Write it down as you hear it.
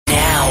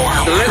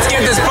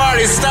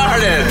party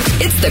started.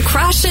 It's the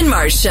Crash and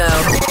Mars Show.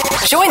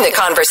 Join the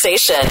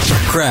conversation.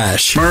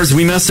 Crash. Mars,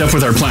 we messed up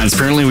with our plans.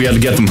 Apparently, we had to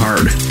get them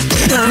hard.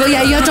 Well,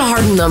 yeah, you have to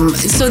harden them.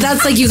 So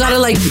that's like, you gotta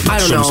like, I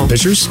don't know. Some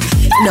pictures?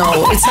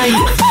 No, it's like...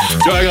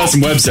 Yo, I got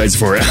some websites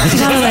for you. You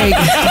gotta like...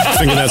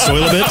 Finger that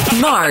soil a bit?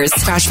 Mars.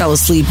 Crash fell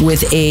asleep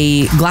with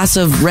a glass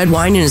of red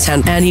wine in his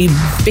hand, and he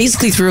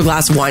basically threw a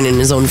glass of wine in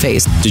his own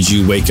face. Did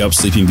you wake up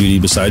Sleeping Beauty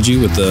beside you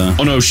with the...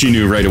 Oh, no, she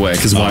knew right away,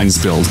 because wine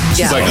spilled.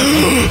 She's like,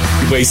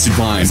 wasted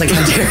wine. It's like,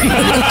 how dare you?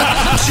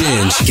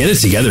 Ginge, get it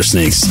together,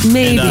 snakes.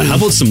 Maybe. And, how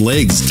about some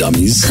legs,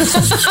 dummies?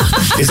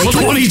 It's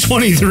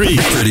 2023.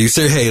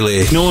 Producer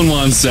Haley. No one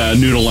wants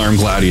Noodle Arm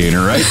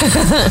Gladiator, right?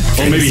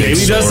 Well, maybe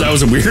Haley does. That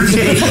was a weird.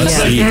 Let's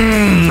see.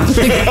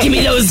 Give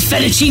me those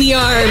fettuccine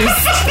arms.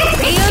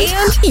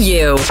 And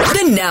you,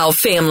 the Now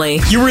family.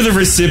 You were the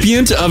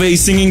recipient of a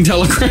singing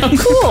telegram?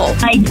 Cool.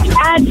 My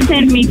dad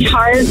sent me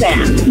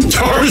Tarzan.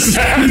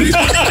 Tarzan!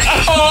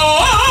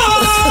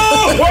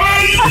 Oh,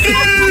 Wendy!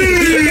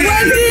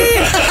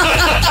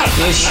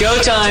 It's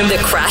showtime. The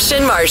Crash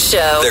and Mars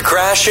Show. The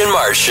Crash and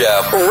Mars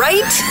Show.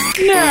 Right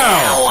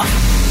Now.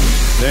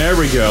 There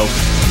we go.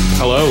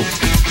 Hello.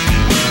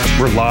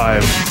 We're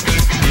live.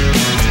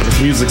 This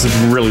music's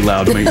really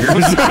loud in my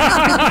ears.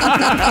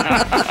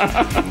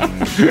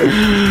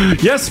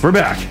 Yes, we're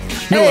back.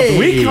 Middle of the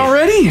week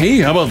already? Hey,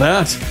 how about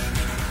that?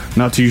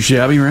 Not too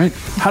shabby, right?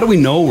 How do we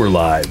know we're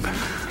live?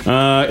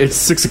 It's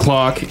 6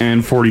 o'clock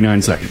and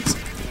 49 seconds.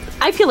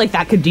 I feel like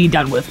that could be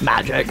done with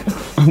magic.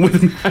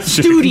 With magic.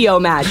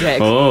 Studio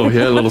magic. Oh,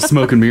 yeah, a little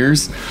smoke and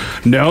mirrors.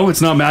 No, it's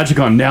not magic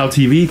on Now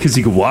TV because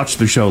you can watch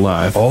the show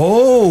live.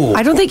 Oh.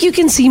 I don't think you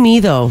can see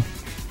me, though.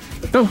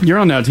 No, you're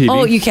on Now TV.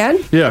 Oh, you can?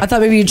 Yeah. I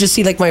thought maybe you'd just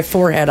see, like, my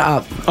forehead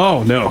up.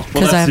 Oh, no. Well,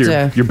 'Cause I that's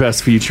have your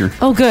best feature.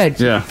 Oh, good.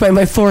 Yeah. By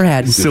my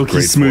forehead. Silky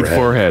great smooth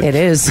forehead. It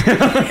is. Pay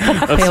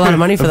a lot of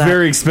money for A that.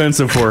 very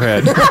expensive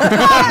forehead.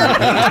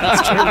 Why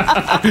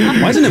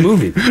isn't it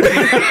moving?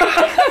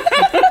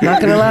 Not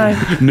gonna lie.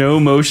 No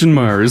motion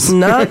Mars.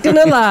 Not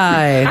gonna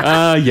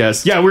lie.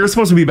 Yes. Yeah, we were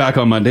supposed to be back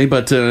on Monday,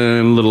 but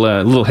a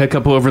little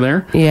hiccup over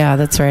there. Yeah,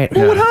 that's right.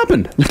 Well, what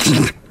happened?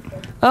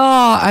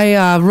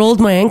 I rolled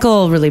my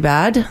ankle really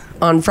bad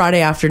on Friday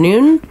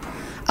afternoon,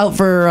 out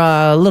for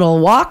a little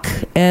walk,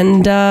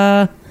 and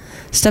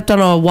stepped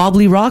on a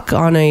wobbly rock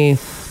on a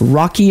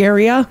rocky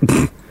area.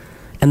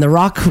 And the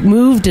rock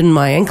moved, and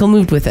my ankle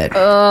moved with it.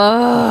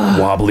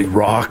 Wobbly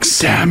rocks.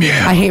 Damn you.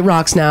 I hate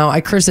rocks now. I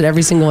curse at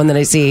every single one that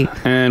I see.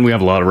 And we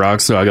have a lot of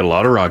rocks, so I got a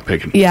lot of rock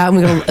picking.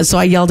 Yeah, so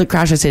I yelled at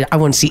Crash. I said, I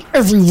want to see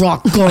every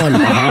rock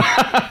gone.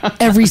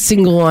 Every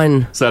single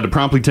one. So I had to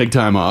promptly take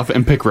time off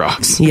and pick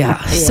rocks.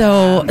 Yeah.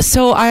 So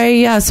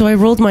I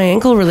rolled my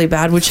ankle really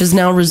bad, which has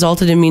now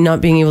resulted in me not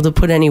being able to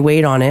put any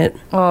weight on it.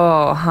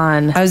 Oh,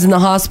 hon. I was in the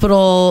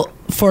hospital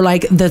for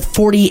like the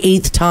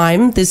 48th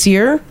time this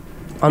year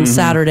on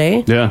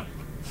Saturday. Yeah.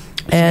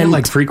 And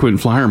like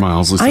frequent flyer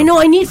miles. Or something. I know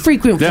I need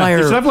frequent flyer.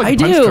 You should have, like, I a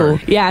punch do.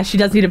 card. Yeah, she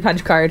does need a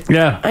punch card.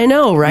 Yeah. I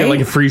know, right? Get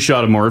like a free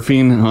shot of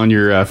morphine on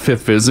your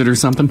fifth visit or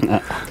something.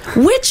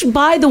 Which,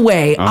 by the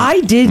way, I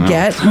did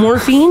get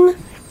morphine.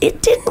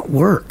 It didn't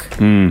work. What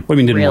do you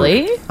mean didn't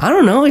Really? work? I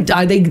don't know.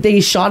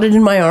 They shot it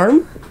in my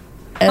arm,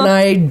 and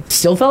I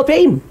still felt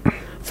pain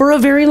for a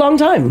very long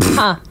time.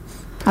 Huh.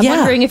 I'm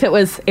wondering if it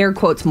was air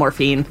quotes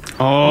morphine.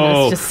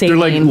 Oh, Just they're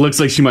like, saline. looks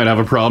like she might have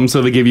a problem,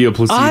 so they give you a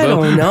placebo. I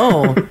don't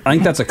know. I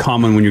think that's a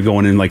common when you're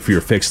going in like for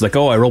your fix. Like,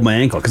 oh, I rolled my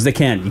ankle because you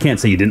can't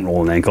say you didn't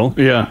roll an ankle.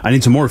 Yeah, I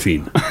need some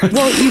morphine.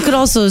 Well, you could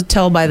also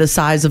tell by the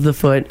size of the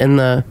foot and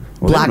the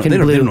black and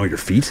blue. They don't know your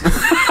feet.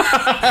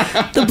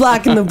 The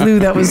black and the blue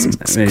that was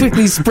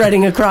quickly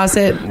spreading across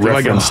it.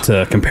 Reference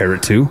to compare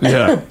it to.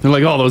 Yeah, they're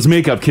like, oh, those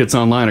makeup kits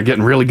online are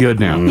getting really good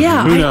now.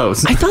 Yeah, who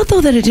knows? I thought though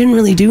that it didn't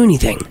really do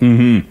anything.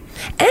 Mm-hmm.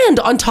 And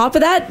on top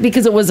of that,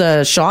 because it was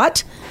a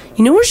shot,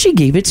 you know where she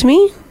gave it to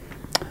me?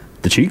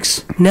 The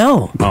cheeks?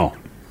 No. Oh.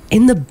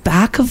 In the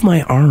back of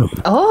my arm.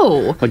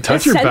 Oh, like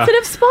touch a your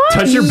sensitive spot.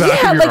 Touch your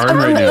back of your arm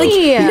right now.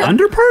 The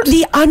underpart?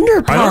 The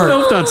underpart. I don't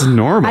know if that's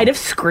normal. I'd have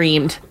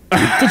screamed.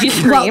 Did you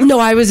scream? Well, no,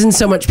 I was in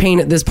so much pain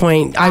at this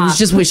point. I was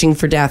just wishing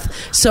for death.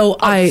 So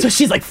So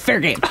she's like, fair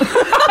game.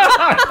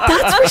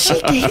 That's where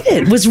she gave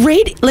it. Was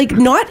right, like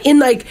not in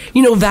like,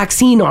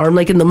 vaccine arm,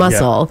 like in the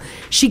muscle. Yeah.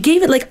 She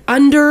gave it like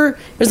under,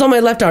 it was on my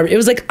left arm. It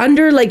was like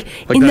under, like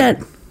in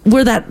that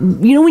where that,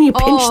 when you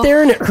pinch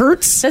there and it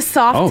hurts? The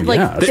soft,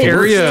 the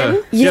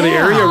area. Yeah, the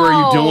area where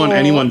you don't want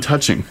anyone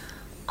touching.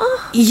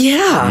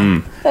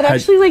 Yeah. That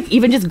actually, like,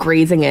 even just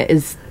grazing it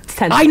is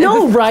sensitive. I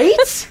know,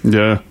 right?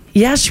 Yeah.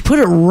 Yeah, she put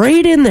it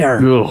right in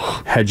there.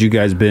 Ugh. Had you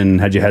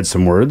had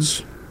some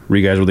words? Were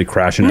you guys really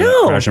crashing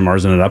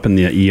Marsing it up in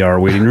the ER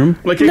waiting room?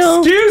 Like,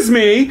 excuse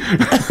me.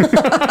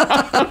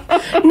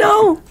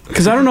 No.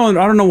 Because I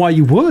don't know why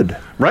you would.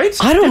 Right?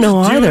 I don't know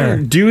either.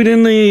 Do it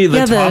in the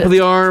top of the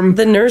arm.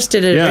 The nurse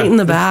did it right in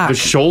the back. The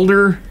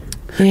shoulder.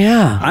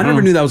 Yeah. I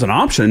never knew that was an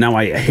option. Now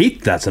I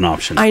hate that's an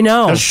option. I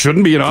know. That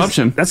shouldn't be an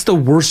option. That's the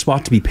worst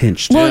spot to be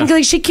pinched. Well,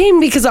 like she came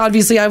because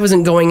obviously I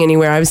wasn't going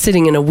anywhere. I was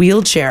sitting in a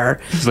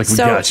wheelchair. She's like, we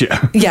got you.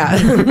 Yeah,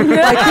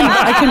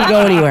 I couldn't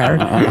go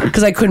anywhere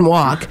because I couldn't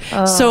walk.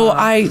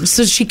 So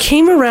she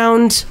came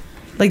around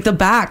like the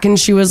back and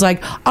she was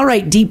like, all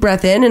right, deep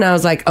breath in. And I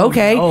was like,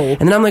 okay.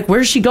 And then I'm like,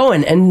 where's she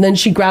going? And then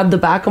she grabbed the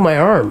back of my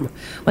arm.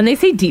 When they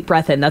say deep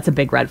breath in, that's a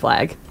big red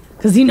flag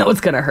because you know it's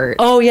gonna hurt.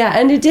 Oh yeah,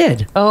 and it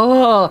did.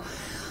 Oh,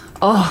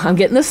 I'm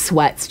getting the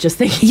sweats just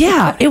thinking.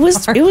 Yeah, it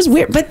was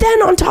weird. But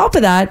then on top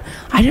of that,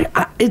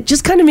 it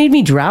just kind of made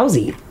me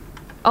drowsy.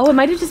 Oh, it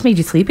might have just made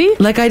you sleepy.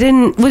 Like I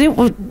didn't.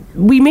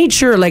 We made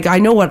sure. Like I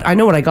know what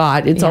I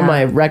got. It's on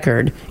my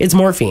record. It's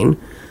morphine.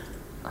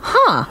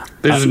 Huh?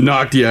 They just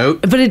knocked you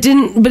out. But it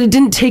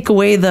didn't take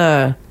away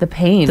the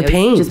pain. The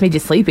pain just made you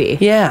sleepy.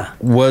 Yeah.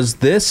 Was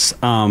this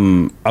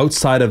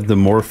outside of the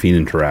morphine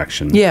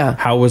interaction? Yeah.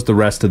 How was the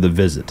rest of the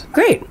visit?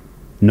 Great.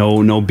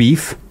 No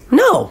beef?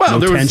 No. Well,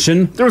 No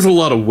tension? There was a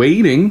lot of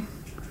waiting.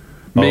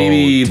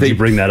 Maybe did you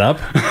bring that up?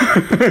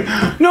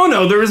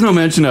 No, there was no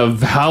mention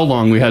of how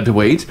long we had to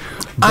wait.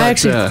 But, I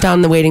actually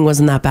found the waiting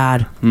wasn't that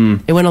bad.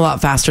 It went a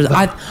lot faster.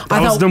 I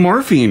was the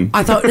morphine.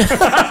 I thought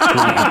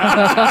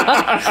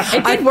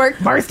it did work.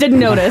 Mars didn't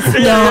notice.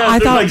 I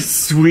thought like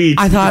sweet.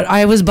 I thought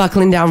I was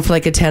buckling down for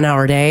like a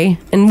 10-hour day,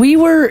 and we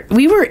were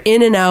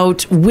in and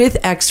out with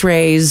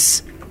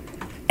X-rays.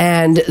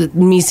 And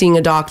me seeing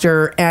a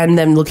doctor and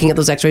them looking at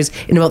those X-rays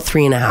in about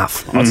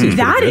 3.5.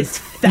 That is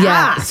fast.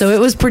 Yeah, so it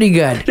was pretty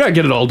good. Yeah,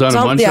 get it all done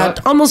in one shot.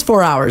 Almost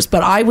 4 hours.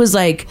 But I was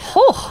like,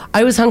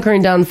 I was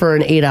hunkering down for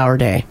an 8-hour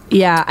day.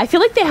 Yeah, I feel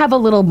like they have a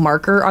little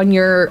marker on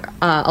your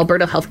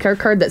Alberta healthcare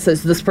card that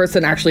says this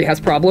person actually has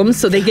problems,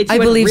 so they get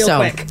you in real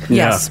quick.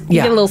 Yes.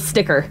 You get a little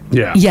sticker.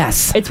 Yeah.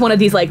 Yes. It's one of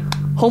these like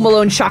Home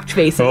Alone shocked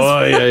faces.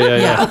 Oh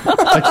yeah.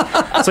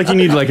 It's like you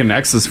need like a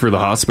Nexus for the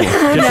hospital.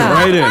 Get you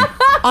right in.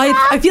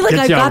 I feel like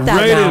I've got that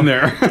right now. in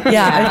there.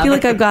 Yeah, I feel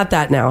like I've got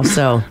that now.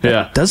 So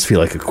yeah, it does feel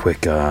like a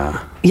quick.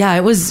 Yeah,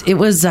 it was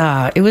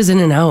in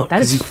and out.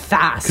 That is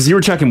fast. Because you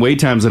were checking wait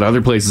times at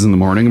other places in the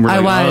morning, and we're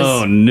like,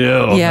 was. oh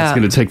no, that's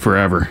going to take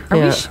forever.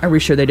 Are we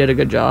sure they did a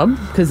good job?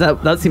 Because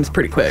that seems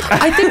pretty quick.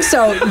 I think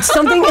so.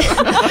 Something.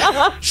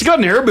 She got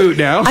an air boot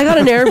now. I got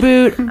an air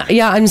boot.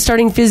 Yeah, I'm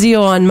starting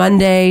physio on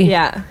Monday.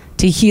 Yeah.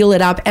 To heal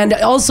it up, and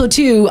also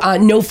too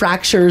no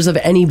fractures of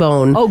any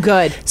bone. Oh,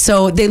 good.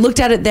 So they looked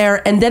at it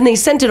there, and then they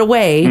sent it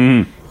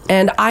away.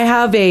 And I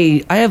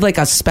have like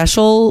a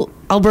special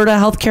Alberta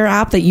healthcare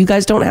app that you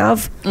guys don't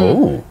have.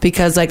 Oh,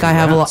 because like I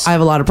have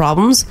a lot of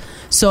problems.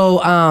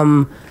 So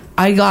I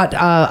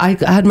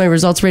had my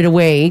results right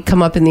away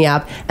come up in the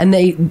app, and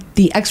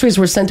the X-rays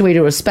were sent away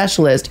to a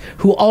specialist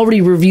who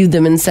already reviewed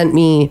them and sent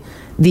me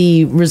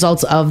the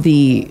results of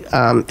the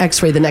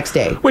X-ray the next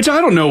day. Which I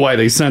don't know why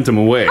they sent them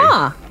away.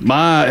 Huh.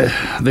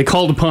 They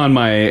called upon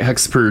my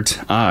expert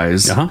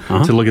eyes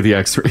to look at the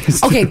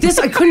X-rays. Okay, this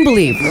I couldn't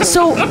believe.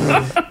 So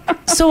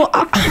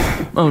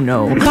oh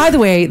no. By the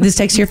way, this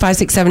text here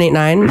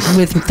 56789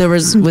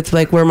 with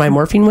like where my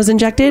morphine was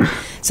injected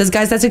says,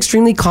 guys, that's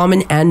extremely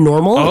common and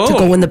normal to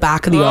go in the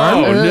back of the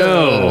arm. Oh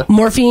no.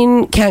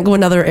 Morphine can't go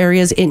in other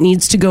areas. It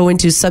needs to go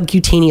into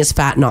subcutaneous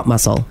fat, not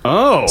muscle.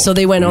 Oh. So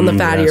they went on the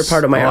fattier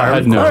part of my arm. I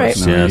had no. All right.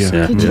 yes.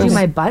 Did you do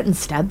my butt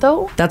instead,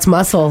 though? That's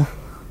muscle.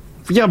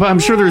 Yeah, but I'm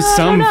sure there's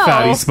some know.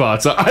 fatty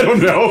spots. I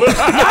don't know.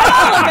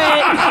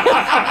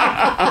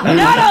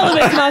 Not all of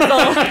it's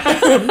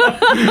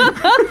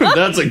muscle.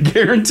 That's a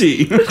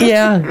guarantee.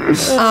 Yeah.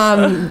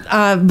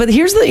 But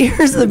here's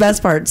the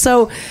best part.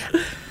 So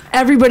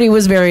everybody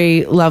was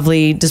very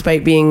lovely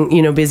despite being,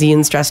 busy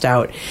and stressed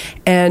out.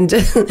 And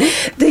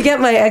they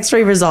get my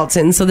X-ray results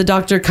in. So the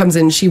doctor comes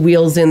in, she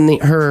wheels in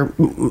her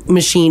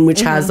machine,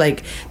 which has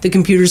like the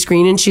computer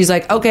screen. And she's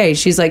like, okay.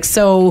 She's like,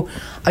 so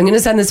I'm going to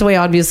send this away,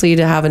 obviously,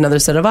 to have another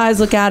set of eyes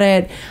look at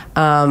it.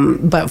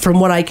 But from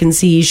what I can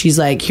see, she's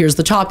like, here's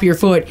the top of your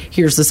foot.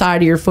 Here's the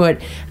side of your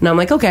foot. And I'm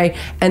like, okay.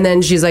 And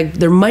then she's like,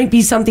 there might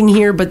be something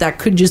here, but that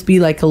could just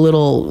be like a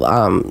little,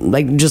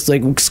 just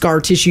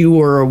scar tissue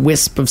or a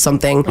wisp of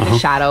something.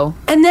 Shadow.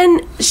 And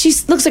then she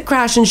looks at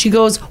Crash and she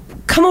goes,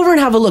 come over and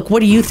have a look. What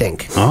do you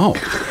think? Oh.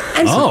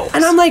 And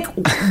I'm like,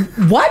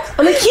 what?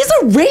 I'm like, he's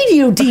a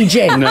radio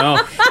DJ. No.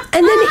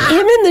 And then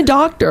him and the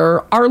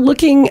doctor are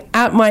looking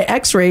at my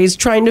X-rays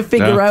trying to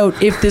figure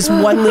out if this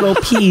one little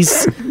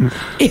piece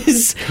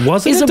is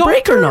a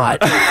break or not.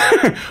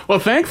 Well,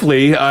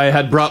 thankfully, I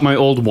had brought my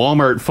old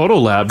Walmart Photo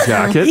Lab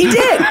jacket. He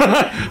did.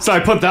 So I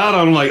put that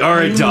on. I'm like, all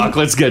right, Doc,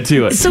 let's get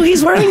to it. So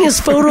he's wearing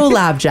his Photo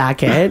Lab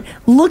jacket,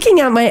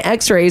 looking at my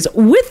X-rays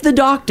with the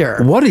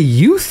doctor. What do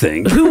you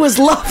think? Who was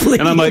lovely.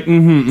 And I'm like,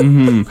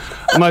 I'm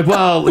like,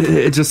 well,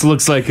 it just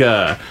looks like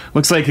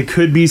it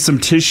could be some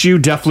tissue.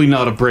 Definitely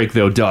not a break,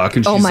 though, Doc.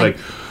 And she's like,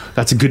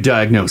 That's a good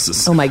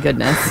diagnosis. Oh my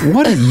goodness.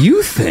 What do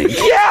you think?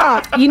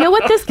 Yeah. You know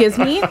what this gives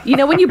me? You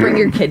know when you bring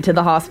your kid to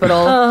the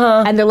hospital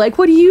and they're like,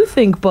 what do you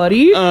think,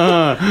 buddy?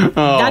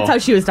 That's how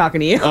she was talking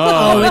to you.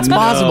 Oh, it's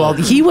possible.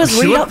 He was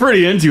She looked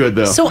pretty into it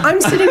though. So I'm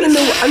sitting in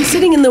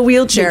the They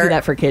wheelchair. do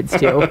that for kids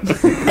too.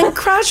 And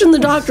Crash and the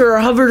doctor are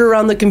hovered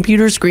around the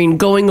computer screen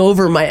going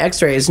over my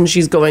x-rays, and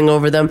she's going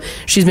over them.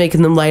 She's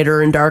making them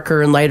lighter and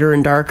darker and lighter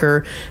and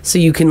darker so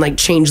you can like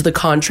change the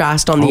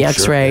contrast on the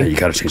x-ray. Yeah, you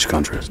got to change the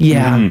contrast.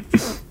 Yeah.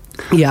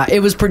 Yeah, it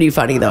was pretty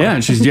funny though. Yeah,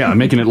 and she's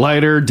making it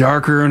lighter,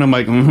 darker, and I'm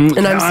like, And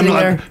I'm sitting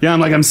there. Yeah, I'm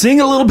like, I'm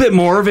seeing a little bit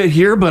more of it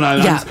here, but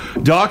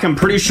Doc, I'm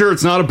pretty sure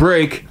it's not a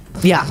break.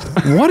 Yeah.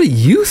 What do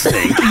you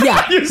think?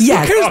 Yeah.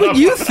 Yes. Who cares what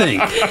you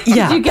think?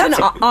 Yeah. Did you get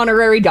an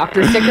honorary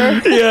doctor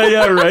sticker?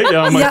 Yeah, right.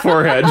 Yeah, on my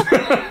forehead.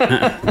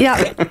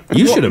 Yeah.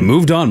 You should have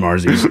moved on,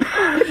 Marzies.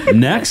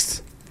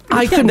 Next.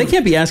 They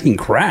can't be asking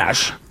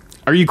Crash.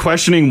 Are you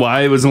questioning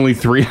why it was only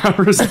 3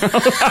 hours now?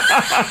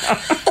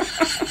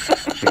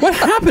 What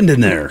happened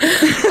in there?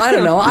 I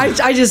don't know.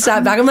 I just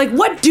sat back. I'm like,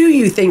 what do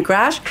you think,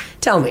 Crash?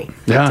 Tell me.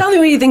 Yeah. Tell me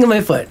what you think of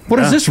my foot. What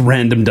does this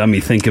random dummy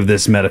think of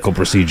this medical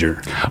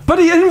procedure? But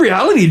in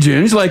reality,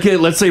 Ginge, like,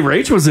 let's say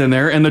Rach was in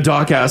there and the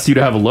doc asked you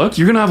to have a look.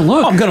 You're going to have a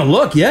look. I'm going to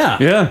look, yeah.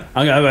 Yeah.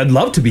 I'd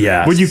love to be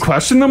asked. Would you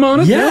question them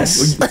on it?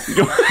 Yes.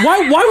 Why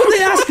would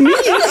they ask me?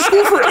 You went to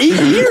school for 8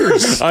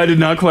 years. I did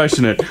not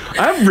question it.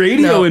 I have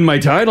radio in my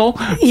title.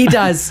 He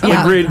does.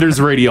 Yeah. There's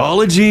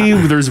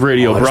radiology. There's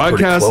radio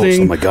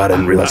broadcasting. Oh my God, I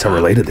didn't realize how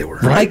related they were.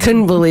 I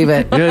couldn't believe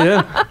it.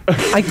 Yeah.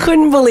 I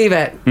couldn't believe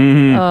it.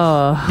 Mm-hmm.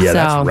 Oh, Yeah,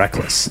 that's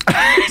reckless.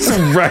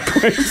 It's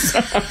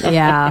reckless.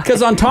 Yeah.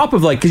 Because on top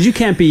of because you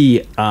can't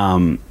be,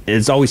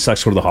 it's always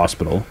sucks to go to the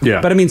hospital.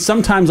 Yeah. But I mean,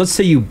 sometimes, let's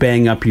say you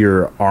bang up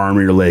your arm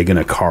or your leg in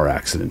a car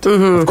accident.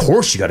 Of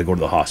course you got to go to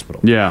the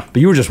hospital. Yeah.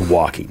 But you were just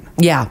walking.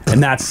 Yeah.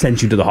 And that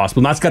sent you to the hospital.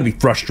 And that's got to be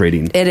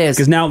frustrating. It is.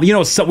 Because now,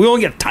 so we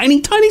only get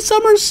tiny, tiny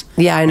summers.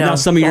 Yeah, I know. And now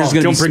some of yours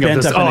going to be Don't bring up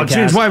spent this. up in Oh, a James,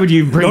 cast. why would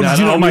you bring that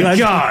Did you up? not Oh, my realize-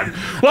 God.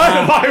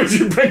 Why would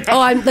you bring that Oh,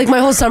 I'm like my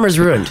whole summer's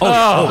ruined.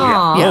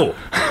 Oh.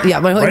 Yeah,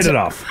 my whole Write it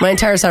off. My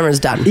entire summer is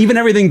done. Even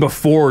everything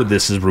before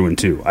this is ruined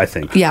too, I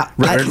think. Yeah.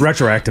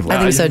 Retroactively. I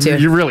think so too.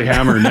 You're really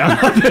hammered now.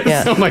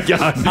 Yeah. Oh, my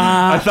God.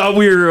 I thought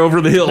we were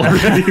over the hill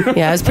already.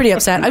 Yeah, I was pretty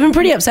upset. I've been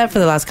pretty upset for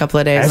the last couple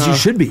of days. As you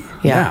should be.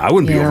 Yeah. I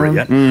wouldn't be over it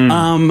yet.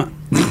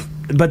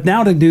 But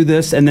now to do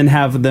this and then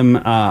have them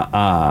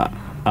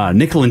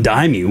nickel and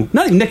dime you.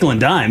 Not even nickel and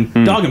dime.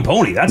 Dog and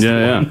pony. That's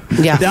the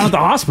one. Yeah. Down at the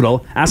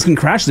hospital asking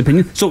Crash's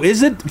opinion. So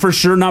is it for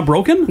sure not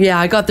broken? Yeah,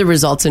 I got the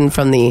results in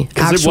from the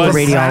actual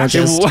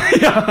radiologist.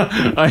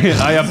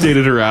 I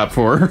updated her app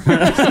for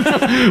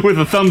her with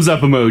a thumbs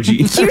up emoji.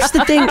 Here's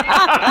the thing.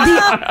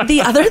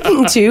 The other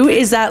thing too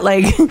is that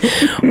like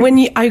when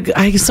you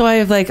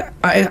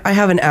I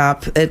have an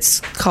app. It's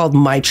called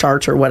My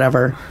Chart or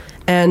whatever,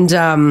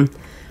 and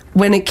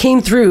when it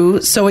came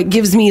through, so it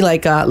gives me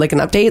like an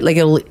update. Like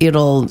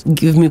it'll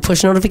give me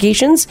push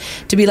notifications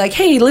to be like,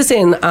 hey,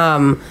 listen,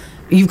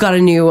 you've got a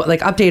new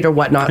like update or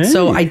whatnot. Hey.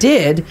 So I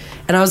did,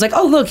 and I was like,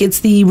 oh look, it's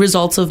the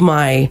results of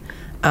my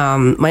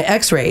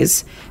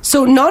x-rays.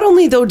 So not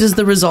only though does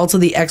the results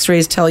of the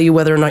x-rays tell you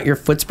whether or not your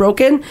foot's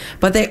broken,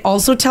 but they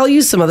also tell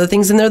you some other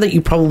things in there that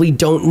you probably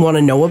don't want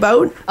to know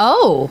about.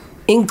 Oh.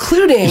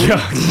 Including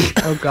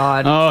Oh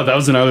God. Oh, that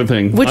was another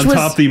thing. Which On was-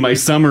 top, my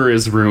summer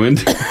is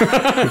ruined.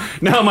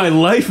 Now my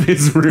life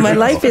is ruined. my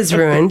life is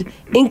ruined,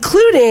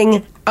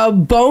 including a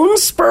bone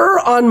spur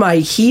on my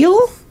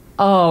heel.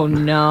 Oh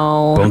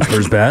no. Bone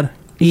spur's bad?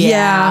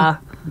 Yeah.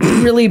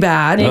 Really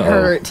bad. It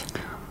hurt.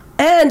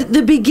 And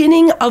the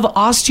beginning of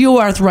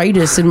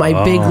osteoarthritis in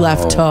my big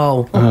left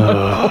toe.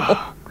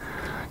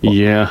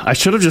 Yeah, I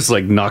should have just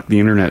like knocked the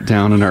internet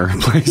down in our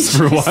place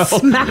for a while.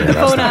 Smack the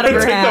phone out of her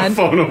Take the hand.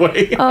 phone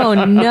away. Oh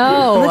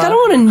no. Like, I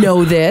don't want to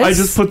know this. I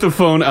just put the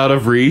phone out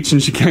of reach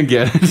and she can't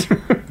get it.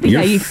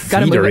 Your you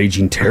gotta feet move are it.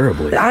 aging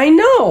terribly. I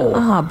know.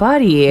 Oh,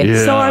 buddy.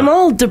 Yeah. So I'm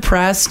all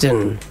depressed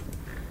and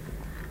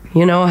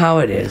you know how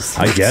it is.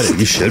 I get it.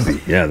 You should be.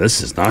 Yeah,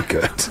 this is not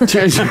good.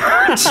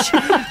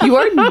 You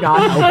are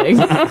not helping.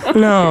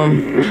 No.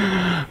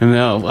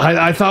 No,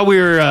 I thought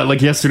we were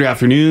like yesterday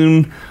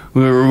afternoon.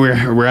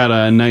 We're at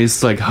a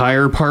nice like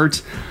higher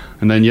part,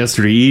 and then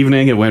yesterday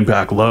evening it went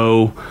back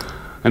low,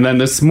 and then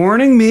this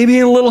morning maybe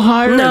a little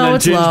higher, No, and then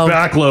it's Ginge low.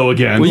 back low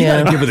again. Well, you Yeah.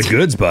 got to give her the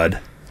goods, bud.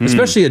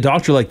 Especially a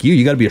doctor like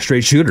you got to be a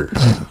straight shooter.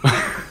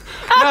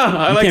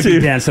 I like can't to be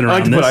dancing I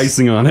like to around put this.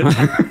 icing on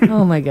it.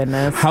 Oh my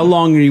goodness. How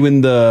long are you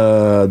in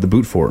the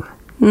boot for?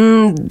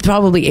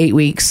 Probably 8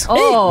 weeks.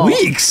 Oh.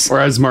 8 weeks. Or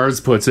as Mars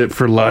puts it,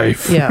 for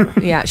life. Yeah.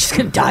 Yeah, she's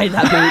gonna die in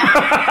that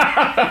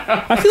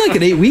boot. I feel like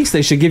in 8 weeks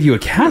they should give you a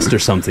cast or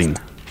something.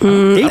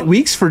 8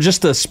 weeks for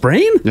just a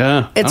sprain?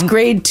 Yeah. It's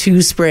grade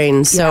 2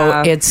 sprain, so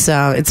Yeah. it's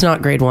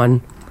not grade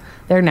 1.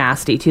 They're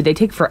nasty too. They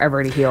take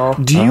forever to heal.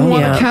 Do you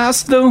want Yeah. a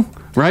cast though?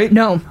 Right?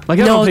 No. Like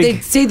I No, don't they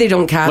think. say they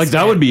don't cast Like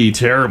that it. would be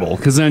terrible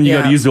because then you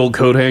got to Yeah. use the old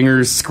coat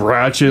hangers,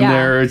 scratch in Yeah.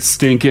 there, it's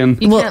stinking.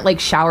 You can't like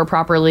shower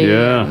properly.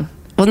 Yeah.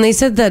 When they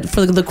said that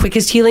for the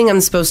quickest healing, I'm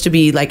supposed to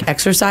be like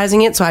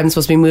exercising it, so I'm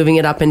supposed to be moving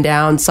it up and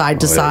down, side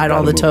to side,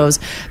 all the toes.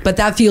 But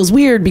that feels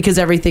weird because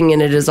everything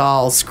in it is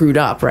all screwed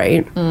up,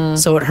 right?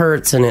 So it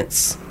hurts and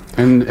it's...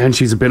 And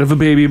she's a bit of a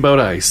baby about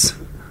ice.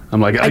 I'm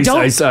like,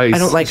 ice. I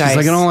don't like She's ice.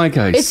 like, I don't like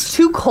ice. It's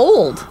too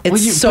cold.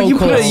 It's cold. You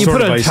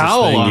put a Ice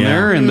towel thing, on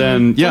there, and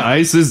then,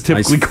 ice is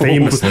typically cold.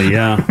 Famously,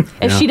 yeah.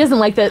 If she doesn't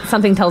like that,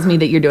 something tells me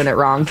that you're doing it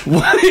wrong.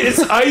 It's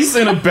ice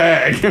in a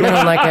bag. I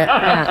don't like it.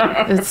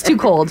 Yeah, it's too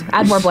cold.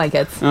 Add more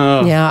blankets.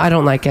 Yeah, I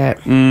don't like it.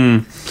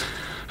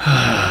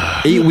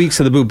 8 weeks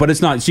of the boot, but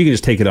it's not, so you can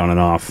just take it on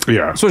and off.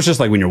 Yeah. So it's just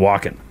like when you're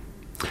walking.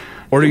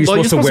 Or are you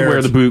supposed to wear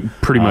the boot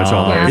pretty much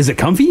all day. Yeah. Is it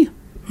comfy?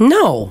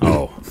 No.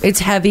 Oh. It's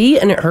heavy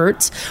and it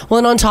hurts. Well,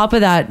 and on top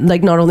of that,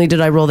 like not only did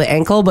I roll the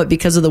ankle, but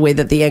because of the way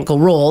that the ankle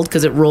rolled,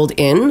 because it rolled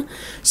in,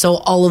 so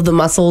all of the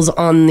muscles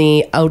on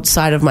the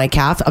outside of my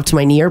calf up to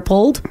my knee are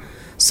pulled.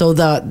 So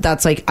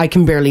that's like, I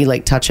can barely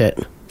like touch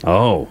it.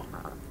 Oh.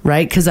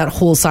 Right? Because that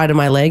whole side of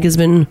my leg has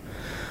been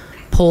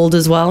pulled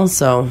as well.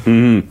 So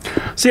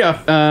So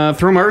yeah,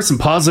 throw Mars some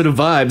positive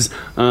vibes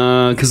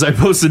because I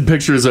posted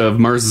pictures of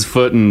Mars's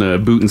foot and the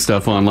boot and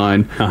stuff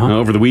online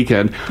over the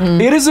weekend.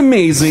 It is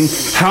amazing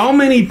how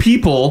many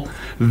people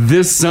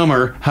this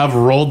summer have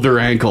rolled their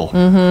ankle.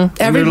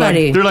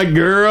 everybody. They're like,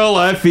 girl,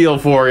 I feel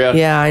for you.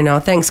 Yeah, I know.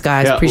 Thanks,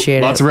 guys.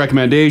 Appreciate lots it. of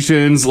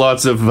recommendations,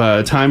 lots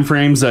of time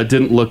frames that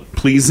didn't look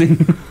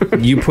pleasing.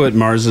 You put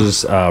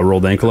Mars's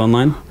rolled ankle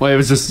online? Well, it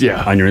was just,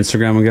 On your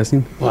Instagram, I'm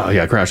guessing? Well,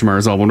 yeah, Crash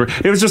Mars, all one word.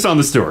 It was just on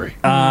the story.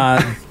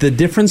 The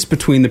difference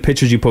between the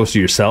pictures you post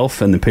of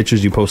yourself and the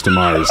pictures you post to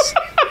Mars.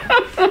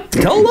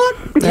 Tell a lot.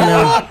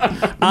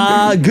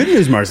 Good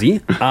news,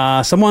 Marzi.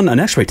 Someone, an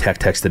X-ray tech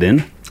texted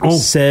in,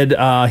 said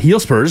heel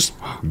spurs,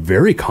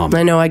 very common.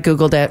 I know. I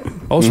Googled it.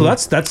 Oh, so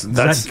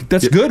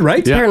that's good,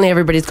 right? Yeah. Apparently,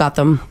 everybody's got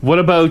them. What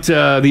about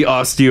the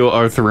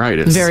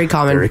osteoarthritis? Very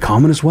common. Very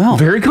common as well.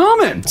 Very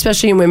common.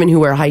 Especially in women who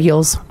wear high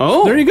heels.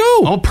 Oh, There you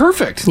go. Oh,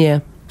 perfect. Yeah.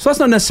 So that's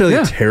not necessarily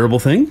a terrible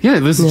thing. Yeah,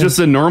 this is just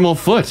a normal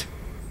foot.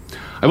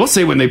 I will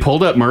say when they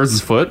pulled up Mars's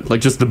foot, like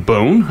just the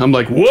bone, I'm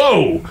like,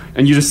 whoa!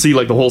 And you just see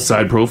like the whole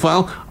side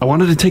profile. I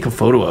wanted to take a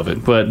photo of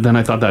it, but then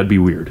I thought that'd be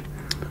weird.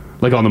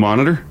 Like on the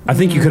monitor. I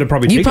think you could have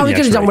probably You taken probably the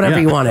could have done X-ray, whatever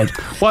yeah. you wanted.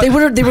 What? They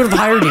would have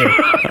hired you.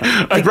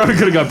 I probably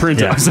could have got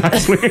printouts,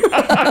 actually.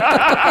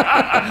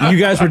 You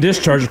guys were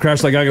discharged.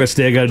 Crash like, I gotta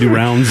stay. I gotta do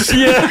rounds.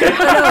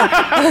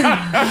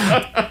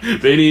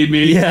 They need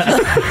me. Yeah.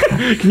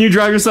 Can you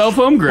drive yourself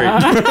home? Great.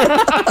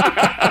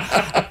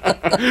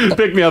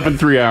 Pick me up in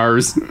 3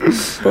 hours.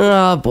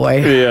 Oh,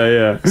 boy.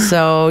 Yeah.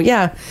 So,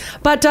 yeah.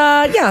 But,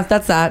 yeah,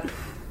 that's that.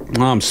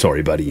 Oh, I'm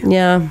sorry, buddy.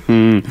 Yeah.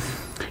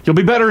 You'll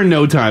be better in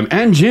no time.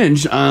 And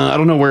Ginge, I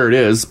don't know where it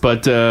is,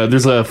 but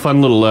there's a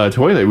fun little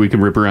toy that we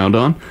can rip around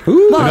on.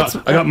 Well,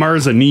 I got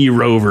Mars a knee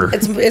rover.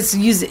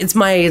 it's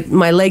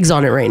my legs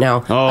on it right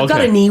now. Oh, I've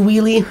got okay. a knee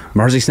wheelie.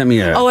 Marzi sent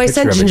me a Oh, I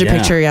sent picture of Ginger it, a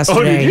picture Oh,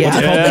 yesterday. did you?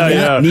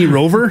 Yeah. Knee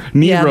rover?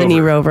 The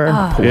knee rover.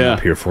 Pull it up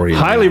here for you.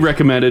 Highly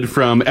recommended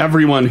from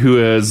everyone who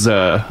has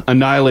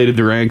annihilated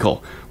their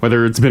ankle,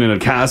 whether it's been in a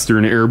cast or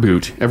an air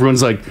boot.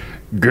 Everyone's like,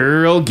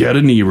 girl, get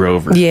a knee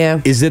rover.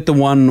 Yeah. Is it the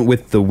one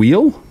with the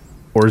wheel?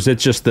 Or is it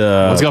just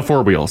the It's got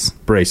 4 wheels.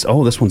 brace?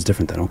 Oh, this one's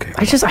different then. Okay.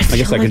 I guess I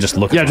could like- just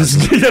look Yeah, at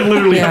just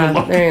literally have a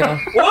look. there you go.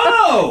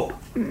 Whoa!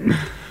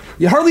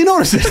 You hardly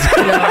notice it.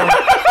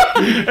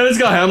 And it's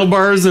got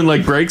handlebars and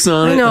like brakes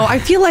on it. I know. I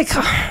feel like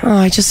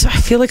I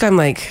feel like I'm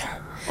like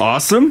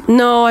Awesome.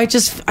 no. I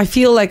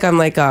feel like I'm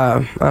like I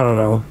don't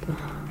know.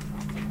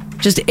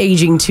 Just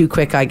aging too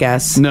quick, I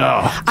guess.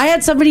 No. I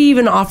had somebody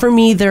even offer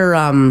me their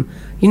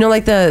you know,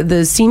 like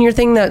the senior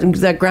thing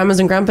that grandmas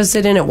and grandpas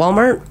sit in at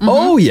Walmart.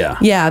 Oh, yeah.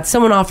 Yeah,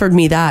 someone offered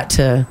me that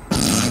to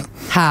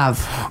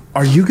have.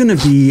 Are you going to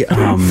be... Here,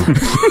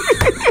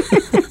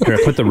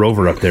 I put the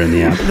rover up there in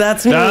the app.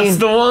 That's me. That's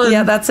the one.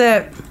 Yeah, that's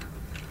it.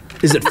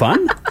 Is it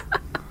fun?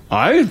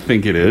 I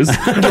think it is. Do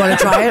you want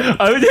to try it?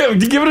 I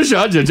would give it a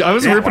shot, Judge. I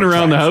was ripping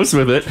around the house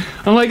with it.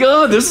 I'm like,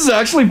 oh, this is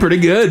actually pretty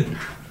good.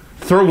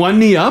 Throw one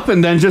knee up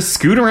and then just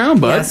scoot around,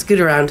 bud. Yeah,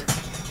 scoot around.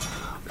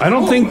 I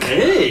don't think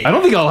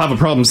I'll have a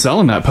problem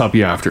selling that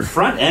puppy after.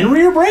 Front and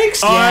rear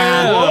brakes?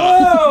 Yeah.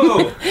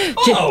 Whoa!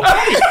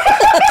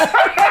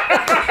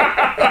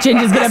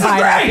 Ginger's gonna buy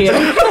it off you.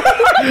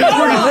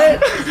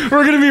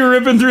 We're gonna be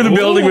ripping through the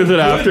building with it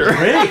after.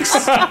 Brakes.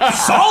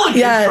 Solid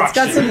Yeah, it's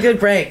got some good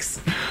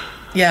brakes.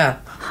 Yeah.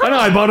 I know.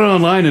 I bought it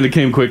online and it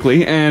came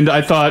quickly, and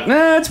I thought,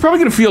 it's probably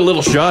gonna feel a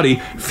little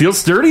shoddy. Feels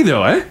sturdy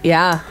though, eh?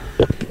 Yeah.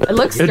 It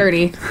looks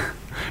sturdy.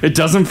 It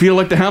doesn't feel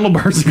like the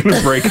handlebars are gonna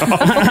break off.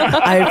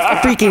 I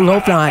freaking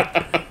hope not.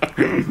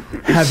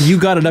 Have you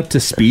got it up to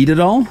speed at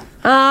all?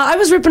 I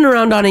was ripping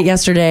around on it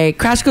yesterday.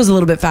 Crash goes a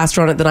little bit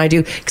faster on it than I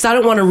do because I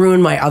don't want to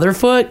ruin my other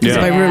foot. Because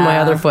if I ruin my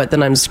other foot,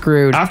 then I'm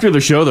screwed. After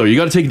the show, though, you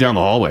got to take it down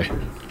the hallway.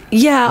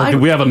 Yeah.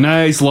 We have a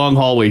nice long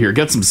hallway here.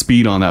 Get some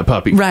speed on that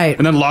puppy. Right.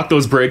 And then lock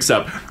those brakes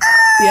up.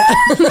 Yeah.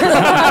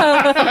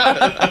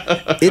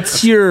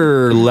 It's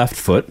your left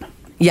foot.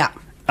 Yeah.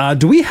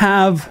 Do we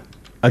have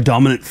a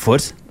dominant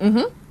foot?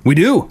 Mm-hmm. We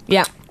do.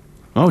 Yeah.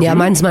 Oh, Yeah, dude.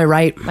 mine's my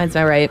right. Mine's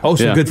my right. Oh,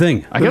 so Yeah. good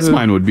thing. I guess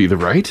mine would be the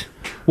right.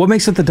 What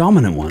makes it the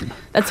dominant one?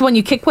 That's the one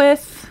you kick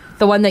with.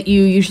 The one that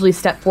you usually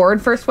step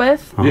forward first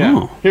with. Oh.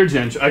 Yeah. Here,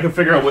 Jen, I can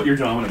figure out what your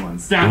dominant one.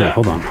 Stand Yeah, up.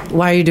 hold on.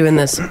 Why are you doing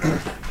this?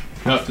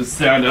 No, just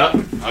stand up.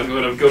 I'm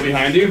going to go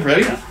behind you.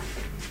 Ready?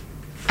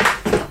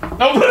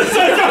 Oh, no one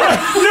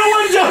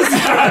does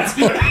that.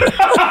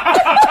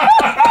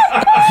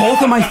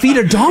 Both of my feet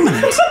are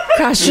dominant.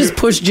 Crash just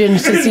pushed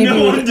Ginge to see No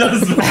me. one does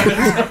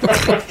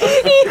that.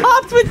 He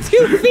hopped with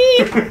 2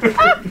 feet.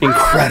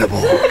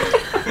 Incredible.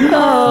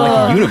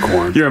 Like a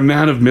unicorn. You're a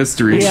man of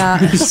mysteries. Yeah,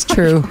 it's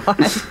true.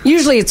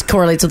 Usually it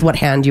correlates with what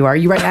hand you are.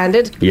 You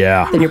right-handed?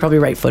 Yeah. Then you're probably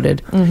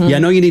right-footed. Yeah, I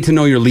know you need to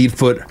know your lead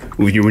foot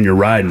when you're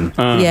riding.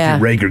 Yeah.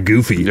 Reg or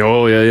goofy.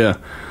 Oh, yeah, yeah.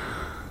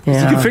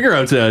 Yeah. You can figure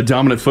out a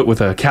dominant foot with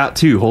a cat,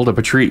 too. Hold up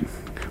a treat.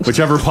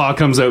 Whichever paw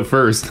comes out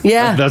first.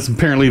 Yeah. That's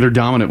apparently their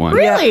dominant one.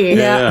 Really?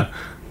 Yeah.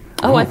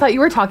 Oh, I thought you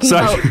were talking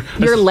Sorry. about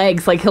your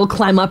legs. Like he'll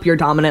climb up your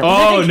dominant.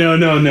 Oh, no.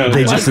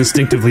 They just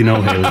instinctively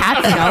know, Haley.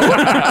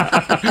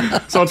 Cats know.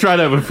 So I'll try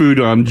to have a food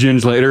on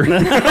Ginge later.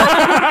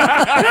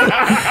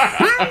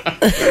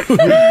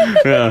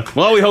 Yeah.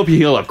 Well, we hope you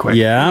heal up quick.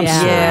 Yeah, I'm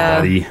sorry, Yeah.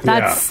 buddy.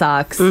 That Yeah.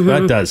 sucks.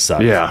 That does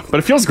suck. Yeah. But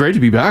it feels great to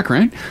be back,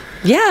 right?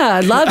 Yeah, I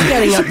loved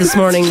getting up this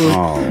morning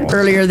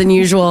earlier than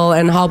usual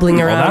and hobbling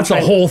Well, around. that's a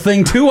whole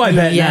thing, too, I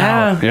bet Yeah.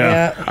 now.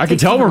 Yeah. I can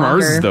tell where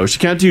Mars is, though. She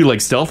can't do, like,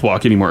 stealth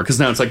walk anymore because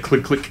now it's like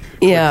click, click,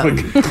 Yeah.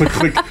 click, click,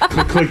 click,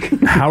 click, click.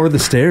 How are the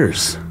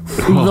stairs?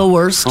 The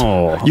worst.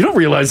 Oh, You don't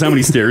realize how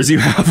many stairs you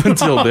have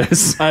until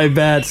this. I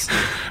bet.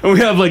 And we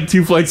have like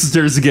 2 flights of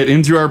stairs to get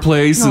into our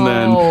place, and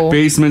then Oh.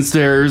 basement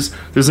stairs.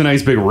 There's a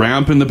nice big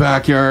ramp in the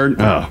backyard.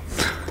 Oh,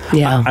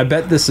 Yeah. I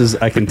bet this is,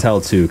 I can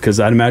tell too, because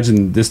I'd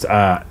imagine this,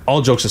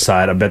 all jokes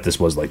aside, I bet this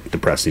was like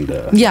depressing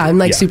to. Yeah, I'm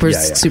like super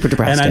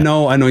depressed. And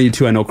I know you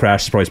too. I know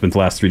Crash has probably spent the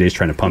last 3 days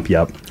trying to pump you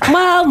up.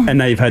 Well, And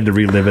now you've had to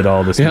relive it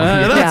all this yeah,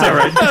 morning. that's Yeah. all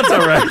right. That's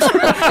all right.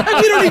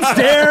 You don't need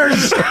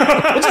stairs.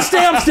 We'll just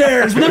stay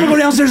upstairs. We'll never go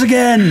downstairs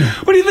again.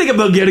 What do you think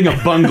about getting a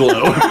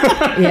bungalow?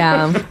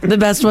 Yeah. the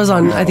best was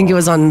on, I think it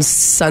was on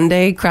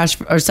Sunday,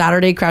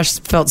 Saturday, Crash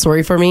felt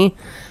sorry for me.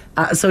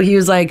 So he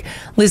was like,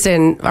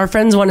 listen, our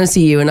friends want to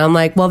see you. And I'm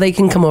like, well, they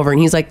can come over.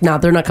 And he's like, no,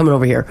 they're not coming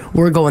over here.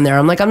 We're going there.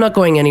 I'm like, I'm not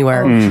going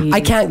anywhere.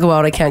 I can't go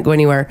out. I can't go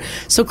anywhere.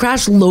 So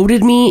Crash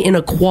loaded me in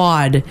a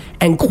quad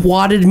and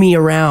quadded me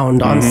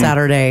around on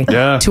Saturday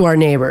Yeah. to our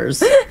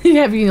neighbors. You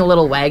having a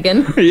little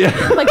wagon. Yeah.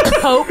 Like the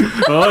Pope.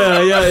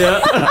 Oh,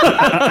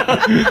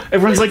 yeah.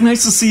 Everyone's like,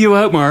 nice to see you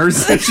out,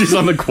 Mars. And she's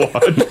on the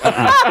quad.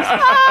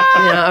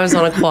 Yeah, I was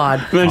on a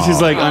quad. And then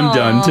she's like, I'm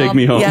done. Take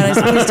me home. Yeah, and I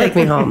said, please take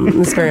me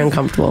home. It's very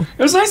uncomfortable.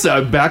 It was nice.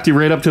 I backed you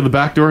right up to the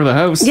back door of the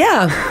house.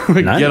 Yeah,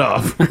 Like, Nice. get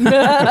off.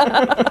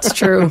 it's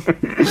true.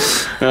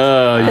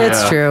 Yeah.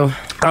 It's true.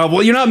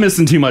 Well, you're not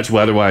missing too much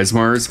weather-wise,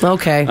 Mars.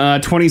 Okay.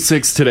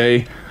 26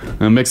 today,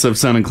 a mix of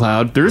sun and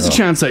cloud. There is a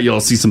chance that you'll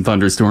see some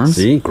thunderstorms.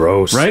 See,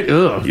 gross. Right?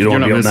 Ugh, You don't you're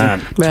want to not be on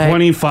missing. that. Right.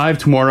 25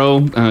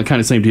 tomorrow, kind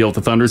of same deal with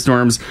the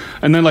thunderstorms.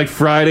 And then like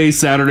Friday,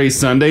 Saturday,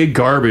 Sunday,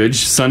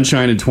 garbage,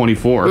 sunshine, and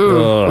 24.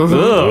 Ugh.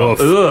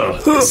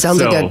 Sounds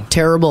So, like a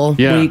terrible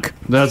yeah, week.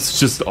 that's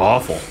just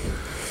awful.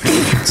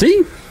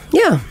 See?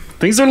 Yeah.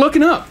 Things are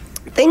looking up.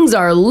 Things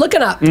are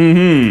looking up.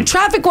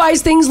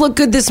 Traffic-wise, things look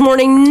good this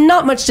morning.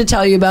 Not much to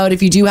tell you about.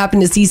 If you do happen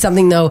to see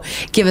something, though,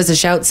 give us a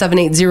shout,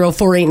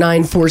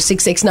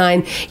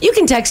 780-489-4669. You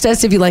can text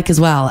us if you like as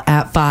well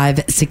at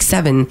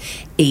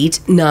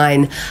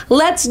 56789.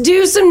 Let's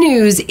do some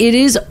news. It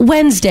is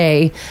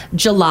Wednesday,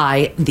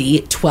 July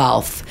the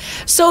 12th.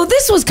 So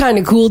this was kind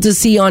of cool to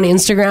see on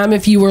Instagram.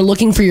 If you were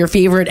looking for your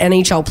favorite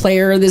NHL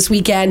player this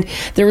weekend,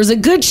 there was a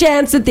good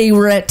chance that they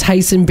were at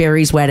Tyson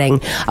Barrie's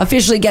wedding.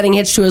 Officially getting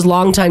hitched to his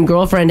longtime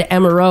girlfriend,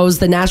 Emma Rose,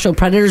 the Nashville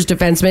Predators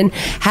defenseman,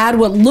 had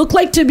what looked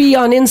like to be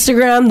on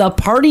Instagram the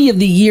party of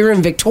the year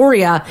in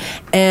Victoria,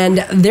 and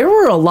there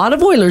were a lot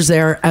of Oilers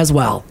there as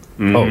well.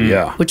 Oh,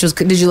 yeah. Which was,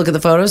 did you look at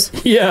the photos?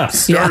 Yeah.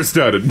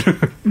 Star-studded.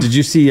 Did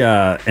you see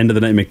End of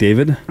the Night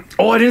McDavid?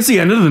 Oh, I didn't see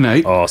End of the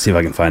Night. Oh, I'll see if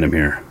I can find him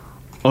here.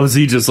 Oh, is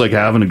he just like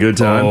having a good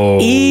time? Oh.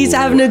 He's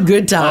having a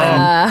good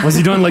time. Was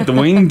he doing like the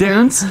wing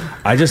dance?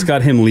 I just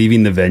got him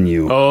leaving the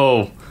venue.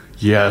 Oh,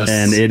 yes.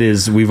 And it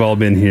is, we've all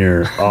been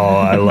here. Oh,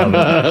 I love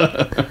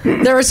it.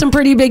 There are some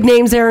pretty big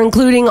names there,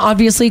 including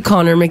obviously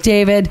Connor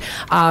McDavid,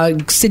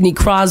 Sidney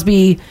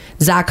Crosby,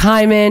 Zach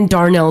Hyman,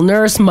 Darnell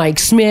Nurse, Mike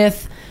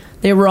Smith.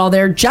 They were all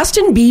there.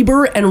 Justin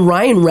Bieber and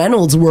Ryan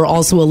Reynolds were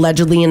also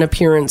allegedly in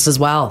appearance as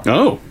well.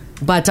 Oh,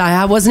 But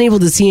I wasn't able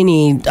to see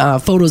any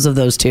photos of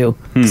those two.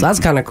 So that's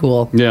kind of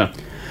cool. yeah.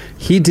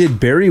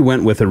 Barry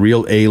went with a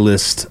real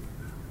A-list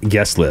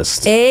guest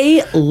list.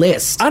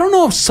 A-list. I don't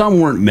know if some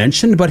weren't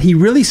mentioned, but he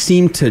really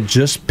seemed to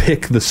just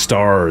pick the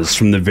stars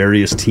from the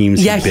various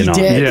teams Yeah, he'd been he on.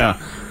 did. Yeah.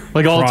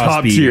 Like all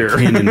top Crosby, tier.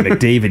 McKinnon,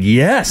 McDavid,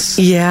 yes.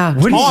 Yeah.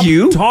 Wouldn't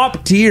you?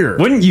 Top tier.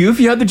 Wouldn't you if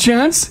you had the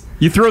chance?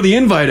 You throw the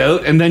invite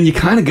out and then you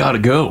kind of got to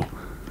go.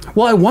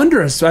 Well, I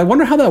wonder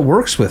how that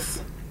works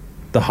with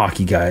the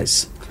hockey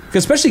guys.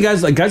 Especially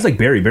guys like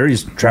Barry.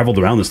 Barry's traveled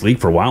around this league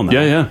for a while now.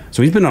 Yeah, yeah.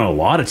 So he's been on a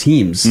lot of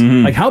teams.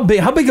 Like how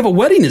big of a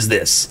wedding is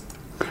this?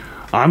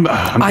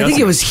 I think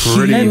it was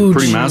huge.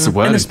 Pretty massive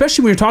wedding. And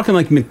especially when you're talking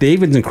like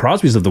McDavid's and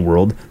Crosby's of the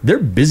world, they're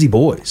busy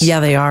boys. Yeah,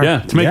 they are. Yeah,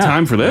 to make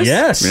time for this.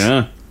 Yes.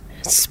 Yeah.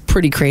 It's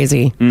pretty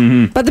crazy.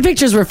 But the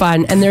pictures were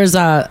fun. And there's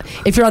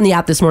if you're on the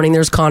app this morning,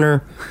 there's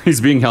Connor.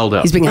 He's being held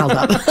up. He's being held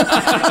up.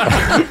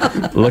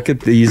 Look at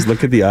these.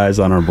 Look at the eyes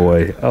on our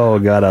boy. Oh,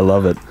 God, I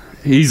love it.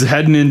 He's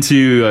heading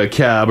into a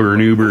cab or an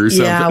Uber or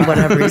something. Yeah,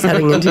 whatever he's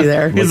heading into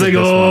there. He's like,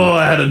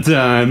 ahead of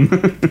time.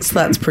 So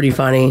that's pretty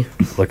funny.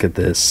 Look at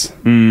this.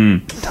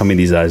 Tell me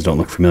these eyes don't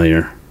look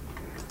familiar.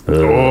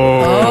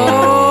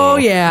 Oh,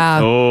 yeah.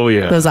 Oh,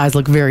 yeah. Those eyes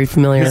look very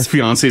familiar. His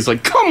fiance's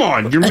like, come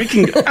on, you're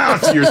making it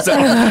out to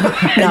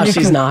yourself. No,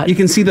 she's not. You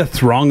can see the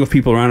throng of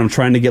people around him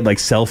trying to get like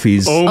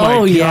selfies. Oh, my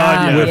God.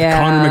 yeah. With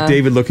Connor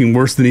McDavid looking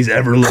worse than he's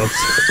ever looked.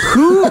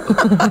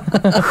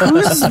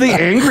 Who's the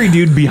angry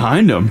dude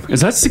behind him?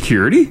 Is that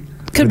security?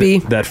 Could be.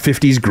 That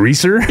 50s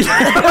greaser? Could be.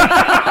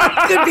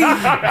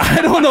 I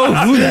don't know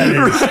who that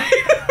is.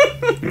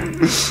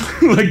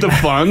 Like the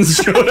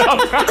Fonz showed up.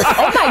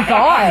 Oh my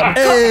god.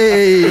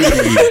 Hey!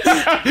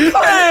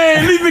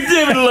 Hey, leave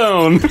McDavid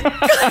alone.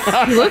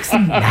 He looks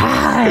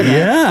mad.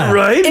 Yeah.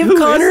 Right? If Who is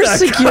Connor's that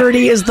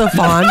security is the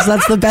Fonz,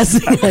 that's the best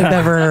thing I've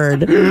ever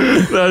heard.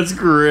 That's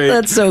great.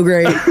 That's so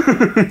great.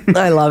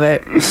 I love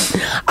it.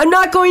 I'm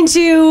not going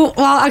to,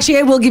 well, actually,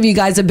 I will give you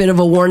guys a bit of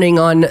a warning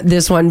on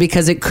this one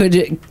because it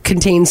could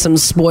contain some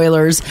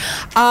spoilers.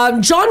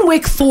 John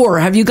Wick 4,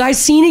 have you guys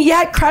seen it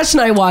yet? Crash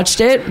and I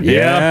watched it.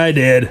 Yeah, I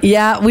did.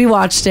 Yeah, we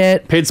watched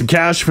it. Paid some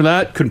cash for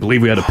that. Couldn't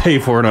believe we had to pay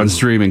for it on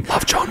streaming.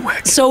 Love John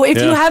Wick. So if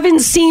you Yeah. haven't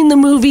seen the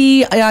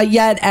movie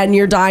yet and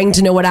you're dying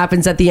to know what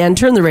happens at the end,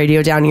 turn the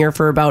radio down here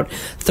for about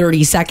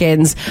 30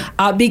 seconds.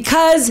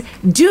 Because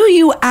do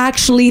you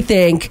actually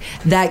think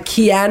that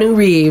Keanu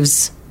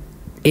Reeves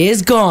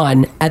is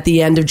gone at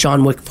the end of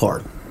John Wick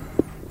 4?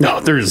 No,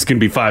 there's going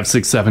to be 5,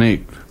 6, 7,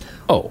 8.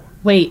 Oh.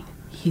 Wait,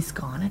 he's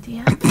gone at the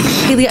end?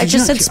 Haley, I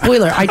just said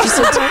spoiler. I just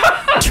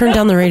said turn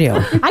down the radio.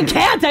 I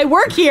can't. I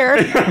work here.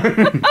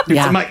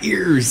 Yeah. My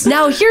ears.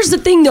 Now, here's the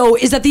thing, though,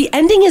 is that the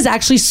ending is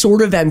actually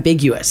sort of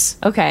ambiguous.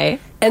 Okay.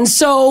 And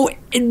so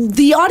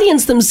the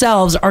audience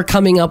themselves are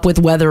coming up with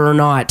whether or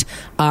not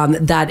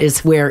that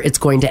is where it's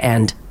going to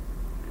end.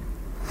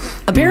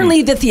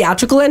 Apparently, the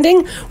theatrical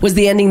ending was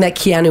the ending that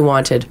Keanu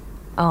wanted.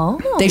 Oh.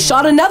 They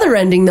shot another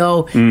ending,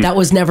 though, that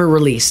was never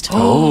released.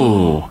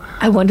 Oh.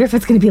 I wonder if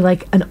it's going to be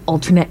like an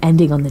alternate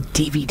ending on the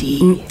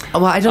DVD.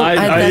 Well, I don't.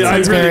 That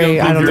sounds really very.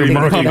 don't I don't think think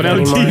they're they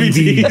pumping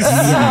do out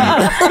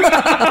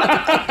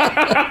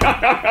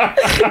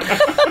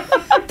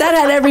that That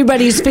had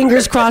everybody's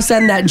fingers crossed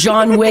then that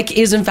John Wick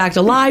is in fact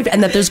alive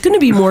and that there's going to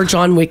be more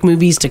John Wick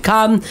movies to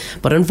come.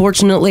 But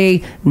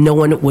unfortunately, no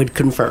one would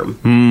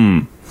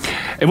confirm.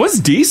 It was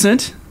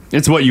decent.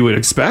 It's what you would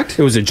expect.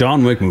 It was a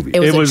John Wick movie. It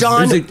was a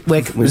John Wick It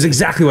was movie.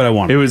 exactly what I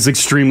wanted. It was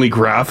extremely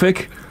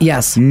graphic.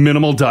 Yes.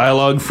 Minimal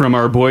dialogue from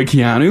our boy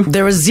Keanu.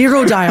 There was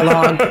zero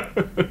dialogue.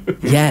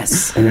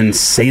 Yes. An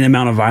insane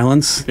amount of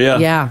violence. Yeah.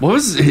 Yeah. What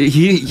was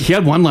he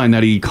had one line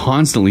that he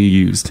constantly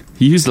used.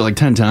 He used it like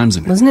 10 times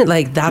in it. Wasn't it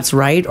like, that's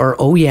right, or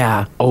oh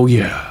yeah? Oh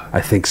yeah.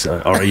 I think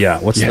so. Or yeah.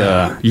 What's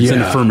Yeah. the? It's an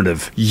Yeah.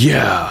 affirmative.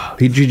 Yeah.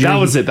 That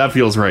was it. That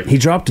feels right. He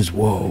dropped his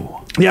whoa.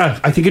 Yeah,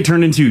 I think it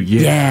turned into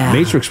yeah.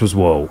 Matrix was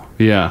whoa.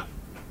 Yeah.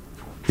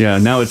 Yeah,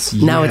 now it's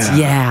Now it's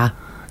yeah.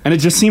 And it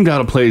just seemed out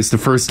of place the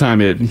first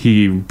time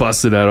he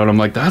busted that out. I'm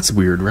like, that's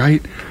weird,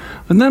 right?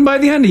 And then by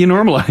the end, he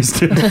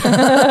normalized it.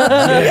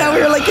 Yeah,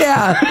 we were like,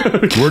 yeah.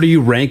 Where do you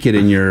rank it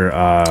in your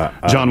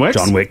John Wick?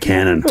 John Wick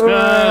canon? It's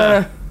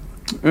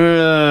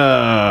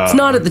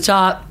not at the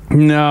top.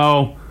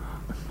 No.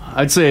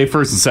 I'd say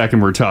first and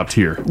second were top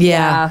tier.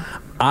 Yeah.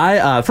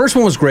 I first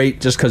one was great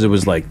just because it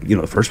was like, you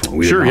know, the first one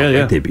we Sure, didn't know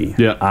yeah, how great they'd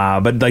be. Yeah.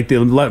 But like they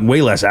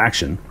way less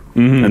action.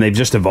 And they've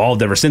just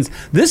evolved ever since.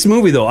 This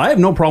movie, though, I have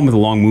no problem with a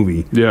long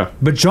movie. Yeah.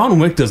 But John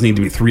Wick doesn't need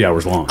to be 3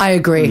 hours long. I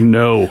agree.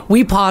 No.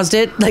 We paused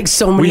it like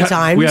so many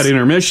times. We had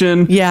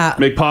intermission. Yeah.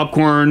 Make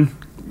popcorn.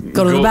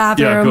 Go to the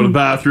bathroom. Yeah, go to the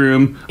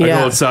bathroom. I Yeah.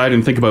 go outside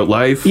and think about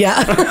life.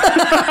 Yeah.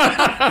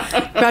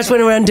 Crash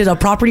went around and did a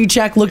property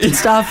check, looked at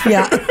stuff.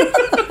 Yeah.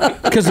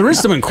 Because there is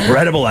some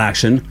incredible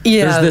action.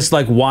 Yeah. There's this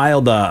like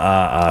wild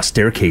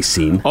staircase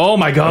scene. Oh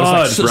my It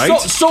was, God, like, right?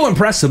 so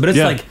impressive, but it's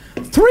Yeah. like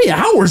 3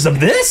 hours of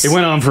this? It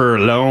went on for a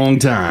long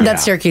time. That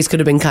staircase could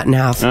have been cut in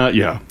half.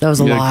 Yeah. That was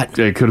a lot.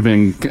 It could have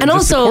been just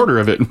also- a quarter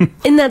of it.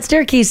 In that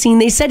staircase scene,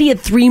 they said he had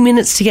 3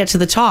 minutes to get to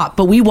the top,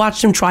 but we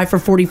watched him try for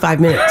 45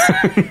 minutes.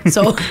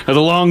 So That's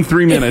a long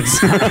 3 minutes.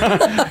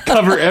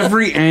 Cover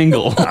every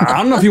angle. I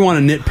don't know if you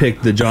want to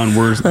nitpick the John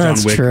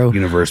That's Wick true.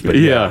 universe, but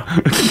Yeah.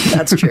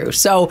 that's true.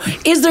 So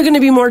is there going to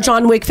be more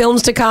John Wick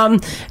films to come?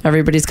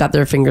 Everybody's got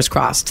their fingers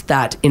crossed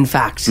that, in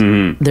fact,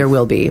 there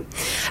will be.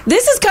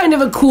 This is kind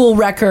of a cool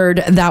record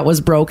that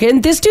was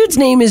broken. This dude's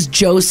name is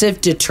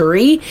Joseph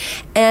Dituri,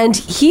 and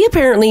he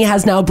apparently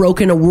has now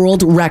broken a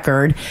world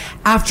record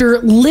after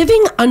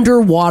living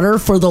underwater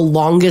for the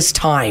longest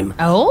time.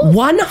 Oh?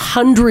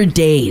 100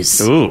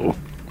 days. Ooh.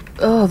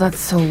 Oh, that's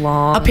so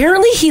long.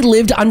 Apparently, he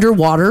lived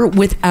underwater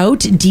without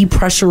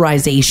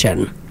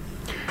depressurization.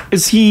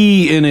 Is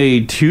he in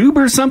a tube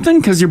or something?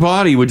 Because your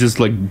body would just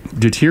like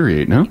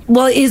deteriorate, no?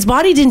 Well, his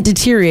body didn't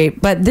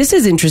deteriorate, but this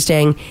is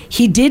interesting.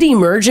 He did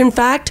emerge, in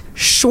fact,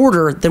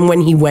 shorter than when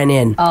he went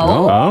in.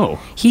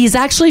 Oh. He's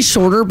actually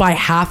shorter by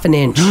half an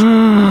inch.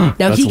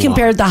 Now, he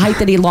compared the height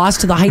that he lost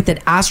to the height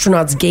that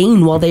astronauts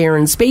gain while they are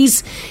in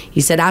space.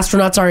 He said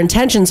astronauts are in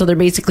tension, so they're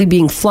basically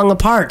being flung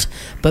apart.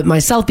 But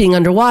myself being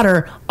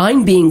underwater,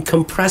 I'm being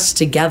compressed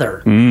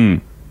together.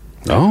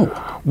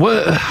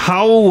 What?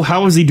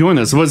 How was he doing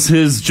this? Was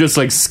his just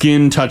like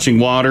skin touching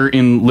water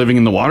in living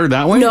in the water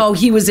that way? No,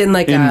 he was in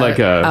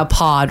a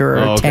pod or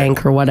a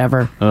tank or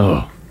whatever.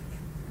 Oh.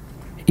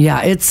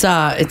 Yeah,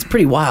 it's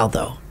pretty wild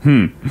though.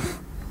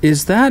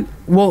 Is that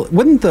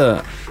wouldn't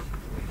the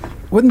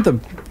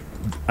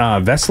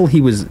vessel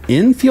he was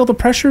in feel the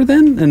pressure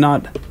then and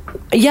not?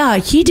 Yeah,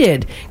 he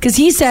did. Because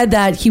he said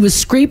that he was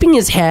scraping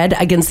his head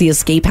against the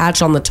escape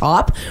hatch on the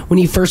top when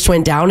he first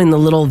went down in the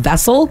little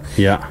vessel.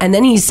 Yeah. And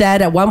then he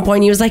said at one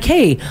point, he was like,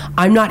 hey,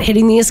 I'm not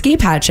hitting the escape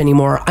hatch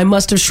anymore. I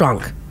must have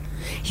shrunk.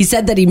 He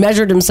said that he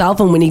measured himself,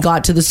 and when he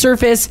got to the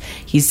surface,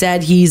 he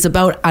said he's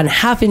about a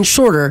half inch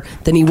shorter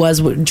than he was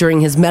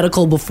during his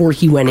medical before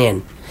he went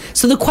in.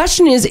 So the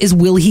question is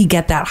will he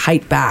get that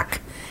height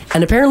back?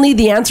 And apparently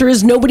the answer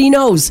is nobody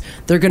knows.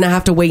 They're going to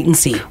have to wait and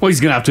see. Well, he's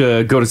going to have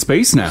to go to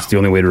space now. It's the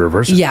only way to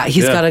reverse it. Yeah,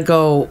 he's got to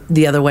go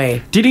the other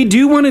way. Did he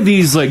do one of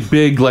these like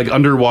big like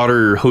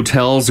underwater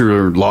hotels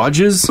or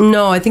lodges?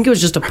 No, I think it was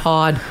just a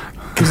pod.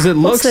 Because it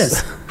looks...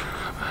 What's this?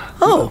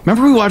 Oh.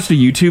 Remember we watched a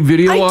YouTube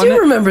video on it? I do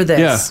remember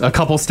this. Yeah, a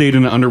couple stayed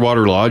in an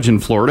underwater lodge in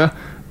Florida,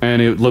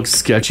 and it looks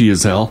sketchy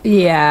as hell.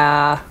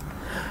 Yeah.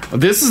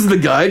 This is the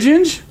guy,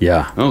 Ginge?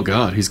 Yeah. Oh,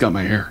 God, he's got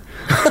my hair.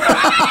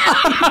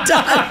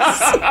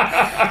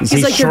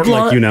 He's like short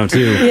like you now,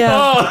 too.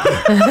 Yeah.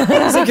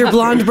 He's like your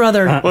blonde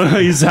brother. Well,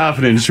 he's half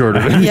an inch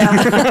shorter than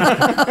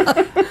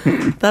Yeah.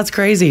 That's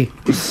crazy.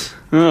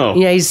 Oh.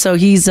 Yeah, so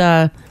he's,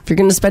 if you're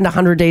going to spend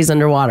 100 days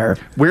underwater.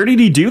 Where did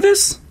he do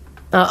this?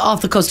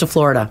 Off the coast of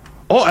Florida.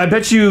 Oh, I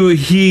bet you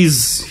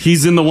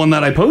he's in the one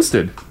that I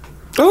posted.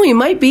 Oh, he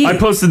might be. I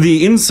posted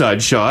the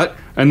inside shot,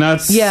 and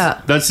that's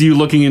you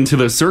looking into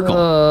the circle.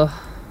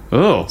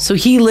 Oh. So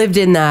he lived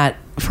in that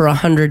for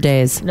 100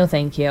 days. No,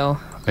 thank you.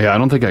 Yeah, I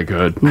don't think I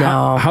could.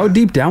 No. How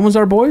deep down was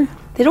our boy?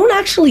 They don't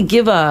actually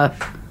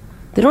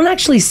they don't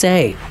actually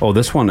say. Oh,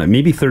 this one,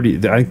 maybe 30,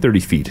 I think 30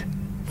 feet.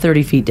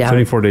 30 feet down.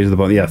 24 days of the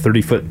boat. Yeah,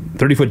 30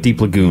 foot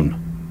deep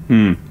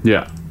lagoon.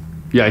 Yeah.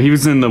 Yeah, he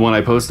was in the one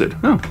I posted.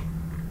 Oh.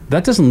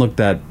 That doesn't look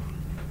that...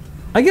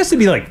 I guess it'd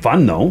be like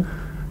fun though.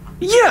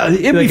 Yeah,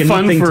 it'd be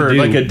fun for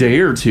like a day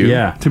or two.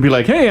 Yeah. To be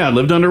like, hey, I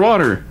lived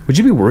underwater. Would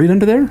you be worried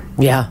under there?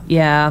 Yeah.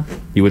 Yeah.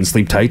 You wouldn't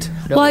sleep tight?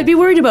 Well, I'd be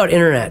worried about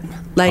internet.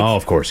 Like, oh,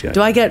 of course, yeah.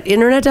 Do I get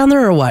internet down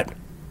there or what?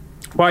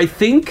 Well, I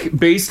think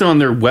based on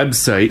their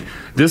website,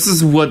 this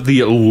is what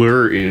the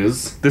allure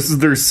is. This is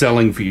their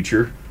selling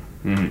feature.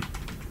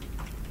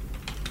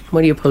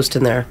 What do you post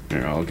in there?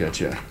 Here, I'll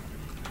get you.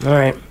 All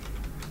right.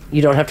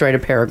 You don't have to write a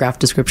paragraph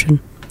description.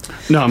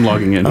 No, I'm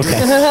logging in.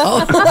 Okay.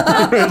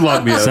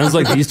 Log me out. Sounds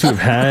like these two have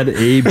had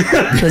a...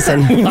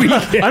 Listen.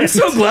 I'm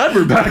so glad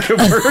we're back at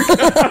work.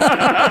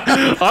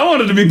 I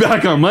wanted to be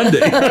back on Monday.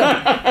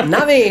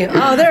 Not me.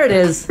 Oh, there it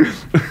is.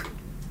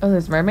 Oh,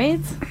 there's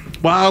mermaids?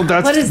 Wow,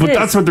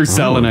 that's what they're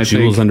selling, I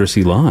think. Jewel's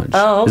Undersea Lodge.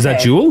 Oh, okay. Is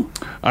that Jewel?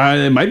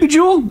 It might be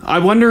Jewel. I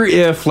wonder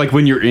if, like,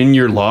 when you're in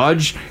your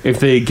lodge, if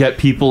they get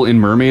people in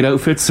mermaid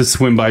outfits to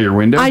swim by your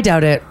window. I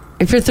doubt it.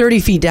 If you're 30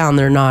 feet down,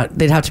 they're not.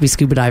 They'd have to be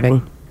scuba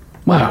diving.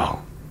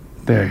 Wow.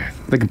 They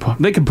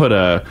can put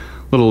a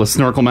little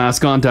snorkel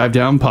mask on, dive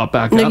down, pop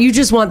back No, up. you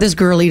just want this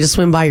girlie to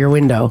swim by your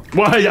window.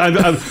 Why?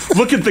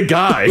 Look at the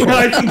guy.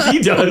 I think he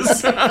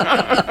does.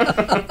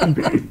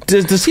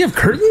 Does he have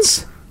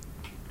curtains?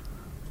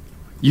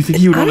 You think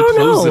he would want to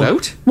close it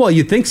out? Well,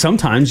 you'd think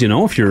sometimes,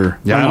 if you're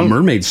a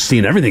mermaid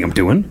seeing everything I'm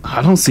doing.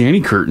 I don't see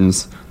any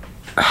curtains.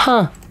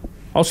 Huh.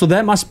 Also,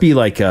 that must be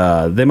like,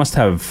 they must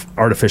have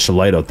artificial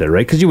light out there,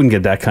 right? Because you wouldn't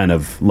get that kind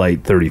of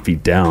light 30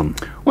 feet down.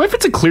 Well, if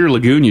it's a clear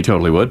lagoon, you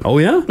totally would. Oh,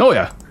 yeah? Oh,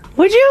 yeah.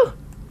 Would you?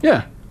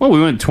 Yeah. Well,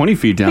 we went 20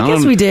 feet down. I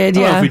guess we did,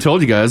 I don't know yeah. if we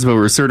told you guys, but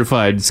we're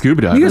certified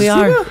scuba divers. We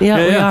are. Yeah,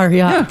 we are,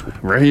 yeah.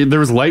 Right, there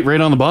was light right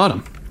on the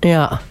bottom.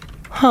 Yeah.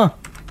 Huh.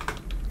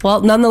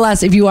 Well,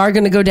 nonetheless, if you are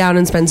going to go down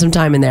and spend some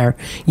time in there,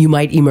 you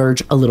might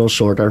emerge a little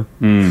shorter.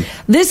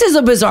 This is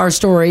a bizarre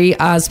story.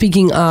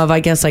 Speaking of, I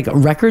guess, like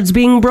records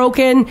being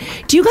broken.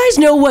 Do you guys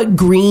know what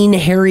green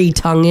hairy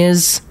tongue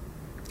is?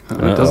 It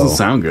doesn't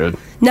sound good.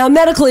 Now,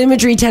 medical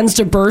imagery tends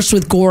to burst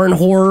with gore and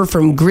horror,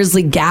 from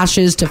grisly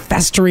gashes to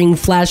festering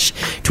flesh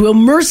to a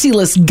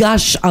merciless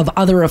gush of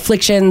other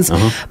afflictions.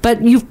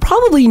 But you've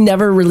probably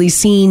never really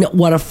seen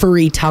what a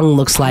furry tongue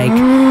looks like.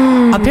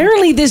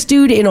 Apparently, this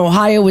dude in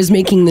Ohio is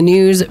making the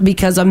news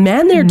because a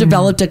man there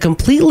developed a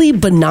completely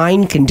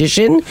benign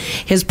condition.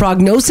 His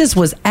prognosis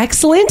was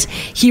excellent.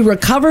 He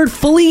recovered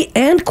fully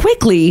and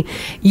quickly.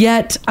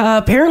 Yet,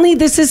 apparently,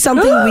 this is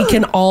something we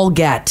can all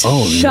get.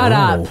 Shut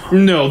up.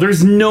 No,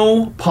 there's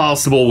no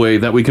possible possible way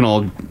that we can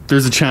all...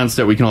 There's a chance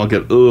that we can all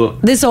get... Ugh.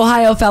 This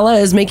Ohio fella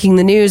is making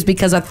the news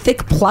because a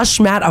thick plush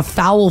mat of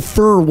foul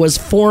fur was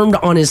formed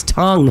on his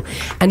tongue,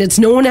 and it's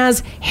known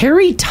as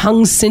hairy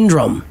tongue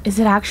syndrome. Is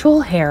it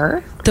actual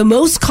hair? The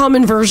most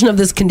common version of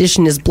this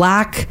condition is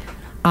black.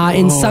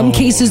 In some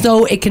cases,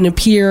 though, it can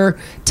appear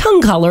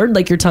tongue-colored,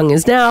 like your tongue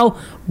is now,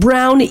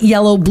 brown,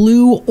 yellow,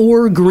 blue,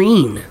 or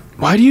green.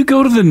 Why do you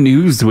go to the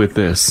news with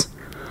this?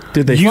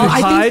 Did they? You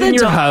hide in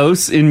your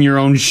house in your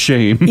own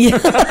shame.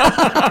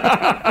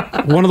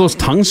 Yeah. One of those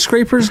tongue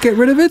scrapers get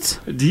rid of it?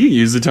 Do you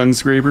use a tongue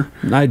scraper?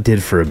 I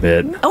did for a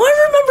bit. Oh,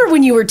 I remember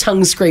when you were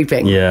tongue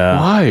scraping. Yeah.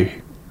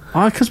 Why?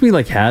 Because we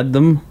had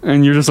them.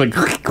 And you're just like...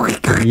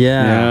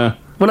 Yeah.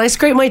 When I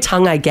scrape my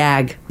tongue, I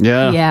gag.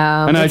 Yeah.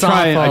 Yeah. And I It's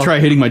try awful.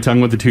 hitting my tongue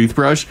with the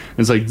toothbrush. And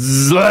it's like...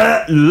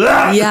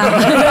 Yeah.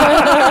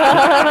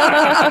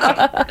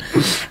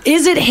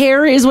 Is it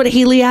hair, is what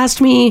Haley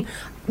asked me.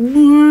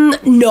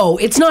 No,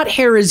 it's not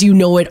hair as you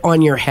know it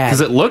on your head. Because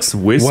it looks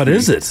wispy. What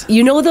is it?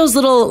 You know those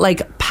little,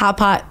 like,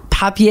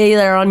 papier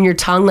that are on your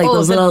tongue? Like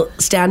those little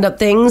stand-up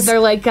things? They're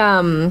like,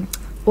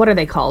 what are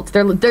they called?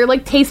 They're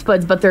like taste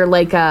buds, but they're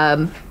like,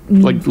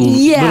 Like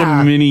Yeah.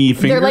 little mini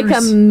fingers? they're like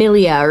a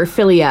milia or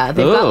philia.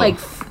 They've got Ugh. like,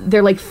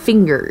 they're like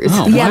fingers.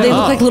 Oh, Yeah, they wow.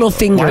 look like little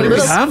fingers. Why do we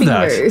Little have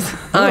that? fingers.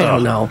 I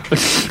don't know.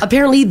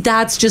 Apparently,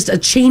 that's just a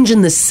change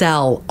in the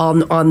cell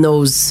on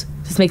those.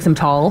 Just makes them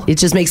tall. It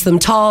just makes them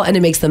tall and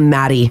it makes them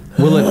matty.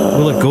 Will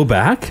it go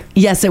back?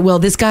 Yes, it will.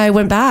 This guy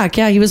went back.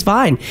 Yeah, he was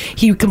fine.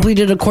 He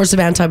completed a course of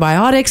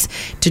antibiotics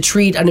to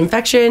treat an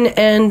infection,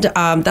 and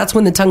that's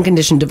when the tongue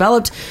condition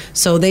developed.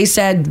 So they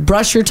said,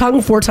 brush your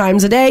tongue 4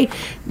 times a day.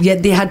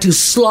 Yet they had to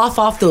slough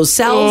off those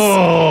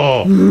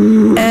cells,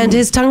 and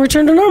his tongue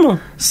returned to normal.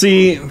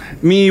 See,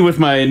 me with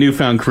my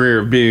newfound career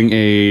of being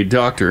a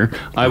doctor,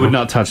 I would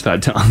not touch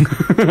that tongue.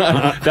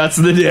 That's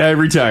the day I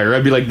retire.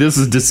 I'd be like, this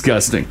is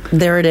disgusting.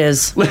 There it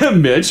is.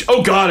 Mitch,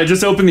 oh God, I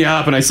just opened the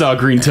app and I saw a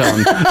green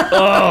tongue.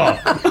 Oh.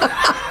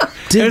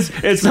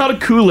 It's not a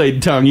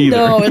Kool-Aid tongue either.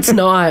 No, it's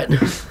not.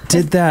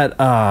 Did that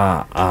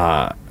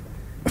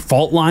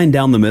fault line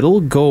down the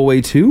middle go away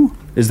too?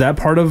 Is that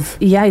part of...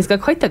 Yeah, he's got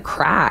quite the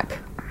crack.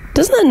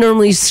 Doesn't that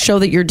normally show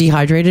that you're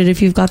dehydrated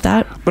if you've got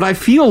that? But I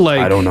feel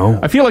like... I don't know.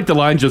 I feel like the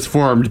line just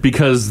formed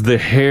because the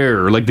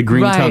hair, like the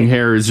green Right. tongue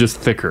hair, is just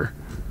thicker.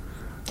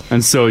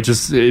 And so it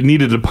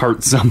needed to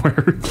part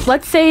somewhere.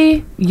 Let's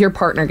say your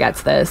partner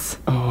gets this.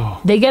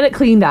 Oh. They get it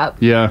cleaned up.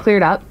 Yeah.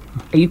 Cleared up.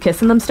 Are you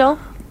kissing them still?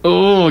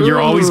 Oh,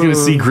 you're always going to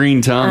see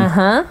green tongue.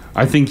 Uh-huh.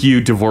 I think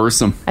you divorce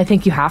them. I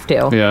think you have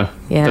to. Yeah.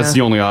 Yeah. That's the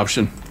only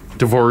option.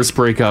 Divorce,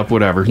 break up,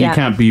 whatever. Yeah. You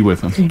can't be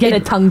with them. Get a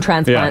tongue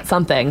transplant, Yeah.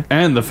 something.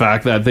 And the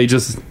fact that they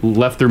just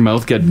let their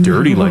mouth get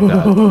dirty like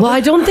that. Well, I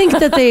don't think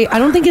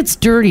it's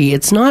dirty.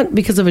 It's not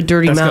because of a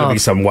dirty That's got mouth. to be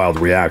some wild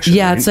reaction.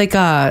 Yeah, right? it's like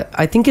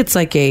I think it's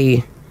like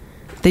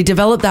they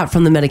developed that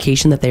from the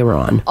medication that they were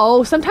on.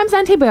 Oh, sometimes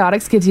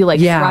antibiotics gives you like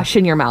Yeah. thrush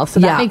in your mouth, so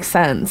Yeah. that makes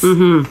sense.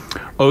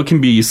 Oh, it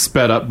can be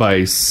sped up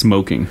by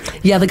smoking.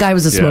 Yeah, the guy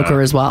was a smoker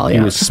as well. He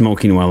Yeah. was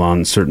smoking while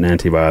on certain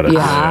antibiotics.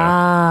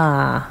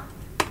 Ah.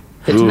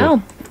 Good to Ooh.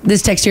 know.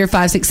 This text here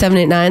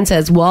 56789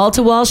 says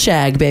wall-to-wall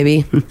shag,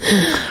 baby.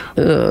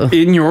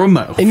 In your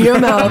mouth. In your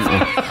mouth.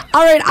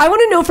 All right, I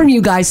want to know from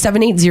you guys,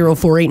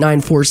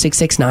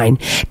 780-489-4669.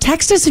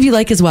 Text us if you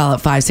like as well at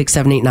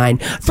 56789.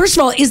 First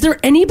of all, is there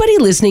anybody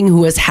listening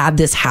who has had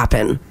this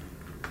happen?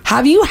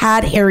 Have you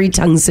had hairy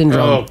tongue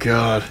syndrome? Oh,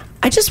 God.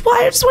 I just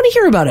want to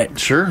hear about it.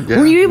 Sure, yeah.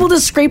 Were you able to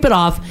scrape it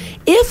off?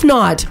 If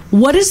not,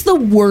 what is the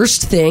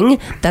worst thing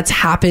that's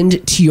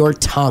happened to your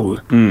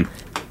tongue?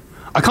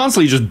 I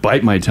constantly just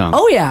bite my tongue.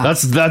 Oh, yeah.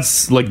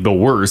 That's like the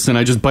worst, and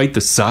I just bite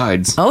the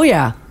sides. Oh,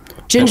 yeah.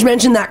 Ginge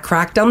mentioned that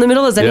crack down the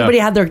middle. Has anybody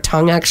had their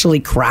tongue actually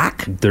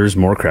crack? There's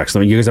more cracks.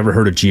 I mean, you guys ever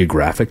heard of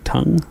geographic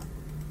tongue?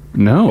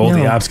 No. Oh,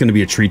 the app's going to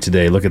be a treat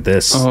today. Look at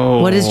this.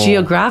 Oh. What is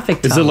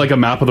geographic tongue? Is it like a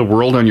map of the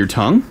world on your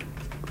tongue?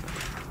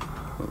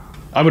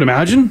 I would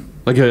imagine.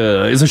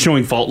 Is it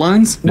showing fault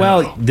lines?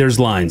 Well, there's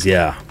lines,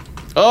 yeah.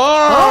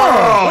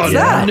 Oh, what's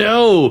that?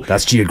 No.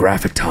 That's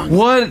geographic tongue.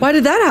 What? Why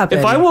did that happen?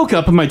 If I woke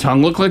up and my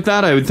tongue looked like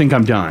that, I would think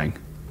I'm dying.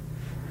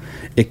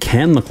 It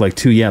can look like,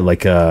 too, yeah,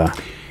 like...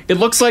 It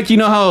looks like, you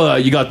know how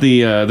you got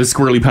the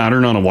squirrely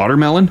pattern on a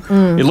watermelon?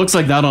 It looks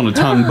like that on a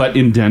tongue, but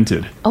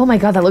indented. Oh my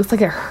god, that looks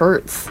like it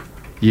hurts.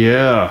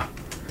 Yeah.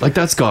 Like,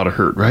 that's gotta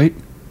hurt, right?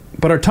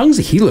 But our tongue's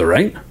a healer,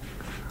 right?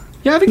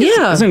 Yeah, I think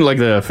Yeah. isn't it like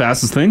the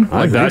fastest thing?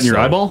 I Like that think in your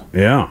so. eyeball?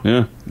 Yeah.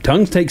 Yeah.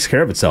 Tongue takes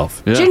care of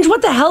itself. Yeah. Ginge,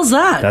 what the hell's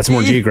that? That's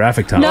more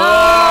geographic tongue. No!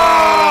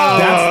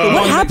 That's the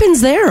What one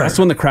happens there? That's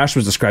the one that Crash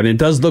was describing. It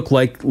does look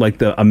like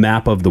a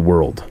map of the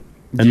world.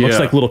 And looks Yeah.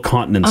 like little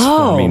continents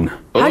Oh. forming.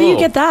 How do you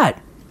get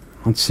that?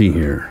 Let's see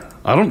here.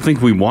 I don't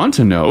think we want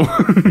to know.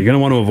 You're going to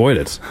want to avoid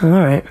it. All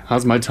right.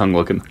 How's my tongue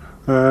looking?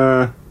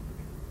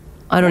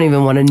 I don't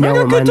even want to know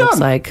what mine looks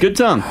like. Good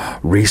tongue.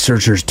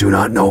 Researchers do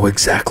not know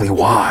exactly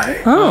why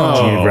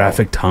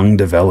geographic tongue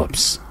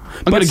develops.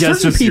 I'm But gonna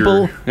guess certain just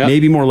people yeah. may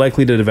be more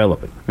likely to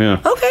develop it. Yeah.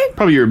 Okay.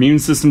 Probably your immune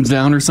system's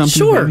down or something.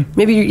 Sure.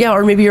 Maybe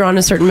or maybe you're on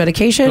a certain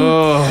medication.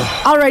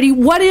 Alrighty,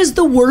 what is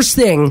the worst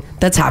thing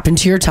that's happened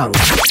to your tongue?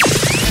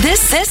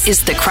 This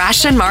is the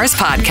Crash and Mars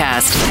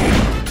podcast.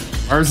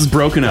 Ours is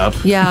broken up.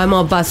 Yeah, I'm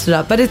all busted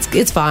up, but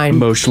it's fine.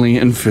 Emotionally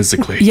and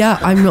physically. Yeah,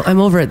 I'm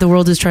over it. The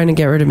world is trying to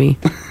get rid of me.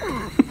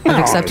 I've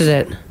accepted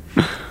it.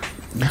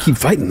 You keep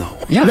fighting, though.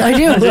 Yeah, I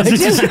do.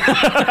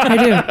 I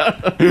do.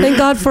 Thank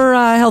God for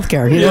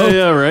healthcare. You know?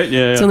 Yeah, right.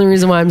 Yeah, It's the only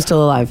reason why I'm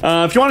still alive.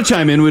 If you want to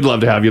chime in, we'd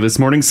love to have you this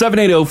morning.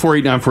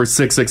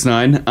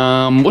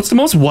 780-489-4669. What's the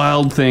most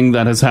wild thing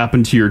that has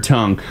happened to your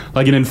tongue?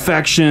 Like an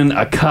infection,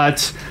 a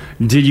cut?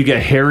 Did you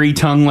get hairy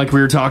tongue like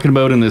we were talking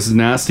about in this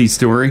nasty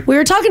story? We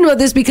were talking about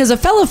this because a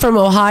fellow from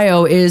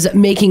Ohio is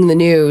making the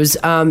news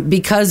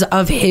because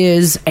of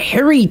his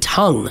hairy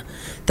tongue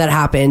that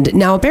happened.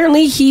 Now,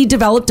 apparently, he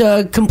developed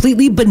a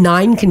completely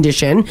benign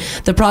condition.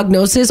 The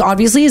prognosis,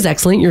 obviously, is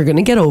excellent. You're going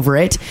to get over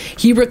it.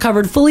 He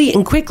recovered fully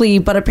and quickly,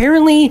 but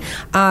apparently,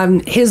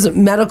 his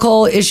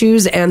medical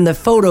issues and the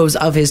photos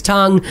of his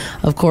tongue,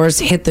 of course,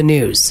 hit the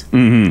news.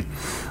 Mm-hmm.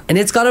 And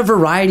it's got a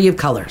variety of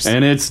colors.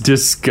 And it's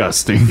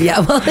disgusting.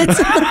 Yeah, well,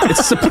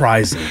 it's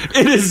surprising.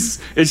 It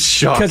is. It's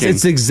shocking. Because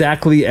it's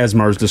exactly as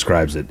Mars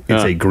describes it.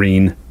 It's a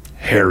green,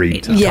 hairy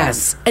tongue.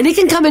 Yes, and it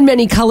can come in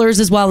many colors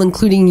as well,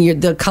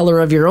 including the color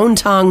of your own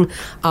tongue,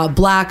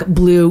 black,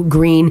 blue,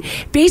 green.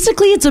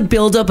 Basically, it's a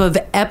buildup of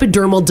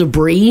epidermal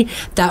debris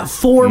that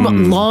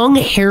form long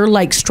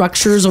hair-like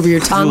structures over your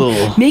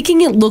tongue,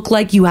 making it look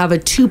like you have a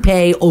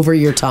toupee over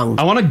your tongue.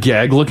 I want to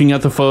gag looking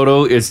at the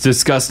photo. It's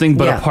disgusting,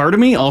 but a part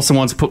of me also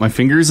wants to put my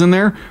fingers in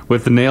there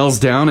with the nails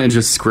down and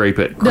just scrape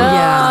it.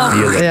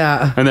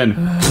 Yeah. And then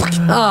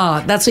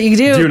that's what you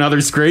do. Do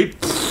another scrape.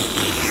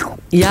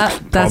 Yeah,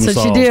 that's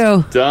what you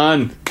do.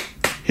 Done.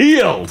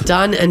 Healed.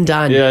 Done and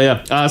done.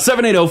 Yeah.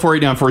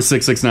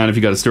 780-489-4669 if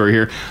you got a story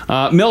here.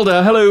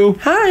 Milda, hello.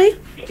 Hi.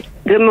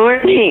 Good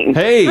morning.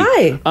 Hey.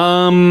 Hi.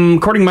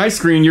 According to my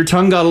screen, your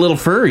tongue got a little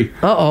furry.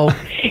 Uh-oh.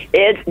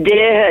 It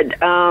did.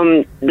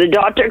 The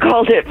doctor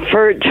called it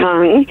fur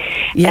tongue,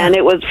 and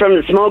it was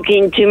from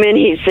smoking too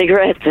many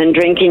cigarettes and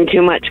drinking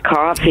too much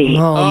coffee.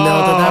 Oh,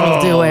 no,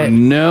 that'll do it.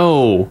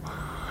 No.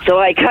 So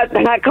I cut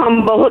back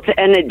on both,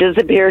 and it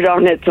disappeared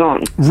on its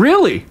own.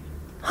 Really?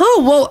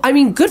 Oh, well, I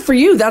mean, good for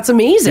you. That's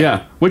amazing.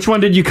 Yeah. Which one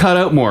did you cut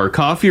out more,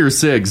 coffee or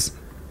cigs?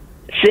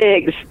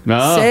 Cigs.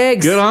 Oh,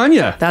 Cigs. Good on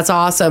you. That's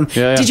awesome.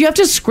 Yeah. Did you have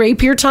to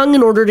scrape your tongue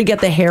in order to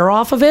get the hair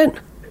off of it?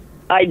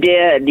 I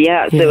did,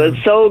 yes. It was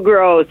so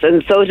gross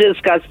and so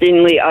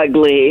disgustingly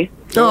ugly.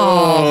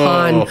 Oh,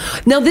 hon.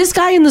 Now, this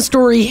guy in the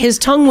story, his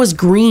tongue was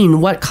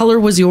green. What color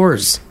was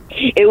yours?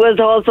 It was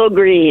also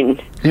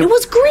green. It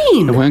was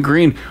green. It went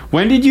green.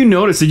 When did you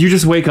notice? Did you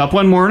just wake up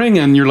one morning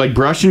and you're like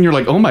brushing? You're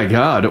like, oh my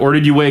God. Or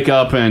did you wake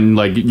up and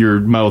like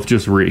your mouth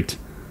just reeked?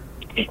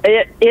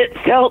 It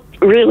felt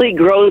really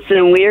gross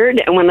and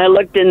weird. And when I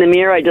looked in the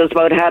mirror, I just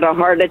about had a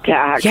heart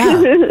attack.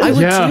 Yeah, I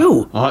would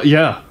too.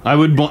 Yeah, I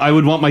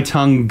would want my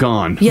tongue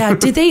gone. Yeah.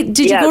 Did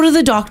you go to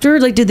the doctor?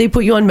 Like, did they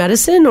put you on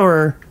medicine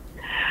or?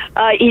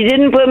 He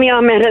didn't put me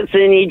on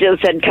medicine. He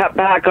just said cut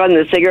back on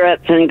the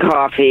cigarettes and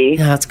coffee.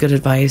 Yeah, that's good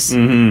advice.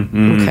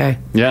 Mm-hmm. Okay.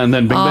 Yeah, and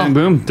then bing, bang,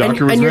 boom.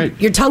 Doctor was right.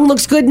 Your tongue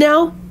looks good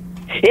now?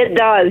 It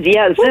does,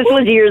 yes. This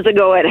was years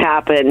ago it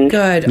happened.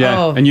 Good.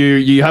 Yeah, Oh. and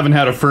you haven't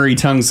had a furry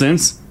tongue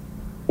since?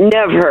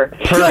 Never.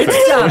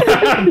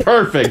 Perfect.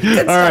 Perfect.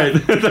 All right.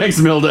 Thanks,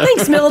 Milda.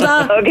 Thanks,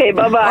 Milda. Okay,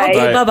 bye-bye.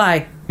 Okay,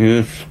 bye-bye.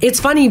 Yeah. It's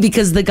funny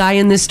because the guy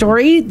in this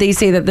story, they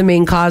say that the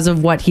main cause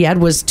of what he had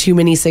was too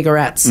many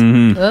cigarettes.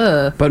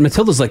 Mm-hmm. But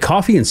Matilda's like,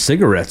 coffee and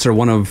cigarettes are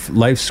one of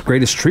life's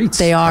greatest treats.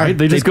 They are. Right?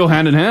 They just go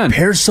hand in hand.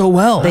 Pair so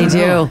well. They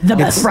do. The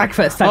best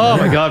breakfast. Oh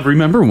my God!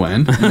 Remember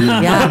when?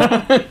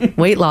 Yeah.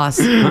 Weight loss.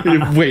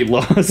 Weight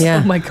loss.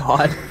 Yeah. Oh my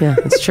God. Yeah,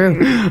 it's true.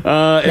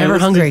 Never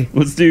hungry.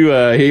 Let's do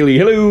Haley.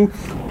 Hello.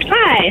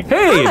 Hi.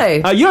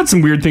 Hey. Hi. You had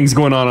some weird things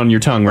going on your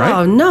tongue, right?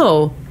 Oh,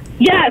 no.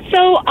 Yeah,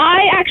 so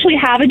I actually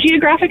have a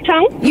geographic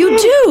tongue. You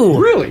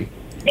do? Really?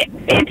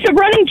 It's a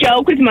running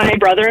joke with my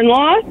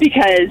brother-in-law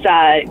because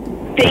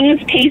things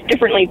taste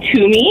differently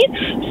to me,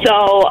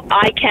 so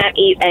I can't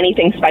eat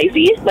anything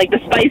spicy. Like, the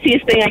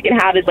spiciest thing I can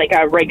have is, like,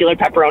 a regular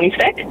pepperoni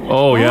stick.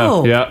 Oh, yeah,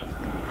 Oh. yeah.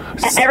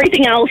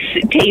 Everything else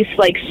tastes,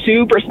 like,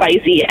 super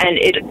spicy, and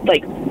it,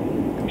 like...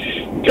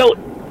 So,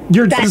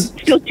 those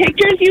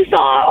pictures you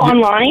saw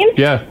online,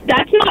 Yeah.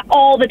 that's not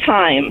all the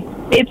time.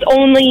 It's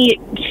only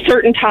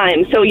certain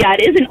times. So, yeah,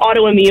 it is an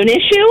autoimmune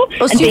issue,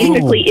 Oh, and so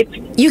basically it's...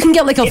 You can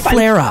get like a If I'm-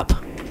 flare-up.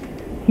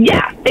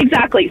 Yeah,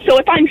 exactly. So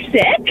if I'm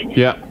sick,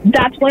 Yeah.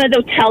 that's one of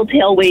those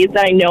telltale ways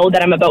that I know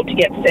that I'm about to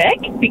get sick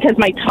because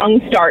my tongue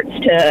starts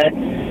to,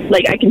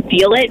 like, I can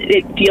feel it.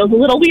 It feels a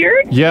little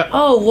weird. Yeah.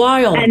 Oh,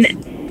 wild. And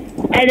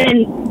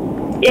then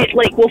it,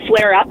 like, will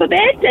flare up a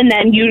bit, and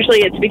then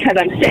usually it's because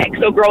I'm sick.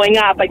 So growing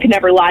up, I could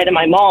never lie to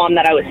my mom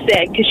that I was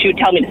sick because she would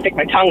tell me to stick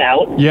my tongue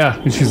out. Yeah.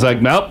 And she's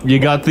like, nope, you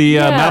got the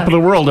map of the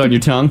world on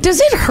your tongue.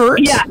 Does it hurt?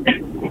 Yeah.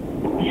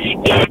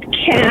 It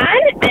can,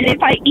 and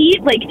if I eat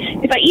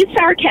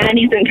sour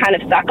candies and kind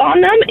of suck on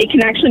them, it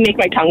can actually make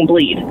my tongue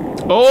bleed.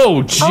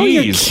 Oh, jeez. Oh,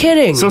 you're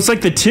kidding. So it's like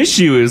the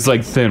tissue is,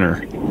 like,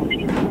 thinner.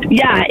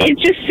 Yeah, it's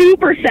just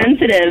super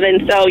sensitive,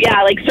 and so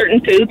yeah, like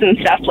certain foods and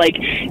stuff, like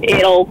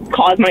it'll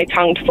cause my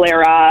tongue to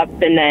flare up,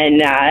 and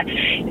then,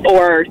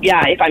 or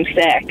yeah, if I'm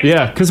sick.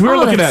 Yeah, because we were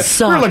looking at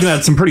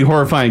some pretty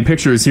horrifying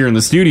pictures here in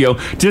the studio.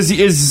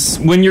 Is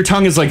when your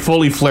tongue is like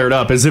fully flared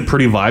up, is it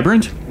pretty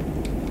vibrant?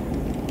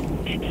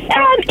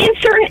 In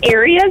certain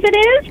areas it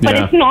is, but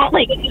it's not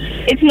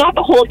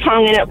the whole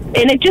tongue,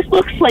 and it just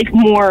looks like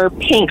more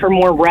pink or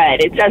more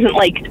red. It doesn't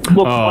like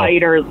look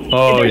white or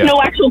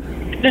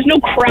there's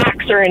no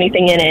cracks or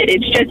anything in it.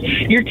 It's just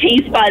your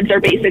taste buds are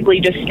basically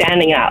just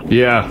standing up.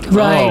 Yeah.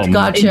 Right,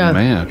 gotcha.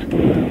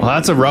 Man. Well,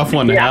 that's a rough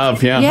one to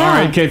have. Yeah. Yeah. All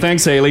right. Okay.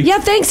 Thanks, Haley. Yeah,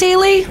 thanks,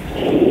 Haley.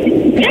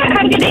 Yeah,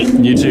 have a good day.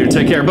 You too.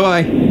 Take care.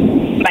 Bye.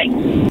 Bye.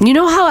 You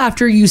know how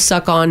after you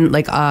suck on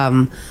like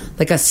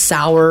a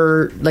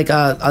sour, like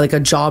a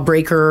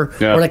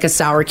jawbreaker or like a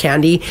sour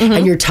candy,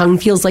 and your tongue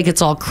feels like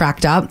it's all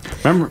cracked up?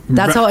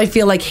 That's how I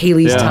feel like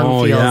Haley's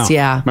tongue feels.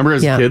 Yeah. Remember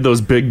as a kid,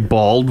 those big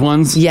bald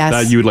ones? Yes.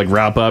 That you would like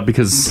wrap up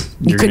because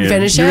you couldn't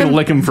finish You're it? going to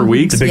lick them for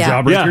weeks. The big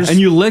jawbreakers? Yeah, and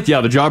you lick, the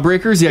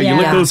jawbreakers. Yeah, you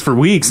lick those for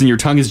weeks and your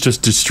tongue is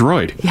just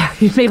destroyed. Yeah,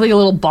 you make like a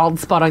little bald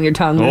spot on your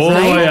tongue. Oh,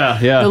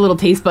 yeah. The little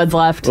taste buds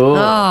left. Oh,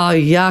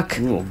 yuck.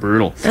 A little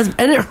brutal.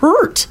 And it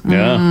hurt.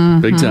 Yeah,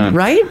 big time.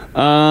 Right?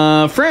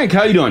 Frank,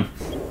 how you doing?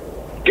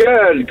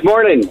 Good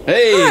morning.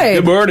 Hey, Hi.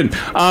 Good morning.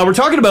 We're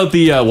talking about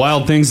the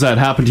wild things that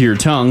happen to your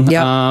tongue.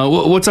 Yep.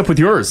 What's up with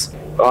yours?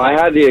 I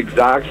had the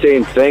exact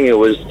same thing. It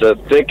was the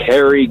thick,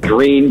 hairy,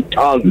 green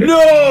tongue.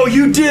 No,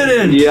 you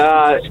didn't.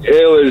 Yeah,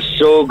 it was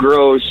so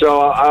gross.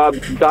 So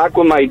back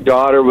when my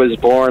daughter was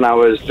born, I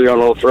was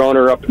throwing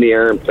her up in the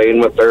air and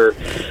playing with her.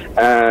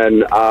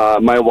 And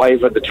my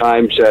wife at the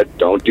time said,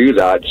 "Don't do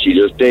that. She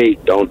just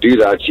ate. Don't do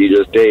that. She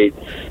just ate."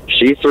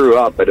 She threw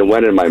up and it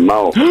went in my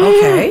mouth.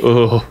 Okay.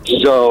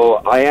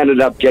 So I ended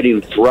up getting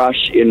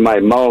thrush in my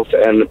mouth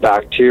and a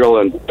bacterial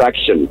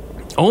infection.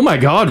 Oh my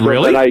God!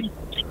 Really?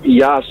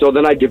 So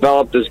then I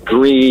developed this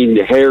green,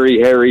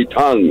 hairy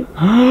tongue.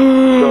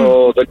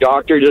 So the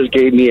doctor just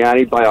gave me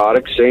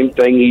antibiotics, same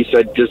thing. He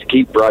said, just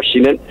keep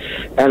brushing it.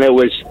 And it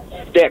was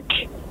thick.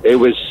 It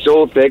was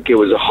so thick, it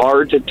was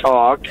hard to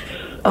talk.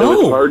 It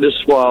was hard to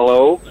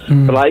swallow.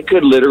 But I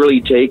could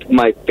literally take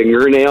my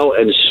fingernail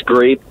and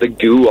scrape the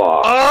goo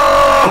off.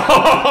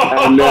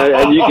 And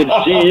you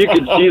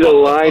could see the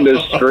line of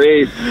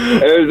scrape.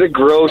 It was the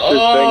grossest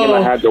thing, and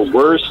I had the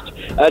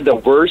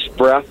worst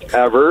breath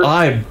ever.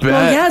 I bet.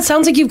 Well, yeah, it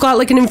sounds like you've got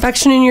like an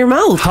infection in your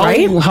mouth,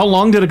 right? How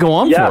long did it go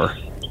on for?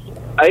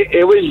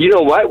 It was, you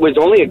know what? It was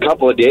only a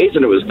couple of days,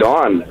 and it was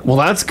gone. Well,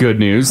 that's good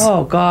news.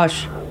 Oh,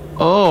 gosh.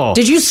 Oh.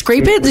 Did you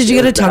scrape it? Did you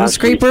get a tongue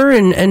scraper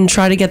and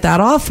try to get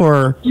that off,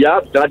 or?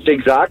 Yep, that's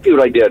exactly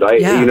what I did.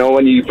 You know,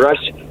 when you brush,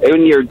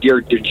 when your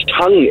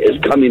tongue is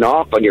coming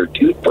off on your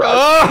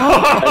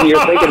toothbrush, and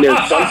you're thinking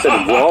there's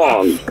something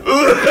wrong,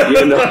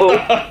 you know?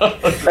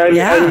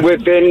 And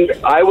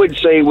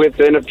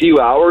within a few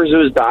hours, it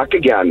was back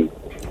again.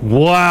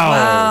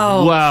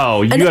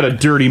 Wow. You got a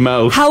dirty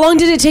mouth. How long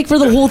did it take for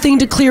the whole thing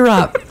to clear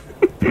up?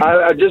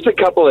 Just a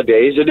couple of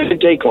days. It didn't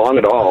take long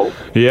at all.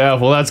 Yeah,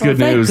 well, that's good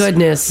thank news.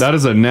 Goodness. That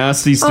is a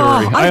nasty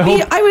story.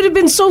 I would have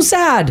been so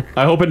sad.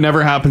 I hope it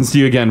never happens to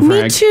you again,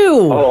 Frank. Me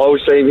too. Oh,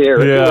 same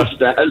here. Yeah. It was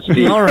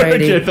nasty. Alrighty.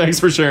 Okay, thanks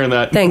for sharing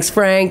that. Thanks,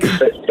 Frank.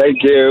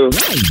 Thank you.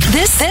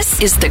 This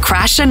is the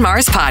Crash and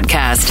Mars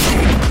podcast.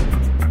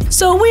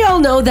 So we all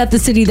know that the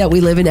city that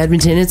we live in,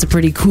 Edmonton, it's a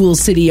pretty cool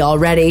city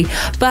already.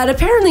 But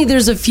apparently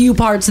there's a few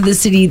parts of the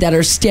city that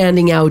are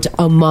standing out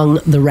among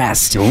the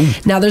rest.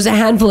 Now, there's a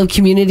handful of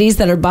communities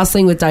that are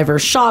bustling with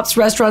diverse shops,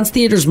 restaurants,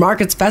 theaters,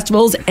 markets,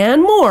 festivals,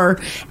 and more.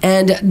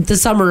 And the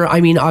summer, I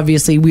mean,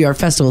 obviously, we are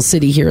festival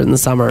city here in the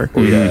summer.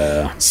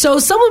 Yeah. So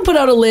someone put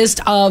out a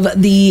list of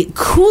the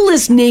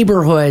coolest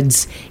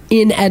neighborhoods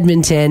in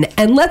Edmonton.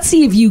 And let's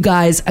see if you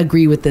guys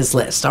agree with this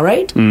list, all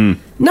right?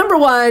 Number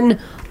 1...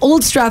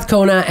 Old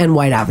Strathcona and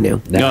White Avenue.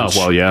 Oh,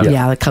 well, yeah.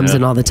 Yeah, that comes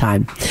in all the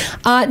time.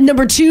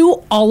 Number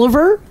 2,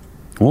 Oliver.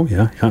 Oh,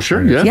 yeah.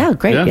 Sure, Yeah,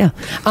 great, yeah.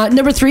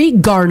 Number 3,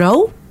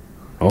 Garneau.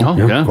 Oh,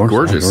 yeah,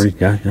 gorgeous.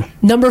 Yeah.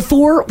 Number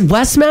 4,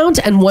 Westmount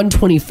and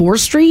 124th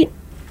Street.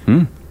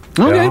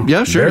 Okay,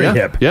 yeah, sure. Very yeah.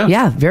 hip.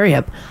 Yeah, very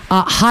hip.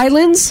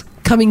 Highlands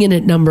coming in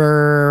at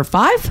number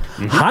 5.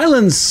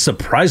 Highlands,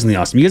 surprisingly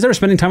awesome. You guys ever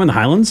spending time in the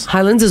Highlands?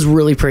 Highlands is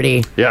really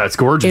pretty. Yeah, it's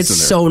gorgeous.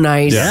 It's so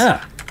nice.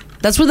 Yeah.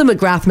 That's where the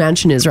McGrath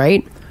Mansion is,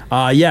 right?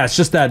 Yeah, it's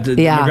just that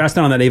McGrath's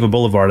down on that Ava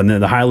Boulevard, and then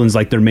the Highlands,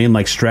 like their main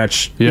like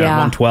stretch,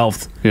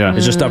 112th. Yeah,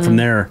 it's just up from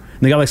there. And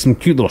they got like some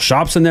cute little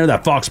shops in there.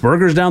 That Fox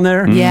Burgers down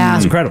there. Yeah,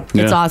 it's incredible.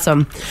 It's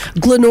awesome.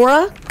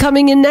 Glenora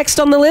coming in next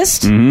on the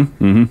list.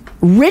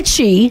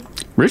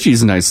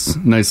 Richie's a nice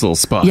little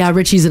spot. Yeah,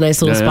 Richie's a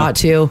nice little spot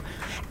too.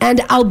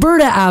 And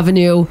Alberta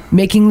Avenue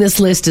making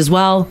this list as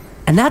well.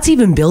 And that's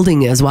even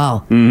building as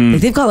well. Like,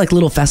 they've got like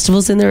little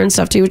festivals in there and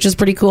stuff too, which is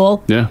pretty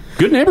cool. Yeah,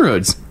 good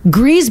neighborhoods.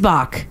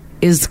 Griesbach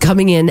is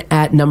coming in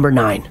at number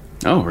 9.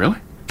 Oh, really?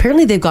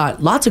 Apparently they've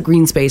got lots of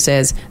green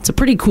spaces. It's a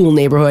pretty cool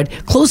neighborhood,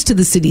 close to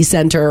the city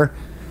center,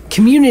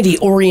 community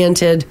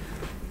oriented.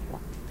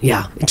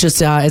 Yeah, it's just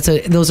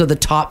those are the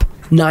top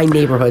 9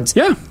 neighborhoods.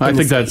 Yeah, I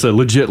think that's a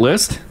legit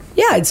list.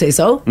 Yeah, I'd say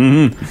so.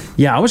 Mm-hmm.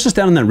 Yeah, I was just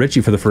down in that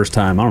Richie for the first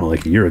time, I don't know,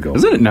 like a year ago.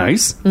 Isn't it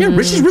nice? Yeah,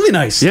 Richie's really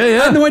nice. Yeah,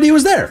 yeah. I had no idea he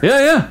was there.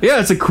 Yeah.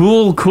 It's a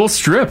cool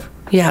strip.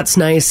 Yeah, it's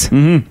nice.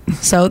 Mm-hmm.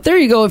 So there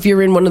you go. If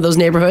you're in one of those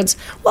neighborhoods,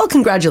 well,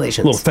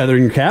 congratulations. A little feather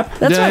in your cap.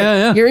 That's right.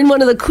 Yeah. You're in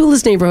one of the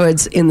coolest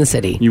neighborhoods in the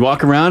city. You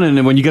walk around,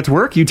 and when you get to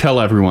work, you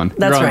tell everyone.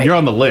 That's right. You're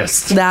on the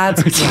list.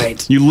 That's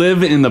right. You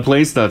live in the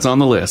place that's on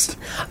the list.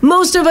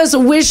 Most of us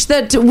wish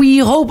that we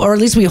hope, or at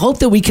least we hope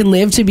that we can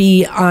live to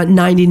be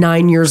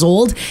 99 years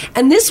old.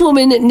 And this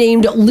woman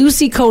named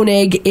Lucy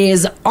Koenig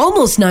is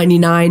almost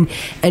 99,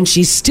 and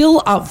she's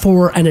still up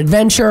for an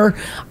adventure.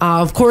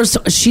 Of course,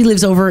 she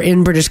lives over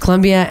in British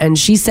Columbia,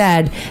 and she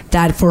said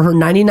that for her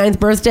 99th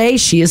birthday,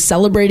 she is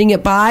celebrating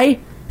it by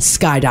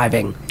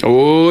skydiving.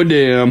 Oh,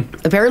 damn.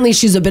 Apparently,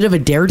 she's a bit of a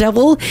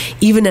daredevil,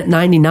 even at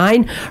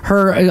 99.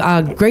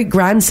 Her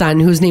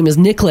great-grandson, whose name is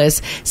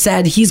Nicholas,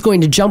 said he's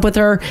going to jump with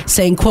her,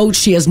 saying, quote,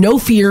 she has no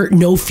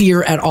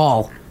fear at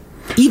all.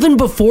 Even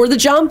before the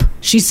jump,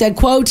 she said,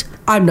 quote,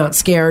 I'm not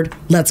scared.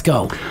 Let's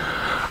go.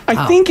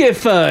 I think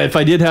if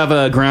I did have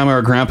a grandma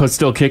or grandpa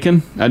still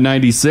kicking at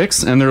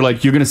 96, and they're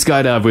like, you're going to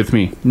skydive with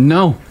me.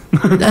 No.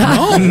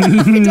 I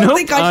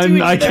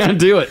can't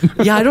do it.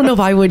 Yeah, I don't know if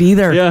I would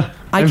either. Yeah.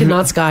 I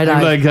cannot skydive.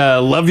 I'm like,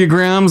 love you,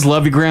 Grams,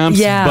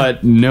 Yeah.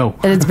 but no.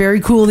 And it's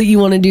very cool that you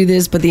want to do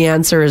this, but the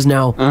answer is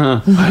no.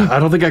 I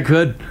don't think I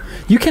could.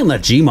 You can't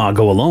let Gma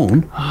go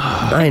alone.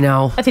 I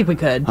know. I think we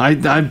could. I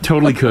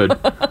totally could.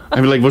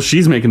 I'd be like, well,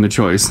 she's making the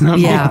choice. Not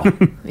me. Yeah.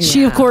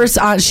 She, of course,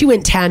 she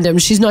went tandem.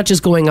 She's not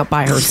just going up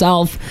by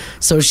herself,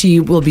 so she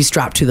will be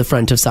strapped to the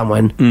front of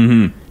someone.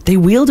 Mm-hmm. They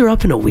wheeled her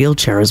up in a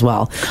wheelchair as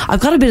well.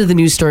 I've got a bit of the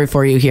news story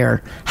for you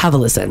here. Have a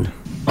listen.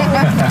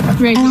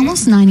 At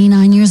almost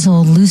 99 years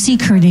old, Lucy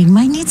Koenig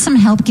might need some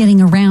help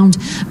getting around,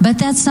 but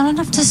that's not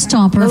enough to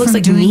stop her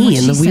from doing what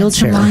she sets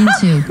her mind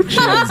to. She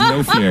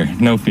has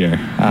no fear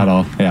at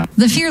all. Yeah.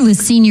 The fearless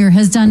senior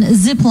has done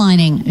zip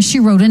lining. She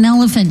rode an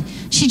elephant.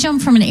 She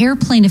jumped from an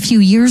airplane a few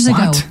years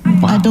ago.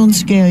 I don't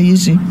scare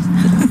easy.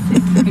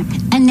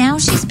 And now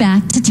she's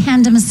back to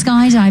tandem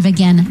skydive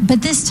again,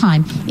 but this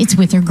time it's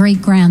with her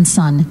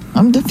great-grandson.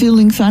 I'm the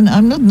feeling fan.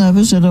 I'm not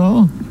nervous at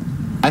all.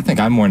 I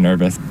think I'm more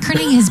nervous.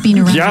 Koenig has been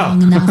around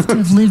long enough to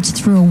have lived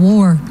through a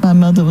war. My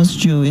mother was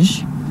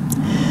Jewish,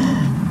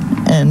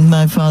 and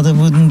my father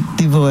wouldn't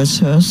divorce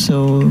her,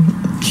 so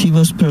she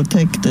was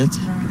protected.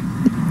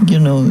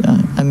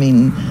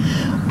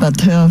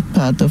 But her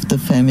part of the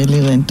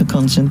family went to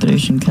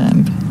concentration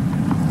camp.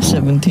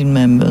 17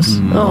 members.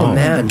 Oh,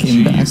 man.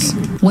 Came back.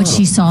 What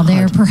she saw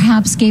there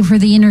perhaps gave her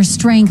the inner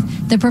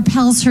strength that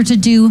propels her to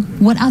do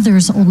what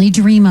others only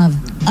dream of.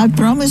 I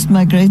promised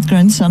my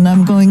great-grandson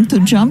I'm going to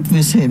jump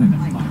with him.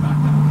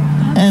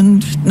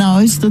 And now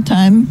is the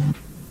time.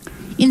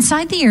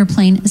 Inside the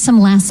airplane, some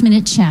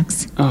last-minute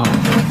checks.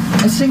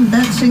 I think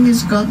that thing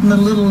has gotten a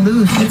little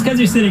loose. It's because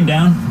you're sitting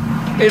down.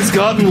 It's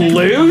gotten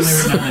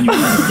loose? Stand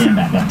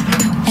back up.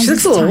 She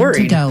looks a little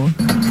worried.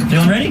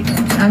 Feeling ready?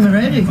 I'm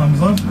ready.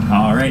 Thumbs up.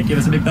 All right, give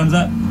us a big thumbs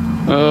up.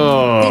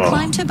 They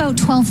climb to about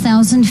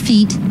 12,000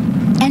 feet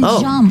and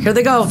jump. Here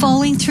they go.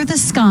 Falling through the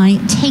sky,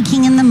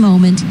 taking in the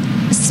moment,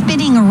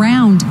 spinning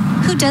around.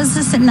 Who does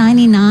this at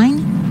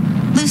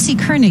 99? Lucy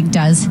Koenig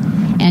does.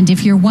 And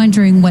if you're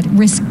wondering what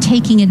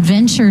risk-taking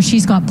adventure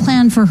she's got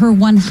planned for her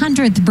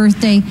 100th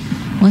birthday,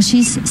 well,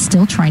 she's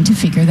still trying to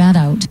figure that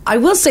out. I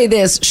will say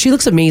this. She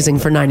looks amazing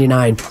for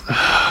 99.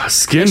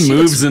 Skin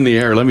moves in the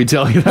air, let me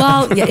tell you that.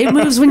 Well, yeah, it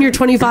moves when you're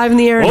 25 in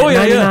the air. Oh,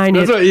 and yeah, 99,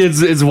 That's why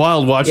it's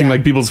wild watching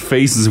like people's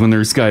faces when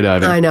they're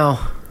skydiving. I know.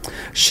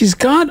 She's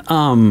got,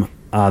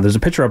 there's a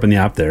picture up in the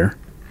app there.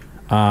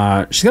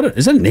 She's got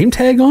is that a name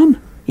tag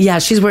on? Yeah,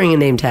 she's wearing a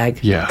name tag.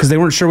 Yeah. Because they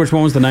weren't sure which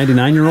one was the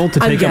 99-year-old to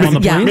take up on the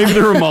plane? Maybe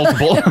there were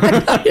multiple.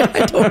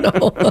 I don't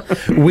know.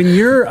 When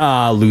you're,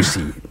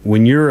 Lucy,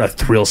 when you're a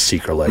thrill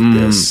seeker like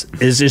this,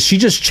 is she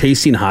just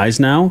chasing highs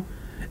now?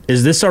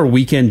 Is this our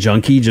weekend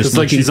junkie? Just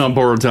like she's on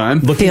borrowed time?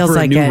 Looking Feels for a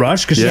like new it.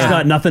 rush? Because she's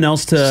got nothing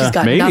else to... She's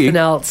got nothing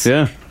else.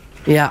 Yeah.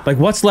 Yeah. Like,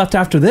 what's left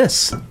after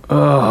this?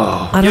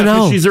 Oh, I don't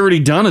know. She's already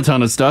done a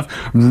ton of stuff.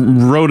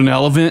 Rode an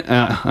elephant.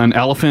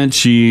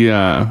 She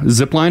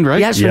ziplined, right?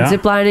 Yeah, she went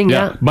ziplining.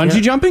 Yeah.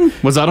 Bungee jumping?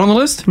 Was that on the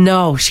list?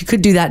 No, she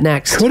could do that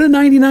next. Could a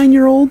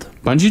 99-year-old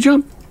bungee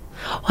jump?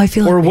 Oh, I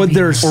feel like or would maybe.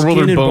 their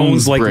skin and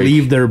bones like break?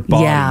 leave their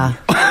body? Yeah.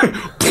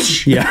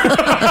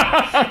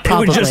 Yeah.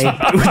 Probably.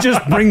 It would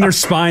just bring their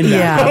spine down.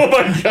 Yeah. Oh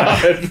my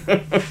God.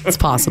 It's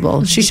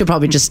possible. She should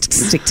probably just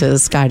stick to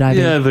skydiving.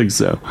 Yeah, I think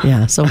so.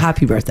 Yeah, so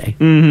happy birthday.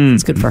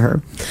 It's good for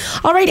her.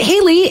 All right,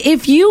 Haley,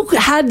 if you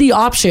had the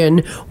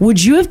option,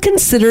 would you have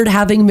considered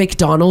having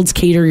McDonald's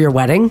cater your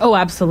wedding? Oh,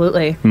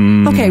 absolutely.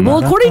 Okay,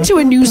 well, according to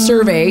a new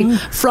survey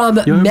from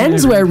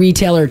menswear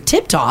retailer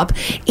Tip Top,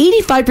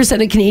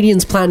 85% of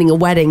Canadians planning a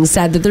wedding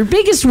said that their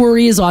biggest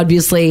worry is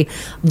obviously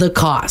the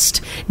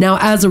cost. Now,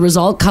 as a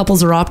result,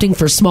 couples are opting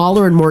for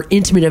smaller and more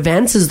intimate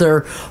events as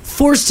they're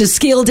forced to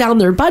scale down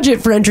their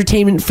budget for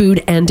entertainment,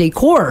 food, and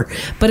decor.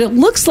 But it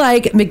looks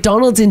like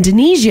McDonald's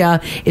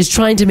Indonesia is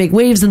trying to make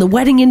waves in the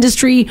wedding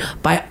industry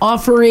by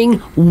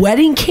offering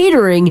wedding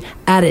catering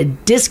at a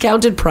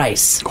discounted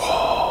price.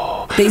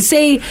 They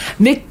say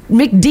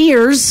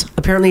McDeers.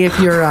 Apparently, if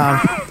you're a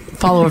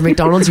follower of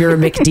McDonald's, you're a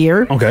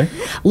McDeer. Okay.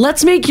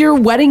 Let's make your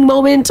wedding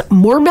moment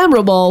more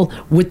memorable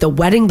with the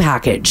wedding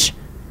package.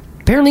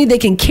 Apparently, they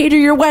can cater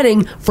your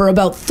wedding for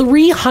about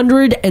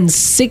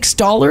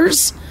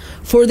 $306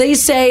 for, they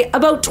say,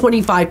 about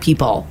 25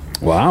 people.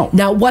 Wow.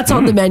 Now, what's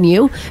on the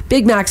menu?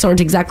 Big Macs aren't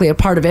exactly a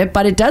part of it,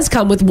 but it does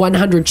come with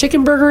 100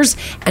 chicken burgers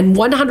and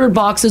 100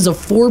 boxes of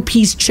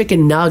 4-piece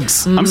chicken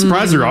nugs. I'm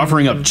surprised they're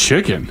offering up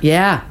chicken.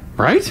 Yeah.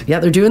 Right? Yeah,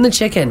 they're doing the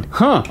chicken.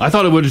 Huh. I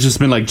thought it would have just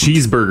been like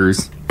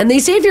cheeseburgers. And they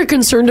say if you're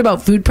concerned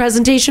about food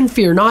presentation,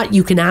 fear not.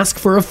 You can ask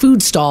for a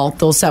food stall.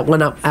 They'll set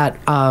one up at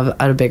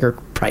a bigger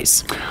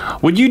price.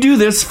 Would you do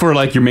this for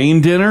like your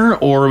main dinner,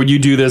 or would you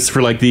do this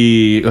for like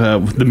the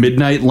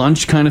midnight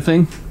lunch kind of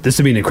thing? This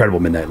would be an incredible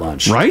midnight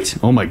lunch. Right?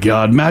 Oh my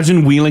God.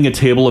 Imagine wheeling a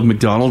table of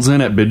McDonald's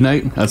in at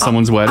midnight at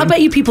someone's wedding. I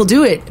bet you people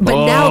do it.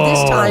 But now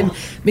this time,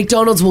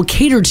 McDonald's will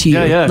cater to you.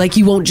 Yeah. Like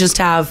you won't just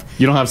have...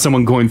 You don't have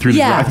someone going through the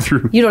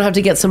drive-thru. You don't have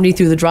to get somebody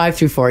through the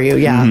drive-thru for you.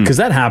 Yeah. Because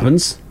that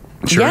happens.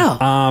 Sure.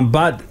 Yeah.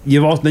 But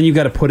you've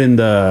got to put in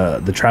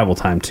the travel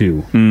time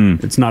too.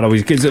 It's not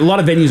always, because a lot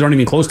of venues aren't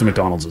even close to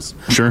McDonald's.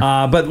 Sure.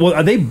 But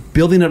are they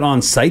building it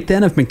on site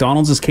then if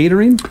McDonald's is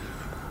catering?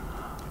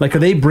 Like, are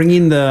they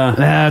bringing the...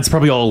 it's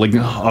probably all like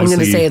obviously I'm going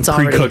to say it's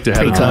already pre-cooked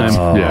ahead of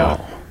time.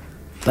 Yeah.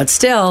 But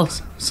still,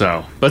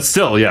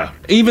 yeah.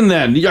 Even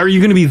then, are you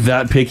going to be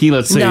that picky?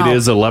 Let's say No. it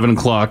is 11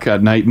 o'clock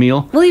at night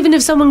meal. well, even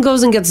if someone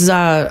goes and gets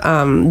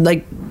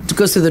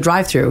goes through the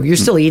drive-thru, you're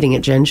still eating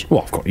it, Ginge.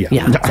 Well, of course, yeah.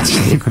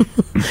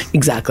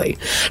 Exactly.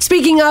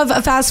 Speaking of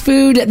fast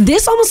food,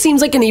 this almost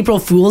seems like an April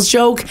Fool's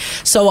joke,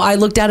 so I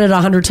looked at it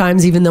 100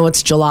 times, even though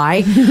it's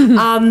July.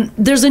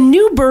 There's a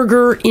new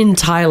burger in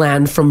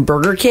Thailand from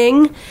Burger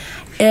King,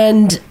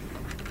 and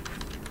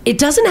it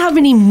doesn't have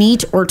any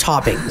meat or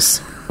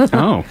toppings.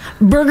 Oh.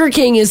 Burger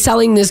King is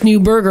selling this new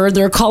burger.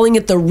 They're calling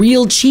it the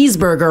Real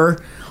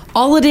Cheeseburger.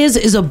 All it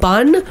is a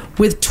bun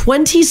with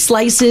 20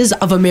 slices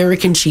of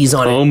American cheese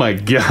on it. Oh my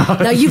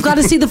God. Now, you've got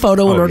to see the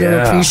photo in order to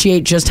yeah.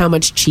 appreciate just how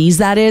much cheese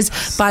that is.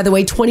 By the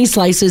way, 20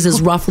 slices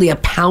is roughly a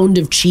pound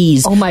of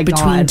cheese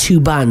between two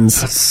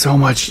buns. That's so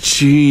much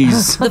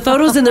cheese. The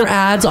photos in their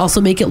ads also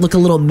make it look a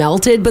little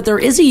melted, but there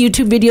is a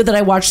YouTube video that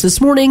I watched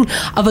this morning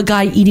of a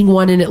guy eating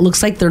one, and it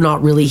looks like they're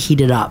not really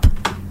heated up.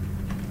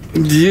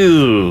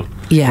 Ew.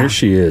 Yeah. Here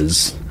she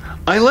is.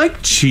 I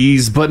like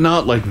cheese, but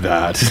not like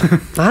that.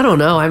 I don't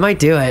know. I might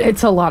do it.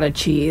 It's a lot of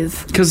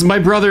cheese. Because my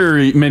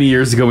brother, many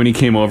years ago when he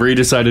came over, he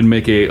decided to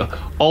make a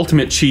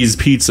ultimate cheese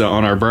pizza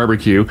on our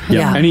barbecue.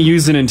 Yeah. And he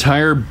used an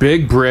entire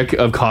big brick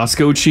of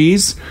Costco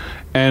cheese,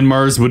 and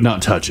Mars would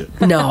not touch it.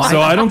 No.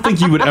 So I don't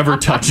think you would ever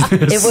touch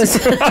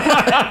this.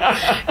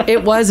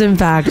 It was in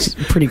fact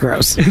pretty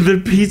gross. The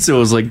pizza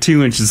was like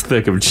 2 inches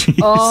thick of cheese.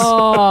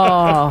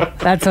 Oh,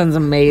 that sounds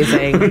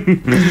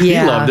amazing. Yeah.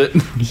 He loved it.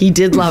 He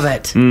did love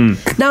it.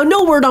 Now,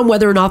 no word on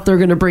whether or not they're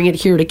going to bring it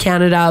here to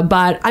Canada,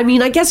 but I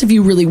mean, I guess if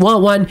you really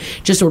want one,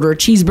 just order a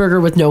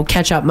cheeseburger with no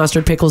ketchup,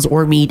 mustard, pickles,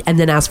 or meat, and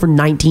then ask for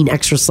 19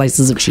 extra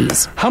slices of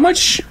cheese. How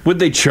much would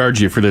they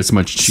charge you for this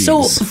much cheese?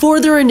 So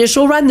for their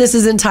initial run, this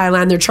is in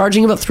Thailand, they're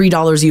charging about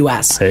 $3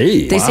 US.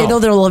 Hey, they say wow. though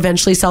they'll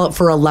eventually sell it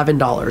for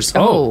 $11.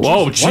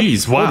 Oh,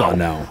 geez. Wow. Hold on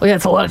now. Oh, yeah,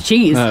 that's a lot of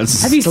cheese.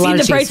 Have you It's a lot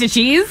seen of the price cheese. of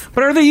cheese?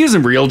 But are they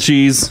using real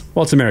cheese?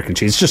 Well, it's American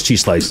cheese. It's just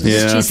cheese slices.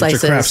 Yeah. Cheese It's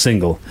slices. a craft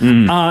single.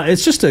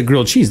 It's just a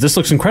grilled cheese. This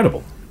looks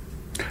incredible.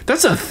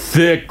 That's a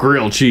thick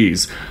grilled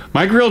cheese.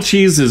 My grilled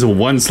cheese is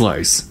one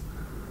slice.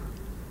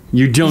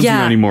 You don't do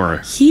any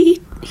more.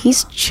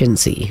 He's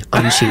chintzy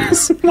on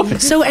cheese.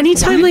 So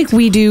anytime like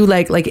we do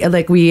like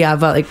we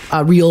have like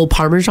a real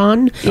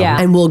Parmesan,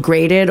 and we'll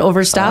grate it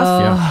over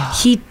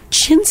stuff, he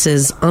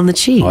chintzes on the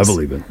cheese. Oh, I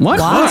believe it. What?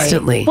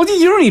 Constantly. Well,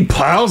 you don't need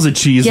piles of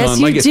cheese Yes, on.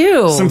 you Like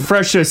do. Some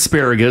fresh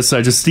asparagus.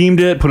 I just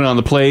steamed it, put it on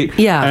the plate.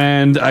 Yeah.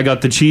 And I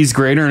got the cheese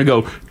grater and I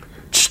go,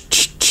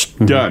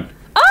 done.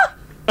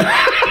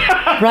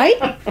 Right?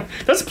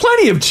 That's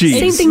plenty of cheese.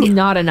 Same thing.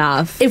 Not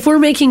enough. If we're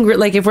making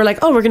if we're like,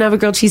 oh, we're gonna have a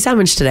grilled cheese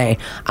sandwich today,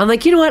 I'm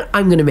like, you know what?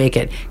 I'm gonna make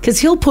it because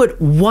he'll put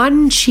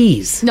one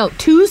cheese. No,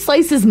 2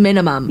 slices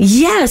minimum.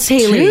 Yes,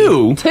 Haley.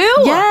 2? 2?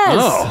 Yes.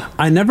 Oh.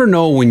 I never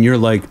know when you're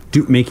like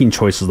making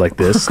choices like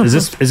this.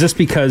 Is this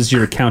because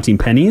you're counting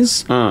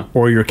pennies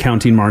or you're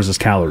counting Mars's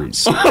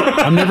calories?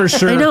 I'm never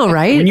sure. I know,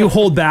 right? When you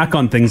hold back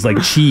on things like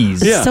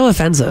cheese. Yeah. So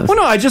offensive. Well,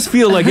 no, I just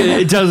feel like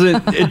it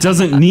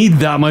doesn't need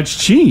that much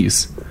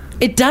cheese.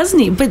 It does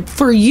need, but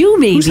for you,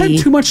 maybe. Who's had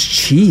too much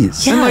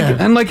cheese? Yeah.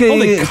 And like Oh,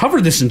 they cover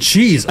this in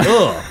cheese.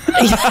 Ugh.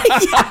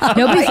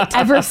 Nobody's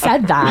ever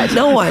said that.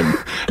 No one.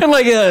 And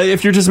like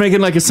if you're just making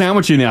like a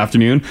sandwich in the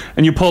afternoon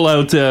and you pull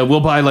out, we'll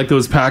buy like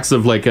those packs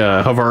of like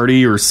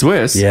Havarti or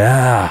Swiss.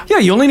 Yeah. Yeah,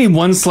 you only need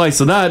one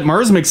slice of that.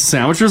 Mars makes a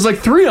sandwich. There's like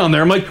 3 on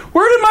there. I'm like,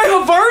 where did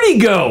my Havarti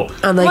go?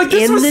 I'm like,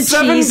 this in was the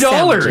cheese $7.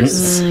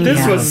 sandwiches.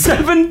 This was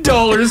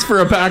 $7 for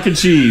a pack of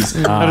cheese.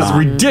 That is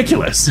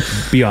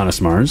ridiculous. Be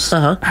honest, Mars.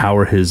 How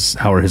are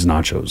his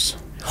nachos?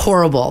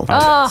 Horrible.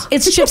 Oh.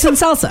 It's chips and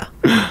salsa.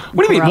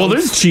 What do you mean? Well,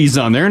 there's cheese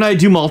on there, and I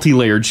do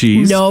multi-layered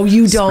cheese. No,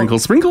 you don't.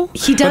 Sprinkle.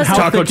 He does.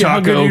 How good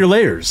are your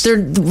layers?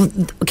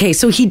 Okay,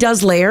 so he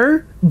does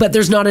layer, but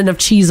there's not enough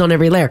cheese on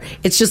every layer.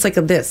 It's just like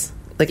this.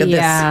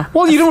 Yeah.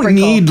 Well, you don't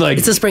need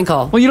It's a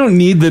sprinkle. Well, you don't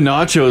need the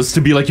nachos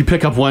to be like you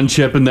pick up one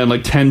chip and then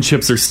like 10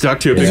 chips are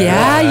stuck to it.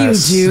 Yeah, you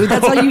do.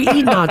 That's how you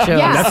eat nachos.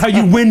 Yeah. That's how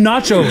you win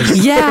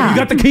nachos. Yeah. You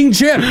got the king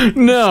chip.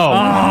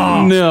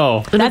 No.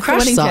 No. And That's a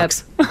crush the winning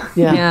sucks. chip.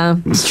 Yeah.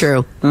 It's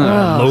true.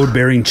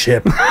 Load-bearing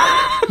chip.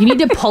 You need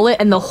to pull it,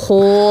 and the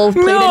whole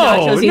plate of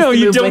nachos needs to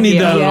you move don't with need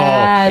that at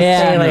all.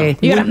 Yes, Really.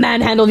 You gotta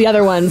manhandle the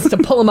other ones to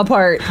pull them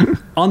apart.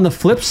 On the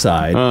flip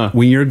side,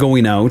 when you're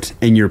going out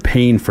and you're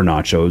paying for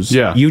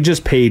nachos, you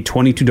just paid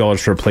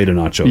 $22 for a plate of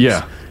nachos.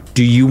 Yeah.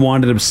 Do you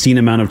want an obscene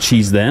amount of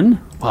cheese then?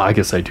 Well, I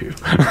guess I do.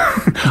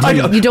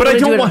 You don't want to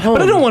do it at home.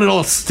 But I don't want it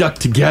all stuck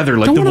together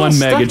like Don't the want it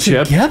one all mega stuck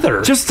chip.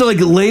 together. Just to like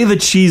lay the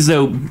cheese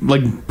out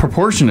like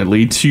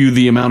proportionately to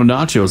the amount of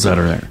nachos that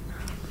are there.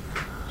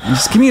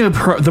 Just give me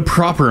the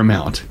proper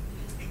amount.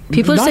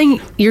 People are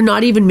saying you're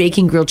not even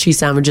making grilled cheese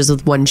sandwiches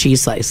with one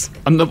cheese slice.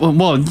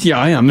 Well, yeah,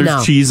 I am.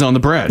 There's cheese on the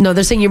bread. No,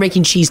 they're saying you're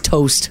making cheese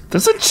toast.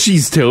 That's a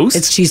cheese toast.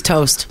 It's cheese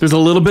toast. There's a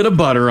little bit of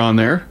butter on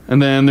there,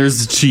 and then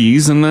there's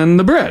cheese, and then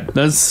the bread.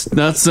 That's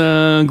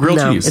grilled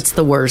cheese. It's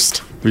the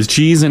worst. There's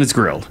cheese and it's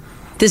grilled.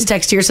 This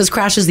text here says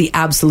Crash is the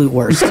absolute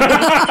worst.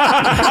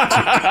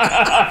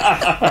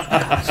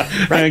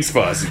 Thanks,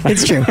 Fuzz.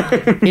 It's true.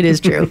 It is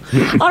true.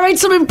 All right,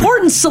 some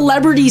important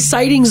celebrity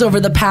sightings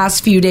over the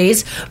past few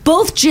days.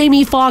 Both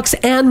Jamie Foxx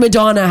and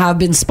Madonna have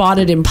been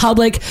spotted in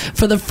public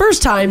for the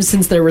first time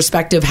since their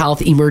respective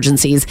health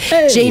emergencies.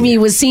 Jamie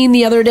was seen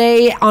the other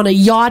day on a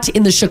yacht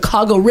in the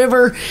Chicago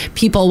River.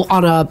 People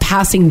on a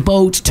passing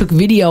boat took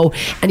video,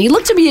 and he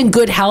looked to be in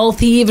good health.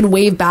 He even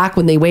waved back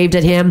when they waved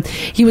at him.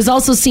 He was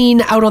also seen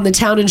out on the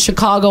town in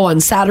Chicago on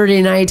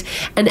Saturday night.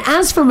 And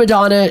as for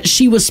Madonna,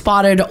 she was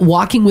spotted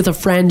walking with a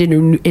friend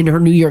in her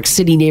New York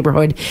City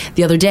neighborhood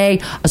the other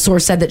day. A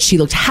source said that she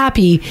looked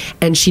happy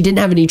and she didn't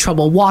have any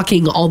trouble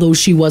walking, although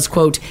she was,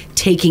 quote,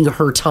 taking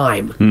her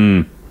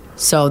time.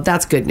 So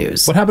that's good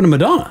news. What happened to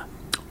Madonna?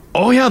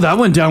 Oh, yeah, that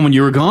went down when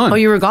you were gone. Oh,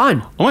 you were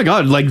gone. Oh, my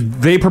God. Like,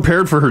 they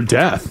prepared for her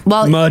death.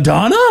 Well,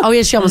 Madonna? Oh,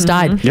 yeah, she almost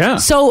died. Yeah.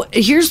 So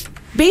here's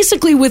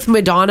basically with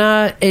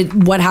Madonna,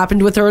 what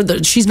happened with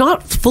her. She's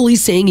not fully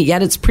saying it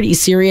yet. It's pretty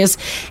serious.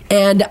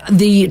 And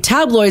the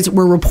tabloids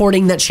were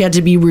reporting that she had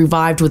to be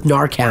revived with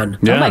Narcan.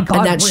 Yeah. Oh my God,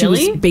 and that she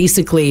was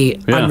basically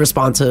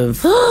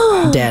unresponsive,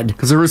 dead.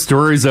 Because there were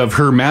stories of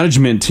her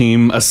management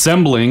team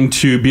assembling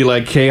to be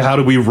like, hey, how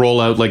do we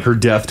roll out like her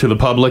death to the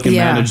public and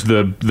manage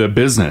the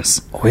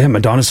business? Oh, yeah,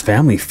 Madonna's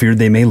family feared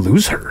they may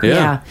lose her.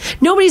 Yeah.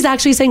 Nobody's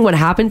actually saying what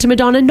happened to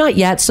Madonna. Not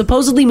yet.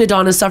 Supposedly,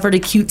 Madonna suffered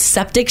acute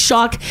septic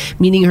shock,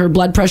 meaning her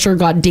blood pressure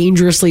got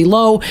dangerously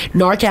low.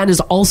 Narcan is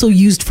also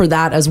used for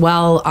that as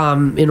well,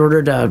 in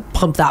order to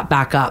pump that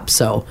back up.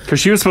 So, because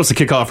she was supposed to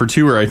kick off her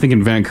tour, I think,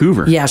 in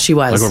Vancouver. Yeah, she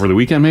was. Like over the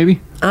weekend, maybe?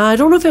 I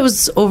don't know if it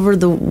was over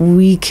the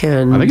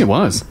weekend. I think it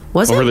was.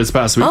 Was it? Over this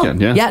past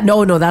weekend, yeah. Yeah,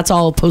 no, that's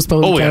all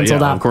postponed and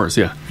canceled out. Of course,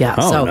 yeah. Yeah.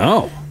 Oh, so,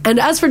 no. And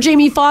as for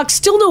Jamie Foxx,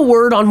 still no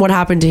word on what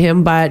happened to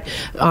him, but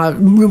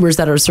rumors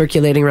that are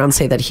circulating around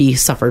say that he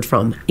suffered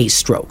from a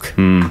stroke.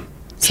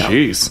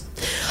 Jeez.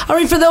 All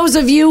right, for those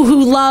of you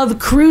who love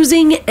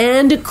cruising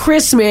and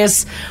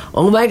Christmas,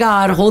 oh my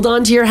God, hold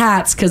on to your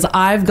hats because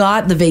I've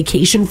got the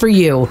vacation for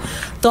you.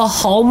 The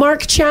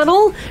Hallmark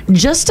Channel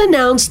just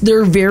announced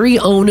their very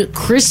own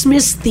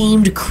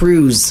Christmas-themed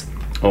cruise.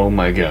 Oh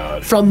my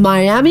God. From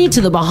Miami to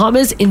the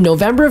Bahamas in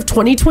November of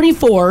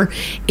 2024,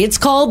 it's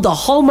called the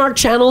Hallmark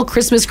Channel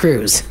Christmas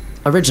Cruise.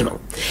 Original.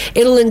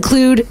 It'll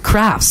include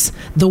crafts,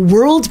 the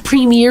world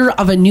premiere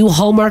of a new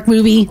Hallmark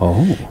movie,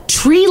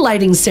 tree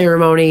lighting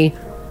ceremony,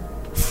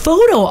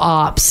 photo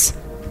ops,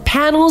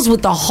 panels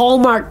with the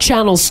Hallmark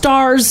Channel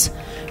stars,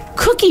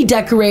 cookie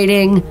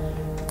decorating,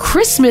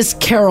 Christmas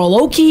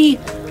karaoke,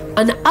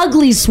 an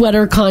ugly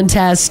sweater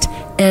contest,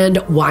 and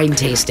wine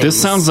tastings.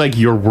 This sounds like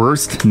your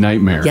worst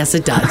nightmare. Yes,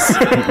 it does.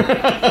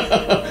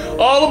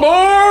 All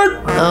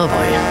aboard! Oh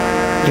boy.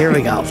 Here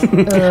we go.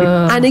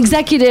 An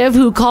executive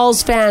who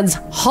calls fans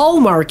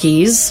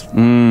Hallmarkies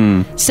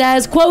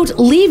says, quote,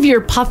 leave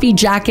your puffy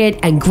jacket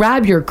and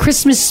grab your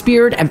Christmas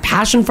spirit and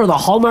passion for the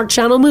Hallmark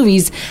Channel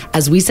movies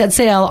as we set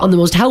sail on the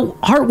most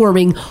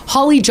heartwarming,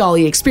 holly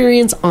jolly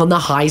experience on the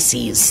high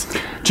seas.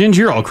 Ginge,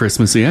 you're all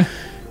Christmassy, eh?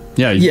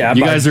 Yeah, you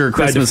guys are a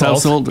Christmas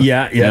household?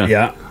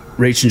 Yeah.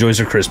 Rach enjoys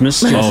her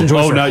Christmas. She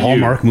enjoys her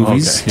Hallmark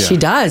movies. Okay, yeah. She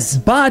does.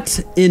 But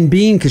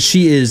because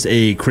she is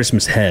a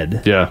Christmas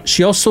head,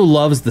 she also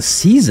loves the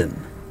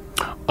season.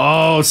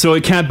 Oh, so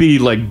it can't be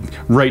like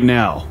right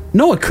now.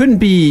 No, it couldn't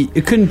be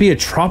a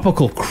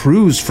tropical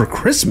cruise for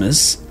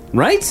Christmas,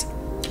 right?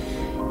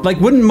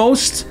 Like, wouldn't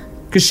most?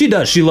 Because she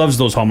does. She loves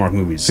those Hallmark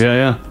movies.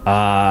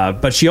 Yeah.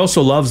 But she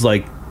also loves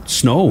like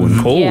snow and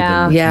cold.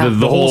 Yeah.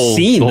 And the whole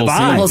scene, the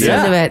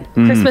vibe. of it.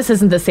 Christmas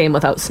isn't the same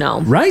without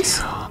snow. Right?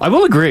 I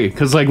will agree,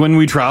 because like when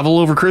we travel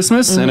over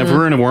Christmas, and if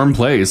we're in a warm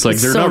place, like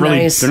It's they're so not really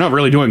nice. they're not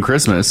really doing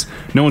Christmas.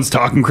 No one's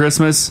talking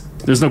Christmas.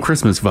 There's no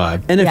Christmas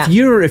vibe. And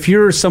if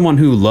you're someone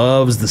who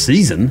loves the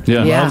season,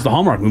 loves the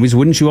Hallmark movies,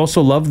 wouldn't you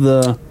also love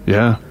the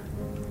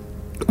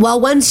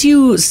Well, once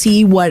you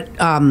see what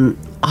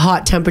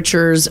hot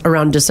temperatures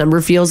around December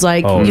feels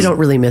like, you don't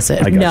really miss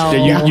it. I got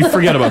you. Yeah, you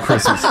forget about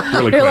Christmas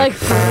really You're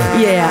quick. like,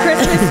 yeah.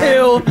 Christmas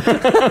who?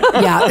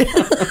 Yeah.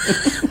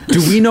 Do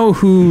we know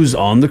who's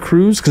on the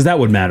cruise? Because that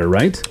would matter,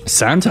 right?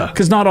 Santa.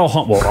 Because not all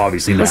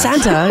obviously not. Well,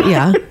 Santa,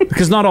 yeah.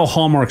 Because not all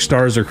Hallmark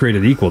stars are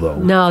created equal, though.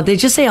 No, they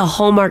just say a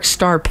Hallmark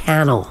star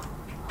panel.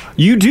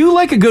 You do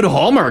like a good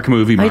Hallmark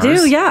movie, Mars. I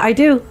do, yeah, I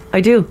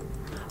do.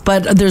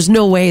 But there's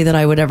no way that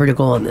I would ever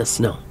go on this,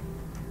 no.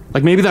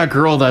 Like maybe that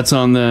girl that's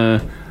on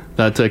that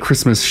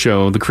Christmas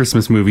show, the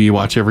Christmas movie you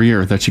watch every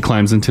year, that she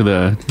climbs into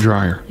the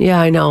dryer Yeah,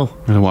 I know.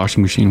 or the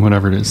washing machine,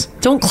 whatever it is.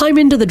 Don't climb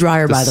into the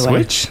dryer, by the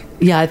Switch? way.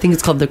 Yeah, I think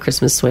it's called the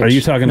Christmas Switch. Are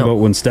you talking about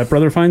when Step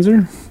Brother finds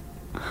her?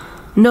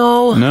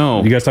 No.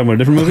 No. You guys talking about a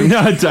different movie? No,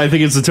 I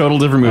think it's a total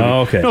different movie.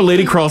 Oh, okay. No,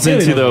 lady crawls Yeah,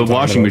 into they know what the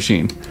I'm talking washing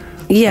about. machine.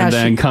 Yeah, And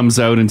then comes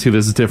out into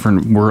this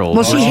different world.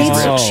 Well,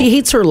 she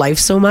hates her life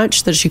so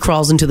much that she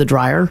crawls into the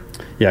dryer.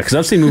 Yeah, because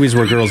I've seen movies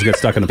where girls get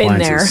stuck in Been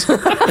appliances.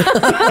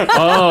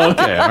 Oh,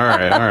 okay. All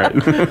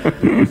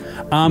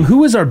right.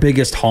 Who is our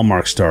biggest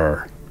Hallmark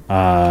star?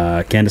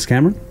 Candace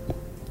Cameron?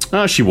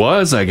 She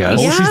was, I guess.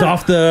 Oh, she's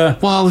off the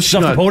she's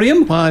off the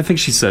podium? Well, I think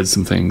she said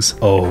some things.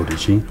 Oh, did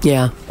she?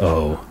 Yeah.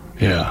 Oh.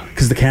 Yeah.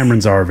 Because the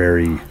Camerons are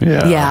very...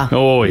 Yeah. Yeah.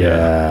 Oh,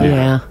 yeah.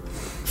 Yeah.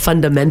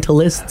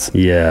 Fundamentalists.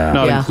 Yeah.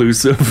 Not Yeah.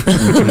 inclusive.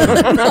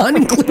 Not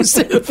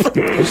inclusive.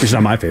 She's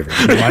not my favorite.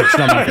 She's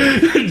not my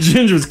favorite.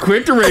 Ginger was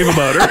quick to rave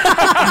about her.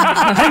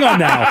 Hang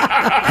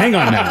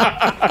on now.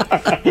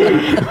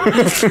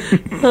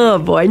 Oh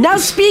boy. Now,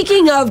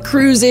 speaking of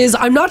cruises,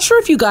 I'm not sure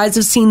if you guys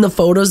have seen the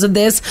photos of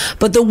this,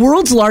 but the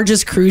world's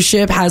largest cruise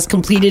ship has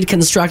completed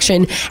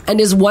construction and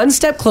is one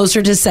step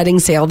closer to setting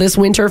sail this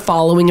winter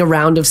following a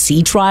round of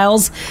sea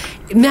trials.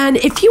 Man,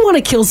 if you want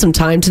to kill some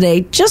time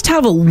today, just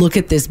have a look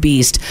at this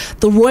beast.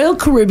 The Royal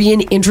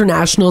Caribbean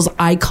International's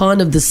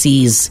icon of the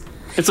seas.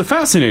 It's a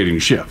fascinating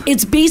ship.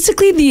 It's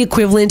basically the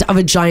equivalent of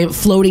a giant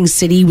floating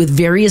city with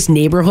various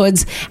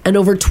neighborhoods and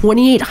over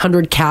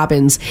 2,800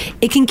 cabins.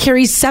 It can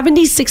carry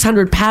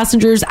 7,600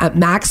 passengers at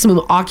maximum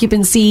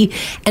occupancy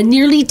and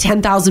nearly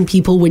 10,000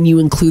 people when you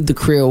include the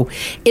crew.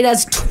 It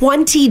has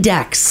 20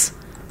 decks.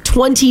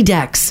 20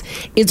 decks.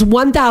 It's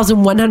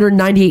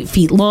 1,198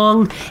 feet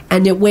long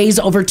and it weighs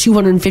over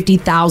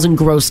 250,000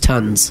 gross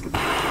tons.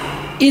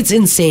 It's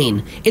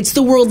insane. It's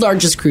the world's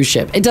largest cruise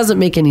ship. It doesn't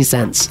make any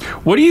sense.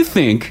 What do you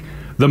think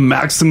the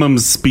maximum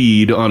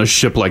speed on a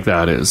ship like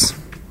that is?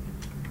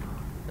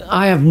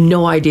 I have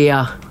no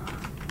idea.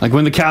 Like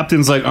when the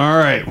captain's like, all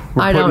right,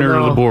 we're I putting don't her to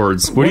know. the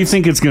boards. What do you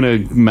think it's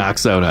going to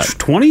max out at?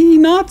 20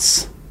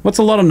 knots? What's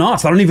a lot of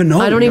knots? I don't even know.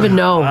 I don't even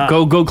know.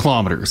 Go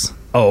kilometers.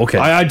 Oh, okay.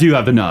 I do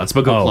have the knots,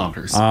 but go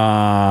kilometers.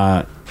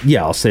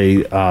 Yeah, I'll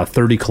say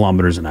 30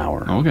 kilometers an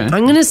hour. Okay.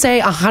 I'm going to say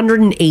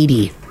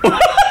 180.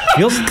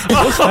 Feels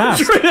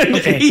fast.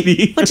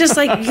 180. But just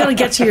like, you got to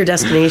get to your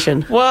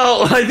destination.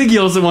 Well, I think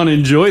you also want to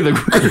enjoy the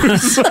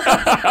cruise.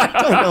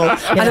 I don't know.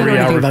 I don't know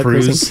anything about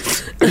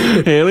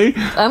cruising. Haley?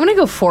 I'm going to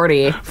go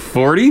 40.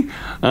 40?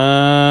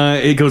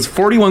 It goes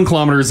 41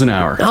 kilometers an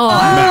hour.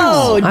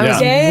 Oh, I was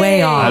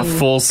way off. At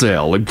full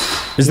sail. Like,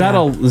 Is that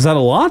a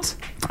lot?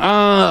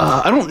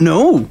 I don't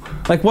know.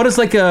 Like, what is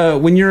like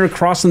when you're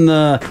crossing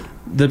the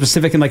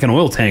Pacific in like an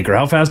oil tanker?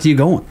 How fast are you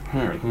going?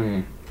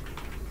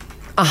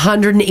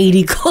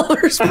 180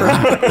 kilometers per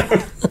hour,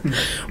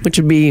 which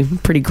would be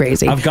pretty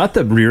crazy. I've got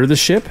the rear of the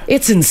ship.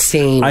 It's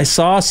insane. I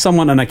saw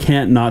someone, and I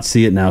can't not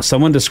see it now.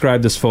 Someone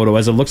described this photo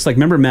as it looks like.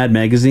 Remember Mad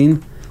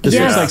Magazine? This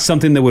Yes. looks like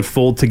something that would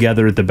fold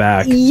together at the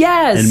back.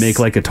 Yes. And make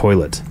like a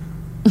toilet.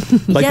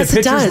 Like Yes, the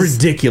it picture's does.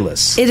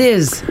 ridiculous. It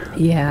is.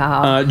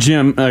 Yeah.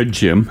 Jim.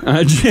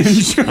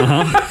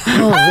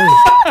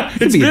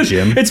 It's be a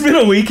Jim. It's been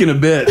a week and a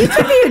bit. It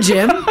could be a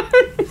Jim.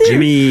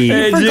 Jimmy.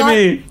 Hey,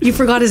 Jimmy. You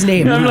forgot his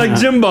name. I'm like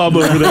Jim Bob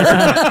over there.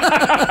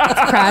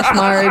 Crash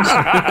Marge.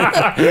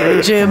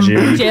 Jim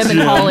and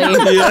Holly.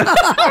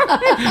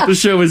 Yeah. The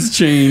show has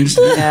changed.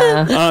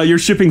 Yeah. Your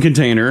shipping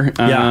container,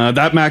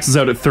 that maxes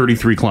out at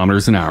 33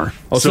 kilometers an hour.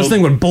 Oh, so this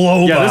thing would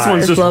blow by. Yeah, this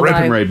one's just Blow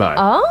ripping by. right by.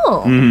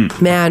 Oh.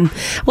 Man.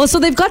 Well, so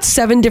they've got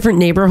 7 different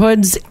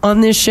neighborhoods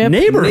on this ship.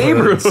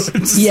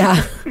 Neighborhoods.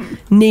 Yeah.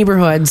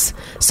 Neighborhoods.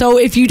 So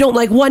if you don't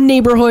like one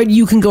neighborhood,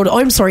 you can go to,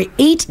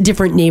 8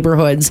 different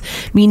neighborhoods,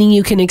 meaning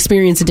you can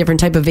experience a different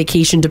type of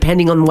vacation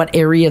depending on what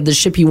area of the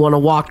ship you want to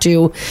walk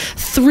to.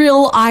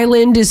 Thrill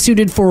Island is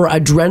suited for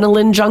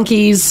adrenaline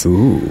junkies.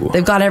 Ooh.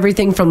 They've got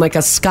everything from like a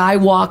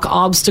skywalk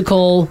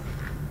obstacle.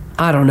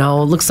 I don't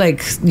know. It looks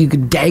like you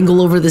could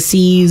dangle over the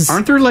seas.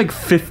 Aren't there like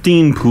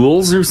 15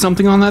 pools or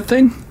something on that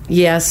thing?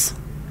 Yes.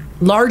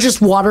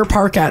 Largest water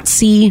park at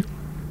sea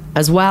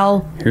as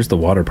well. Here's the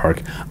water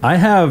park. I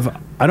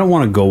don't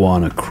want to go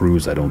on a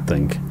cruise, I don't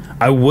think.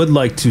 I would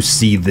like to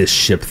see this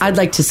ship. I'd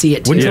like to see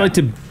it too. Wouldn't you like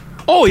to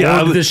Oh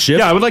yeah, this ship?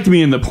 Yeah, I would like to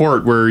be in the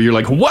port where you're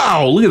like,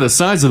 wow, look at the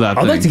size of that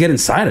I'd thing. like to get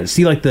inside it,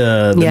 see like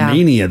the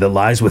mania that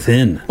lies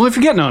within. Well, if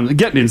you're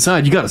getting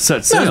inside, you got to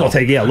set sail. Might as well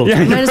take a little.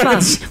 Might as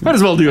well. Might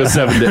as well do a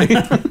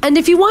 7-day. And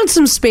if you want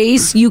some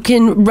space, you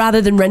can,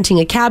 rather than renting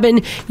a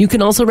cabin, you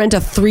can also rent a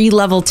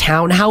 3-level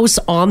townhouse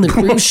on the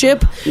cruise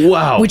ship.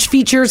 Wow. Which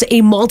features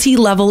a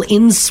multi-level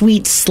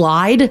in-suite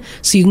slide.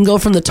 So you can go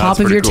from the top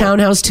of your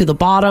townhouse to the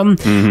bottom.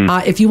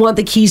 If you want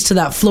the keys to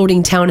that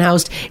floating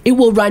townhouse, it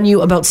will run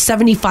you about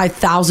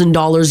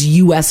 $75,000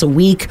 US a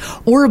week,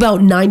 or about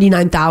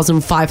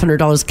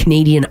 $99,500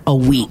 Canadian a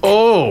week.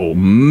 Oh,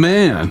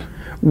 man.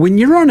 When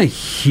you're on a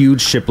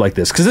huge ship like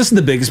this, because this is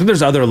the biggest, but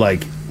there's other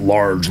like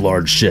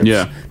large ships.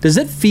 Yeah. Does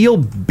it feel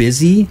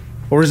busy?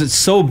 Or is it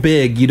so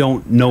big you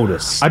don't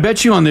notice? I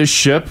bet you on this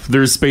ship,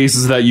 there's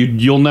spaces that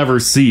you'll never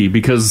see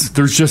because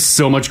there's just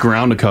so much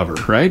ground to cover,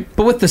 right?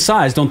 But with the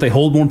size, don't they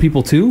hold more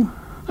people too?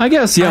 I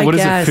guess, yeah. What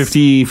is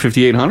it,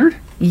 5,800?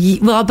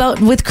 Well,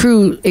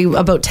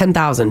 about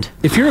 10,000.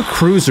 If you're a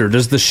cruiser,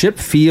 does the ship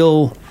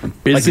feel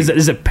busy? Like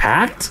is it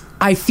packed?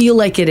 I feel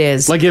like it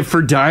is. Like if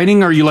for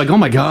dining, are you like, oh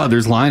my God,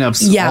 there's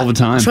lineups all the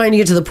time? Trying to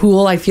get to the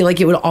pool, I feel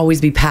like it would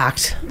always be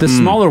packed. The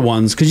smaller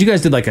ones, because you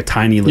guys did like a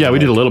tiny little. Yeah, we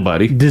did a little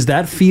buddy. Does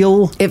that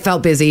feel? It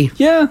felt busy.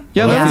 Yeah,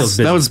 that feels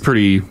busy. That was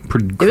pretty.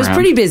 It was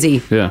pretty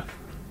busy. Yeah.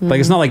 Like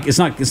it's not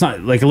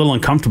like a little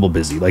uncomfortable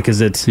busy. Like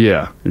is it?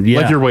 Yeah.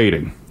 Like you're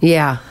waiting.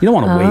 Yeah. You don't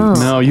want to wait.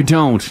 No, you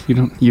don't.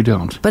 You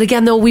don't. But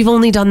again, though, we've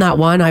only done that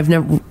one.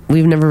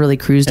 We've never really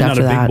cruised And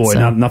after not a big that. boy.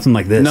 So. Nothing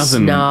like this.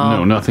 Nothing.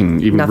 No,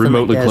 nothing even Nothing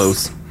remotely like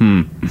this.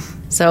 close.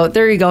 So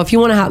there you go. If you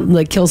want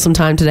to kill some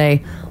time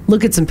today,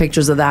 look at some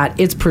pictures of that.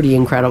 It's pretty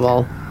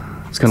incredible.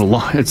 It's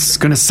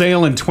gonna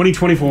sail in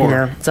 2024.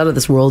 Yeah, it's out of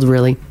this world,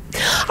 really.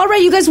 All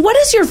right, you guys, what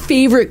is your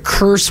favorite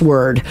curse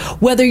word?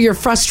 Whether you're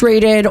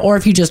frustrated or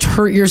if you just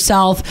hurt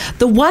yourself,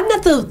 the one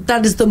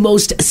that is the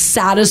most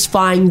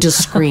satisfying to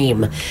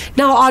scream.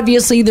 Now,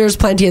 obviously, there's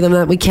plenty of them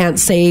that we can't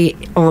say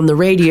on the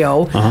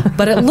radio,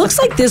 but it looks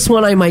like this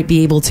one I might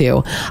be able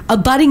to. A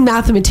budding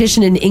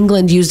mathematician in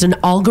England used an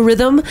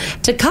algorithm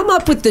to come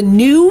up with the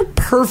new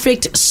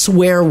perfect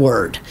swear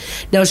word.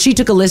 Now, she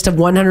took a list of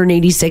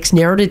 186,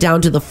 narrowed it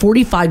down to the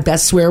 45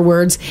 best swear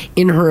words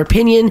in her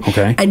opinion,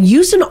 and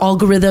used an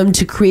algorithm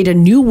to create a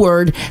new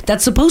word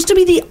that's supposed to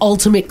be the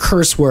ultimate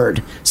curse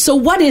word. So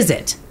what is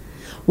it?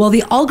 Well,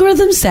 the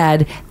algorithm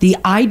said the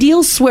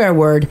ideal swear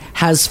word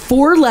has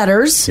 4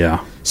 letters,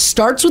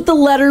 starts with the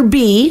letter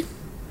B.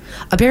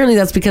 Apparently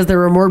that's because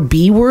there are more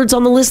B words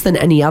on the list than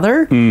any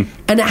other, and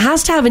it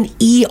has to have an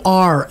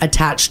ER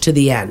attached to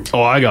the end.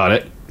 Oh, I got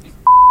it.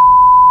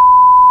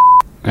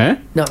 Eh?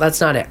 No,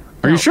 that's not it.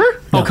 Are you sure?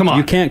 No, oh, come on.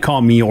 You can't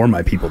call me or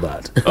my people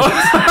that.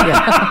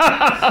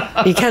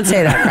 You can't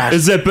say that, Crash.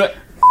 Is it...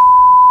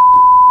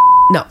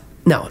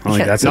 No,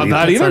 that's not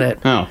that either. Not it.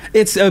 Oh,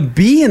 it's a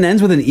B and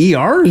ends with an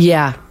ER.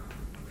 Yeah.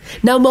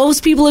 Now,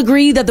 most people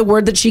agree that the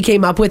word that she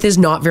came up with is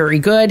not very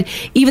good.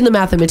 Even the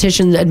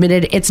mathematician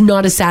admitted it's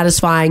not as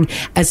satisfying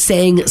as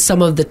saying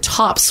some of the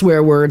top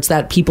swear words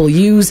that people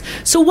use.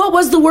 So what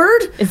was the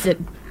word? Is it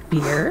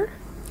beer?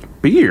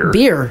 Beer?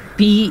 Beer.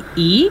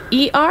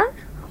 B-E-E-R?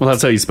 Well,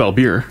 that's how you spell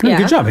beer. Yeah.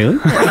 Good job, Haley.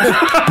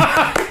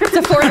 It's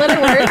a 4-letter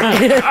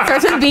word.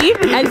 Starts with B,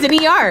 ends in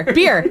ER.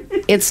 Beer.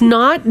 It's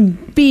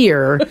not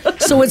beer.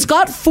 So it's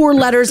got 4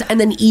 letters and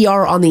then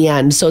ER on the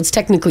end. So it's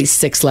technically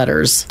 6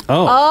 letters.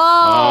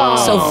 Oh.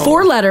 So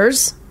 4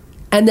 letters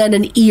and then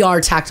an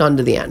ER tacked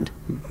onto the end.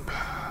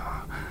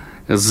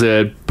 Is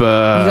it... you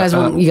guys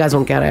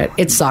won't get it.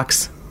 It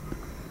sucks.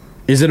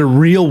 Is it a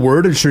real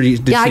word? Or should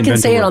Yeah, I can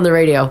say it on the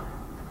radio.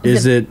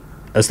 Is it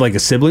as like a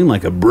sibling,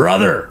 like a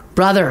brother?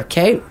 Brother,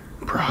 okay?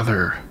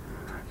 Brother.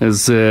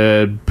 Is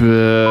it...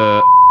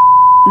 No,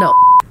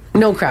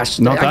 Crash.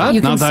 Not that?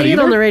 You can Not that say it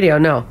either? on the radio.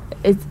 No.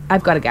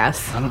 I've got a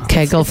guess.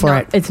 Okay, go for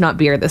it. It's not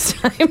beer this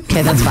time.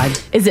 Okay, that's fine.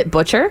 Is it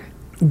butcher?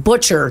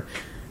 Butcher.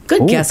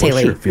 Good guess, Butcher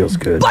Haley. feels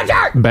good.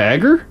 Butcher!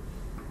 Bagger?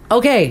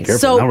 Okay, Careful,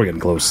 so now we're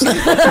getting close. now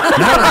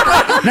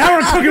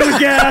we're cooking with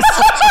gas.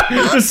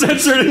 The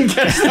censor didn't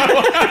catch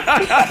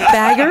that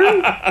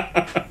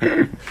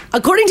bagger.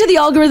 According to the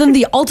algorithm,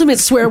 the ultimate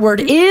swear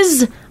word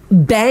is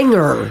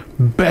banger.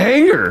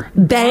 Banger?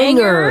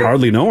 Banger.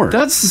 Hardly know her.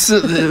 That's...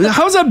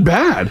 how's that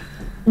bad?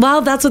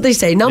 Well, that's what they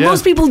say. Now, Yeah.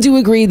 most people do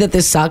agree that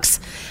this sucks.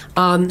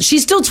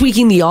 She's still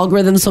tweaking the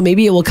algorithm, so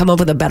maybe it will come up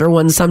with a better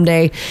one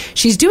someday.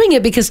 She's doing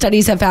it because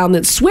studies have found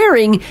that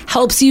swearing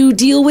helps you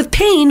deal with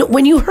pain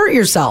when you hurt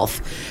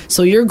yourself.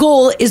 So your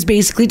goal is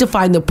basically to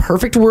find the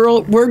perfect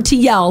word to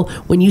yell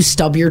when you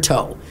stub your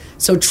toe.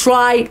 So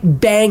try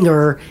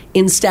banger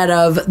instead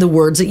of the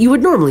words that you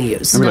would normally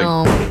use.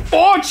 No.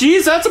 Oh,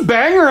 geez, that's a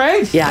banger,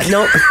 eh? Yeah,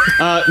 no.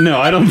 No,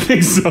 I don't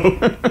think so.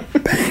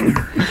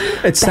 Banger.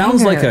 It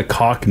sounds like a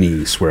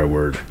Cockney swear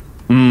word.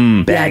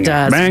 Yeah, it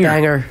does.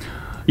 Banger.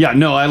 Yeah,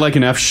 no, I like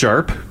an F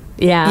sharp.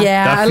 Yeah.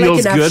 Yeah, That I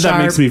feels like an F good. That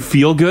sharp. makes me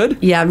feel good.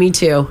 Yeah, me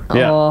too.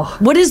 Yeah. Oh.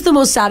 What is the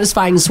most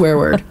satisfying swear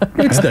word?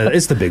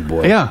 It's the big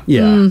boy. Yeah.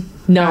 Yeah.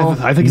 No.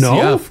 I think it's the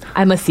No? F.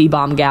 I'm a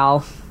C-bomb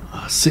gal.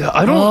 See,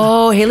 I don't.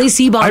 Oh, Haley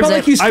C-bombs But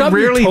like you stub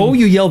your toe,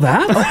 you yell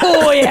that?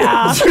 Oh,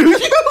 yeah.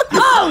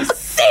 Oh,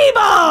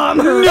 C-bomb!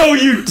 No,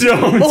 you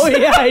don't. Oh,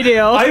 yeah, I do.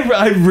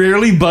 I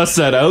rarely bust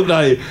that out.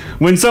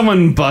 When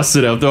someone busts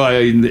it out, though,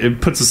 it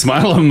puts a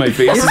smile on my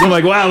face. I'm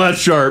like, wow, that's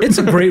sharp. It's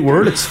a great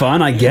word. It's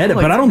fun. I get it,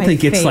 but I don't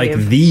think it's like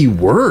the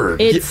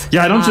word. It's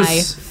I don't my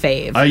just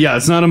fave. Yeah,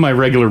 it's not in my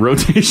regular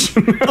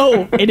rotation.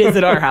 Oh, it is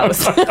at our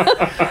house.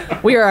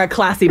 We are a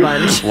classy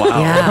bunch.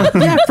 Wow.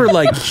 Yeah, for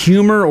like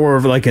humor or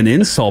like an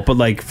insult, but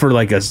like for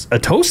like a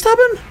toe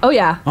stubbing? Oh,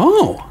 yeah.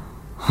 Oh.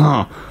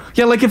 Huh.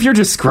 Yeah, like if you're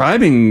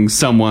describing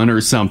someone or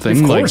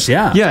something. Of course, like,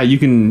 yeah. Yeah, you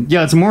can.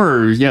 Yeah, it's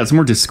more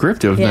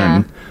descriptive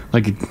Yeah. than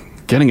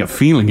like getting a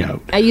feeling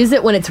out. I use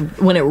it when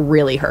it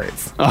really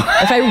hurts.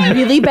 If I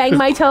really bang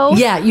my toe,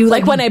 Yeah, you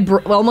like when I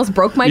almost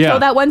broke my Yeah. toe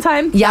that one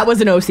time. That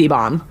was an OC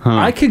bomb.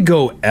 I could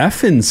go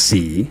F and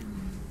C,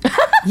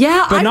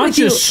 Yeah, but I'm not with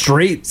you. just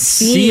straight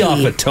C off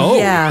a toe.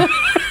 Yeah.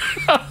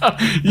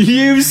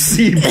 You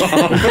see,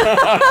 Bob.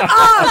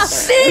 Oh,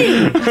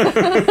 C!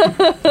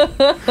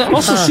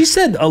 Also, she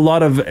said a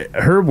lot of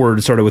her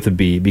words started with a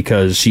B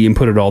because she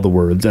inputted all the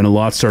words, and a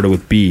lot started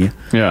with B.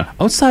 Yeah.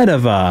 Outside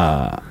of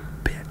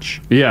bitch.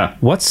 Yeah.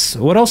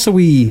 What else are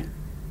we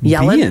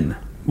Yelling? being?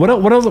 What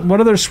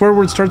other swear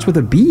word starts with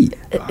a B?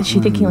 Is she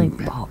thinking like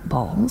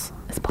balls?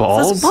 Is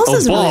Balls? Balls Oh,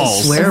 isn't really a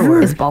balls. swear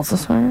word. Is balls a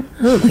swear?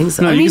 I don't think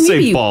so. No, I you mean, can say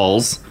maybe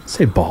balls.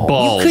 Say balls.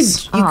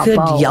 Balls. You could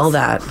Balls. yell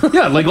that.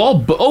 Yeah, like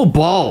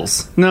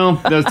balls. No,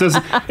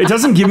 it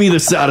doesn't give me the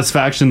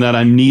satisfaction that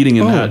I'm needing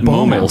in that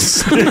moment.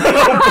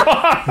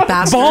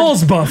 Bastard.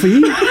 Balls,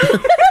 Buffy.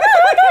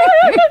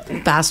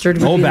 Bastard.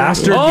 would Oh, be-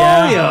 bastard. Oh,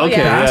 yeah, okay,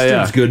 yeah, Bastard's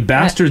yeah. good.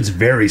 Bastard's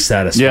very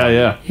satisfying.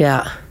 Yeah.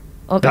 Yeah.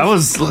 That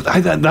was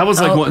like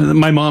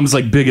my mom's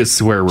like biggest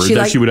swear word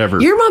she would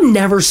ever. Your mom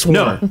never swore.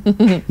 No.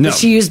 Did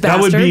she use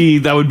bastard?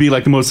 That would be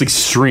like the most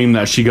extreme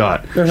that she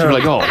got. She'd be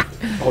like,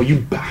 oh, you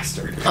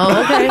bastard.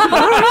 Oh, okay.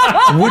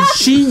 Would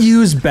she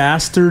use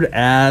bastard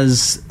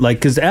as like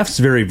because F's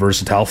very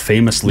versatile,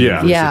 famously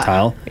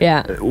versatile.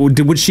 Yeah.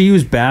 Would she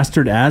use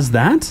bastard as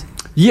that?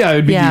 Yeah,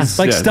 it'd be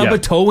like stub a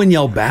toe and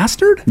yell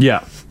bastard.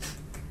 Yeah.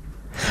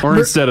 Or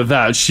instead of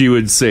that, she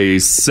would say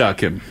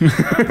suck him.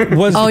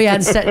 Replace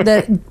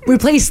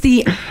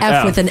the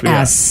F with an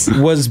S.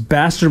 Was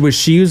bastard, was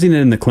she using it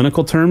in the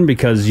clinical term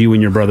because you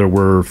and your brother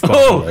were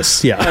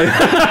fatherless?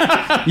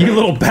 Yeah. You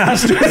little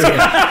bastard.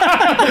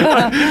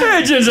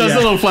 Hey, just a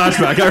little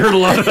flashback. I heard a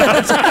lot of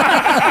that.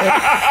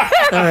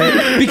 All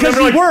right. Because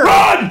we were.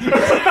 Run!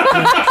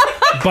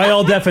 By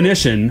all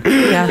definition.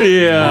 Yeah.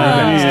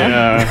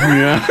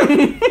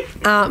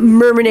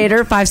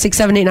 Merminator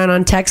 56789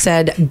 on text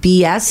said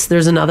BS.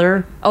 There's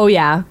another. Oh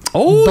yeah.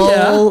 Oh Bull.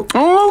 yeah.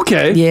 Oh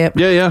okay. Yep.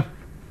 Yeah.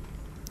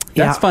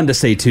 That's fun to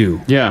say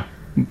too. Yeah.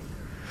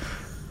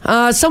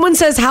 Someone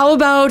says, how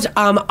about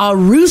a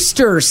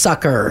rooster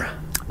sucker?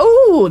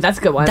 Oh, that's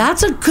a good one.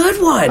 That's a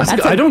good one.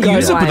 I don't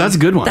use it, but that's a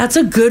good one. That's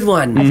a good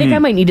one. I think I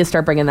might need to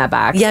start bringing that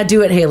back. Yeah,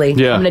 do it, Haley.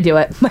 Yeah. I'm gonna do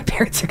it. My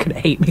parents are gonna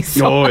hate me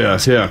so. Oh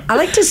yes, yeah. I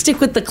like to stick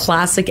with the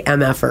classic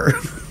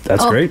MFer.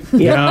 That's great.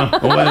 Yeah.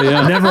 Oh,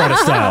 yeah. Never out of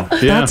style.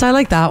 Yeah. I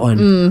like that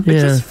one. It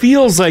just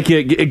feels like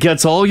it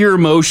gets all your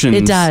emotions.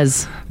 It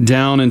does.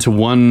 Down into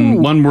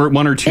one word,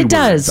 one or two. It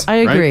does. words,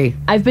 I right? agree.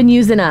 I've been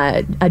using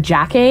a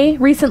jackass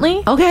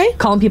recently. Okay.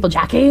 Calling people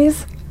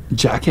jackass.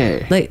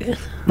 Jackass.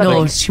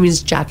 No, she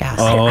means jackass.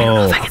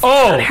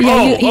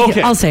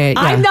 Okay. I'll say it.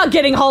 Yeah. I'm not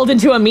getting hauled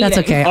into a meeting.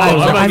 That's okay.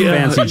 I'm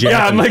fancy Jackie.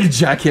 Yeah, I'm like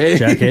Jackass.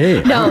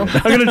 Jackie. No.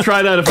 I'm gonna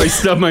try that if I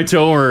stub my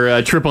toe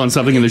or trip on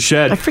something in the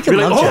shed. I freaking Be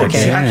like, love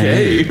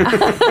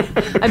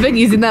Jackass. I've been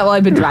using that while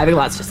I've been driving a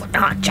lot. It's just like,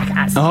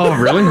 jackass. Oh,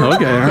 really?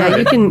 Okay. all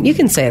Yeah, right. you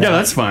can say that. Yeah,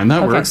 that's fine.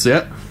 That works.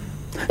 Yeah.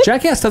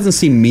 Jackass doesn't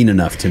seem mean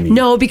enough to me.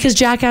 No, because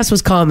Jackass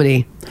was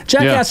comedy.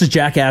 Jackass is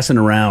jackassing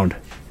around.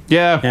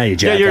 Yeah. Yeah, you you're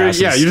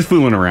jackasses. just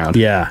fooling around.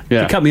 Yeah.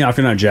 Yeah. You cut me off,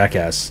 you're not a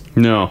jackass.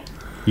 No.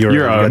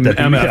 You're a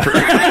MF.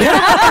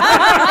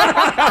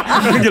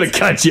 I'm gonna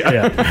cut you.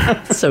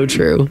 Yeah. So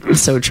true.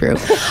 So true.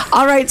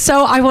 All right,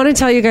 so I want to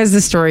tell you guys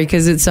this story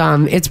because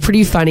it's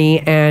pretty funny,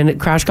 and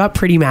Crash got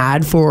pretty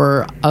mad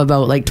for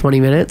about like 20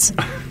 minutes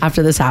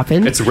after this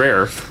happened. It's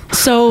rare.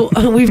 So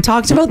we've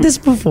talked about this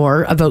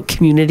before about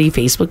community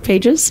Facebook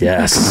pages.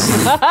 Yes.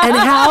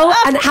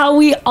 and how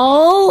we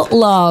all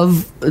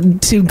love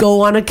to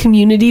go on a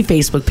community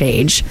Facebook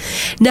page.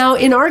 Now,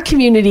 in our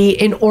community,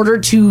 in order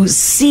to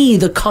see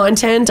the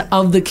content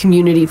of the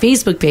community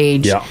Facebook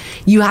page,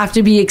 you have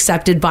to be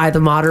accepted by the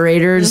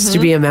moderators to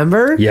be a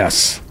member.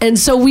 Yes. And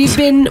so we've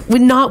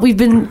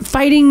been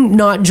fighting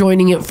not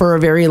joining it for a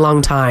very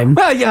long time.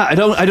 Well, yeah, I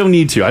don't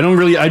need to. I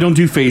don't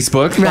do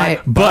Facebook. Right.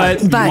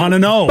 But you want to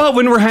know. But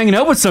when we're hanging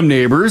out with some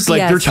neighbors, like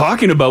Yes. they're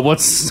talking about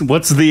what's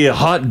the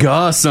hot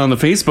goss on the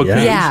Facebook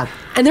page. Yeah.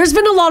 And there's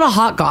been a lot of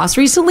hot goss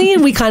recently,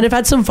 and we kind of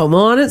had some FOMO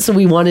on it, so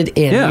we wanted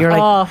in. Yeah. You're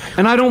like,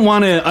 and I don't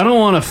want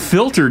a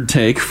filtered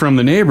take from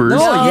the neighbors.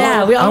 No,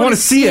 yeah, we all I wanna want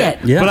to see it,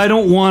 Yeah. but I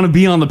don't want to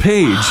be on the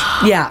page.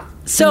 yeah.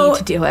 So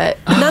to do it.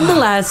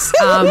 nonetheless,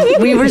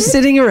 we were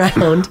sitting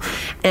around,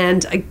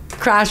 and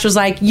Crash was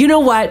like, you know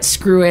what?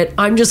 Screw it.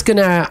 I'm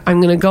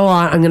gonna go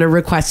on. I'm gonna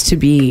request to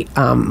be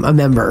a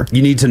member.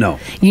 You need to know.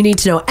 You need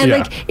to know. And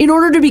like, in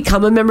order to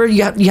become a member,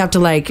 you have to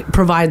like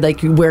provide like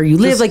where you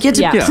live. Like you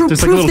have to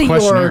prove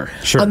that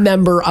you're a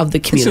member of the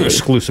community. It's an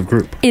exclusive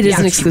group. It is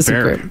an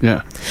exclusive group.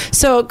 Yeah.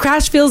 So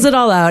Crash fills it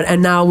all out,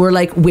 and now we're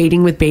like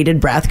waiting with bated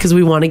breath because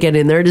we want to get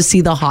in there to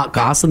see the hot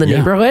goss in the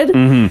neighborhood.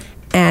 Mm-hmm.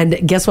 And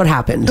guess what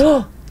happened?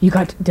 You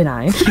got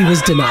denied. He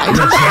was denied.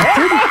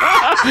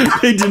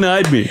 They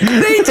denied me.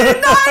 They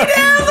denied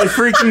him. They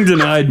freaking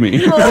denied me.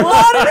 The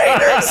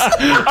moderators.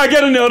 I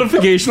get a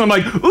notification. I'm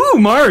like, ooh,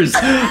 Mars.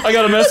 I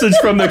got a message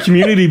from the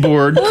community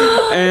board,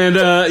 and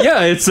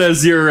it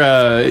says your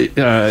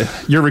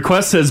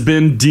request has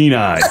been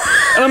denied.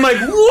 And I'm like,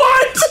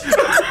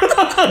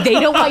 what? They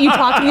don't want you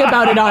talking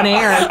about it on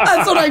air.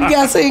 That's what I'm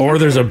guessing. Or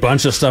there's a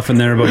bunch of stuff in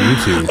there about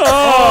YouTube.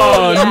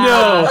 Oh,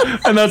 no.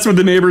 And that's what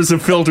the neighbors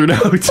have filtered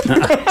out.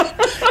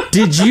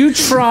 Did you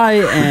try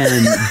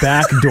and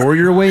backdoor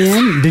your way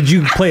in? Did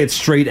you play it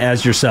straight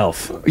as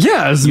yourself?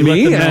 Yeah, as You let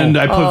me, them know. and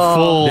I put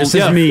full. This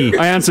is me.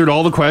 I answered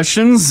all the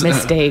questions.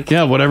 Mistake.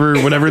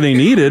 Whatever they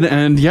needed,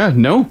 and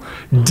no,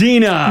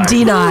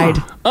 denied.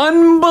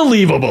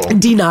 Unbelievable.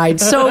 Denied.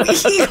 So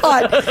he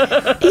got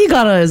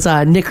his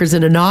knickers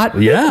in a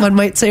knot. Yeah. One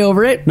might say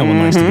over it. No one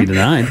likes to be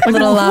denied.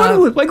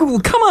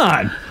 Come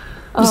on.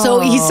 So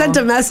he sent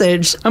a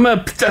message. I'm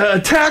a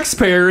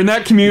taxpayer in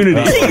that community.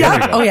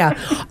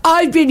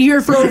 I've been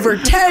here for over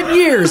 10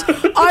 years.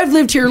 I've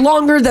lived here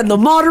longer than the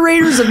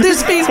moderators of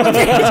this Facebook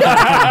page.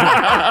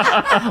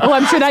 Oh,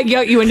 I'm sure that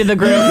got you into the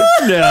group.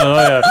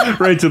 Yeah,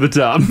 right to the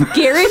top.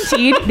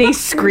 Guaranteed they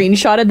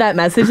screenshotted that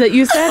message that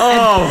you sent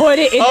and put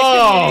it in the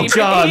community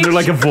God, page. they're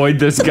like, avoid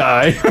this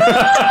guy.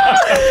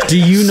 Do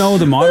you know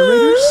the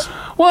moderators?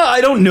 Well,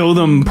 I don't know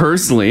them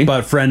personally,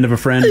 but friend of a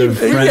friend of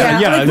friend.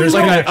 Yeah. There's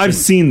I've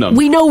seen them.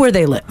 We know where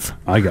they live.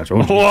 I got you.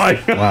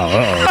 Why? Wow.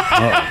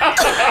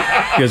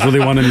 Uh-oh. You guys really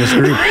want in this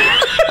group?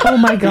 Oh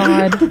my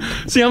God.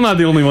 See, I'm not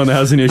the only one that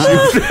has an issue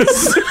with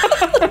this.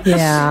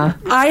 Yeah.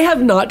 I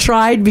have not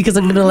tried because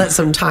I'm going to let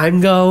some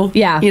time go.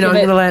 Yeah. I'm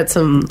going to let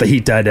the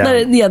heat die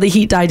down. the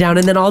heat die down,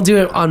 and then I'll do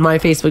it on my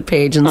Facebook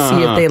page and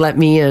see if they let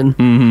me in.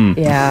 Mm-hmm.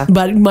 Yeah.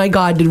 But my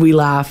God, did we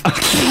laugh.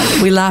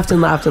 We laughed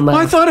and laughed and laughed.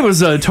 Well, I thought it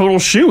was a total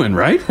shoo-in,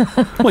 right?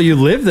 Well, you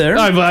live there.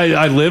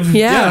 I live.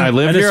 Yeah. I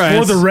live and here. It's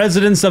for the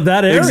residents of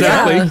that area.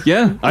 Exactly.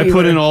 Yeah. I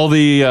put in all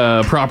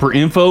the proper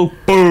info.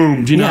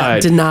 Boom.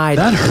 Denied. Yeah, denied.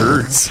 That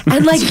hurts.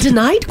 And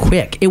denied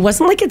quick. It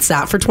wasn't like it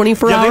sat for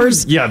 24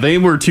 hours. They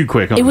were too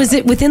quick. It was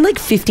within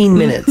 15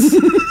 minutes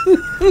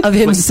of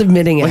him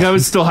submitting it. Like I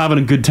was still having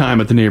a good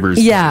time at the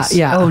neighbors. Yeah, place.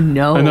 yeah. Oh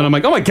no. And then I'm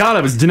like, oh my God,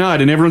 I was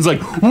denied. And everyone's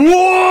like,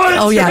 what?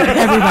 Oh yeah,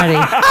 everybody.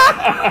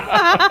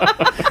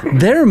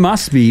 There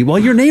must be. Well,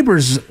 your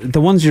neighbors,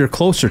 the ones you're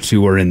closer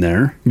to, are in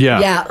there. Yeah.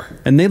 Yeah.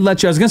 And they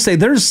let you. I was gonna say,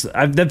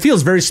 that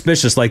feels very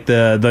suspicious. Like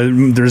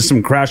there's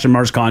some Crash and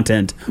Mars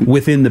content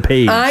within the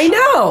page. I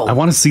know. I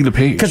want to see the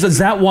page. Because is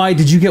that why?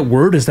 Did you get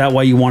word? Is that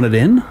why you wanted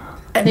in?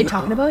 Are they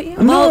talking about you?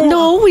 Well,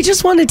 no, we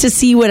just wanted to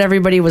see what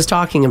everybody was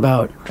talking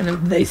about. And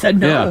then they said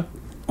no. Yeah.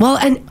 Well,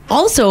 and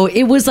also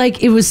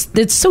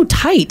it's so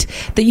tight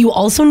that you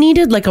also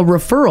needed a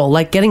referral,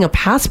 like getting a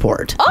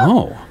passport.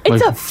 Oh.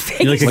 It's Like- a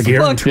Facebook like a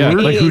guarantor? Yeah,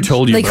 like who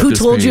told you? Like about who this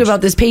told you page?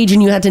 about this page,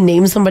 and you had to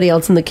name somebody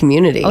else in the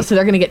community. Oh, so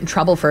they're going to get in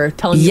trouble for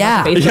telling you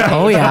Yeah. about the Facebook Yeah. page.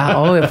 Oh yeah.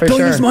 Oh yeah, for Don't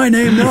sure. use my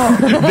name now.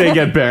 They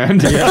get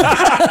banned.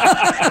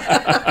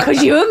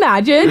 Could you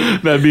imagine?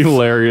 That'd be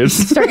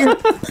hilarious.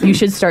 You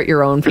should start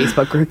your own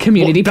Facebook group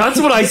community. That's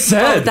what I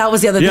said. Oh, that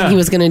was the other Yeah. thing he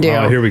was going to do.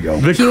 Oh, here we go.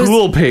 The He was-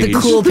 cool page. The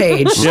cool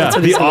page. Yeah, That's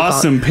what he's the gonna call it.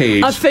 awesome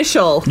page.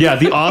 Official. Yeah,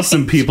 the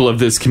awesome people of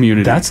this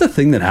community. That's the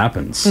thing that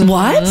happens.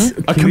 What?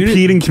 a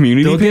competing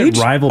community They'll page.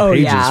 get rival Oh,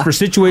 pages yeah. for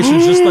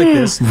situations just like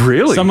this.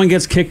 Really? Someone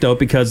gets kicked out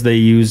because they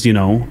use,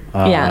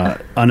 Yeah.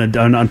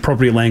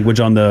 inappropriate language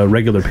on the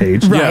regular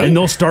page. Right. And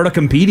they'll start a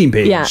competing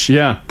page. Yeah.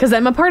 Yeah. Because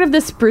I'm a part of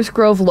the Spruce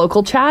Grove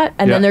local chat,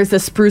 and then Yeah. there's the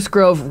Spruce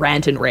Grove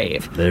rant and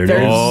rave. There it They're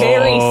is.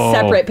 very Oh.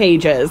 separate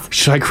pages.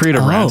 Should I create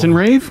a rant and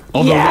rave?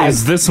 Although, Yes.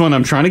 is this one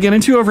I'm trying to get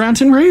into a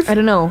rant and rave? I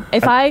don't know.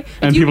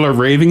 And people are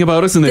raving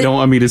about us and they don't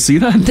want me to see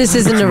that? This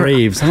isn't It's a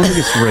raves. I don't think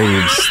it's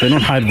raves. They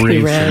don't hide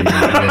raves. Rant.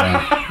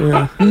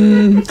 Yeah.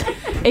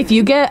 if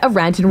you get a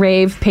rant and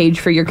rave page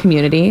for your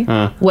community,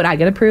 would I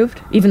get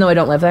approved? Even though I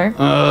don't live there?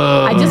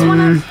 I just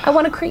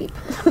want to creep.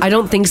 I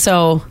don't think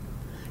so.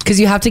 Because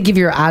you have to give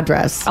your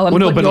address. Oh, I'm Well,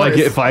 no, putting but like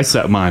yours. if I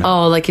set mine.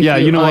 Oh, like if yeah,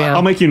 you- you know oh, what? yeah.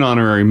 I'll make you an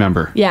honorary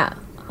member. Yeah.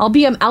 I'll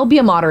be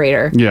a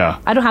moderator. Yeah.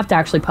 I don't have to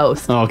actually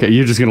post. Oh, okay,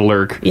 you're just gonna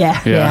lurk. Yeah.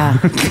 Yeah.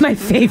 It's my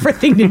favorite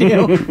thing to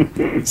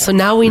do. So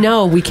now we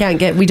know we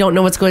don't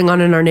know what's going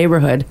on in our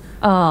neighborhood.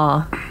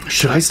 Oh.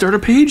 Should I start a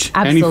page?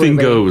 Absolutely. Anything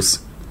goes.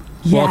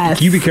 Well,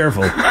 Yes. you be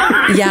careful.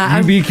 Yeah.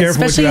 You be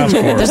careful what you ask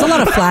for. There's a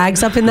lot of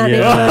flags up in that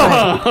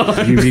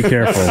neighborhood. You be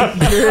careful.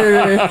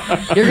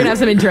 You're gonna have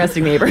some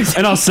interesting neighbors.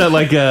 And I'll set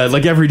like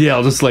every day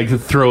I'll just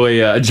throw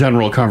a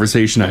general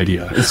conversation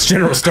idea. It's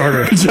general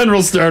starter.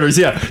 General starters,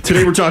 yeah.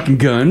 Today we're talking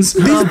guns.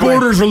 These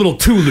borders are a little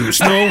too loose,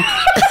 no?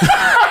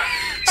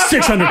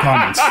 600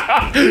 comments.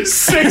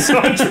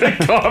 600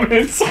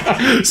 comments.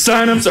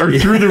 Sign-ups are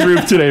through the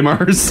roof today,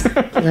 Mars.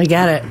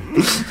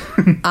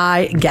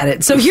 I get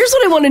it. So here's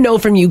what I want to know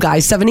from you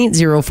guys.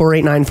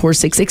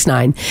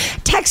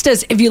 780-489-4669. Text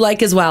us if you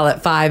like as well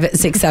at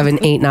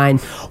 56789.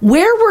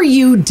 Where were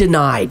you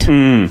denied?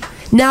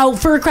 Now,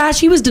 for Crash,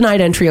 he was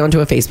denied entry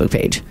onto a Facebook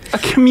page. A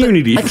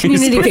community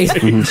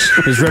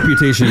Facebook. His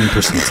reputation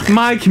precedes.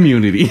 My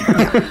community.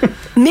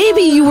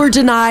 Maybe you were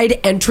denied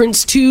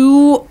entrance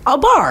to a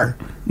bar.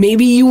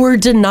 Maybe you were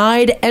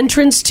denied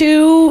entrance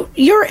to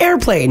your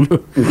airplane.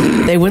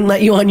 They wouldn't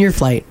let you on your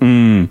flight.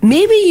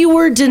 Maybe you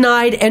were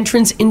denied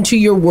entrance into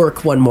your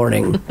work one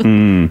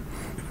morning.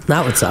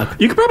 That would suck.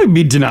 You could probably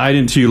be denied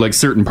into like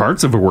certain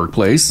parts of a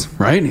workplace,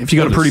 right? If you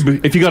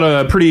got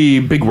a pretty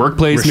big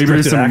workplace, maybe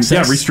there's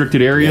some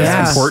restricted areas,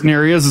 important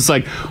areas. It's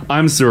like,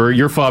 I'm sorry,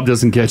 your fob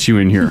doesn't get you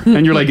in here,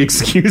 and you're like,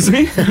 excuse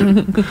me,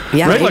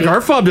 right? Like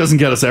our fob doesn't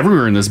get us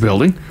everywhere in this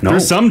building. No.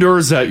 There's some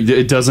doors that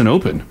it doesn't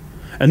open.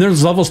 And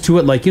there's levels to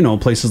it, like,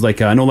 places like,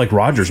 I know, like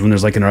Rogers, when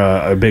there's like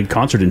a big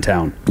concert in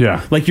town.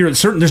 Yeah. Like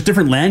there's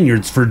different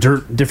lanyards for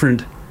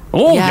different.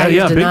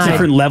 Big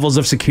different levels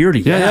of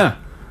security. Yeah.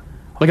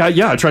 Like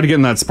I tried to get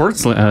in that the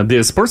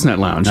Sportsnet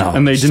lounge,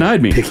 and they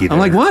denied me. I'm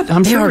like, what?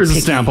 I'm sure there's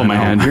a stamp on my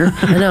hand here.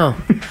 I know.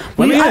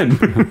 Let me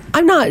in.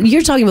 I'm not.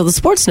 You're talking about the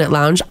Sportsnet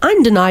lounge.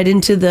 I'm denied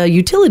into the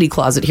utility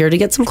closet here to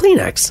get some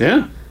Kleenex.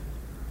 Yeah.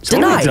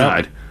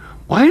 Denied.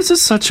 Why is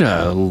this such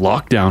a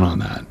lockdown on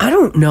that? I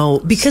don't know,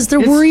 because they're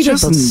worried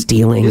about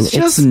stealing. It's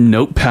just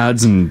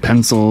notepads and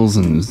pencils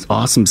and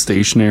awesome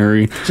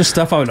stationery. Just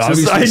stuff I would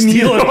obviously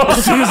steal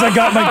as soon as I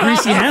got my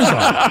greasy hands on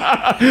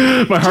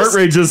it. My heart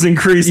rate just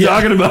increased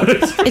talking about it.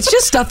 It's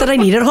just stuff that I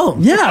need at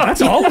home. Yeah,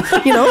 that's all.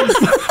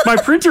 My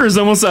printer is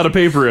almost out of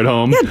paper at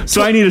home,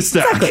 so I need a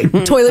stack.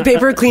 Exactly. Toilet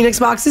paper, Kleenex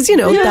boxes, that's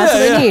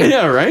what I need.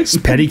 Yeah, right?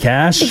 Just petty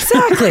cash.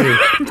 Exactly.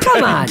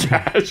 Come on.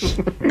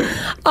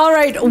 All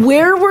right,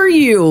 where were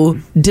you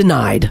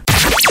denied?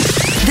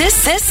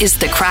 This is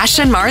the Crash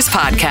and Mars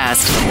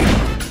podcast.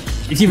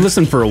 If you've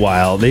listened for a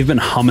while, they've been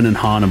humming and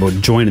hawing about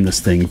joining this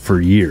thing for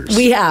years.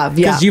 We have,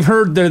 yeah. Because you've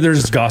heard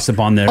there's gossip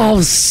on there.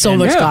 Oh, so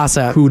much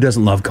gossip. Who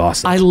doesn't love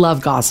gossip? I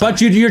love gossip. But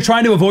you're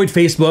trying to avoid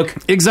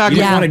Facebook. Exactly.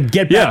 You want to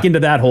get back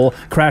into that hole.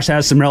 Crash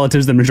has some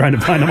relatives that have been trying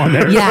to find him on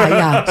there.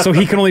 Yeah. So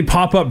he can only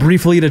pop up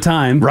briefly at a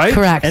time. Right?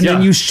 Correct. And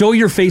then you show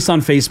your face on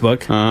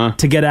Facebook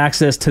to get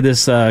access to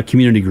this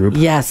community group.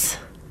 Yes.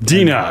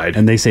 Denied.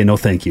 And they say no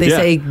thank you. They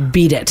say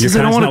beat it. You're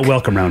kind of not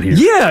welcome around here.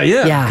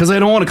 Yeah. Because I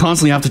don't want to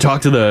constantly have to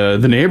talk to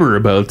the neighbor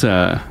about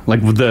like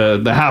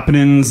the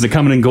happenings, the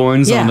coming and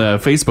goings on the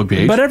Facebook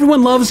page. But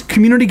everyone loves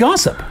community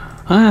gossip.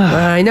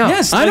 I know.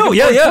 Yes, I know.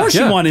 Of course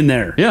you want in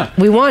there. Yeah,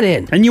 we want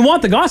in, and you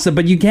want the gossip,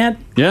 but you can't.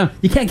 Yeah,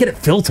 you can't get it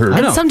filtered.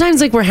 And sometimes,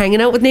 like, we're hanging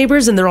out with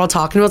neighbors, and they're all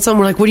talking about something.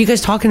 We're like, "What are you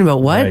guys talking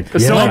about? What?"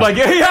 Right. So I'm like,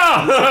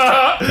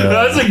 "Yeah,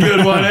 that's a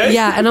good one." Eh?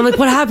 Yeah, and I'm like,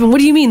 "What happened? What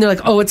do you mean?" They're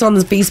like, "Oh, it's on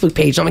the Facebook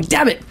page." I'm like,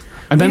 "Damn it!"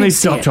 And then they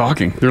stop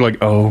talking. They're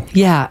like, "Oh,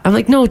 yeah." I'm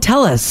like, "No,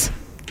 tell us."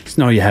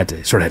 No, you had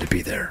to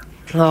be there.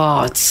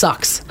 Oh, it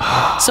sucks.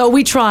 So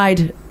we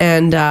tried,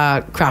 and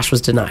Crash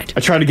was denied. I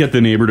tried to get the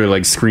neighbor to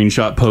like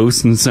screenshot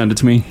posts and send it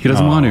to me. He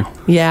doesn't want to.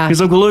 Yeah.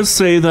 He's like, well, let's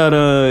say that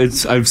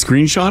I've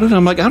screenshotted it.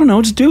 I'm like, I don't know,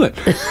 just do it.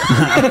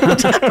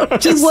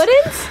 You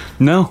wouldn't?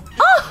 No.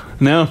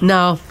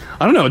 No.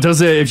 I don't know. Does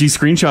it, if you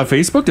screenshot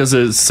Facebook, does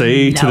it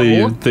say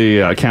to the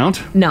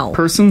account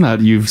person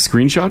that you've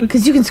screenshotted?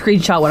 Because you can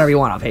screenshot whatever you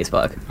want on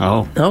Facebook.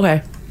 Oh.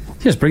 Okay.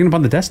 Just bring it up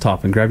on the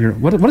desktop and grab your...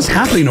 What is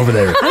happening over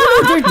there?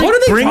 I don't know. What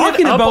are they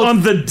talking about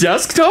on the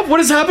desktop?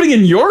 What is happening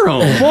in your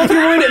home? Well,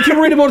 if you're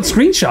worried about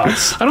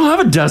screenshots. I don't have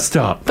a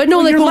desktop. But no,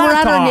 like when we're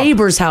at our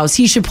neighbor's house,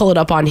 he should pull it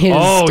up on his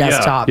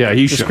desktop. Yeah,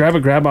 he should. should.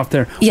 Grab off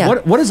there. Yeah.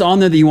 What is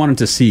on there that you wanted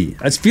to see?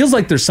 It feels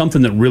like there's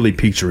something that really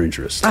piqued your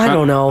interest. I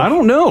don't know. I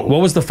don't know.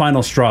 What was the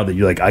final straw that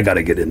you're like, I got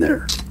to get in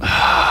there?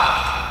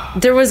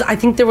 I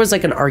think there was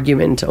like an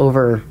argument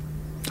over...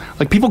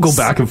 Like people go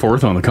back and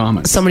forth on the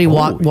comments. Somebody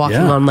walking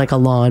on like a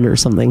lawn or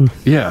something.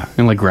 Yeah,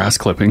 and like grass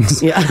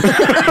clippings.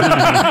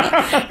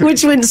 Yeah.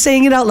 Which, when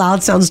saying it out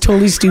loud, sounds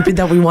totally stupid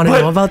that we want to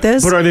know about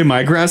this. But are they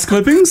my grass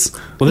clippings?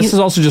 Well, this is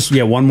also just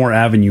one more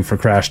avenue for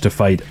Crash to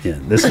fight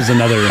in. This is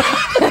another.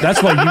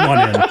 That's why you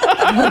want in.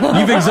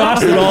 You've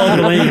exhausted all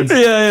the lanes.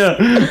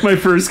 Yeah. My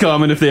first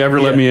comment, if they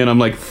ever let me in, I'm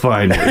like,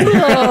 fine. You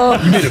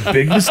made a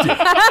big mistake.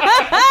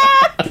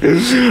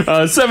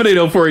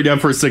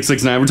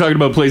 780-489-4669. We're talking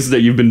about places that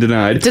you've been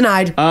denied.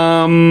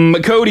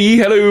 Cody,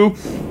 hello.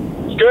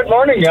 Good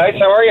morning, guys.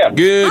 How are you?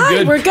 Good.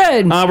 Hi, we're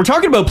good. We're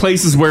talking about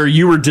places where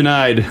you were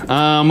denied.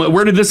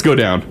 Where did this go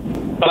down?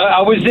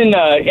 I was in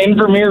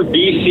Invermere,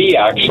 BC,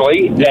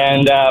 actually,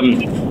 and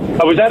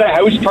I was at a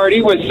house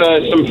party with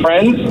some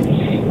friends.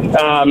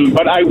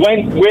 But I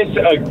went with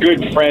a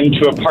good friend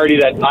to a party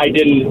that I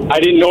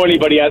didn't know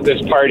anybody at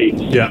this party.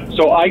 Yeah.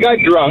 So I got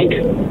drunk,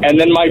 and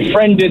then my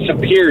friend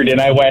disappeared,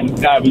 and I'm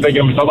thinking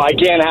to myself, I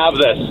can't have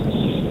this.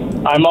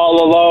 I'm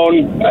all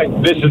alone.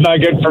 This is not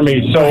good for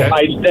me. So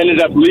I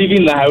ended up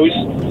leaving the house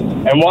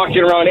and walking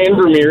around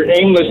Invermere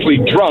aimlessly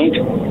drunk.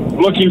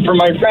 looking for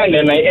my friend,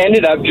 and I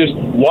ended up just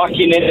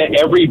walking into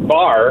every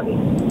bar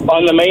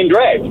on the main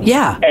drive.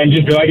 Yeah. And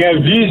just be like,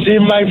 have you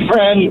seen my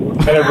friend?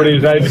 And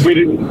everybody's like,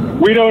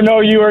 we don't know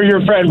you or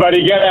your friend,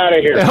 buddy. Get out of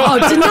here. Oh,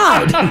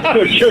 denied.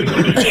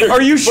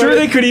 Are you sure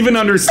they could even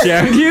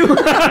understand you?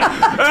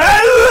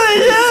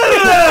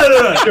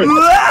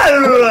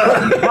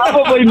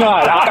 Probably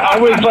not. I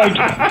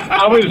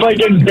was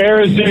like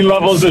embarrassing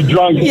levels of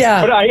drunk.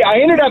 Yeah. But I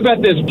ended up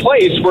at this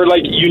place where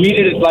like you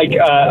needed like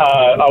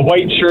a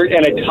white shirt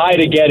and a tie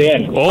to get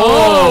in.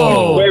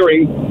 Oh.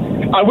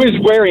 I was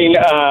wearing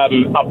a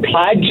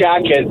plaid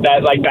jacket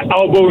that like the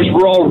elbows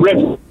were all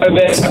ripped of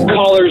it, the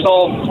collar's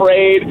all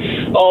frayed,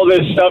 all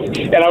this stuff,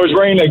 and I was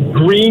wearing a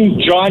green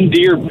John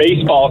Deere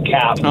baseball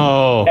cap.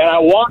 Oh. And I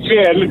walked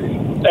in,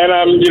 and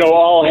I'm,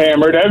 all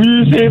hammered. Have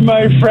you seen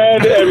my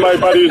friend? And my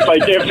buddy's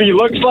like, if he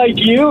looks like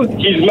you,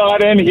 he's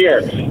not in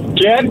here.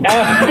 Get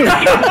out.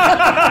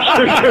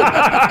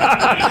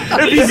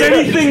 If he's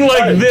anything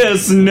like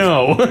this,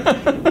 no.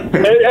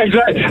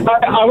 Exactly.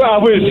 I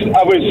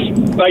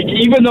was like,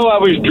 even though I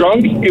was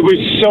drunk, it was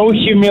so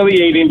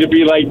humiliating to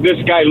be like,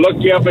 this guy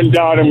looked you up and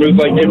down and was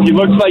like, if he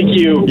looks like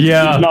you, he's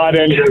not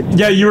in here.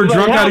 Yeah, you were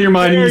drunk out of your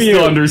mind and you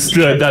still you?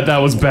 understood that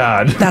was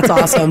bad. That's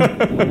awesome.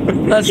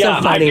 That's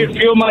so funny.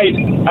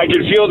 I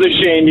could feel the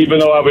shame even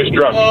though I was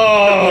drunk.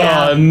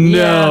 Oh,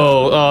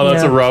 no. Oh,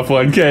 that's a rough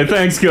one. Okay,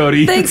 thanks,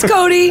 Cody. Thanks,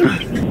 Cody.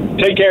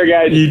 Take care,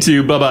 guys. You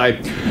too. Bye-bye.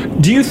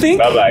 Do you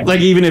think,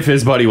 like, even if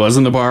his buddy was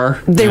in the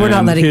bar, They were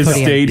not letting his Cody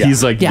in. state, Yeah.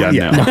 he's like, Yeah.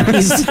 no. No,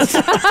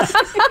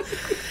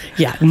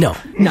 Yeah, no.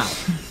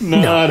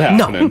 Not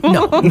happening.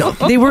 No.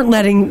 They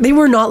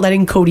were not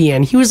letting Cody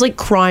in. He was like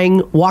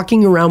crying,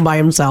 walking around by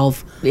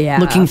himself,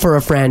 looking for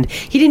a friend.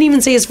 He didn't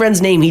even say his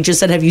friend's name. He just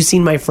said, have you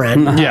seen my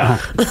friend? Yeah.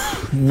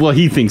 Well,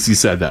 he thinks he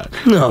said that.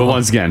 No. But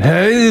once again,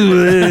 hey.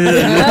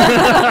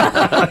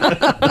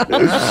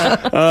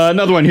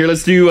 Another one here.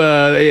 Let's do,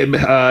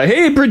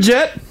 hey,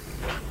 Bridget.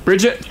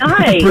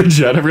 Hi.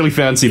 Bridget. I really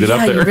fancied it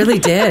up there. You really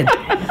did.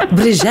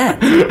 Bridget.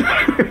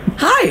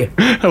 Hi.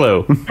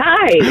 Hello.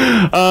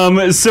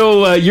 Hi.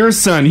 So your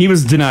son, he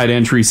was denied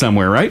entry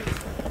somewhere, right?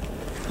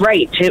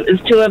 Right. It was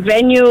to a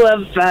venue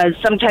of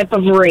some type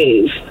of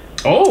rave.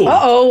 Oh.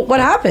 Uh-oh. What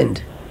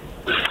happened?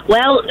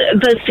 Well,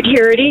 the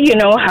security, you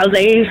know how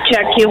they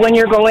check you when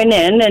you're going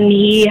in, and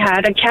he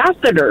had a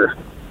catheter.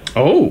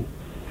 Oh.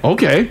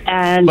 Okay.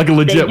 And like a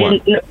legit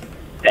one.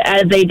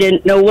 They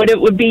didn't know what it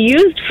would be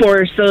used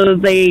for, so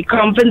they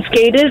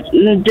confiscated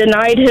and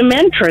denied him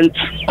entrance.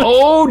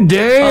 Oh,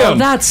 damn. Oh,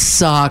 that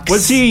sucks.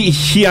 Was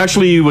he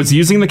actually was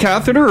using the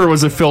catheter, or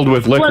was it filled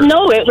with liquor? Well,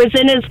 no, it was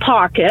in his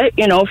pocket,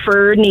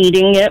 for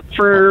needing it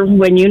for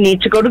when you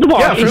need to go to the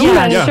washroom.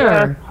 Yeah,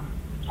 sure.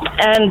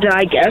 And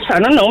I guess, I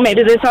don't know,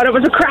 maybe they thought it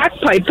was a crack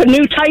pipe, a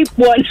new type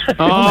one.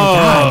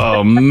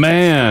 Oh,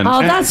 man.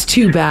 Oh, that's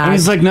too bad. And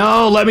he's like,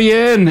 no, let me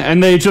in.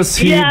 And they just,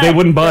 they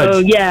wouldn't budge. So,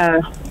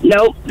 yeah.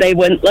 Nope, they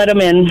wouldn't let him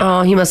in.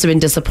 Oh, he must have been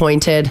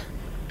disappointed.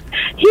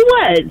 He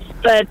was,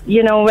 but,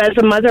 as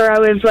a mother, I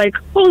was like,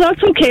 oh,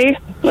 that's okay.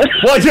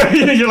 Well,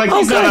 you're like,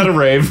 he's not at a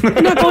rave.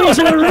 Not going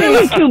to a rave.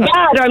 Really too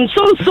bad. I'm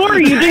so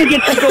sorry you didn't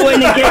get to go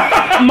in and get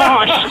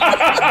moshed.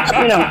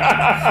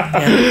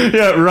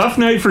 Yeah, rough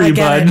night for you,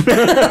 bud.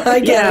 I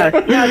get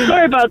it. Yeah,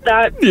 sorry about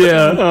that.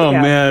 Yeah. Oh,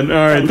 man.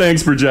 All right.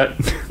 Thanks, Bridget.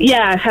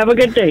 Yeah, have a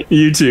good day.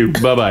 You too.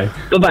 Bye-bye.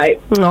 Bye-bye.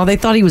 Oh, they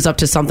thought he was up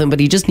to something, but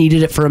he just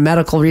needed it for a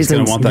medical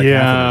reason.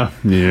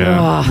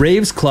 Yeah.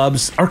 Raves,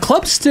 clubs. Are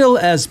clubs still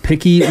as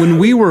picky? When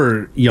we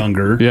were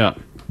younger,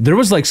 there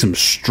was like some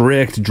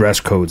strict dress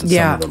codes at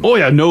some of them. Oh,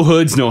 yeah. No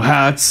hoods, no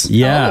hats.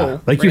 Yeah.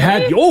 Like you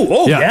had,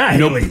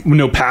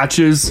 no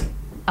patches.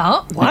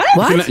 Oh,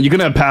 what? You can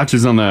have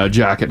patches on the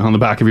jacket, on the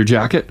back of your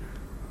jacket.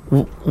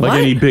 Like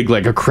any big,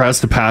 like a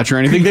crest, a patch or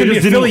anything. They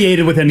just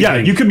affiliated with anything.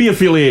 Yeah, you could be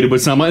affiliated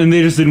with someone, and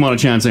they just didn't want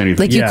to chance anything.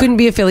 Like you couldn't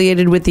be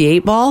affiliated with the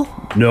 8-Ball?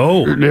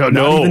 No.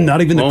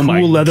 Not even the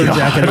cool leather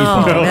jacket.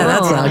 Oh, man,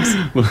 that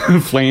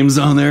sucks. Flames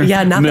on there?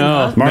 Yeah, nothing.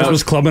 No. Mars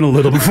was clubbing a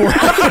little before.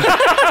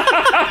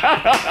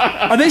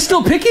 Are they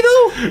still picky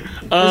though? Is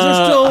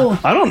there still?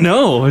 I don't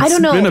know. It's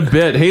been a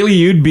bit. Haley,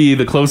 you'd be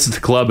the closest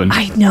to clubbing.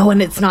 I know,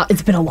 and it's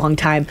been a long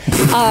time.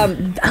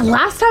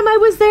 Last time I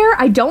was there,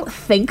 I don't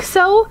think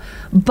so.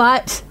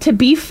 But to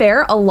be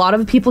fair, a lot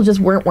of people just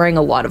weren't wearing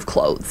a lot of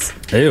clothes.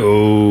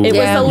 Ew. It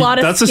was a lot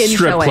of That's a skin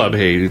strip showing. club,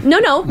 Haley.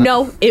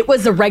 No. It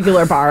was a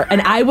regular bar,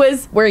 and I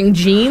was wearing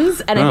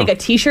jeans and I think Oh. a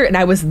t-shirt, and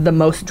I was the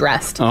most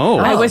dressed. Oh.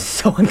 I was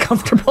so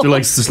uncomfortable. They're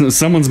like,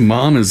 someone's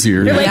mom is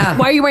here. They're like,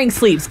 why are you wearing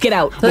sleeves? Get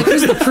out. Like,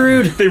 who's the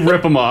prude? They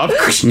rip them off.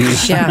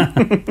 Yeah.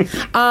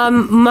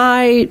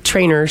 My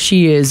trainer,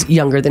 she is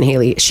younger than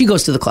Haley. She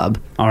goes to the club.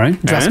 All right.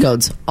 Dress And?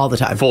 codes all the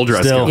time. Full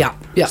dress Still. code.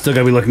 Yeah. Still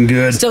gotta be looking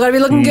good. Still gotta be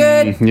looking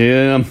good.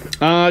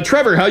 Yeah.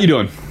 Trevor, how you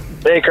doing?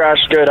 Hey, Crash.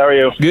 Good. How are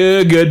you?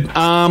 Good.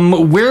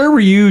 Where were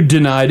you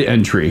denied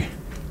entry?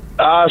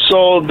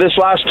 So this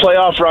last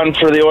playoff run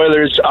for the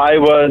Oilers, I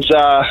was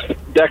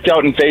decked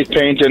out in face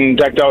paint and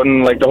decked out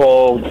in like the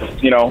whole,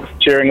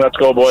 cheering "Let's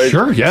go, boys!"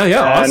 Sure. Yeah.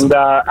 Awesome. And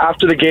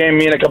after the game,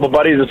 me and a couple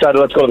buddies decided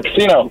let's go to the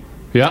casino.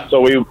 Yeah.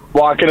 So we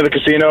walk into the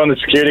casino, and the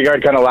security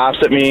guard kind of laughs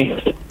at me,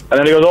 and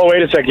then he goes, "Oh,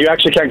 wait a sec, you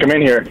actually can't come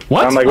in here."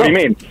 What? And I'm like, "What do you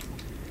mean?"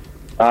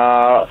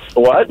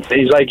 What?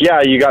 He's like,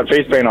 "Yeah, you got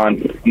face paint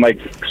on." I'm like,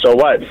 "So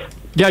what?"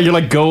 Yeah, you're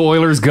like, go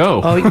Oilers,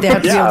 go. Oh, they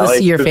have to be able to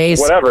see your face.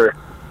 Whatever.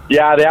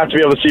 Yeah, they have to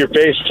be able to see your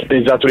face.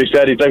 That's what he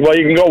said. He's like, "Well,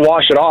 you can go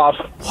wash it off."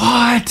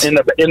 What? In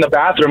the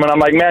bathroom, and I'm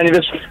like, "Man,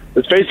 this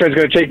face paint's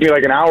going to take me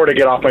like an hour to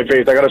get off my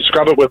face. I got to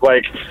scrub it with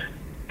like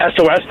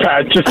SOS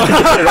pad just to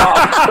get it off."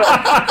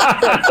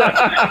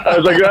 I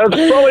was like,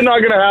 "That's probably not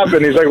going to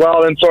happen." He's like,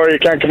 "Well, then sorry, you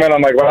can't come in."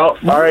 I'm like, "Well,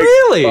 all right."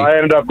 Really? So I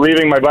ended up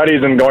leaving my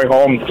buddies and going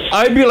home.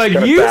 I'd be like,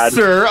 "You,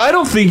 sir, I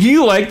don't think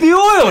you like the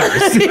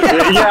Oilers."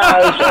 Yeah,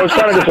 I was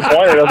kind of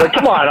disappointed. I was like,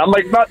 "Come on, I'm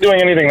like not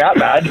doing anything that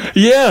bad."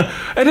 Yeah,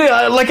 and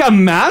like a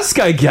mask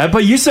I get,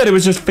 but you said it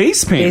was just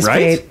face paint,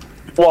 right?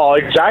 Well,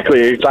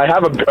 exactly. I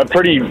have a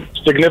pretty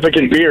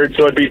significant beard,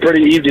 so it'd be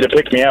pretty easy to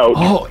pick me out.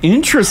 Oh,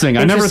 interesting.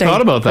 I never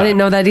thought about that. I didn't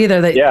know that either.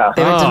 That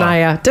they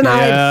would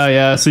denied.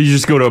 Yeah. So you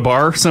just go to a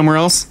bar somewhere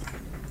else?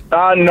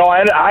 No,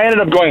 I ended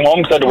up going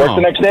home because I had to work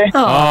the next day.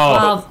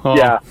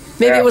 Yeah.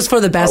 Maybe it was for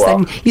the best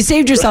thing. You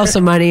saved yourself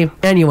some money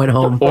and you went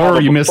home.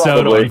 Or you missed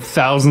out on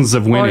thousands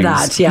of winnings. Or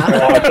that, yeah.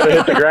 I could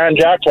have hit the grand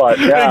jackpot.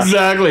 Yeah.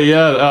 Exactly,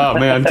 yeah. Oh,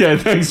 man. Okay,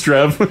 thanks,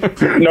 Trev.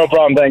 No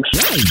problem, thanks.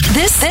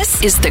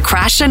 This is the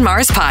Crash and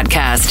Mars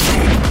podcast.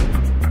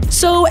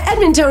 So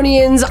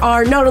Edmontonians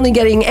are not only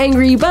getting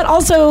angry, but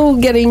also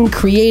getting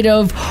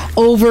creative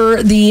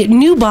over the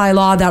new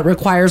bylaw that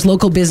requires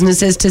local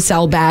businesses to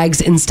sell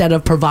bags instead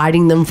of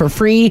providing them for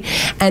free.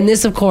 And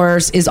this, of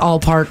course, is all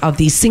part of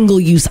the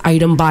single-use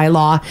item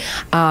bylaw.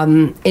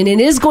 And it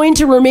is going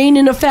to remain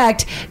in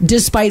effect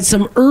despite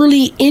some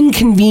early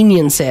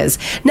inconveniences.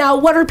 Now,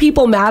 what are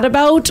people mad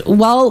about?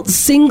 Well,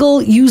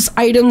 single-use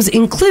items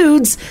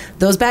includes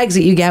those bags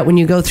that you get when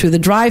you go through the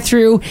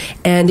drive-thru,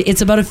 and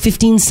it's about a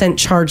 15-cent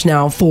charge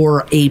now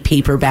for a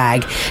paper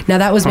bag. Now,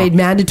 that was made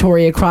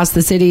mandatory across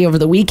the city over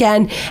the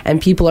weekend,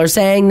 and people are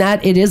saying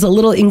that it is a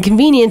little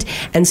inconvenient,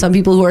 and some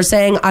people who are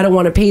saying, I don't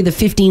want to pay the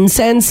 15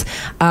 cents,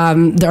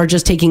 they're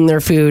just taking their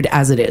food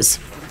as it is.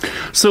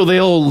 So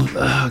they'll,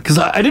 because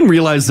I didn't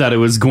realize that it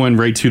was going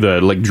right to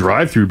the like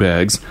drive-through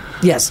bags.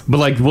 Yes. But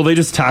like, will they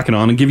just tack it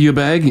on and give you a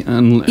bag?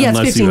 Yeah, it's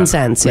 15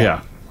 cents.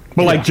 Yeah.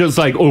 But like, just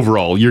like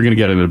overall, you're going to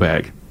get it in a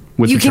bag.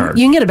 You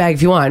can get a bag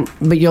if you want,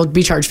 but you'll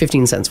be charged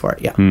 15 cents for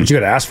it. Yeah. But you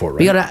got to ask for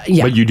it, right?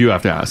 But you do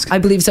have to ask. I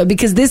believe so,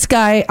 because this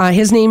guy,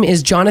 his name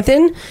is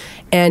Jonathan,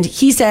 and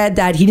he said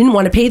that he didn't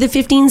want to pay the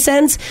 15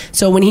 cents.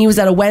 So when he was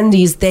at a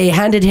Wendy's, they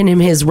handed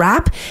him his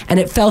wrap, and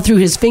it fell through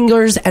his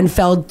fingers and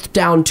fell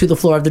down to the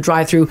floor of the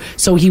drive-thru.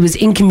 So he was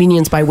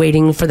inconvenienced by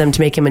waiting for them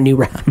to make him a new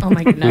wrap. Oh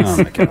my goodness!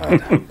 Oh my god!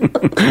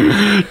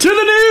 To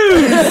the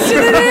news! To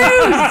the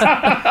news!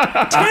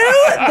 To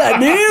the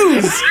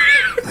news!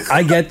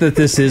 I get that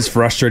this is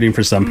frustrating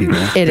for some people.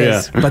 It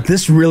is. But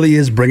this really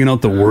is bringing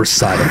out the worst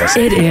side of us.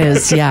 It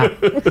is, yeah.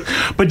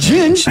 But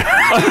Ginge...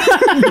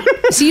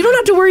 So you don't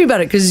have to worry about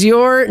it because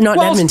you're not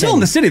in Edmonton. Still in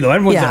the city, though.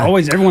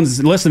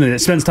 Everyone's listening that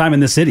spends time in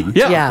the city.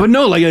 Yeah. But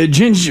no, like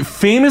Ginge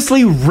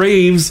famously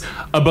raves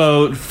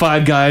about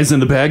Five Guys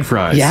and the bag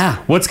fries. Yeah.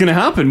 What's going to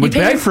happen with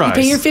bag fries?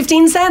 You pay your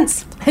 15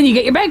 cents. And you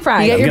get your bag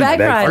fries. You get your bag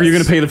fries. Are you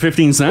going to pay the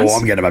 15 cents? Oh,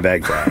 I'm getting my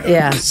bag fries.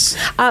 Yes.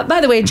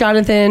 By the way,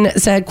 Jonathan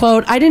said,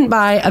 quote, I didn't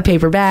buy a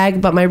paper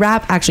bag, but my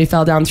wrap actually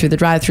fell down through the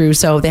drive-thru,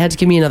 so they had to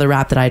give me another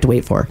wrap that I had to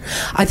wait for.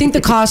 I think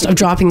the cost of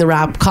dropping the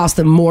wrap cost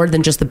them more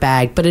than just the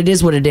bag, but it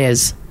is what it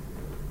is.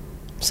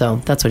 So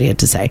that's what he had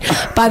to say.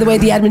 By the way,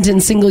 the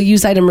Edmonton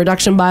single-use item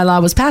reduction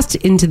bylaw was passed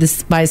into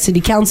this by City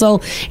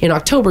Council in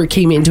October,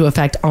 came into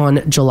effect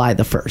on July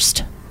the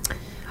 1st.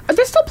 Are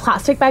there still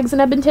plastic bags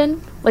in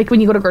Edmonton? Like when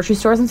you go to grocery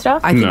stores and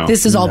stuff? I think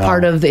this is all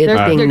part of it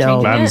being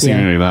no. I haven't seen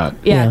any of that.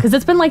 Yeah, because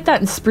it's been like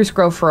that in Spruce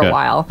Grove for a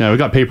while. Yeah, we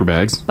got paper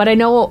bags. But I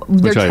know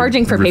they're Which I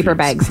charging for paper refuse.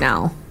 bags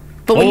now.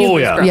 But when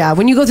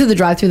when you go through the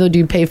drive-thru, though, do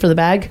you pay for the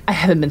bag? I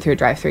haven't been through a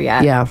drive-thru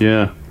yet. Yeah.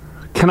 Yeah.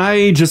 Can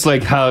I just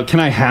can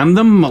I hand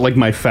them like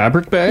my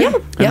fabric bag? Yeah.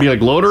 And be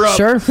like, load her up.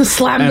 Sure.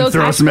 Slam and those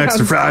throw hash some browns.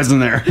 extra fries in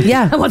there.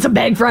 Yeah. I want some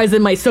bag fries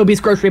in my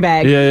Sobeys grocery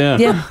bag.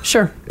 Yeah,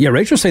 sure. Yeah,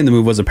 Rachel was saying the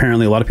move was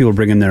apparently a lot of people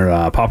bring in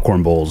their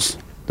popcorn bowls.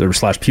 Their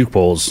 /puke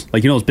bowls.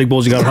 Like, you know those big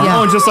bowls you got?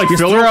 Yeah. Oh, just like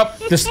fill her up.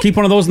 Just keep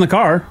one of those in the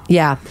car.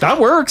 Yeah. That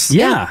works.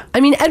 Yeah.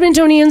 I mean,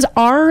 Edmontonians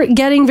are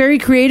getting very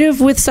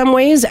creative with some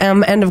ways.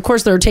 And of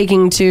course, they're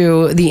taking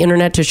to the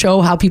internet to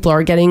show how people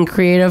are getting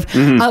creative.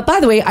 By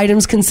the way,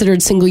 items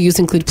considered single-use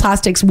include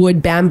plastics,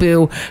 wood,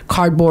 bamboo,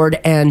 cardboard,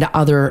 and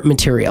other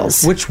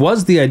materials. Which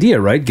was the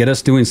idea, right? Get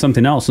us doing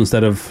something else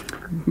instead of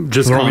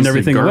just throwing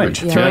everything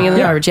garbage. away. Throwing in the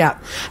garbage, yeah.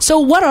 So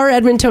what are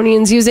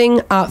Edmontonians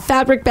using?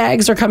 Fabric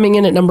bags are coming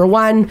in at number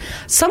 1.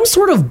 Some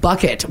sort of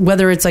bucket,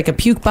 whether it's like a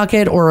puke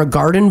bucket or a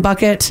garden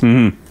bucket.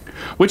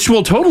 Which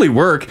will totally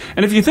work.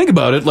 And if you think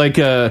about it, like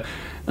the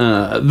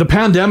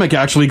pandemic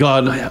actually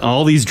got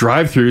all these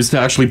drive-thrus to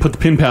actually put the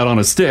pin pad on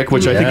a stick,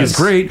 which I think is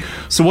great.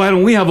 So why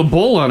don't we have a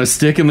bowl on a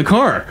stick in the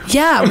car?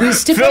 Yeah, we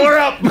stick Fill her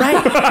up.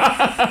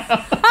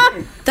 Right.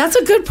 That's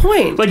a good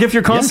point. Like if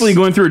you're constantly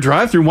going through a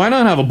drive-thru, why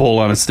not have a bowl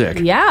on a stick?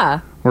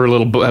 Yeah. or a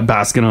little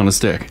basket on a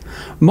stick.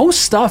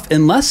 Most stuff,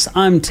 unless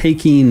I'm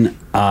taking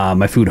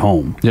my food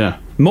home. Yeah.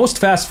 Most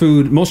fast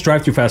food, most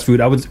drive-through fast food,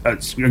 I would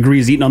agree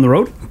is eaten on the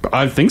road.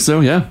 I think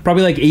so, yeah.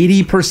 Probably like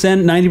 80%,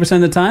 90%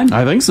 of the time.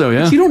 I think so,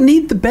 yeah. But you don't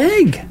need the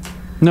bag.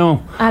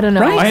 No. I don't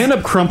know. Right? I end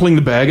up crumpling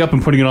the bag up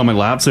and putting it on my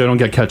lap so I don't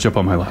get ketchup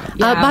on my lap.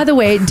 By the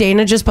way,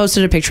 Dana just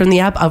posted a picture in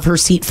the app of her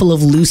seat full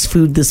of loose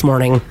food this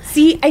morning.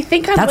 See, I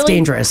think That's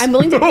dangerous. I'm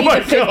willing to pay my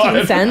the 15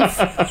 God. cents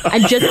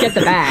and just get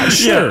the bag.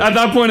 Yeah, at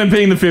that point I'm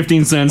paying the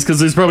 15 cents because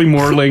there's probably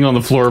more laying on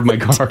the floor of my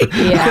car.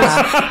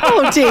 Yeah.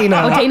 Oh,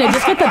 Dana. Oh, Dana,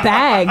 just get the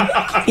bag.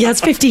 Yeah,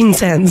 it's 15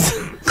 cents.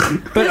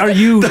 But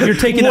you're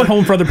taking it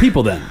home for other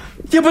people then?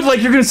 Yeah, but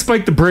like you're going to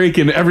spike the brake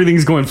and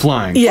everything's going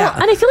flying. Yeah.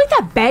 And I feel like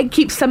that bag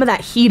keeps some of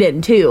that heat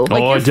in too.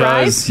 Like Oh, your it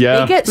fries, does, yeah.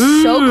 They get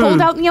so cold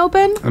out in the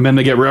open. And then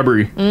they get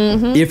rubbery.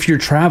 If you're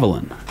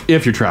traveling.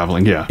 If you're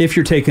traveling, yeah. If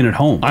you're taking it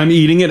home. I'm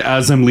eating it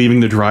as I'm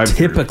leaving the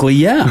drive-thru. Typically,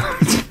 yeah.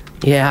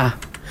 Yeah.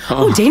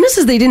 Oh, Dana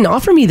says they didn't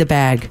offer me the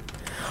bag.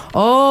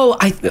 Oh,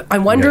 I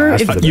wonder Yeah,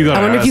 if ask for the bag.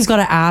 I wonder if you've got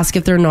to ask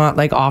if they're not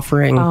like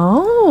offering.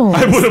 Oh.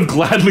 I would have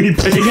gladly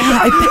paid.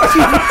 Yeah,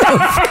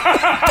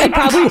 I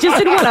probably just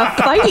didn't want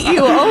to fight you.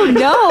 Oh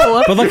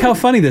no. But look how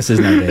funny this is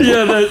nowadays.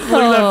 Yeah, look at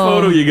that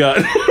photo you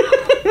got.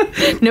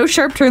 No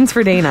sharp turns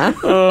for Dana.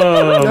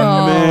 Oh,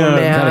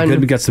 Got,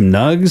 we got some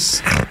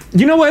nugs.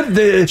 You know what?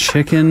 The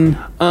chicken.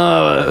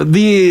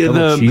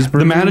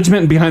 The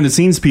management and behind the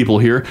scenes people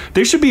here,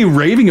 they should be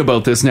raving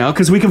about this now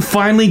because we can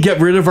finally get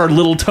rid of our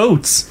little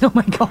totes. Oh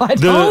my god.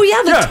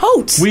 The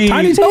totes.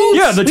 Tiny totes.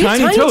 Yeah, the We have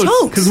tiny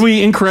totes. Because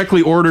we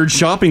incorrectly ordered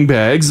shopping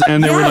bags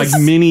and they were like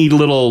mini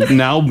little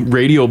now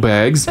radio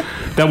bags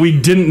that we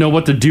didn't know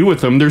what to do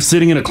with them. They're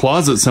sitting in a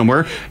closet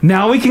somewhere.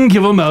 Now we can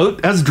give them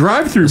out as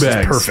drive-through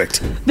bags.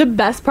 Perfect. The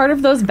best part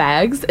of those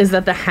bags is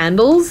that the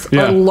handles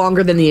are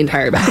longer than the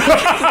entire bag.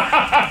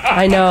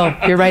 I know.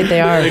 You're right,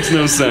 they are. Makes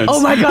no sense.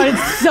 Oh my god,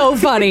 it's so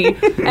funny.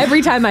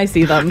 Every time I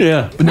see them.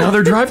 Yeah, but now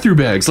they're drive-through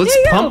bags. Let's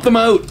pump them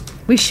out.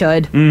 We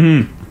should.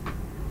 Mm-hmm.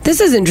 This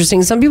is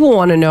interesting. Some people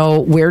want to know,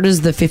 where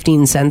does the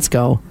 15 cents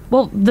go?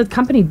 Well, the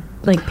company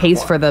like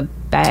pays for the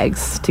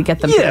bags to get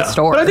them to the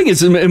store. But I think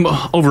it's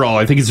overall,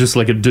 I think it's just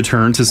like a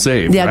deterrent to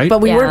save, Yeah, right? but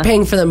we weren't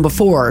paying for them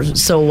before,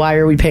 so why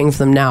are we paying for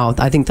them now?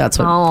 I think that's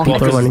what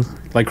people are wondering.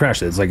 Like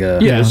Crash, it's like a...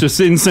 Yeah, it's just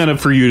incentive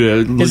for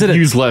you to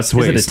use less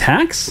waste. Is it a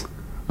tax?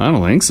 I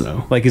don't think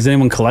so. Like, is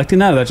anyone collecting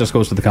that, or that just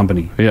goes to the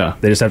company? Yeah.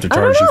 They just have to I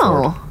charge don't you for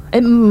it. know.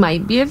 It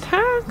might be a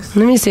tax.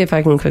 Let me see if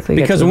I can quickly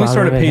get Because to the when we bottom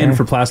started of it paying here.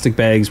 for plastic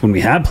bags, when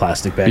we had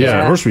plastic bags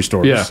Yeah. at grocery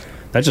stores, Yeah.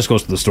 that just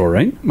goes to the store,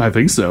 right? I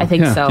think so. I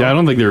think yeah. so. Yeah, I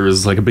don't think there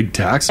was like a big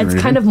tax or It's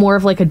anything. kind of more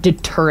of like a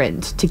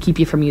deterrent to keep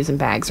you from using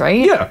bags,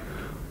 right? Yeah.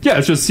 Yeah,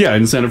 it's just,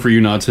 incentive for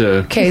you not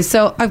to Okay,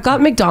 so I've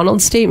got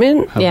McDonald's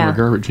statement. have more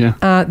garbage,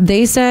 yeah.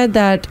 They said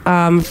that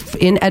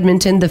in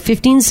Edmonton, the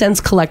 15 cents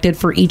collected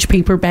for each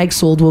paper bag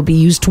sold will be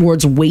used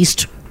towards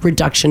waste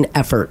reduction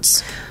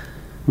efforts.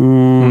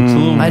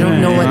 I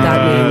don't know what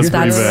that means.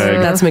 That's pretty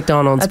vague. That's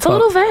McDonald's. That's a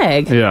little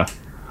vague. Yeah.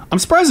 I'm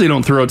surprised they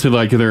don't throw it to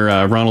like their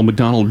Ronald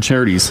McDonald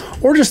charities.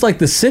 Or just like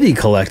the city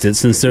collect it,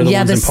 since they're the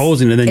ones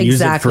imposing it, and then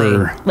exactly. use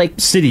it for like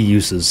city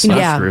uses.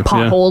 Yeah, true.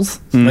 potholes.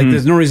 Mm-hmm. Like,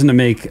 there's no reason to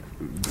make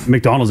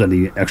McDonald's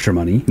any extra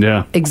money.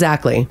 Yeah.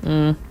 Exactly.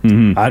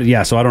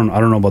 Yeah, so I don't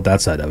know about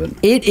that side of it.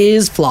 It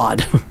is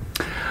flawed.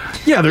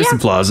 Yeah, there's some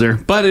flaws there.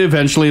 But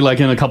eventually, like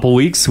in a couple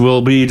weeks,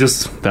 we'll be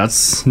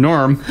that's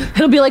norm.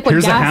 It'll be like when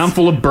Here's a gas.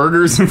 handful of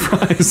burgers and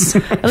fries.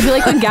 It'll be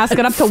like when gas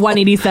got up to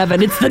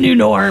 187. It's the new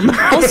norm.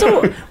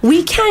 Also,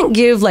 we can't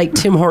give like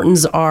Tim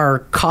Hortons our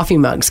coffee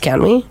mugs,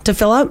 can we, to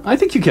fill up? I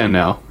think you can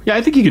now. Yeah,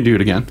 I think you can do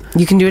it again.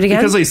 You can do it again?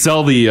 Because they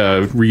sell the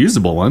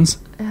reusable ones.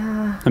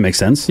 That makes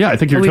sense. Yeah, I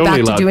think you're Are we totally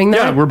back to allowed. doing that?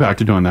 Yeah, we're back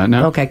to doing that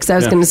now. Okay, because I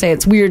was going to say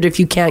it's weird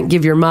if you can't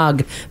give your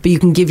mug, but you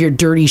can give your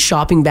dirty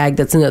shopping bag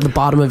that's in at the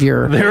bottom of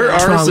your There are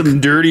trunk. some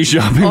dirty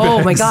shopping bags.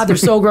 Oh my god, they're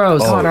so gross.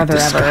 God, are there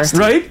ever?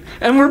 Right?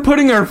 And we're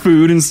putting our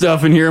food and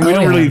stuff in here, and we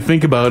don't really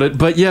think about it.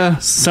 But yeah,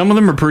 some of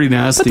them are pretty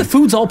nasty. But the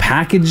food's all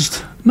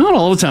packaged. Not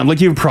all the time.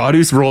 Like your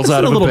produce rolls Just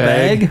out in of a little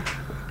bag.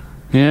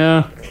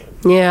 Yeah.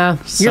 Yeah,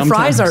 your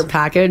fries Sometimes. aren't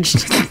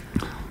packaged.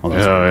 Oh,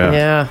 yeah.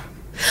 Yeah.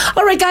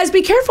 All right, guys,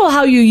 be careful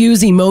how you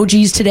use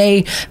emojis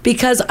today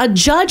because a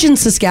judge in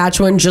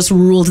Saskatchewan just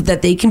ruled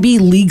that they can be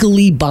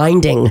legally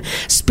binding,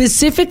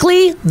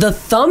 specifically the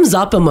thumbs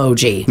up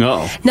emoji.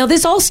 No. Now,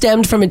 this all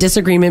stemmed from a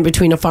disagreement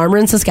between a farmer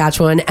in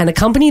Saskatchewan and a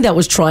company that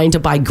was trying to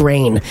buy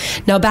grain.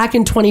 Now, back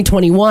in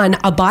 2021,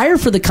 a buyer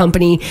for the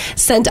company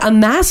sent a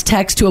mass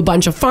text to a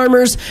bunch of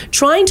farmers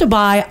trying to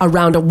buy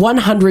around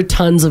 100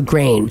 tons of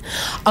grain.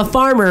 A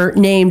farmer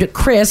named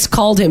Chris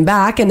called him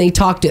back and they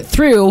talked it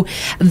through.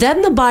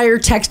 Then the buyer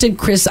texted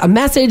Chris a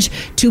message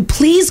to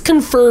please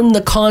confirm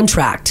the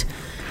contract.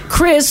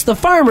 Chris, the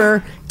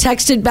farmer,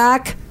 texted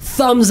back,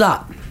 thumbs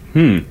up.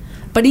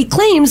 But he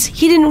claims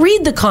he didn't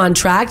read the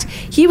contract.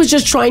 He was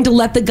just trying to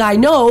let the guy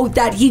know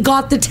that he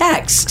got the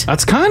text.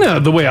 That's kind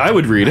of the way I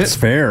would read it. That's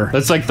fair.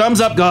 That's like,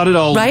 thumbs up, got it,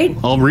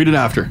 I'll read it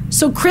after.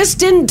 So Chris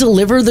didn't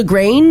deliver the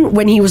grain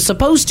when he was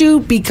supposed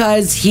to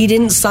because he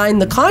didn't sign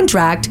the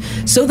contract,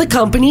 so the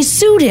company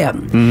sued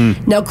him.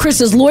 Mm-hmm. Now,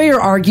 Chris's lawyer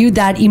argued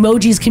that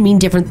emojis can mean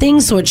different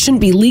things, so it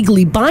shouldn't be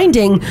legally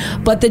binding,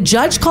 but the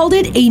judge called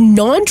it a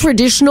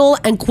non-traditional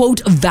and,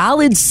 quote,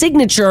 valid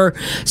signature,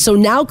 so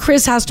now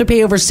Chris has to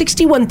pay over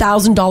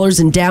 $61,000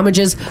 in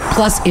damages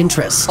plus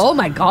interest. Oh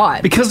my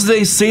God. Because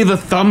they say the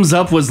thumbs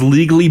up was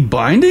legally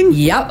binding?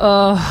 Yep.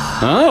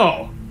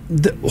 Oh.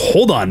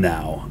 Hold on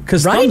now.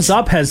 Because thumbs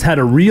up has had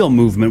a real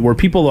movement where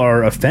people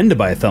are offended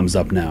by a thumbs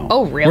up now.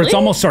 Oh, really? Where it's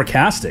almost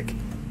sarcastic.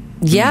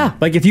 Yeah.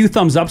 Like if you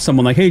thumbs up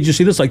someone, like, hey, did you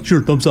see this? Like,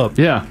 sure, thumbs up.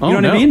 Yeah. You know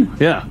what I mean?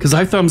 Yeah. Because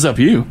I thumbs up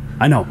you.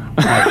 I know.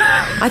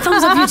 I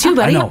thumbs up you too,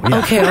 buddy. I know. Yeah.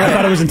 Okay. I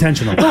thought it was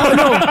intentional. Oh,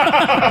 no.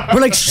 We're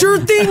like, sure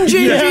thing,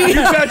 JG. Yeah, you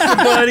gotcha,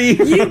 buddy.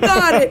 You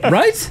got it.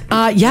 Right?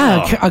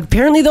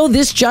 Apparently, though,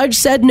 this judge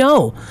said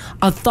no.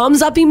 A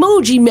thumbs up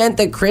emoji meant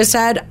that Chris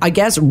had, I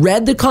guess,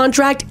 read the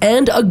contract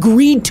and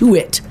agreed to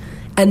it,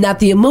 and that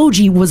the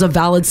emoji was a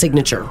valid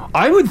signature.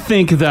 I would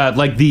think that,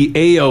 like, the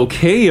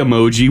A-OK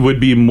emoji would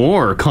be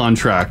more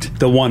contract.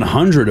 The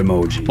 100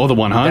 emoji. Oh, the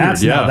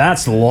 100, Now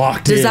that's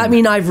locked in. Does that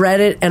mean I've read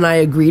it and I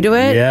agree to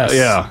it? Yes.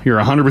 Yeah, you're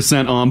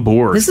 100% on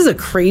board. This is a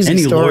crazy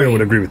Any story. lawyer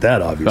would agree with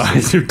that,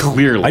 obviously.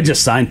 Clearly. I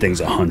just signed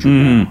things 100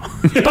 now.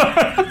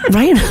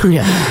 Right?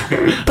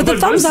 Yeah. But the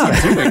thumbs up.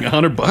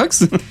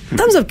 $100?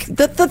 Thumbs up.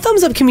 The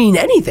thumbs up can mean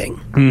anything.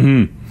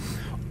 Mm-hmm.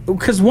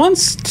 Because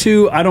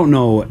I don't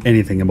know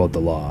anything about the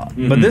law,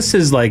 but this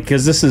is like,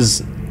 because this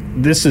is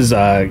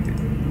oh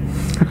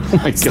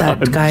my It's God.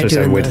 that guy Just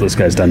doing wait till this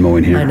guy's done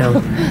mowing here. I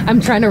know. I'm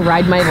trying to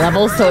ride my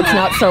level so it's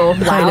not so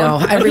loud. I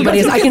know.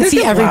 Everybody's. I can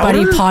see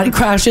everybody pod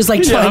crashes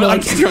like trying to I'm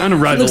trying to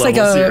ride It looks the like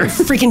levels a here.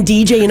 freaking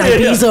DJ in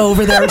Ibiza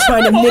over there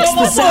trying to mix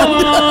the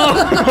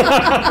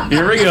sound.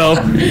 Here we go.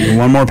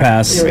 One more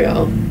pass. Here we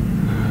go.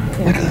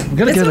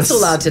 It's not so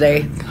loud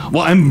today.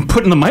 Well, I'm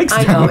putting the mics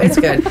I down. know. It's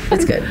good.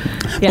 It's good.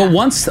 But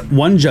once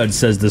one judge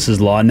says this is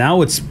law,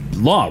 now it's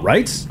law,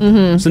 right?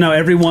 Mm-hmm. So now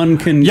everyone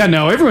can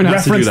now everyone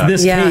has to do reference that.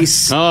 this Yeah.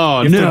 case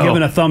Oh, if no. they're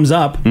given a thumbs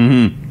up.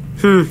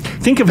 Mm-hmm.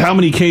 Think of how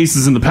many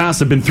cases in the past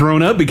have been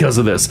thrown out because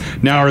of this.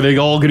 Now are they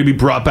all going to be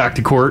brought back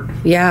to court?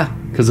 Yeah.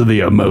 Because of the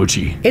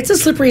emoji. It's a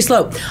slippery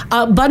slope.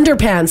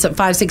 Bunderpants at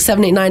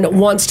 56789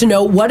 wants to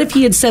know, what if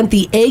he had sent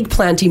the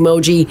eggplant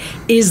emoji?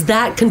 Is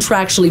that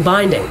contractually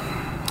binding?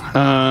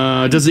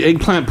 Does the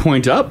eggplant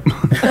point up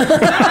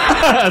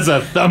as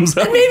a thumbs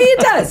up? And maybe it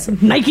does.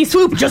 Nike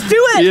swoop, just do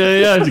it.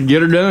 Yeah,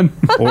 get her done.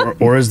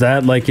 or is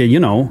that like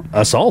a,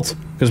 assault?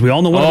 Because we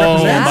all know what it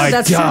represents. my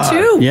that's God.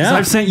 true too. Yeah.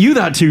 I've sent you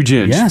that too,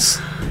 Ginge. Yes.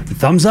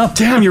 Thumbs up.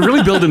 Damn, you're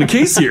really building a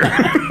case here.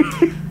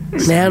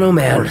 Man, oh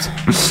man.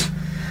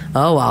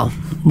 Oh well.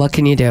 What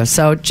can you do?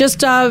 So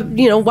just,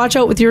 watch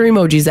out with your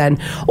emojis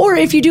then. Or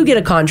if you do get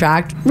a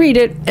contract, read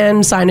it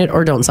and sign it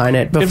or don't sign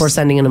it before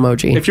sending an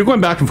emoji. If you're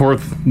going back and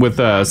forth with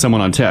someone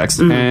on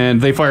text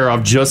and they fire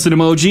off just an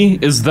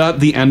emoji, is that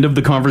the end of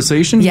the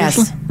conversation? Yes.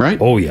 Usually? Right?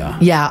 Oh, yeah.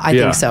 Yeah, I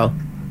think so.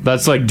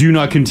 That's like, do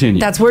not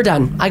continue. We're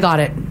done. I got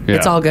it. Yeah.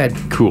 It's all good.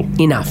 Cool.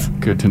 Enough.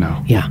 Good to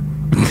know. Yeah.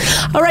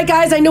 All right,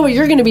 guys, I know what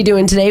you're going to be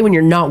doing today when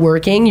you're not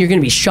working. You're going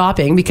to be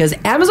shopping because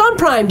Amazon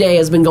Prime Day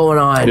has been going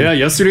on. Yeah,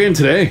 yesterday and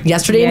today.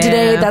 Yesterday and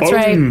today, that's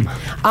Boom.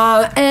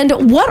 right.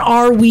 And what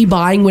are we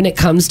buying when it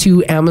comes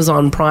to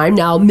Amazon Prime?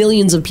 Now,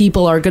 millions of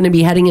people are going to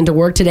be heading into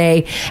work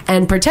today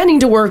and pretending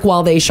to work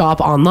while they shop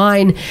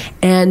online.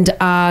 And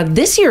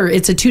this year,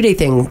 it's a 2-day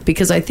thing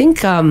because I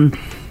think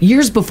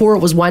years before it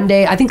was 1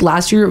 day. I think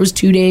last year it was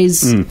 2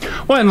 days.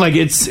 Well, and like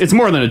it's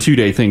more than a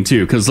 2-day thing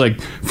too, because like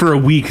for a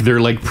week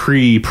they're like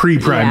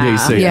pre-Prime Day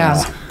sales.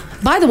 Yeah.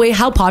 By the way,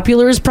 how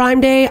popular is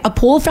Prime Day? A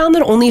poll found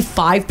that only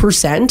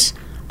 5%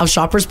 of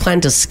shoppers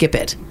plan to skip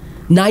it.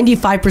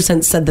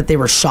 95% said that they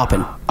were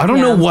shopping. I don't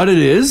know what it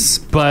is,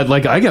 but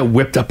like I get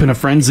whipped up in a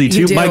frenzy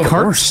too. You do. My Of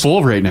cart's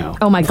full right now.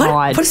 Oh my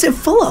God. What is it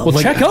full of?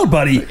 Well, check out,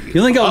 buddy. You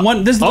only got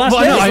one. This is the last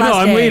well, day. no, I know. last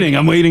I'm day. waiting.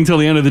 I'm waiting till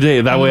the end of the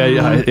day. That way,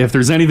 if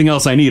there's anything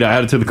else I need, I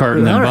add it to the cart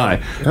and then All right.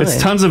 buy.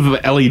 It's tons of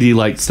LED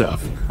light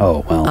stuff.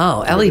 Oh, well.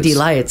 Oh, LED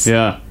lights.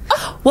 Yeah.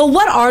 Well,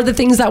 what are the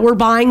things that we're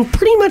buying?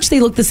 Pretty much they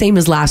look the same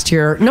as last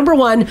year. Number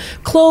one,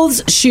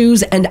 clothes,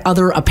 shoes, and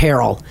other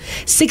apparel.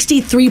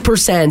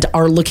 63%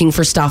 are looking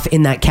for stuff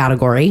in that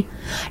category.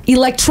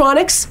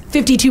 Electronics,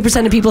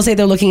 52% of people say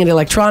they're looking at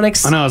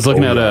electronics. I know. I was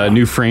looking at a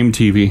new frame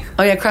TV.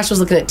 Oh, yeah, Crash was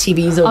looking at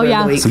TVs over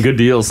the week. Some good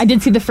deals. I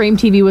did see the frame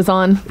TV was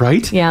on.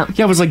 Right? Yeah.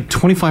 Yeah, it was like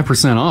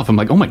 25% off. I'm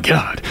like, oh my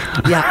God.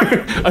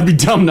 Yeah. I'd be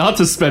dumb not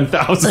to spend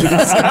thousands.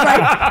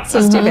 Right?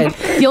 So stupid.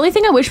 The only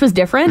thing I wish was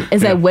different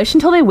is I wish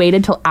until they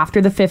waited till after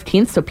the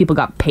 15th so people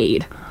got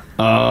paid.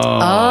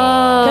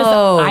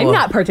 Because I'm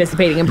not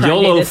participating in Prime Day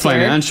YOLO this year.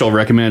 Financial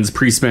recommends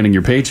pre-spending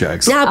your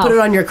paychecks. Yeah, put it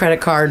on your credit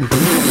card.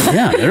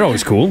 Yeah, they're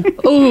always cool.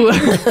 Ooh,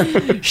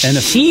 And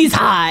if she's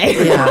high.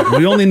 Yeah.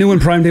 we only knew when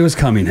Prime Day was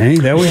coming, hey?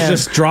 They always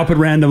just drop it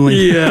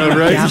randomly. Yeah,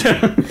 right.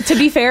 Yeah. To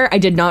be fair, I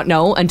did not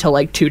know until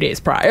like 2 days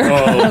prior.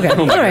 Okay.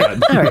 Oh my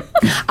God. All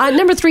right.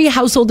 Number 3,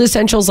 household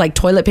essentials like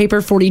toilet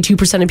paper.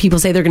 42% of people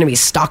say they're going to be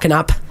stocking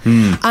up.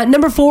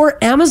 Number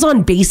 4,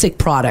 Amazon basic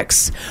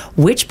products,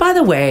 which, by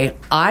the way,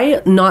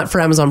 I, not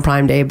for Amazon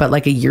Prime Day, but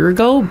like a year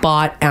ago,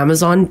 bought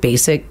Amazon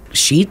basic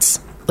sheets,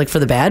 like for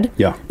the bed.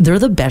 Yeah. They're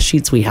the best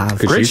sheets we have.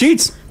 Great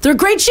sheets. They're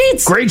great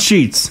sheets. Great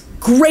sheets.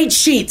 Great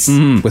sheets.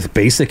 With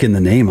basic in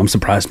the name, I'm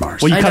surprised,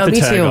 Mars. Well, you I cut know, the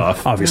me tag too.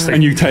 off, Obviously.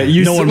 and you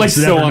No one like must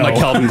sew ever on like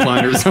know. Calvin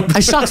Klein or something.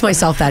 I shocked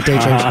myself that day,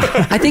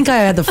 Ginge. I think I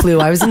had the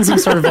flu. I was in some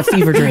sort of a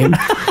fever dream.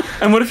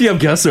 And what if you have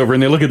guests over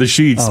and they look at the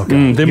sheets? Oh,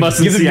 God. They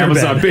mustn't give them see your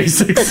Amazon bed.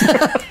 Basics.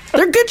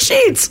 They're good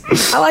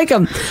sheets. I like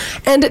them.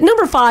 And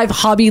number 5,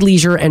 hobby,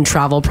 leisure, and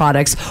travel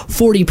products,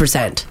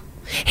 40%.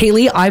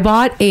 Haley, I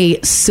bought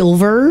a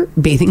silver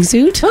bathing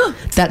suit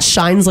that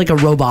shines like a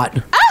robot.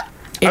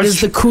 It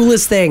is the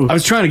coolest thing. I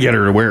was trying to get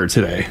her to wear it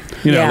today.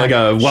 You know, Yeah. like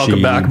a welcome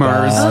She back,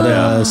 Mars. bought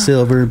a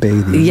silver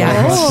bathing.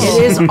 Yeah,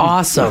 it is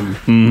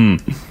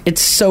awesome.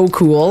 It's so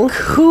cool.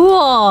 Cool.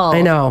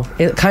 I know.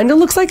 It kind of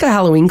looks like a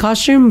Halloween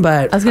costume,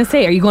 but I was going to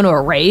say, are you going to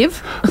a rave?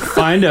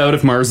 Find out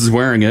if Mars is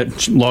wearing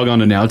it. Log on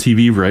to Now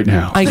TV right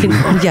now. I can,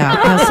 yeah,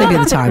 I'll save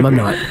you the time. I'm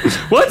not.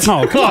 What?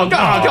 Oh, come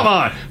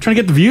on. Trying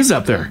to get the views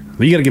up there.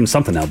 Well, you got to give him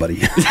something now,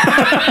 buddy.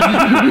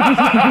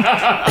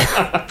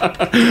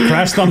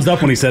 Crash thumbs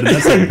up when he said it.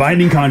 That's a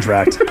binding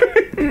contract.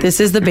 This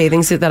is the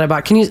bathing suit that I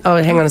bought. Can you, oh,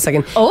 hang on a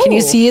second. Oh. Can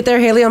you see it there,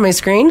 Haley, on my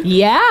screen?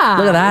 Yeah.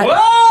 Look at that.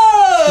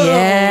 Whoa!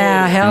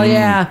 Yeah, hell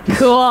yeah.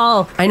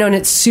 Cool. I know, and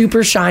it's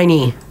super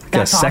shiny.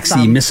 Got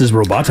sexy awesome. Mrs.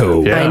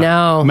 Roboto. Yeah. I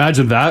know.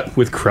 Imagine that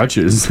with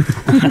crutches.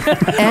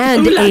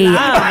 And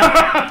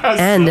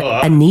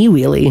a knee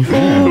wheelie.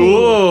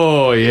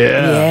 Oh,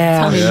 yeah. Yeah.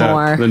 Tell me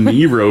more. The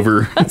knee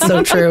rover.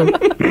 So true.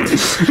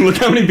 Look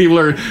how many people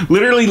are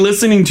literally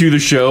listening to the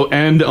show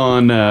and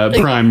on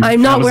Prime.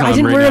 I'm not Amazon I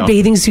didn't right wear now. a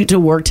bathing suit to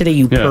work today,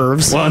 you Yeah.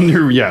 pervs. Well,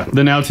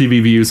 the Now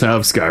TV views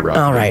have skyrocketed.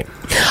 All right.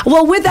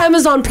 Well, with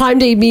Amazon Prime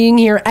Day being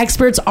here,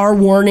 experts are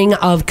warning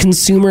of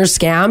consumer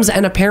scams,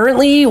 and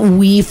apparently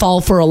we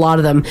fall for a lot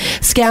of them.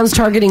 Scams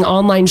targeting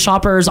online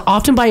shoppers,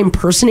 often by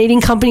impersonating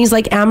companies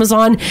like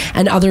Amazon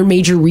and other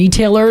major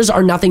retailers,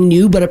 are nothing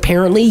new, but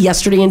apparently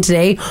yesterday and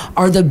today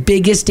are the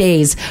biggest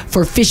days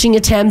for phishing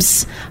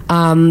attempts,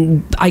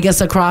 I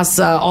guess across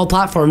all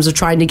platforms, of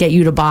trying to get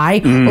you to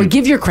buy or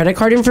give your credit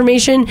card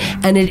information,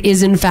 and it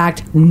is in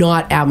fact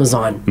not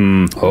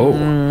Amazon.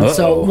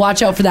 So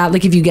watch out for that.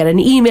 Like if you get an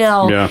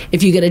email,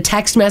 if you get a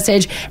text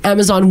message,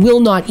 Amazon will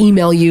not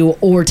email you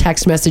or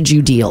text message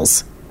you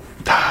deals.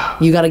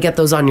 You got to get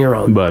those on your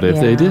own. But if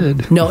they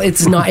did. No,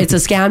 it's not. It's a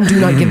scam. Do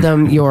not give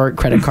them your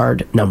credit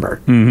card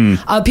number.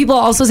 People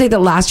also say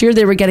that last year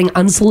they were getting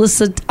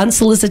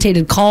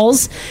unsolicited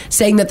calls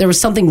saying that there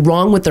was something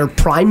wrong with their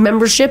Prime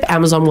membership.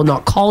 Amazon will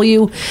not call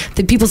you.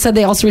 The people said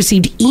they also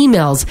received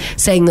emails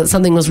saying that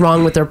something was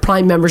wrong with their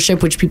Prime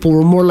membership, which people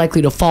were more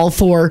likely to fall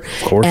for.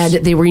 Of course. And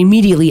they were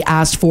immediately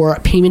asked for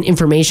payment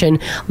information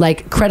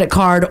like credit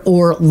card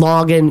or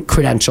login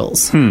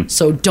credentials.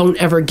 So don't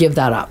ever give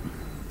that up.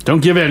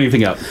 Don't give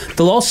anything up.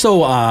 They'll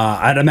also,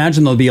 I'd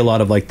imagine there'll be a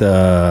lot of like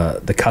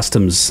the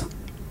customs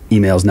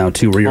emails now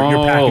too, where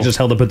your package is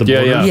held up at the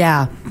border.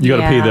 Yeah. You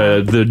got to pay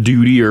the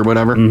duty or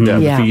whatever.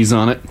 The fees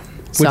on it.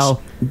 So,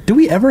 do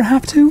we ever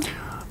have to?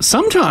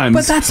 Sometimes.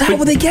 But that's how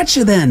they get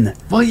you then.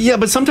 Well, yeah,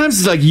 but sometimes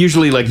it's like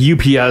usually like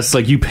UPS,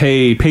 like you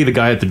pay the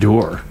guy at the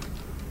door.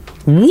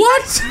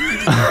 What?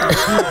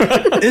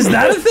 Is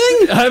that a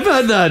thing? I've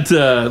had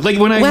that. Like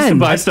when I used to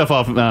buy stuff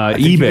off eBay.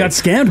 You got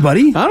scammed,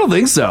 buddy. I don't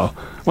think so.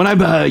 When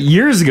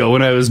years ago,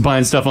 when I was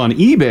buying stuff on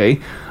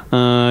eBay,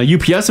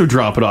 UPS would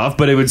drop it off,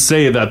 but it would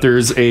say that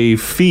there's a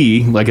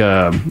fee, like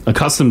a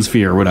customs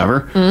fee or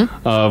whatever,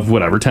 of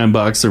whatever,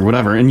 $10 or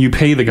whatever, and you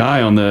pay the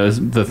guy on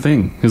the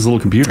thing, his little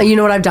computer. You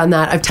know what? I've done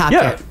that. I've tapped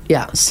it.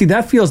 Yeah. See,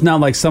 that feels now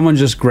like someone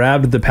just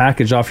grabbed the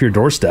package off your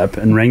doorstep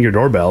and rang your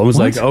doorbell. It was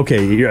like,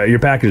 okay, your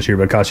package is here,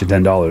 but it cost you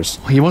 $10.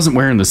 Well, he wasn't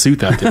wearing the suit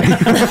that day.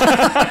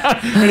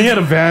 And he had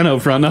a van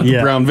out front, not the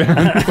brown van.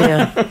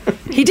 Yeah.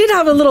 He did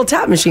have a little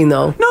tap machine,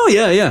 though. No,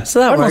 yeah. So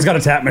that Everyone's worked. got a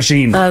tap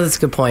machine. That's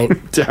a good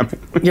point. Damn it.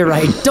 You're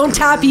right. Don't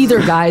tap either,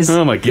 guys.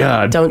 Oh, my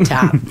God. Don't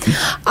tap.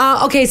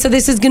 Okay, so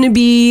this is going to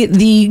be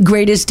the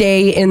greatest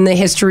day in the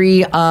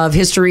history of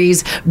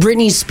histories.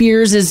 Britney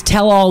Spears'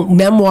 tell-all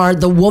memoir,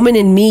 The Woman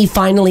in Me,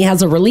 finally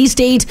has a release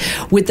date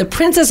with the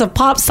Princess of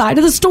Pop side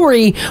of the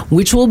story,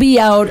 which will be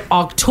out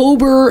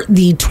October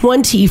the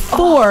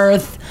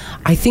 24th.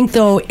 I think,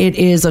 though, it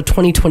is a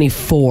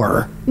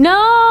 2024. No.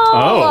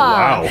 Oh,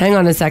 wow. Hang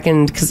on a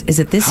second, because is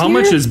it this How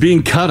year? much is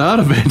being cut out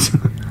of it?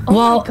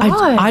 Well,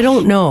 I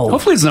don't know.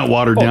 Hopefully it's not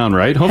watered down,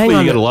 right? Hopefully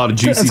you get a lot of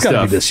juicy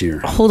stuff this year.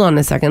 Hold on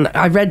a second.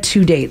 I read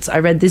 2 dates. I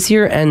read this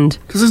year and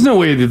because there's no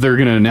way that they're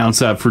going to announce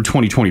that for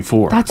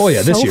 2024. That's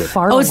this year.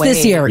 Oh, it's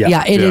this year.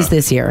 Yeah, it is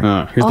this year.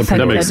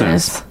 That makes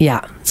sense.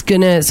 Yeah,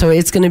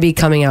 it's gonna be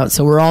coming out.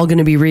 So we're all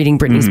gonna be reading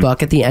Britney's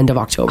book at the end of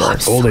October.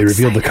 Oh, they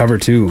revealed the cover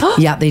too.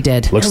 Yeah, they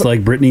did. Looks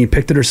like Britney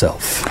picked it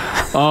herself.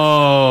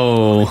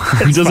 Oh,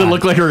 does it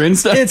look like her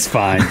Insta? It's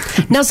fine.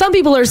 Now, some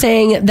people are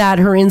saying that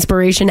her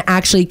inspiration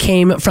actually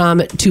came from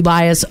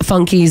Tobias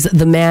Funky's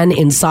 "The Man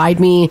Inside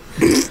Me."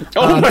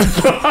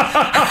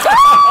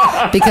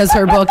 Because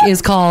her book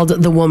is called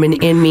 "The Woman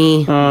in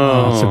Me."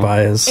 Oh,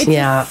 Tobias. It's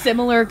a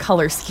similar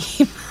color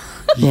scheme.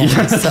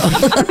 Yeah. So.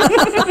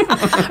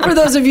 For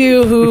those of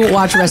you who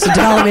watch Arrested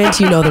Development,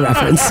 you know the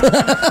reference.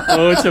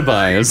 Oh,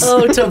 Tobias.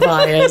 Oh,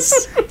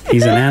 Tobias.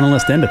 He's an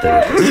analyst and a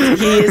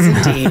therapist. He is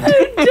indeed.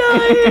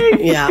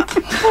 Yeah.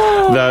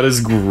 That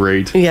is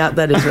great. Yeah,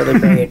 that is really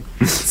great.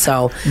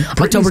 So,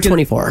 October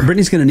 24.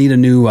 Brittany's going to need a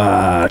new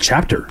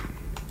chapter.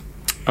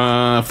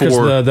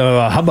 For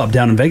the hubbub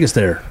down in Vegas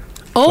there.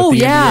 Oh,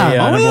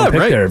 yeah.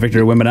 There,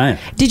 Victor Wembanyama.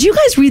 Did you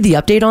guys read the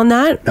update on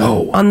that?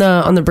 No. On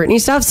the Britney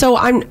stuff? So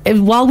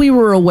while we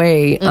were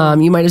away,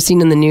 you might have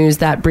seen in the news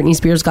that Britney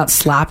Spears got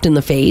slapped in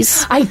the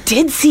face. I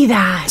did see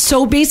that.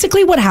 So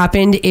basically what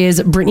happened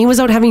is Britney was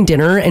out having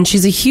dinner and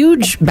she's a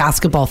huge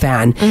basketball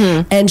fan.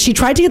 And she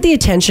tried to get the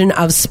attention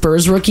of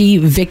Spurs rookie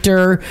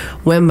Victor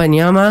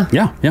Wembanyama.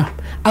 Yeah.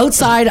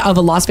 Outside of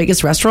a Las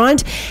Vegas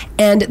restaurant,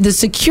 and the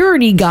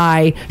security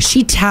guy,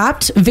 she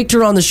tapped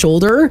Victor on the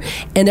shoulder,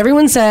 and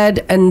everyone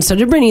said, and so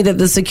did Brittany, that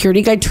the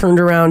security guy turned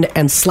around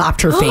and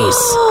slapped her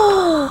face.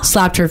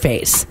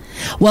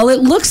 Well, it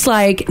looks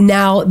like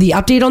now the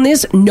update on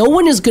this, no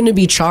one is going to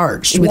be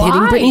charged with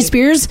hitting Britney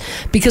Spears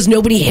because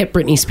nobody hit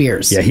Britney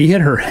Spears. Yeah, he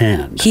hit her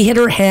hand.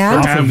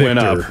 Went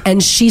up.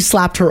 And she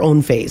slapped her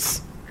own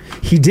face.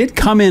 He did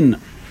come in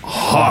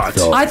hot,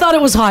 though. I thought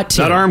it was hot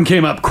too. That arm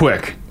came up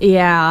quick.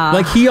 Yeah.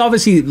 Like he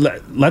obviously,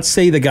 let's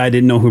say the guy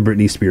didn't know who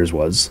Britney Spears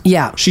was.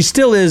 Yeah. She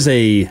still is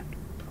a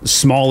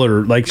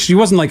smaller, like she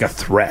wasn't like a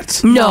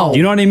threat. No.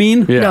 You know what I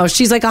mean? Yeah. No,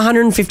 she's like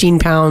 115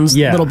 pounds,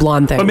 little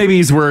blonde thing. But maybe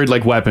he's worried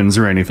like weapons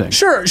or anything.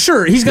 Sure.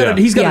 He's got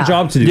a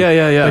job to do.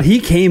 Yeah. But he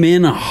came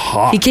in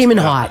hot.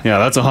 Yeah,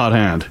 that's a hot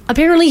hand.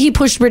 Apparently, he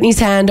pushed Britney's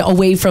hand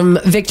away from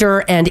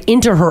Victor and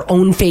into her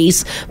own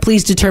face.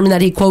 Police determined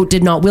that he, quote,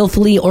 did not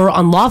willfully or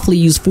unlawfully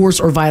use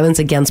force or violence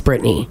against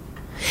Britney.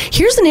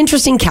 Here's an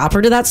interesting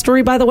capper to that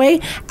story, by the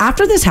way.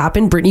 After this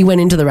happened, Britney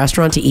went into the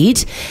restaurant to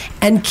eat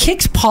and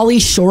kicked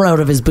Pauly Shore out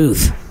of his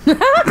booth.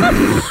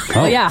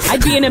 Oh, yeah.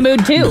 I'd be in a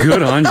mood, too.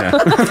 Good on you.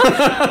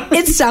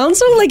 It sounds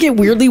so like it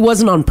weirdly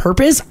wasn't on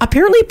purpose.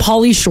 Apparently,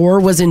 Pauly Shore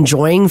was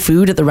enjoying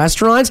food at the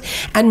restaurant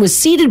and was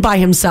seated by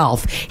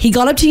himself. He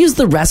got up to use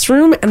the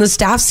restroom, and the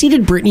staff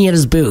seated Britney at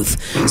his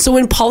booth. So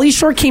when Pauly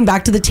Shore came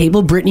back to the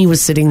table, Britney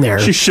was sitting there.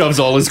 She shoves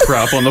all his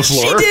crap on the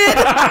floor. She did.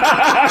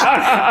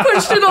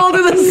 Pushed it all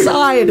to the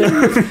side.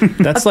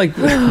 That's like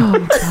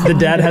the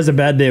dad has a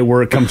bad day at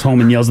work, comes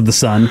home and yells at the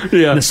son.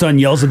 Yeah. And the son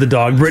yells at the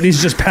dog.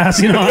 Britney's just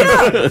passing on.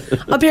 Yeah.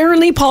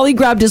 Apparently, Pauly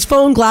grabbed his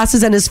phone,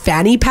 glasses, and his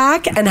fanny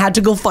pack and had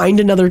to go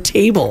find another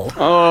table.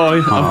 Oh,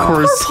 of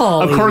course,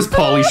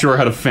 Pauly Shore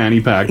had a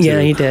fanny pack too.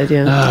 Yeah, he did.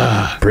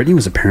 Yeah. Brittany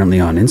was apparently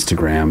on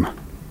Instagram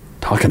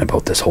talking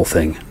about this whole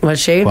thing. Was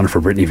she? One of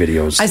her Britney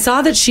videos. I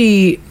saw that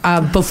she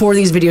before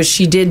these videos,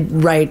 she did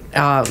write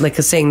like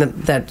a saying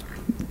that.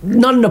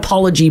 Not an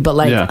apology, but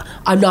like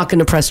I'm not going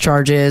to press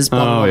charges.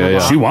 Blah, blah, blah.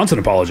 She wants an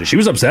apology. She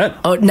was upset.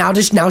 Oh, now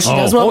she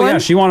does want one. Oh yeah,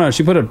 she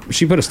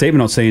put a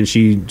statement out saying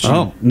she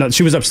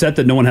was upset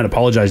that no one had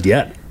apologized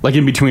yet. Like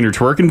in between her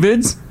twerking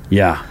vids.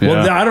 Yeah.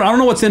 Well, I don't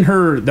know what's in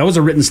her. That was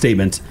a written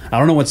statement. I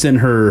don't know what's in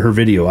her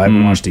video. I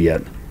haven't watched it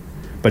yet.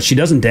 But she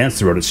doesn't dance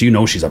throughout it, so you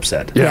know she's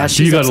upset. Yeah,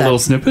 she's you got upset. a little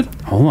snippet.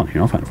 Hold on,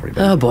 here I'll find it for you.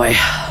 Oh boy.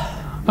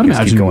 I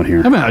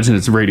imagine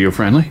it's radio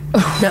friendly.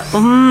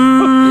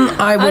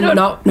 I would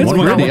not.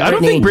 I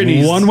don't think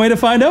Britney's one way to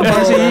find out.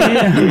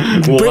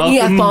 Britney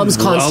F-bombs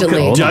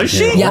constantly. Does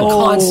she? Yeah,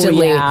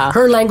 constantly. Yeah.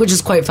 Her language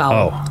is quite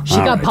foul. She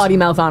got potty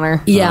mouth on her.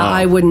 Yeah,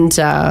 I wouldn't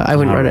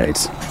run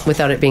it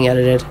without it being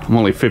edited. I'm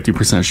only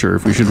 50% sure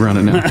if we should run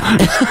it now.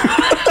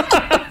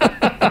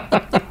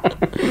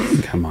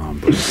 Come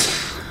on,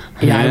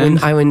 Britney. Yeah,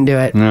 I wouldn't do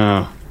it.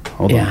 No.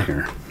 Hold on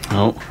here.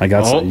 Oh, I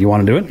got. You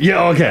want to do it?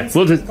 Yeah. Okay.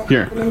 We'll just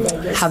here.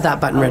 Have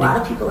that button ready. A lot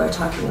of people are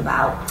talking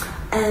about.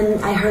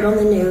 I heard on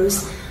the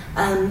news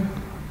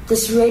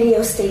this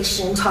radio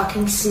station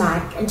talking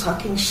smack and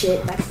talking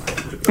shit.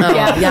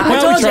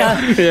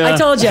 Yeah. I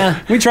told you.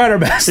 We tried our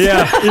best.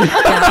 Yeah.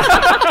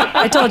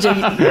 I told you.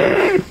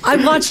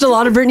 I've watched a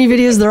lot of Britney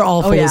videos. They're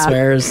all full of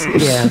swears.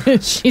 Yeah.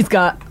 She's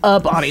got a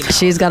potty mouth.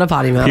 She's got a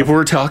potty mouth. People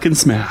were talking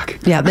smack.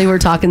 Yeah, they were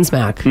talking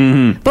smack.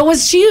 Mm-hmm. But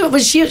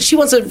she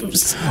wants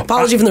an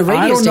apology from the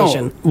radio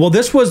station. Know. Well,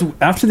 this was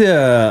after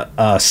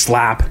the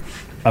slap.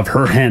 of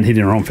her hand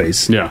hitting her own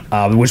face.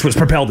 Which was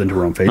propelled into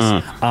her own face.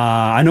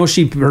 I know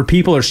she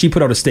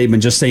put out a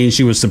statement just saying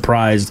she was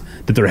surprised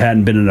that there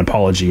hadn't been an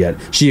apology yet.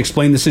 She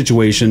explained the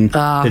situation,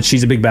 that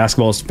she's a big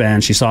basketball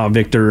fan. She saw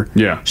Victor.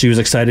 Yeah. She was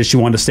excited. She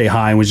wanted to stay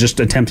high and was just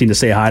attempting to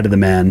say hi to the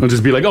man. I'll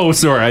just be like, oh,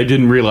 sorry, I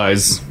didn't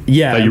realize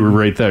that you were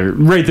right there,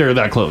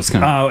 that close.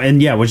 Kind of.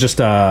 And was just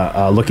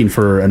looking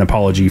for an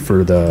apology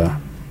for the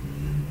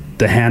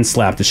hand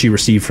slap that she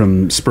received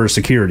from Spurs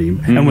security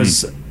and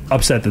was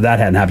upset that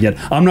hadn't happened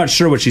yet. I'm not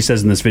sure what she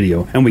says in this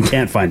video, and we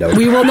can't find out.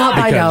 We will not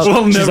find out.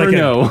 We'll never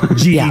know.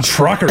 GD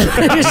trucker.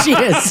 She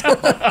is.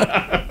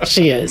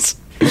 She is.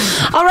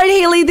 All right,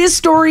 Haley, this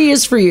story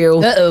is for you.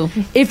 Uh-oh.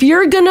 If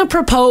you're going to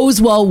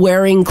propose while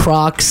wearing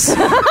Crocs...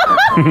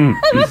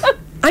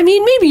 I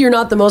mean, maybe you're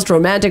not the most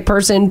romantic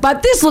person,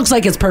 but this looks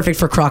like it's perfect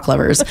for Croc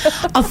lovers.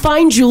 A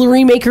fine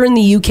jewelry maker in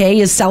the UK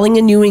is selling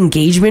a new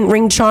engagement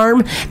ring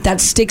charm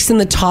that sticks in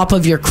the top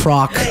of your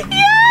Croc.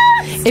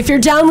 If you're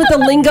down with the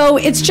lingo,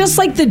 it's just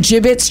like the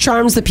gibbets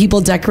charms that people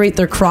decorate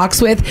their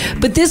Crocs with,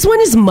 but this one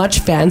is much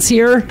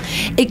fancier.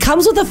 It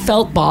comes with a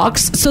felt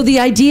box, so the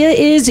idea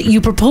is you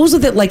propose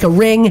with it like a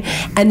ring,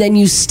 and then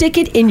you stick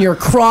it in your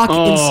Croc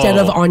instead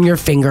of on your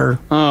finger.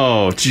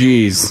 Oh,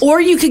 jeez.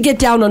 Or you could get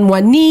down on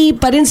one knee,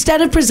 but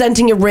instead of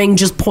presenting a ring,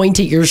 just point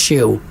at your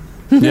shoe.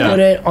 Yeah. Put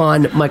it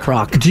on my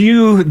Croc. Do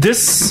you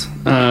just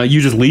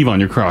leave on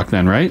your Croc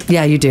then, right?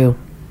 Yeah, you do.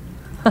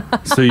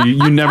 So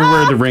you never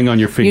wear the ring on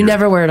your finger. You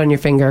never wear it on your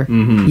finger.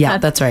 Mm-hmm. Yeah,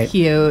 that's right.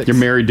 Cute. You're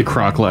married to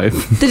Croc life.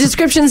 The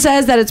description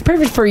says that it's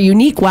perfect for a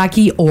unique,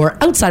 wacky,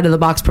 or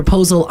outside-of-the-box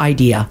proposal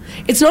idea.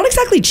 It's not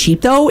exactly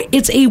cheap, though.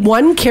 It's a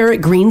 1-carat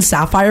green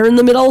sapphire in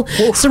the middle,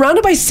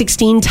 surrounded by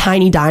 16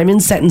 tiny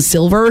diamonds set in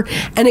silver,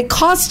 and it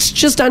costs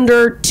just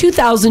under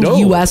 $2,000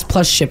 US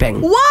plus shipping.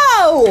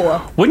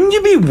 Whoa! Wouldn't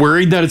you be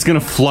worried that it's going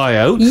to fly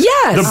out?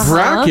 Yes. The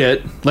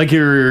bracket, like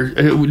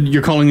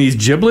you're calling these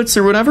giblets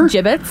or whatever?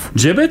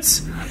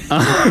 Gibbets?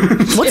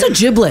 What's a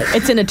giblet?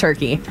 It's in a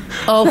turkey.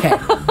 Oh, okay.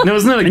 No,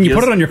 isn't that And you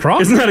put it on your Croc?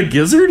 Isn't that a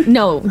gizzard?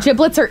 No,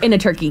 giblets are in a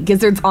turkey.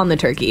 Gizzards on the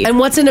turkey. And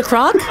what's in a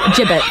Croc?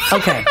 Gibbets.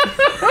 Okay.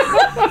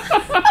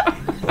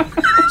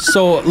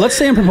 So let's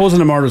say I'm proposing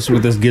to Martis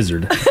with this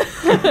gizzard.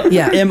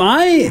 Yeah. Am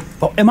I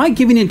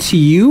giving it to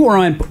you, or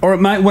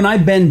am I when I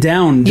bend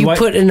down? You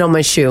put it on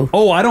my shoe.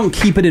 Oh, I don't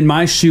keep it in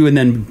my shoe and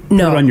then put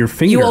it on your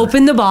finger. You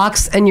open the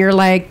box and you're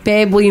like,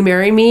 babe, will you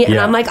marry me? And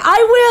Yeah. I'm like, I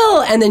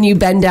will. And then you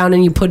bend down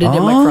and you put it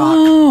in my Croc.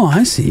 Oh,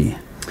 I see.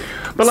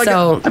 But like,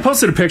 I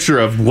posted a picture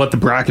of what the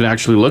bracket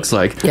actually looks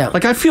like. Yeah.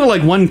 Like, I feel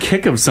like one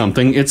kick of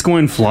something, it's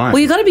going flying.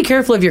 Well, you got to be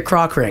careful of your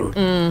Croc ring.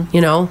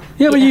 You know?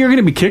 Yeah, but you're going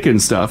to be kicking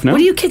stuff, no?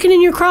 What are you kicking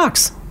in your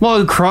Crocs?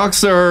 Well,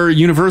 Crocs are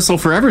universal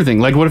for everything.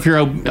 Like, what if you're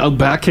out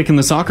back kicking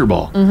the soccer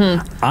ball?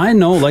 I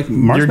know, like,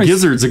 your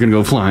gizzards are going to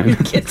go flying.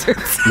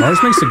 Mars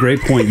makes a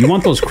great point. You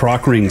want those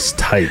Croc rings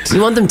tight.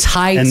 You want them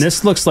tight. And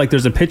this looks like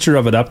there's a picture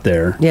of it up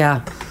there.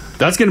 Yeah.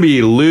 That's going to be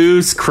a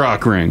loose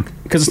Croc ring.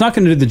 Because it's not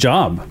going to do the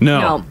job.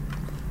 No.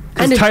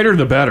 Because tighter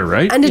the better,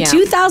 right? And a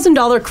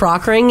 $2,000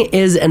 Croc ring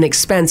is an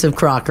expensive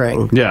Croc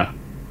ring. Yeah.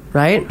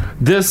 Right?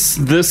 This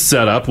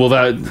setup, will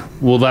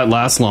that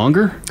last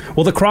longer?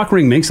 Well, the Croc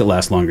ring makes it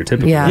last longer,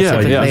 typically. Yeah,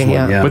 typically,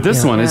 yeah. But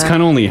this one is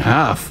kind of only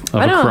half of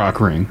I a know. Croc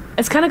ring.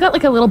 It's kind of got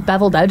like a little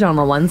beveled edge on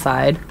the one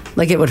side.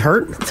 Like it would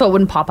hurt? So it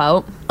wouldn't pop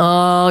out.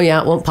 Oh, yeah.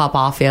 It won't pop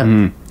off, yeah. You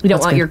don't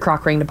That's want good. your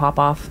Croc ring to pop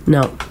off.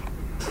 No.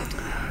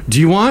 Do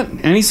you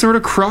want any sort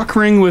of Croc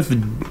ring with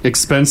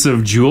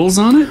expensive jewels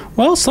on it?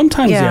 Well,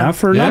 sometimes, not only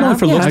for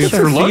looks, but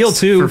sure. for feel,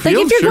 too. Like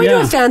if you're going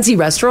to a fancy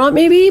restaurant,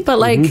 maybe, but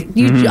like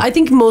I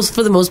think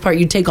for the most part,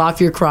 you take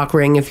off your Croc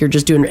ring if you're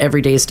just doing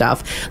everyday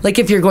stuff. Like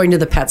if you're going to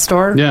the pet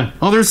store. Yeah.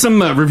 Oh, there's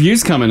some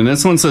reviews coming, and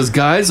this one says,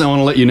 guys, I want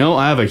to let you know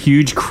I have a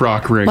huge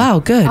Croc ring. Wow,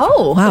 good.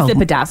 Oh, wow. Is it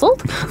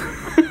bedazzled?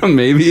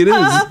 Maybe it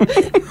is.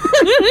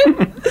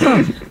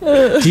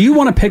 Do you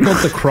want to pick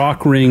out the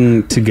Croc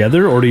ring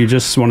together, or do you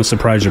just want to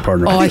surprise your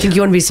partner? Oh, I think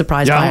you want to be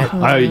surprised by it.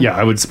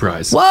 I would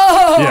surprise.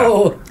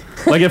 Whoa!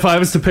 Yeah. Like if I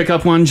was to pick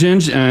up one,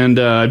 Ginge, and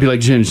I'd be like,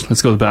 Ginge,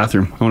 let's go to the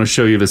bathroom. I want to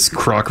show you this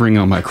Croc ring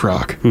on my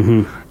Croc.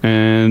 Mm-hmm.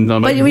 And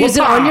I'm But like, is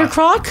it on your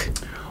Croc?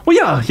 Well,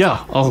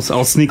 yeah. I'll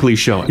sneakily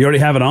show it. You already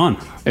have it on.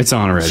 It's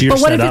on already. So you're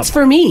But what set if up. it's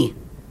for me?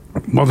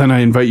 Well, then I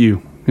invite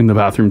you in the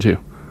bathroom too.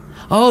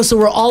 Oh, so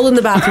we're all in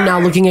the bathroom now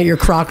looking at your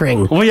Croc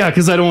ring. Well, yeah,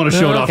 because I don't want to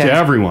show it off to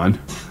everyone.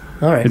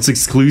 All right. It's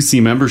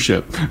exclusive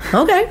membership.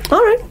 Okay. All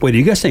right. Wait, are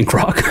you guys saying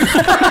Croc?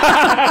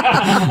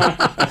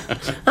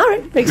 All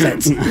right. Makes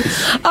sense.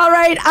 All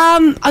right.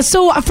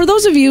 So for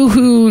those of you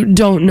who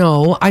don't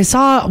know, I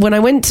saw when I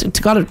went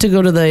to go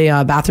to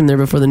the bathroom there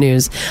before the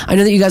news. I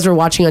know that you guys were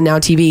watching on Now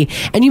TV,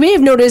 and you may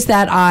have noticed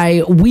that I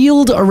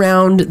wheeled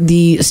around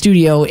the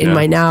studio in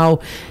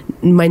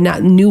my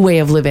new way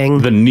of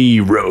living. The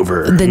Knee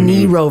Rover. The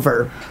Knee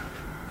Rover.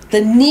 The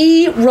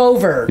Knee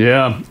Rover.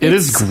 Yeah, it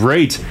is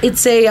great.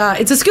 It's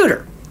a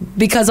scooter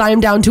because I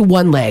am down to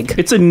one leg.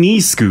 It's a knee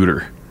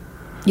scooter.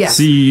 Yes.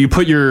 So you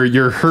put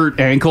your hurt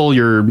ankle,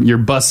 your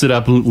busted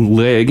up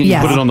leg, and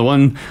Yes. you put it on the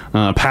one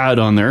pad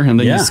on there, and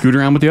then Yeah. you scoot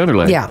around with the other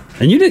leg. Yeah.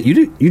 And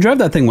you drive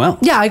that thing well.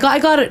 Yeah, I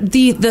got it.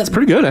 It's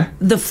pretty good, eh?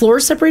 The floor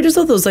separators,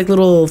 though, those like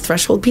little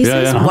threshold pieces.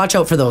 Yeah, yeah. Watch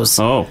out for those.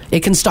 Oh,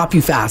 it can stop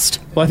you fast.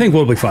 Well, I think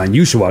we'll be fine.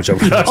 You should watch out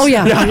for those. Oh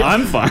yeah,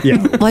 I'm fine. Yeah.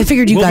 Well, I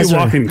figured you we'll guys be were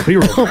walking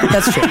clear.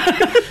 That's true.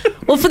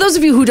 Well, for those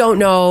of you who don't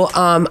know,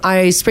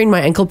 I sprained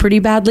my ankle pretty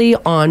badly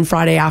on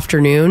Friday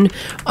afternoon,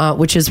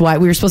 which is why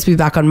we were supposed to be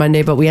back on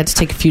Monday, but we had to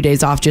take a few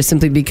days off just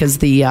simply because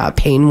the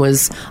pain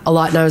was a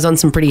lot, and I was on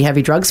some pretty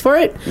heavy drugs for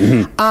it.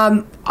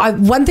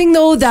 One thing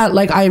though that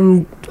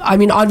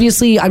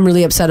obviously I'm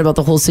really upset about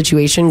the whole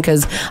situation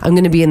because I'm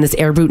going to be in this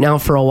air boot now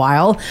for a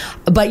while.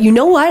 But you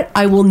know what?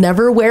 I will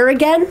never wear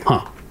again.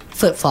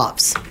 Flip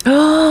flops.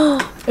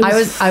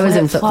 I was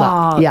in flip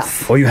flops. Yeah.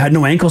 Oh, you had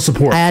no ankle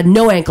support. I had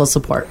no ankle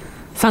support.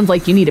 Sounds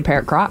like you need a pair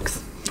of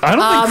Crocs. I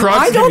don't think Crocs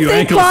I give don't you think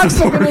ankle Crocs are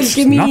support. going to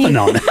give me Nothing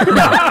on it.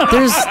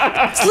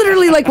 No, it's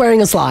literally like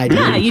wearing a slide.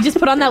 Yeah, you just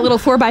put on that little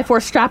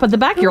 4x4 strap at the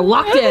back. You're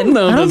locked in.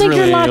 No, I don't that's think you're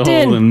really locked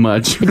in. holding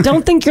much. I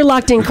don't think you're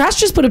locked in. Crash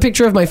just put a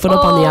picture of my foot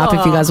up on the app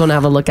if you guys want to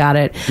have a look at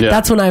it. Yeah.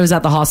 That's when I was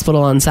at the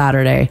hospital on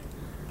Saturday.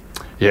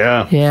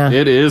 Yeah.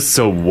 It is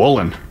so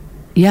woolen.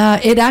 Yeah,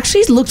 it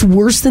actually looked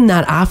worse than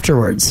that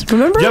afterwards.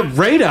 Remember? Yeah,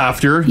 right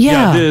after.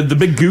 Yeah. the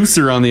big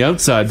gooser on the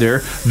outside there.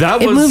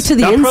 That It was moved to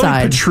the that inside.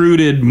 probably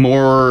protruded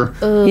more.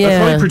 That Yeah.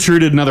 probably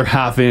protruded another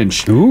half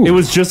inch. It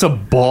was just a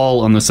ball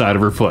on the side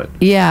of her foot.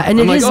 Yeah, and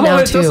I'm it like, is oh, now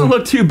it too. doesn't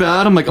look too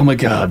bad. I'm like, oh my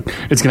god,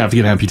 it's gonna have to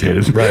get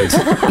amputated. Right.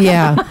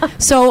 Yeah.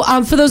 So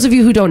for those of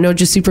you who don't know,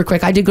 just super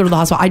quick, I did go to the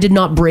hospital. I did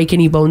not break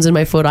any bones in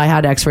my foot. I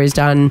had x-rays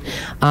done,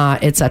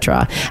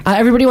 etc.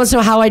 Everybody wants to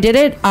know how I did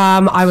it.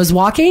 I was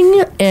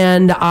walking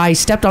and I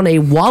stepped on a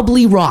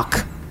wobbly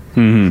rock.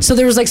 So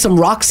there was like some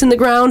rocks in the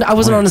ground. I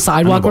wasn't on a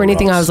sidewalk or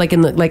anything. I was like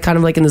in the kind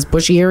of like in this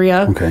bushy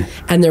area. Okay.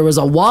 And there was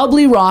a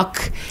wobbly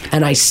rock,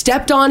 and I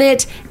stepped on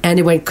it, and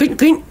it went clink,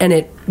 clink, and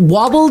it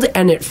wobbled,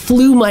 and it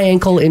flew my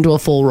ankle into a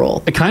full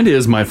roll. It kind of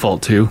is my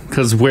fault too,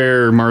 because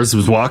where Mars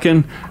was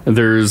walking,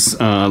 there's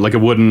like a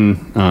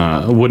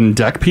wooden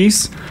deck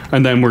piece,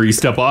 and then where you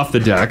step off the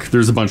deck,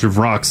 there's a bunch of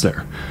rocks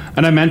there,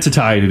 and I meant to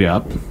tie it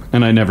up,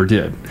 and I never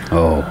did.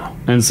 Oh.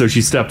 And so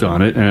she stepped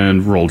on it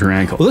and rolled her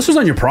ankle. Well, this was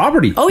on your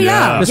property. Oh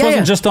yeah, This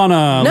wasn't just on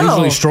a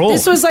leisurely stroll.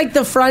 This was like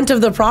the front of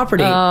the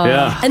property.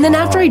 Yeah. And then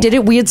after I did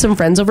it, we had some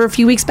friends over a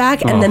few weeks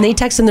back, and then they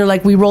texted and they're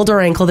like, "We rolled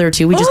our ankle there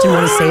too. We just didn't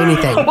want to say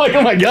anything." I'm like,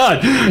 oh my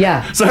god.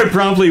 Yeah. So I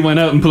promptly went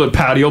out and put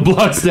patio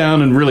blocks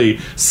down and really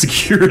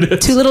secured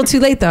it. Too little, too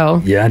late,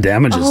 though. Yeah,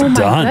 damage is Oh my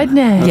done.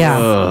 goodness.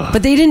 Yeah,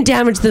 but they didn't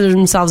damage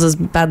themselves as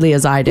badly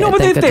as I did. No, but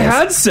thank if they goodness.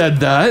 had said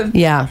that,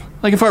 Yeah.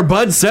 like if our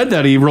bud said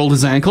that he rolled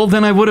his ankle,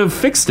 then I would have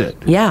fixed it.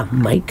 Yeah,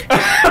 Mike.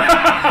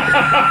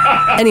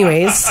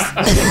 Anyways,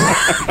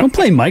 Don't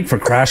play Mike for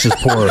Crash's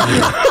poor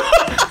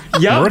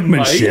Yeah,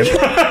 workmanship.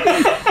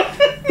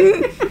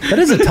 That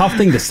is a tough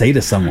thing to say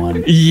to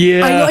someone.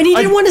 Yeah, I know, and he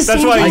didn't want to say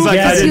that's why anything he's like,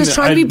 because I he was didn't-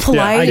 trying to be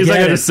polite. He's like,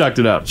 get I it. just sucked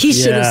it up. He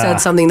should have Yeah. said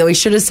something, though. He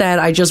should have said,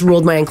 "I just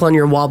rolled my ankle on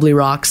your wobbly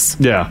rocks."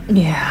 Yeah,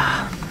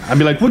 Yeah. I'd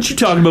be like, what you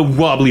talking about,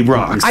 wobbly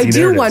rocks? I See,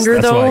 there do it is. wonder,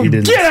 That's though, why he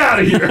didn't. Get out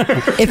of here!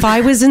 if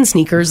I was in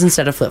sneakers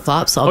instead of flip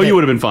flops. Oh, you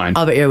would have been fine.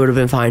 I'll bet you it would have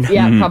been fine.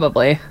 Yeah,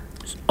 probably.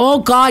 Oh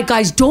God,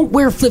 guys, don't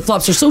wear flip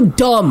flops. They're so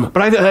dumb.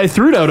 But I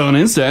threw it out on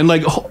Insta, and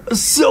like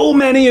so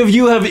many of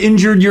you have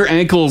injured your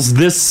ankles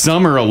this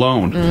summer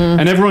alone,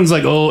 and everyone's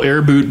like, "Oh,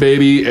 air boot,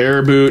 baby,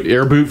 air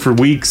boot for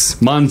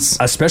weeks, months."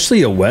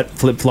 Especially a wet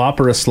flip flop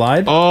or a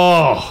slide.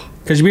 Oh,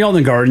 Because you be out in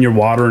the garden, you're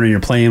watering and you're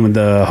playing with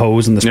the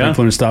hose and the Yeah.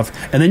 sprinkler and stuff,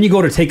 and then you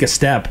go to take a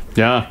step,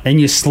 yeah,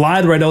 and you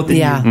slide right out there.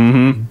 Yeah.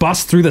 You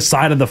bust through the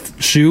side of the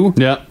shoe.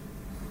 yeah.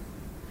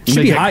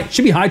 Should be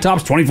high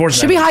tops 24/7.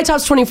 Should be high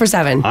tops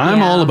 24/7.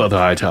 I'm all about the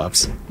high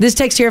tops. This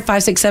text here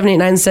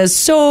 56789 says,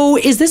 "So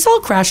is this all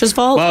Crash's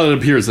fault?" Well, it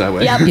appears that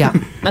way. Yep. Yeah.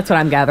 That's what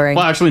I'm gathering.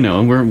 Well, actually,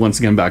 no. We're once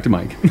again back to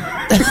Mike.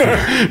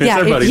 Yeah,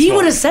 our if buddy's he fault.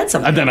 would have said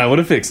something, Then I would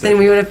have fixed it. then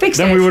we would have fixed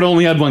Then it, we would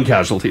only had one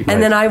casualty.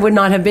 and then I would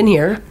not have been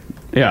here.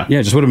 yeah.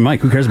 Yeah, just would have been Mike.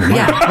 Who cares about Mike?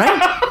 Yeah,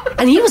 right.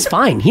 And he was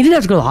fine. He didn't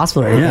have to go to the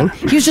hospital or anything.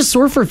 He was just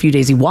sore for a few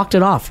days. He walked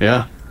it off.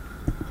 Yeah.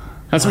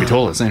 That's what he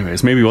told us,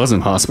 anyways. Maybe he was in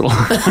hospital.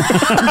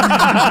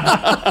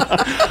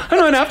 I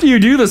know, and after you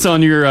do this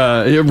on your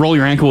roll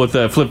your ankle with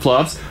flip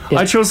flops,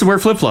 I chose to wear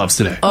flip flops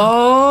today.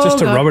 Oh, Just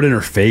to rub it in her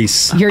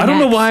face. I don't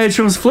know why I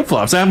chose flip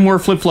flops. I have more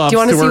flip flops. Do you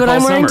want to see work what all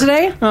I'm wearing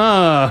summer. today?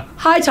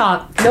 High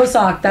top, no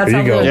sock. That's There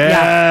how you go. good.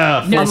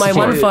 Yeah, full On my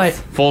support. one foot.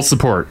 Full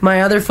support.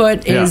 My other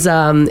foot is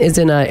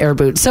in a air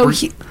boot. So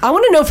I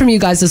want to know from you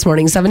guys this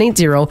morning,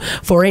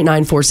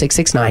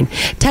 780-489-4669.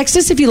 Text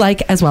us if you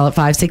like as well at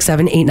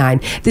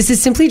 56789. This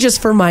is simply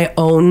just for my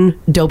own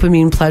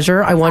dopamine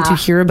pleasure. I want to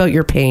hear about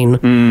your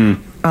pain.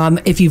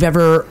 If you've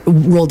ever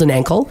rolled an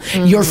ankle,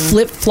 your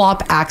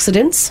flip-flop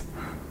accidents.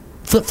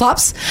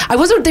 Flip-flops?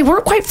 They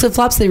weren't quite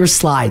flip-flops, they were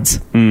slides.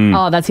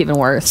 Oh, that's even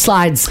worse.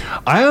 Slides.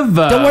 I have.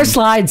 Don't wear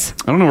slides.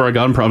 I don't know where I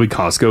got them. Probably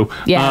Costco.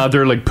 Yeah.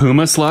 They're like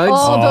Puma slides.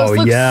 Oh, those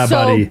look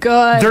so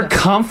good. They're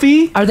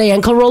comfy. Are they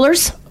ankle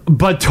rollers?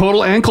 but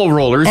total ankle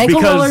rollers Ankle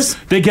because rollers.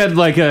 they get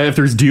like if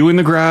there's dew in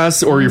the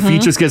grass or your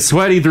feet just get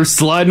sweaty, they're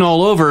sliding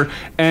all over,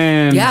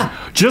 and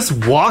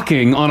just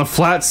walking on a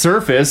flat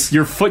surface,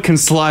 your foot can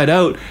slide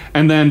out,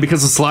 and then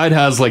because the slide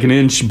has like an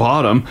inch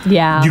bottom,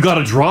 you got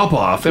to drop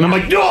off, and I'm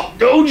like,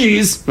 oh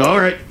geez, all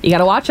right, you got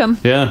to watch them.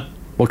 Yeah.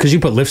 Well, because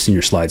you put lifts in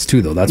your slides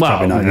too, though. That's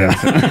probably not.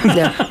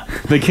 Yeah.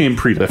 They came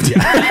pre-lifted.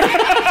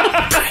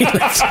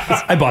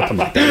 I bought them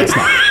like that. That's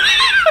not.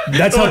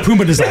 That's how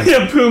Puma designed it.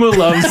 Yeah, Puma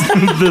loves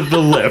the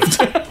lift.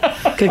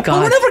 Good God. But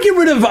we'll never get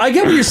rid of. I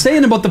get what you're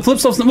saying about the flip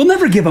flops. We'll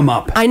never give them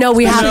up. I know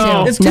we have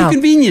to. It's too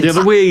convenient. Yeah,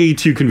 they're way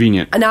too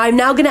convenient. And I'm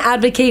now going to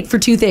advocate for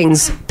two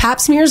things.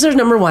 Pap smears are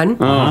number one.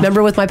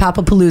 Remember with my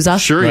Papapalooza?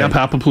 Sure, yeah,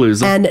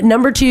 Papapalooza. And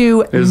number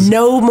two,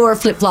 no more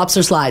flip flops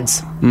or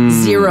slides.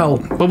 Zero.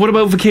 But what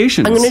about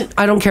vacations?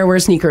 I don't care where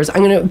sneakers.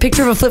 I'm gonna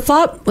picture of a flip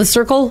flop with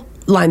circle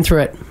line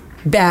through it.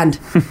 Banned.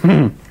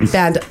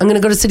 Banned. I'm gonna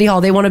go to City Hall.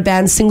 They want to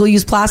ban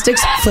single-use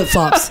plastics, flip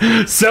flops.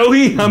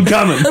 Zoe, I'm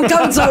coming. I'm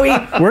coming, Zoe.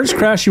 Where's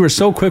Crash? You were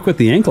so quick with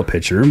the ankle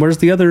picture. Where's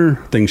the other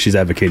thing she's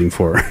advocating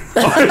for?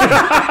 The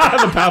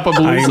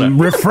Papapalooza.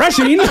 I'm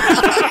refreshing.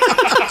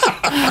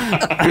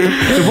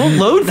 It won't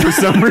load for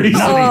some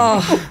reason.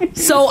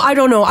 So I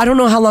don't know. I don't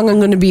know how long I'm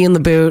going to be in the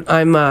boot.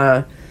 I'm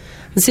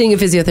seeing a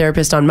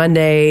physiotherapist on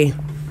Monday.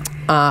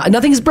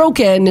 Nothing's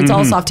broken. It's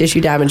all soft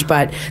tissue damage,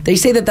 but they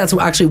say that that's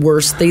actually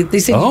worse. They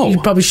say you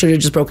probably should have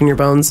just broken your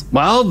bones.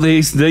 Well,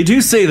 they do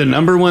say the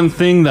number one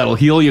thing that'll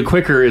heal you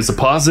quicker is a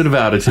positive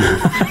attitude.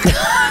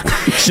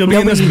 She'll be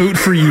in this boot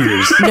for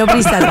years.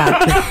 Nobody said that.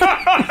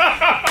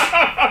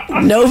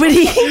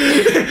 Nobody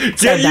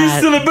Get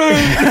used to the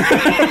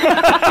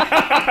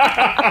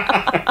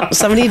boot.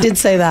 Somebody did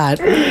say that,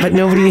 but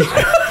nobody.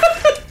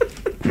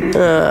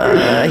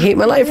 I hate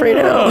my life right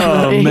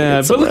now. Oh,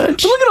 man. But look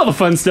at all the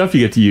fun stuff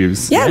you get to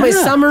use. Yeah, my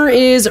summer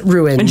is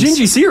ruined. And Gingy,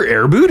 you see your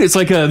air boot? It's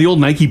like the old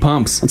Nike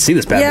pumps. Let's see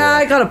this bad boy.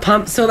 I got a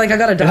pump, so I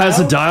got a dial. It has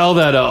a dial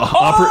that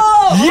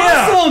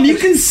awesome! You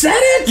can set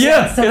it?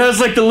 Yeah, it has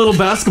like the little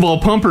basketball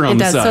pumper on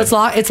the side.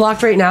 So it's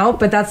locked right now,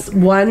 but that's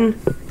 1,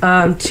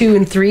 2,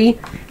 and 3.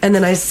 And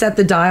then I set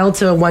the dial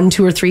to 1,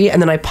 2, or 3,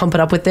 and then I pump it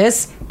up with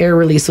this air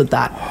release with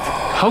that.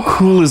 How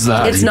cool is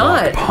that? It's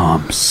not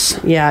pumps.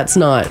 Yeah, it's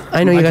not.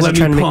 I know you guys are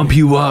trying to pump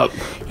you up.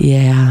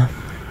 Yeah.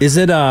 Is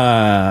it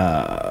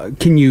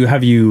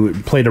have you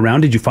played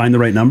around? Did you find the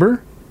right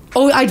number?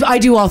 Oh, I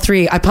do all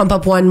 3. I pump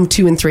up 1,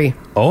 2, and 3.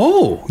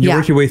 Oh, you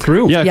work your way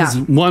through. Yeah, because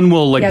one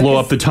will blow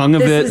up the tongue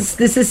of it.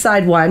 This is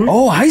side 1.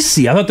 Oh, I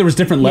see. I thought there was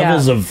different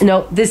levels of.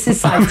 No, this is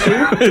side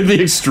 2.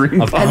 The extreme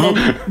pump. And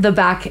then the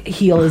back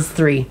heel is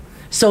 3.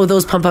 So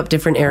those pump up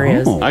different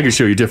areas. Oh. I can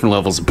show you different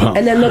levels of pump.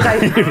 And then look, I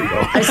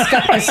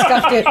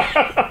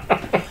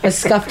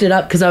scuffed it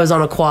up because I was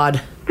on a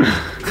quad.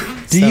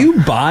 Do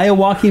you buy a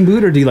walking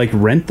boot or do you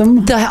rent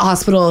them? The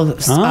hospital.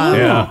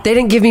 Yeah. They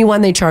didn't give me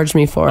one. They charged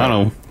me for it. I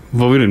don't know.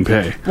 Well, we didn't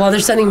pay. Well,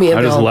 they're sending me a bill.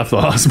 I just left the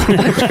hospital.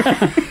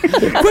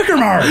 Quicker,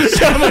 Mars!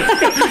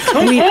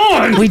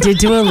 We did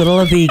do a little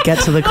of the get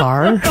to the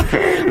car,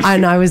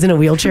 and I was in a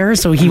wheelchair,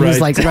 so he was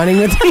running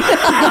with me.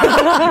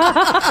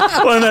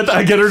 Well, and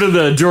I get her to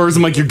the doors.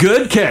 I'm like, "You're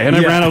good, okay?" And I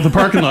ran out the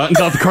parking lot and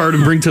got the car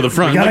to bring to the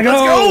front. Gotta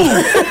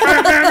go.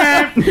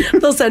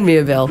 They'll send me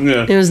a bill.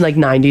 Yeah. It was like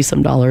 $90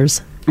 some.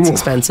 It's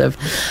expensive.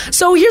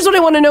 So here's what I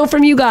want to know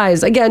from you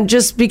guys. Again,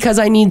 just because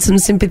I need some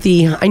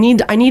sympathy. I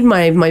need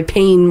my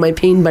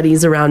pain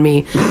buddies around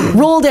me.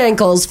 Rolled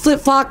ankles, flip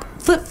flop.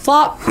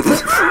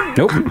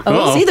 Nope.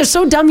 Oh, see, they're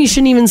so dumb you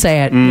shouldn't even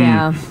say it.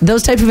 Yeah.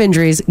 Those type of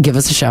injuries, give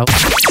us a show.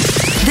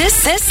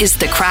 This is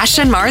the Crash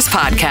and Mars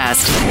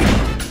podcast.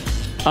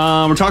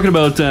 We're talking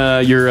about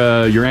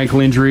your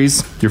ankle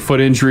injuries, your foot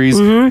injuries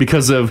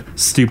because of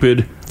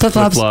stupid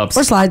flip-flops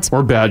or slides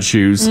or bad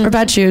shoes. Or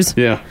bad shoes.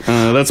 Yeah,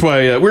 that's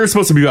why we were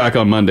supposed to be back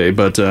on Monday,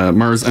 but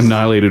Mars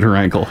annihilated her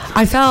ankle.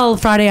 I fell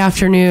Friday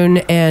afternoon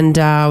and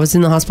was in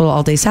the hospital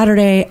all day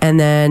Saturday, and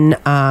then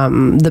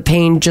the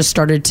pain just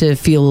started to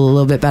feel a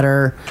little bit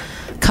better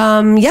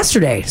come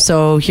yesterday.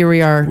 So here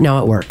we are now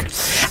at work.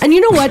 And you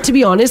know what, to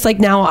be honest,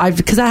 now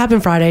because that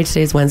happened Friday,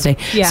 today's Wednesday.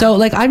 Yeah.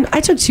 So I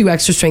took 2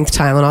 extra strength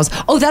Tylenols.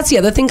 Oh, that's the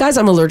other thing, guys.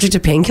 I'm allergic to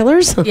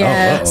painkillers.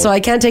 Yeah. So I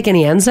can't take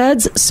any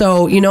NSAIDs.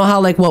 So you know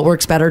how what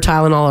works better,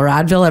 Tylenol or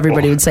Advil?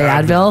 Everybody would say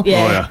Advil.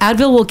 Yeah. Oh, yeah.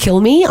 Advil will kill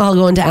me. I'll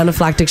go into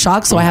anaphylactic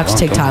shock, so I have to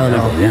take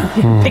Tylenol.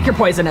 Yeah. Pick your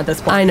poison at this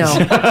point. I know.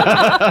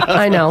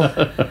 I know.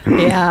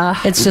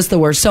 Yeah. It's just the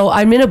worst. So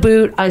I'm in a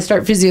boot. I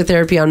start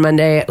physiotherapy on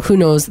Monday. Who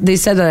knows? They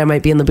said that I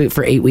might be in the boot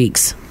for 8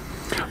 weeks.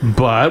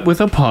 But with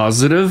a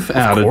positive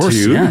attitude. Of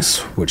course, yes.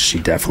 Which she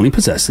definitely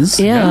possesses.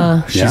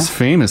 Yeah. She's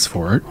famous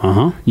for it.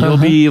 You'll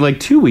be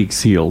 2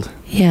 weeks healed.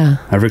 Yeah.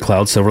 Every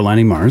cloud, silver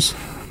lining Mars.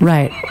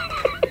 Right.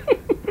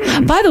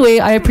 By the way,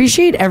 I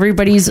appreciate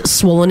everybody's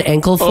swollen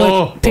ankle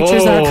foot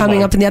pictures that are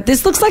coming up in the app.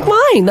 This looks like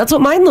mine. That's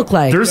what mine look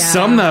like. There's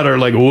some that are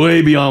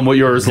way beyond what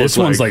yours looks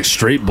like. This one's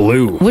straight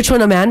blue. Which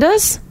one,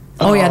 Amanda's?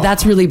 Oh, yeah,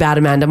 that's really bad,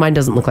 Amanda. Mine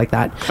doesn't look like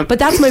that. But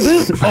that's my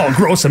boot. Oh,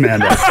 gross,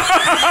 Amanda.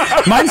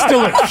 Mine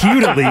still look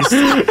cute, at least.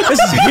 This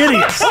is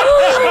hideous.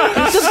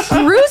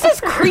 The bruises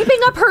creeping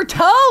up her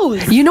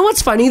toes. You know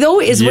what's funny though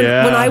is when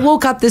I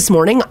woke up this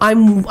morning,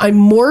 I'm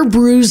more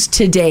bruised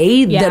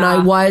today than I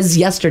was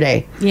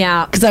yesterday.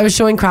 Yeah, because I was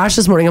showing Crash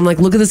this morning. I'm like,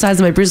 look at the size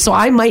of my bruise. So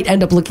I might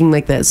end up looking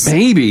like this.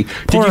 Maybe.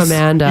 Poor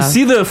Amanda. You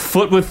see the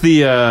foot with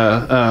the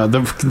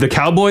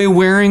cowboy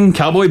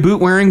boot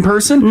wearing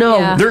person?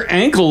 No, Yeah. Their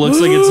ankle looks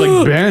like it's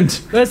like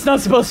bent. That's not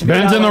supposed to be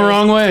bent in the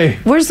wrong way.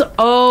 Where's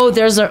the?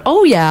 There's a.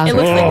 Oh yeah. It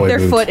looks like their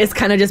foot is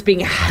kind of just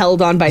being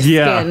held on by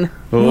skin.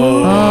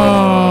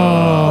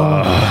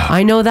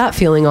 I know that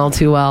feeling all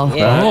too well.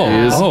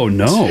 No,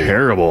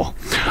 terrible.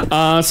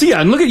 So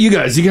yeah, and look at you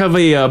guys. You have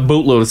a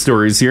boatload of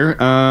stories here.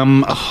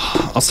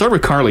 I'll start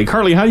with Carly.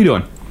 Carly, how you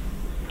doing?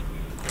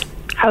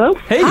 Hello.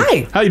 Hey.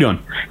 Hi. How you doing?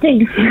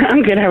 Hey,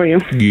 I'm good. How are you?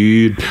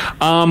 Good.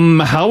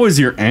 How was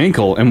your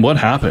ankle and what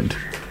happened?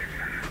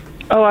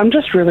 Oh, I'm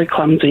just really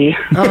clumsy.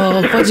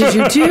 Oh, what did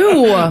you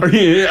do? Are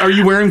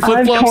you wearing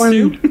flip-flops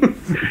too?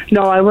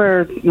 No, I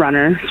wear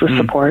runners for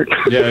support.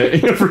 Yeah,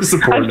 for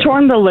support. I've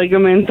torn the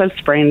ligaments. I've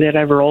sprained it.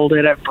 I've rolled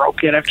it. I've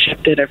broke it. I've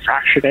chipped it. I've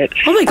fractured it.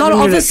 Oh my God! I've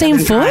All moved the it same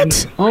 7 foot?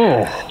 times.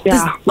 Oh.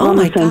 Yeah. Oh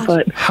my same God!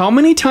 foot. How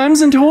many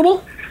times in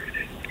total?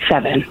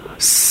 7.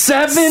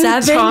 Seven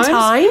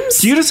times?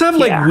 Do you just have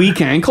like weak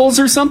ankles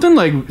or something?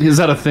 Like, is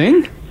that a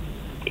thing?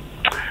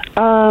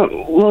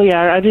 Well,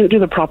 yeah. I didn't do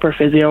the proper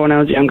physio when I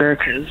was younger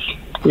because,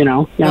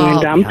 young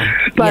and dumb. Yeah.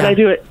 But I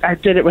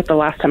did it with the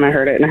last time I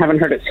heard it, and I haven't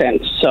heard it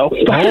since. So.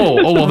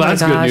 Well,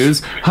 that's good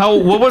news.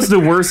 What was the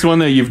worst one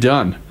that you've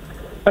done?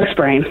 A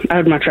sprain. I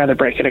would much rather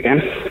break it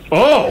again.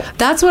 Oh,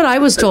 that's what I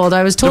was told.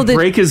 I was told the that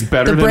break is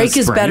better. The than break a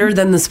is sprain? better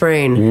than the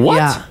sprain.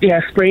 What? Yeah.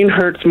 Sprain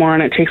hurts more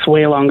and it takes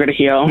way longer to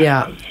heal.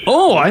 Yeah.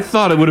 Oh, I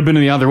thought it would have been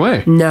the other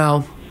way.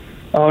 No.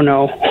 Oh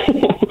no.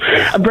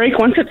 A break,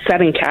 once it's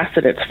set and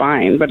casted, it's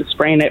fine, but a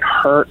sprain, it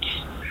hurts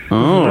for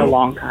a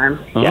long time.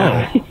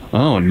 Yeah.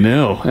 Oh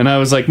no. And I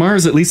was like,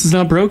 Mars, at least it's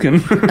not broken.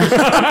 Nope.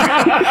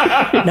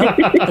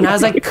 And I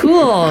was like,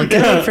 cool,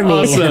 get away from me.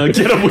 Awesome.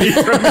 Get away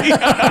from me.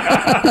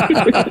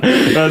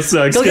 That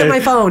sucks. Go get my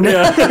phone.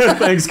 Yeah.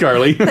 Thanks,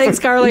 Carly. Thanks,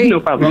 Carly.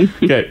 No problem.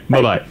 Okay,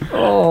 bye-bye.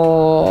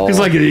 Oh. Because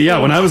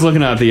when I was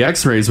looking at the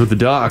x-rays with the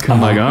doc, I'm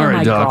like, all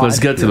right, doc, let's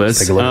get to this.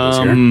 Take a look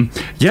at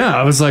this here.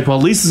 I was like, well,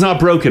 at least it's not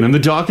broken. And the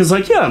doc is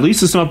like, yeah, at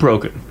least it's not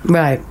broken.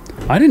 Right.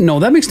 I didn't know.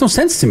 That makes no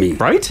sense to me.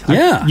 Right?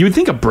 Yeah. You would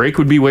think a break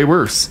would be way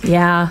worse.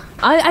 Yeah,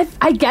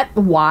 I get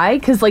why,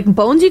 because like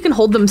bones, you can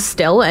hold them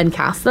still and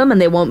cast them and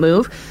they won't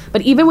move,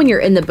 but even when you're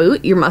in the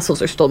boot, your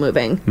muscles are still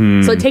moving.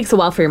 So it takes a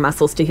while for your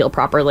muscles to heal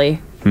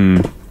properly.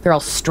 They're all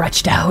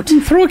stretched out.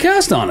 Throw a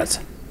cast on it.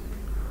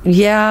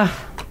 Yeah.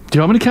 Do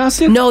you want me to cast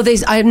it? No,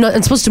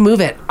 I'm supposed to move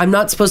it. I'm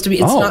not supposed to be.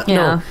 It's not. Yeah.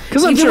 No.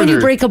 'Cause I'm Even sure when you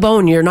they're- break a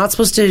bone, you're not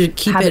supposed to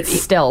keep Have it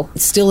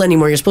still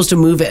anymore. You're supposed to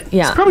move it.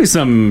 Yeah. There's probably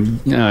some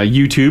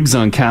YouTubes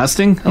on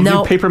casting. I'll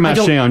do paper I mache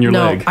don't- on your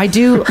no, leg. I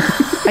do.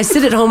 I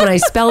sit at home and I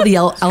spell the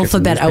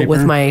alphabet out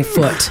with my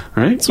foot.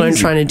 Right? That's what I'm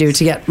Easy. trying to do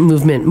to get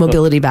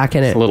mobility back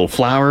in it. A little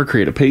flour,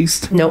 create a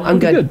paste. No, I'm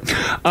good.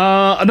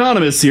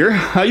 Anonymous here.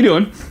 How you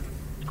doing?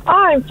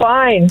 I'm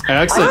fine.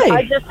 Excellent.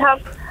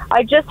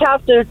 I just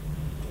have to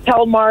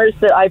tell Mars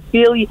that I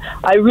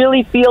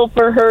really feel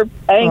for her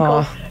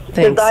ankle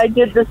because I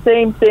did the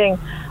same thing.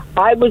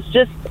 I was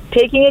just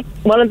taking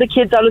one of the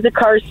kids out of the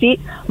car seat.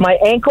 My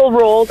ankle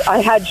rolled. I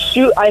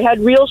had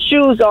real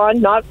shoes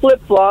on, not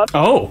flip flops.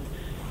 Oh,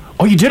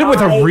 you did it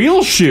with a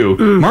real shoe,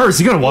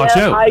 Mars. You gotta watch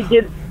out. I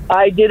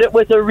did it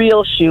with a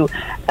real shoe.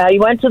 I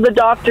went to the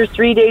doctor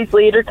 3 days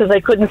later because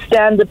I couldn't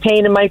stand the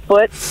pain in my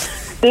foot.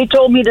 They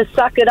told me to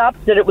suck it up,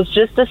 that it was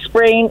just a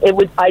sprain.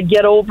 I'd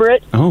get over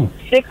it. Oh.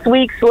 6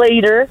 weeks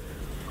later,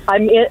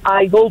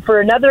 I go for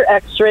another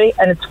X-ray,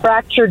 and it's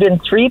fractured in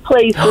 3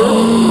 places.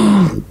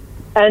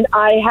 And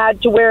I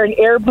had to wear an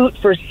air boot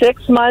for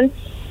 6 months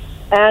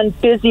and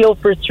physio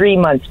for 3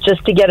 months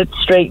just to get it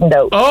straightened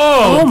out.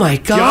 Oh my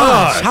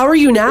gosh! How are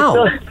you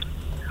now?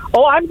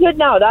 I'm good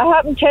now. That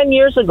happened 10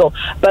 years ago,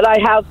 but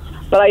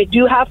I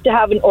do have to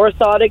have an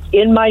orthotic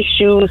in my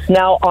shoes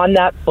now on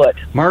that foot.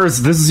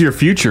 Mars, this is your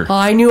future. Oh,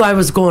 I knew I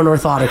was going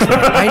orthotic.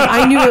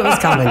 I knew it was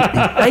coming.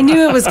 I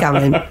knew it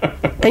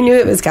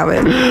was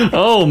coming.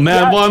 Oh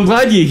man, well I'm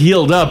glad you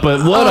healed up,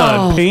 but what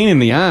a pain in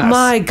the ass.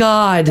 My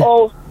God.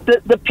 Oh,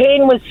 the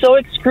pain was so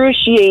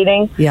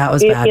excruciating. Yeah, it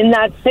was bad. In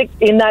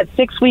that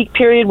 6 week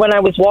period when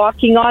I was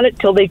walking on it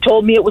till they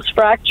told me it was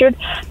fractured,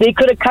 they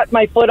could have cut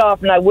my foot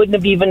off and I wouldn't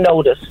have even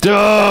noticed.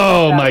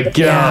 Oh my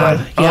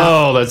God. Yeah.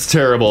 Oh, that's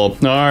terrible.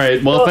 All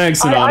right. Well,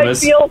 thanks,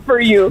 Anonymous. I feel for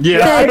you.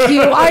 Yeah. Thank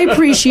you. I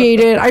appreciate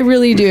it. I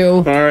really do.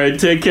 All right.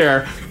 Take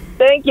care.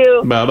 Thank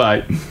you.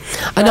 Bye-bye.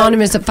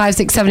 Anonymous at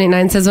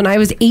 56789 says, when I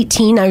was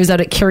 18, I was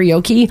out at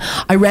karaoke.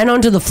 I ran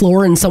onto the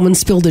floor and someone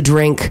spilled a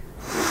drink.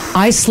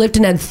 I slipped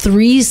and had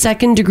 3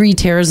 second-degree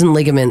tears and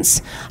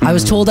ligaments. I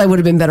was told I would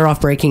have been better off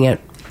breaking it.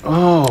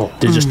 Oh.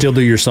 Did you still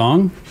do your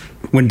song?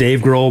 When Dave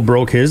Grohl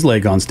broke his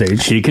leg on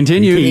stage. He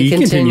continued. He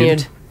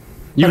continued.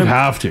 You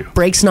have to.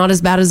 Break's not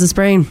as bad as a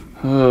sprain.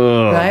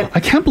 Right? I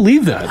can't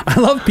believe that. I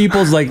love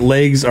people's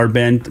legs are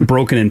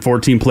broken in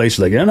 14 places.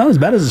 Like, yeah, not as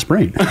bad as a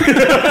sprain.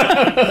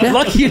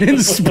 Lucky you didn't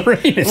sprain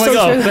it.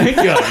 Thank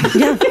God.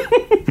 Yeah.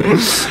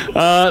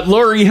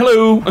 Lori,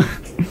 hello.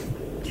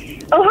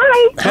 Oh,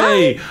 hi.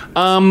 Hey.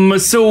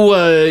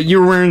 So you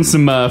were wearing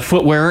some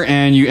footwear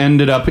and you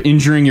ended up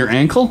injuring your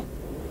ankle?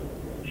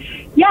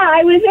 Yeah,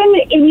 I was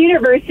in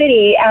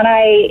university and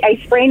I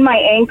sprained my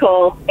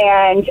ankle,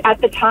 and at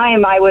the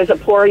time I was a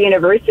poor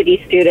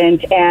university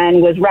student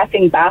and was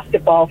reffing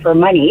basketball for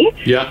money.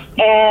 Yeah.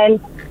 And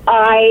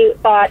I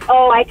thought,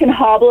 I can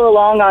hobble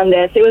along on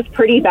this. It was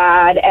pretty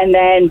bad. And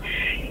then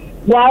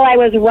while I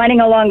was running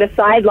along the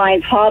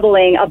sidelines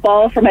hobbling, a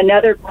ball from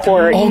another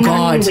court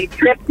actually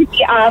tripped me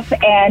up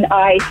and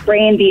I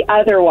sprained the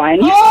other one.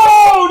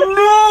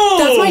 Oh,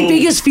 no! That's my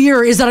biggest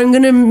fear, is that I'm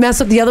going to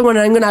mess up the other one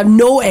and I'm going to have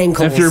no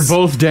ankles. If you're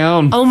both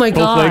down. Oh, my both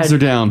God. Both legs are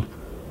down.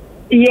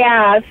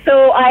 Yeah,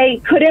 so I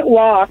couldn't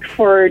walk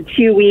for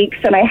 2 weeks,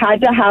 and I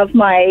had to have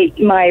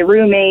my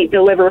roommate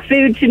deliver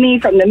food to me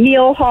from the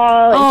meal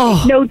hall and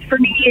take notes for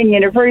me in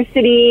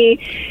university.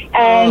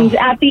 And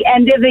at the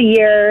end of the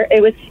year,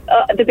 it was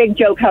the big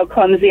joke how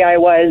clumsy I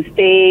was.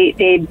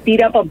 They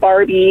beat up a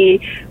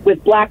Barbie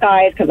with black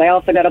eyes, because I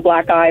also got a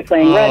black eye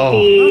playing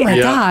rugby. Oh, my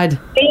God.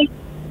 They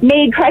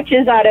made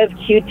crutches out of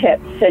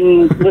Q-tips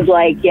and was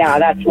like, yeah,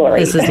 that's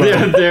Lori.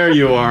 There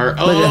you are.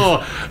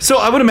 Oh, so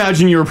I would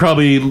imagine you were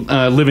probably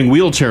living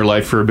wheelchair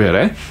life for a bit,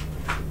 eh?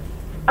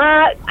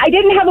 I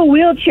didn't have a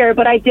wheelchair,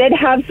 but I did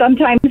have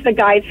sometimes the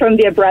guys from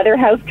the Brother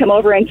House come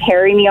over and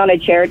carry me on a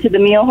chair to the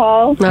meal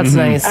hall. That's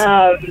nice.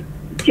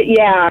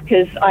 Yeah,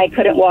 because I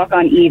couldn't walk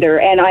on either.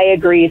 And I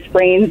agree,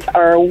 sprains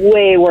are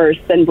way worse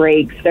than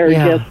breaks. They're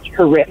just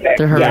horrific.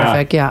 They're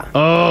horrific, yeah.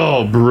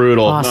 Oh,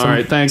 brutal. Awesome. All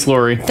right, thanks,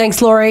 Lori.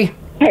 Thanks, Lori.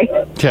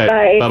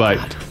 Okay, bye-bye.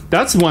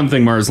 That's one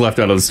thing Mars left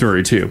out of the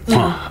story, too.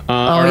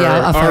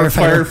 Our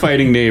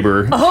firefighting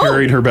neighbor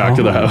carried her back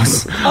to the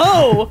house.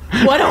 Oh,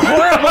 what a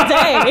horrible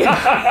day.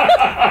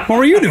 What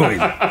were you doing?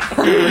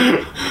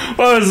 I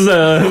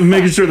was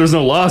making sure there's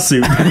no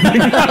lawsuit.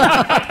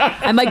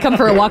 I might come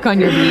for a walk on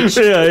your beach.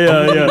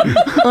 Yeah.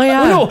 Oh,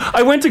 yeah. No,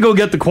 I went to go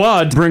get the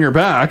quad to bring her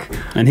back.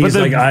 And he's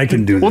like, I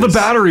can do this. Well, the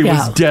battery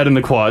was dead in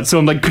the quad. So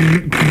I'm like,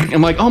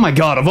 oh my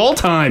God, of all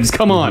times,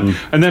 come on.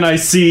 And then I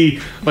see,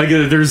 like,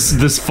 there's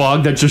this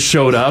fog that just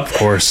showed up. Of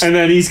course. And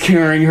then he's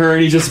carrying her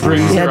and he just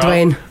brings her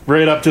Dwayne. up,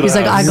 right up to the He's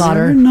like, house. I got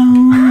her.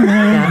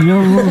 Like,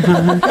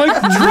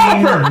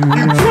 drop her!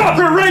 You drop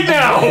her right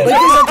now!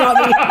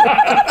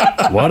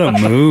 What a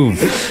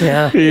move.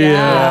 Yeah.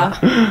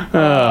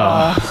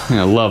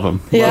 I love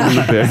him. Yeah. Love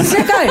him to bits.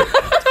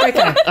 Great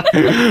guy.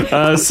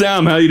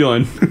 Sam, how you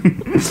doing?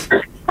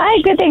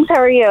 Hi, good, thanks. How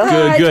are you?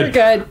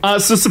 Good.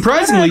 So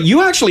surprisingly,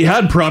 you actually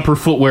had proper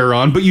footwear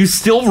on, but you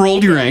still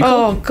rolled your ankle.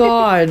 Oh,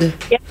 God.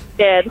 Yes, I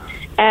did.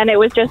 And it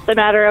was just a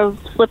matter of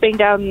slipping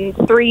down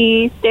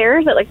 3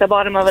 stairs at, like, the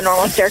bottom of a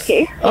normal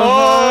staircase.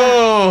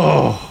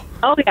 Oh,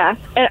 yeah.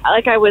 And,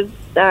 like, I was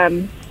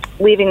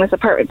leaving this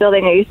apartment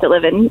building I used to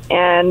live in,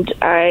 and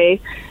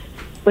I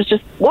was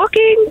just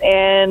walking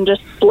and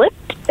just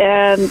slipped,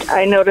 and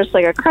I noticed,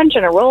 like, a crunch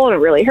and a roll, and it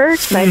really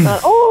hurt. And I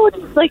thought,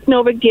 it's, like,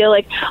 no big deal.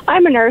 Like,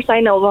 I'm a nurse. I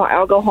know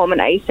I'll go home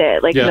and ice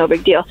it. Like, no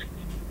big deal.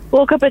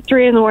 Woke up at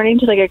 3 in the morning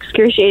to, like,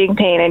 excruciating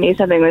pain. I knew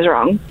something was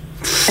wrong.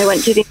 I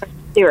went to the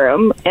emergency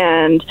room,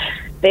 and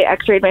they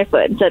x-rayed my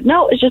foot and said,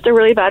 no, it's just a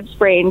really bad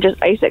sprain.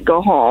 Just ice it,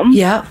 go home.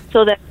 Yeah.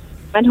 So then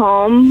I went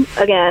home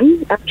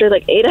again after,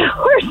 like, 8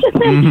 hours,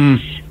 and then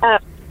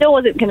still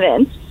wasn't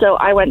convinced. So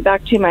I went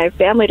back to my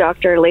family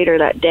doctor later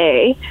that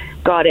day,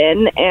 got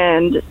in,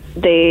 and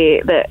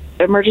the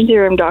emergency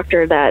room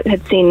doctor that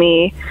had seen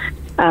me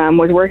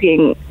was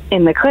working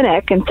in the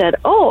clinic and said,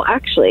 oh,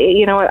 actually,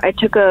 you know what, I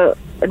took a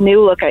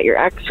new look at your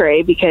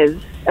x-ray because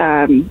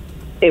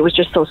it was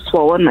just so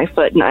swollen, my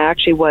foot, and I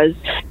actually was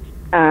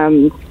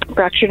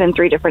fractured in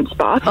 3 different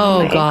spots.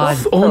 Oh, God.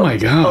 Oh, my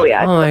God. Oh,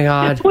 yeah. Oh, my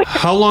God.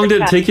 How long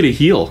did it take you to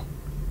heal?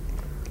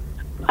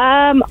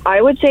 I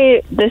would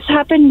say this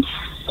happened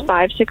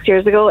 5-6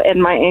 years ago,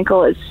 and my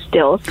ankle is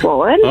still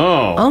swollen.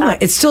 Oh my!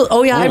 It's still.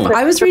 Oh yeah,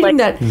 I was reading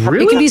that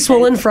Really? it can be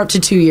swollen for up to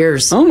 2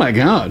 years. Oh my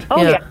God!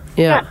 Oh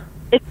yeah.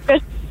 It's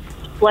just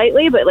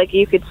slightly, but like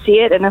you could see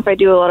it, and if I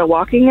do a lot of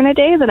walking in a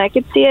day, then I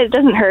could see it. It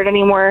doesn't hurt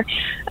anymore.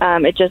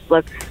 It just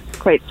looks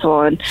quite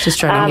swollen. Just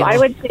trying to heal. I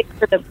would say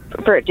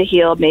for it to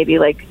heal, maybe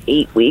like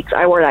 8 weeks.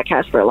 I wore that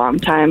cast for a long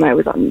time. I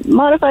was on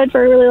modified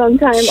for a really long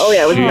time. Oh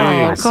yeah, it was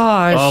not fun.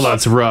 Gosh. Oh,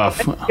 that's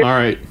rough. All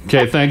right.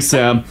 Okay. Thanks,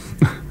 Sam.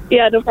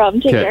 Yeah, no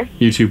problem. Take care.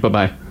 You too.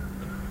 Bye-bye.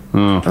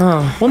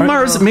 Oh. Well,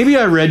 Mars, maybe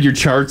I read your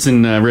charts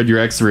and read your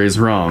x-rays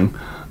wrong.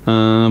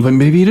 But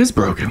maybe it is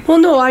broken. Well,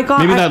 no, I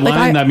got... Maybe that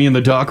line that me and the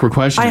doc were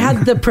questioning. I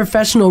had the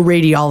professional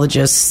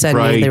radiologist send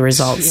me the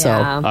results, so...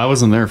 I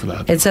wasn't there for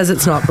that. It says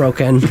it's not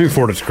broken.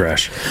 Before it's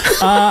crash.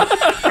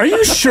 Are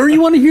you sure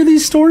you want to hear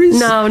these stories?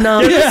 No.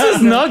 Yeah, this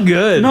is not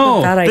good.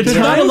 No. Bad idea. The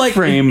time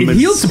frame... It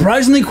healed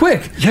surprisingly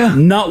quick. Yeah.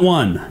 Not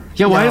one.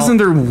 Yeah, why isn't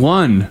there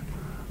one?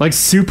 Like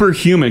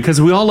superhuman,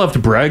 because we all love to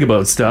brag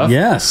about stuff.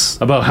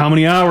 Yes. About how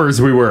many hours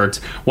we worked.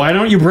 Why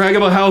don't you brag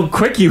about how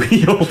quick you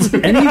healed?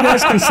 Any of you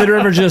guys consider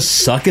ever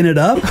just sucking it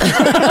up?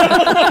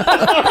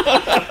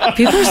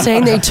 People are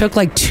saying they took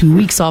like 2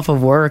 weeks off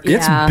of work.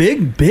 It's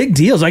big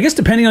deals. I guess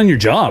depending on your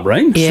job,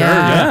 right? Yeah. Sure,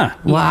 yeah.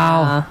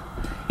 Wow.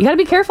 You got to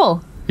be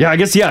careful. Yeah, I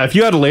guess, if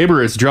you had a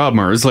laborious job,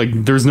 Mars, like,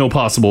 there's no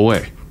possible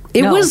way.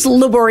 It was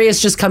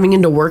laborious just coming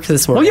into work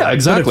this morning. Well, yeah,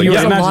 exactly. But if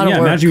Yeah, you were-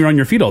 imagine- imagine you're on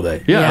your feet all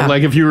day. Yeah,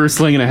 like if you were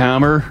slinging a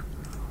hammer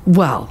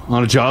Well,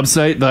 on a job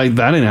site, like,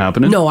 that ain't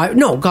happening.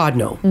 no, God,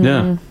 no.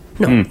 Yeah.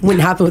 No,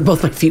 wouldn't happen with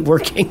both my feet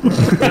working.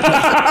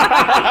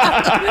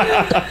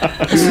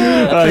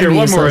 Here,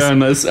 one more on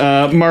this.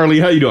 Marley,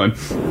 how you doing?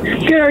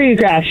 Good, how are you,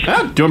 Crash?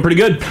 Doing pretty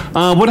good.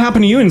 What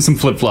happened to you in some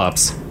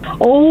flip-flops?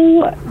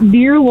 Oh,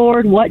 dear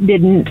Lord, what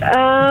didn't?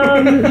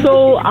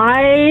 So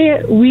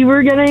me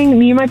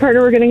and my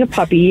partner were getting a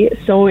puppy.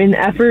 So in the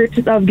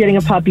effort of getting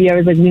a puppy, I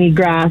was like, we need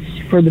grass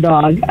for the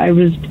dog. I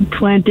was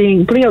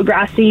putting out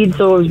grass seeds,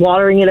 so I was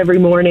watering it every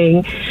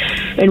morning.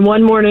 And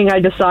one morning I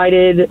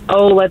decided,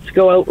 let's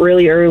go out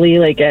really early,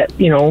 like at,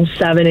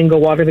 7 and go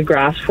water the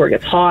grass before it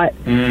gets hot.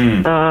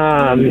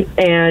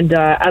 And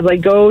as I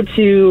go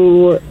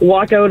to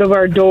walk out of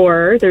our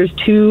door, there's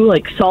 2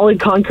 like solid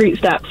concrete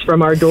steps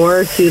from our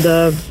door to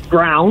the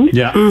ground.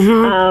 Yeah.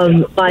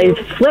 My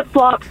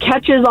flip-flop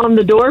catches on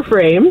the door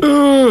frame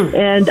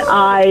and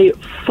I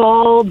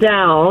fall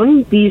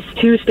down these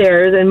 2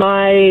 stairs, and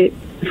my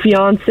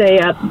fiance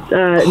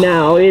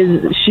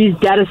she's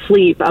dead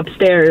asleep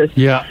upstairs.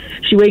 Yeah.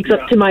 She wakes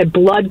up to my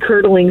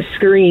blood-curdling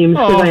screams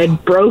because I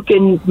had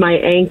broken my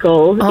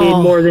ankle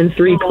in more than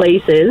 3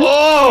 places.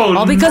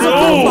 All because of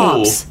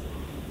flip-flops.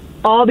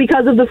 All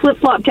because of the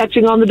flip-flop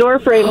catching on the door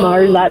frame,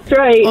 Mars. That's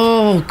right.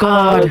 Oh,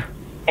 God.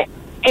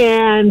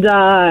 And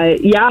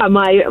my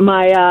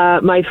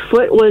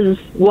foot was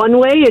one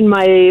way and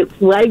my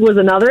leg was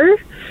another.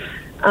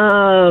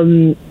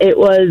 It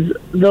was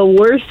the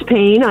worst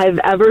pain I've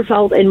ever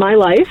felt in my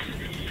life.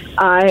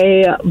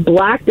 I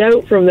blacked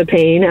out from the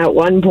pain at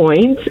one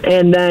point,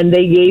 and then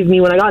they gave me,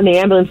 when I got in the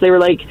ambulance, they were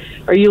like,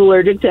 "Are you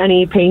allergic to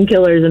any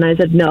painkillers?" And I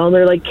said no. And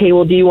they're like, "Okay,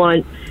 well, do you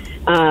want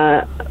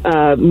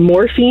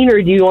morphine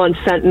or do you want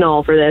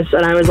fentanyl for this?"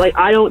 And I was like,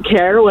 "I don't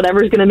care,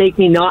 whatever's going to make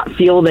me not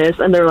feel this."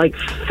 And they're like,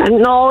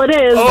 "Fentanyl it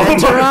is."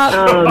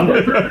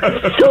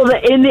 So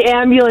in the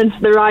ambulance,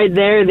 the ride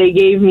there, they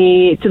gave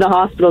me to the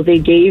hospital, they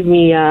gave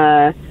me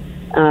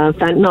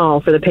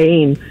fentanyl for the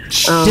pain.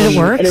 Did it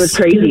work? And it was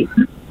crazy.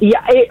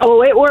 Yeah,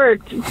 it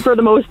worked for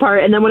the most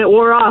part, and then when it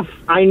wore off,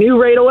 I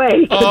knew right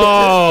away.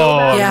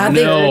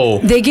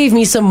 They gave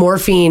me some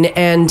morphine,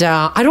 and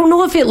I don't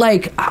know if it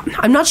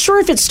I'm not sure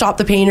if it stopped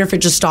the pain or if it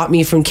just stopped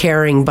me from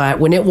caring, but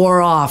when it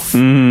wore off,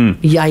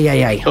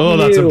 yeah. Oh,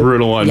 that's a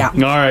brutal one. Yeah. All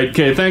right,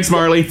 okay, thanks,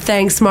 Marley.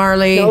 Thanks,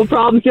 Marley. No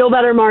problem. Feel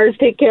better, Mars.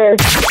 Take care.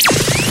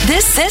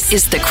 This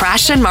is the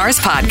Crash and Mars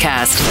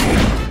podcast.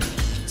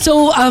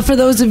 So for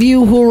those of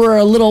you who were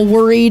a little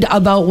worried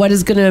about what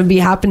is going to be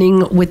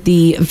happening with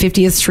the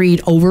 50th Street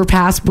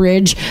overpass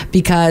bridge,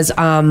 because,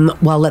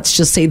 let's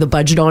just say the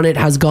budget on it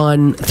has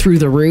gone through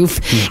the roof.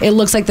 It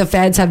looks like the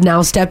feds have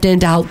now stepped in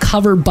to help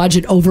cover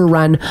budget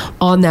overrun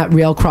on that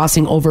rail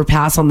crossing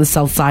overpass on the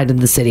south side of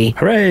the city.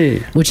 Hooray!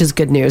 Which is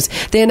good news.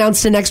 They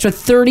announced an extra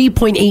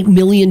 $30.8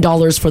 million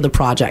for the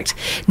project.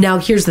 Now,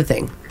 here's the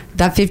thing.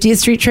 That 50th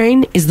Street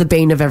train is the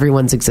bane of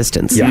everyone's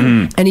existence.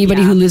 Yeah.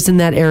 Anybody who lives in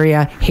that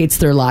area hates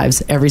their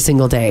lives every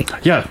single day.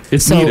 Yeah,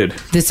 it's needed.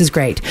 This is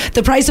great.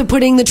 The price of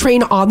putting the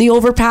train on the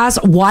overpass,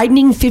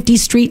 widening 50th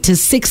Street to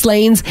 6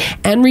 lanes,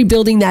 and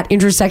rebuilding that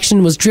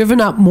intersection was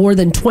driven up more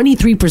than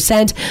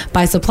 23%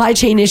 by supply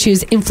chain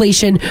issues,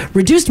 inflation,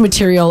 reduced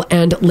material,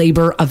 and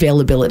labor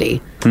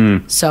availability.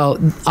 So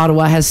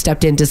Ottawa has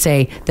stepped in to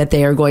say that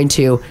they are going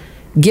to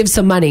give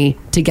some money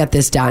to get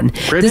this done.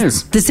 Great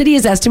news. The city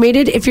is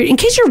estimated, in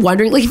case you're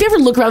wondering, like if you ever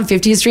look around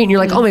 50th Street and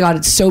you're like, oh my God,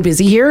 it's so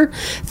busy here.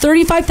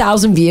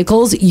 35,000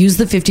 vehicles use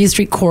the 50th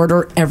Street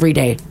corridor every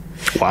day.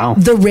 Wow.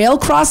 The rail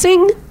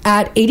crossing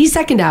at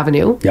 82nd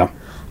Avenue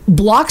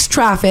blocks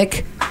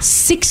traffic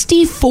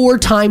 64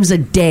 times a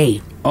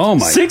day. Oh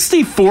my.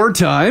 64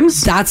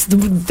 times? That's their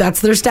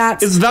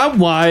stats. Is that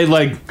why,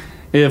 like,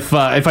 if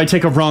I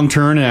take a wrong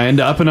turn and I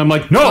end up and I'm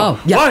like, why?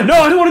 No, I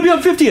don't want to be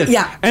on 50th.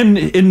 Yeah. And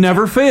it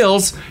never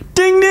fails.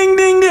 Ding, ding,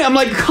 ding, ding. I'm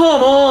like,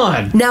 come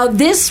on. Now,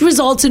 this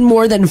results in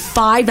more than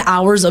 5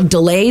 hours of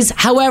delays.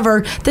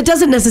 However, that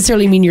doesn't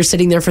necessarily mean you're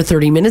sitting there for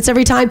 30 minutes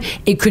every time.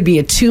 It could be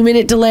a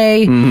 2-minute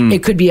delay.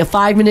 It could be a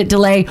 5-minute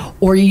delay,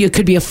 or it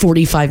could be a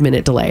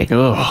 45-minute delay.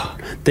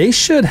 Ugh. They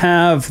should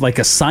have like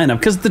a sign up,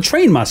 because the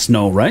train must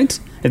know, right?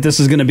 If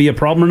this is going to be a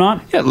problem or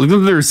not. Yeah, look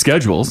at their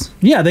schedules.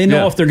 Yeah, they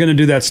know if they're going to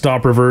do that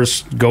stop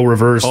reverse, go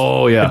reverse.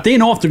 Oh, yeah. If they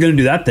know if they're going to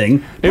do that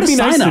thing, it'd be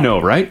nice to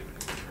know, right?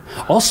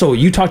 Also,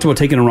 you talked about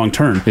taking a wrong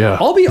turn. Yeah.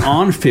 I'll be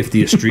on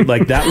 50th Street.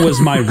 Like, that was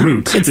my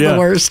route. It's the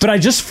worst. But I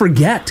just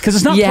forget, because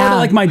it's not part of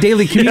like my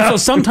daily commute. So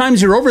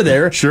sometimes you're over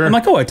there. Sure. I'm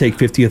like, I take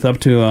 50th up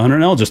to 100,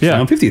 and I'll just stay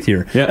on 50th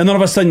here. Yeah. And then all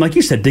of a sudden, like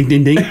you said, ding,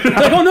 ding, ding.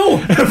 Like, oh no,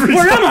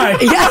 where am I?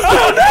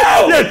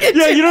 Oh no!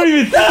 Yeah, you don't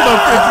even think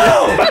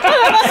about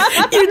 50th.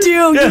 You do.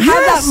 You have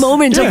that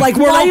moment of like,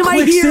 why am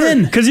I here?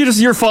 Because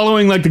you're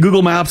following like the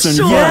Google Maps and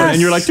your phone, Yes.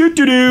 and you're like doo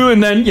doo doo,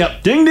 and then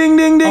ding ding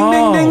ding ding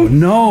ding ding.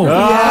 No.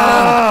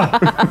 Yeah.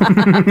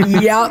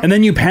 And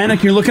then you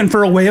panic. You're looking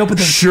for a way out, but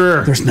there's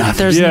nothing.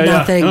 There's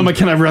nothing. And I'm like,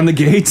 can I run the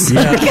gates?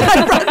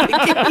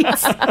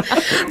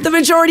 The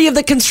majority of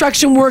the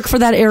construction work for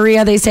that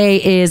area, they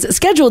say, is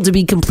scheduled to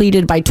be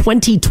completed by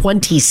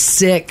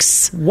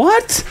 2026.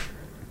 What?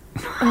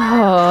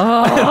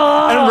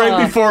 Oh. And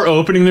right before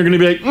opening, they're going to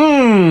be like,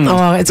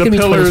 it's the going to be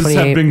pillars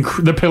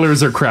 2028. the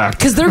pillars are cracked.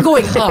 Because they're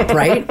going up,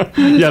 right?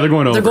 Yeah, they're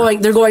going over.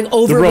 They're going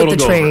over road with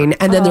the will go train,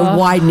 over. and then they're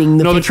widening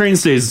the. No, the train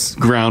stays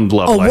ground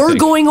level. Oh, I we're think.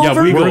 going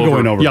over? Yeah, We're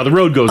going over. Yeah, the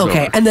road goes over.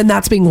 Okay, and then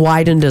that's being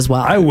widened as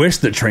well. I wish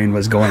the train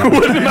was going over.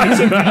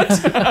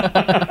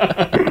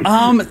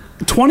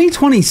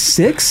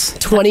 2026?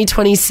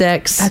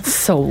 2026. That's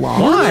so long.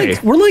 Why?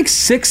 We're like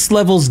 6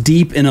 levels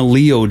deep in a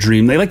Leo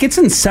dream. Like it's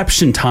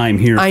Inception time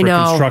here I for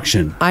know.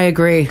 construction. I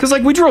agree. Because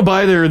like we drove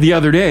by there the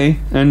other day,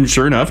 and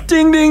sure enough,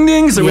 ding ding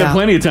ding. So we Yeah. had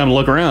plenty of time to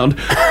look around.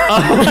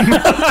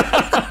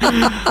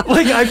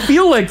 Like I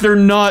feel like they're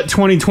not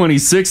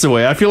 2026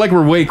 away. I feel like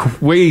we're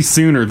way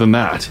sooner than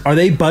that. Are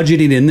they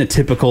budgeting in the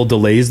typical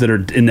delays that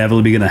are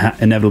inevitably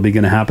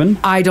going to happen?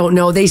 I don't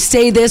know. They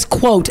say this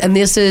quote, and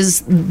this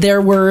is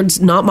their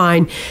words, not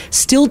mine.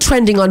 Still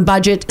trending on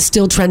budget,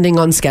 still trending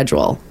on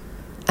schedule.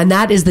 And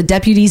that is the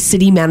Deputy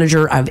City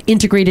Manager of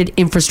Integrated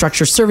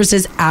Infrastructure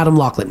Services, Adam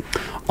Laughlin.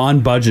 On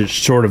budget,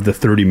 short of the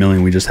 $30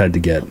 million we just had to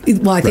get.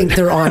 Well, I think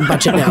they're on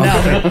budget now.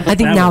 I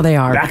think now they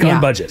are. Back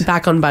on budget.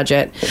 Back on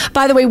budget.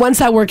 By the way, once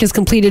that work is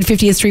completed,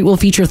 50th Street will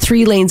feature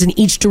 3 lanes in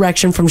each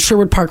direction from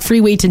Sherwood Park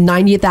Freeway to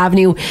 90th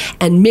Avenue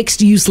and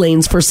mixed-use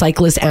lanes for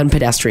cyclists and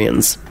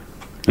pedestrians.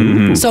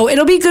 Mm-hmm. So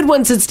it'll be good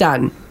once it's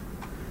done.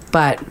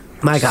 But,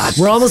 my God,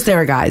 we're almost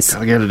there, guys.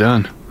 Gotta get it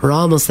done. We're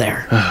almost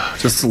there.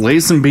 Just lay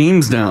some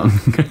beams down.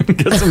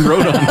 Get some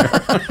road on there.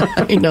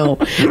 I know.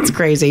 It's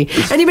crazy.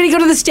 Anybody go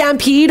to the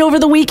Stampede over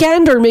the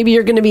weekend? Or maybe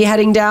you're going to be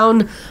heading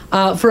down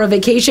for a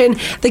vacation.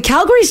 The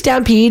Calgary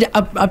Stampede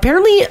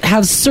apparently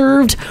have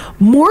served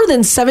more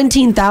than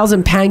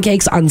 17,000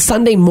 pancakes on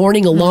Sunday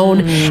morning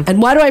alone.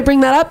 And why do I bring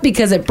that up?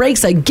 Because it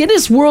breaks a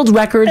Guinness World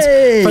Records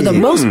for the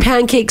most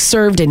pancakes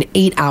served in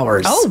 8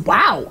 hours. Oh,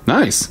 wow.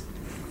 Nice.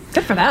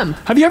 Good for them.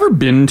 Have you ever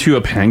been to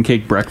a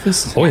pancake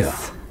breakfast? Oh, yeah.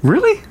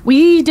 Really?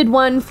 We did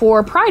one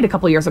for Pride a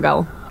couple years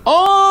ago.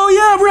 Oh,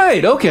 yeah,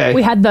 right. Okay.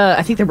 We had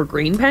I think they were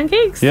green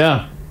pancakes.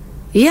 Yeah.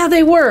 Yeah,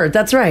 they were.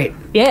 That's right.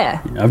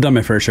 Yeah. I've done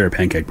my fair share of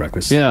pancake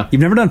breakfast. Yeah.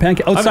 You've never done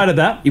pancake outside of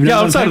that? You've never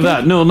done outside of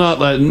pancake? that. No,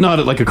 not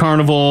at like a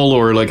carnival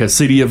or like a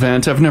city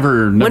event. I've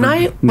never When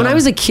I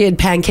was a kid,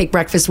 pancake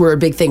breakfasts were a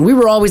big thing. We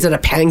were always at a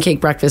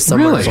pancake breakfast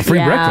somewhere. Really? So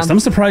free breakfast. I'm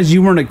surprised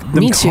you weren't at them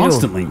Me too.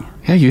 constantly.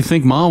 Yeah, you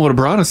think Mom would have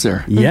brought us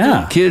there.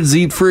 Yeah. Kids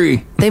eat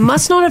free. They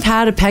must not have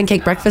had a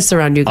pancake breakfast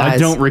around you guys. I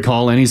don't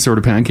recall any sort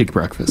of pancake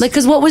breakfast. Like,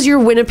 because what was your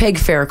Winnipeg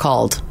fair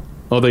called?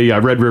 Oh, the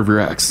Red River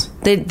X.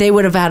 They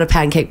would have had a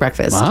pancake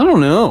breakfast. I don't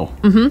know.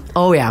 Mm-hmm.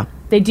 Oh, yeah.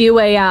 They do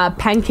a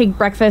pancake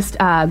breakfast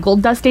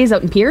Gold Dust Days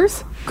out in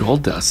Piers.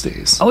 Gold Dust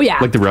Days. Oh, yeah.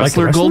 Like the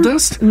wrestler, Gold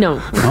Dust? No.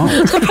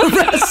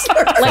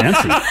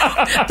 Fancy.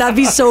 That'd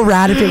be so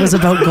rad if it was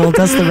about Gold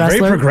Dust the Very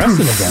wrestler.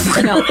 progressive of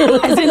them. No,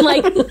 as in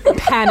like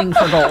panning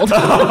for gold.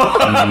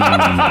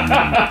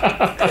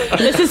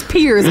 This is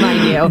Piers,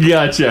 mind you.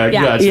 Gotcha.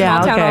 Yeah,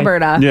 small town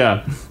Alberta.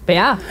 Yeah. But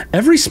yeah.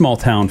 Every small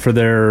town for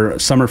their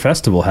summer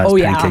festival has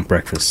pancake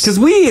breakfast. Because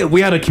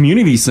we had a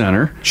community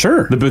center.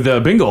 Sure.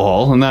 The bingo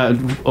hall, and that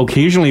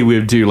occasionally we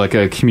would do like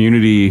a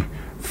community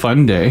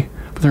fun day,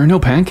 but there are no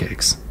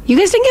pancakes. You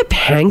guys didn't get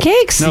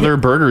pancakes? No, there are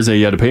burgers that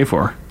you had to pay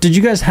for. Did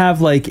you guys have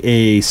like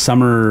a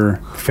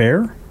summer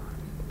fair?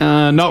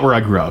 Not where I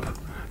grew up.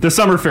 The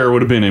summer fair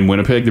would have been in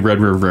Winnipeg, the Red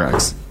River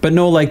X. But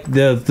no, like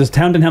the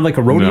town didn't have like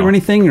a rodeo or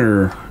anything,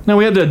 or no,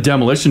 we had the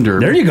demolition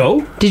derby. There you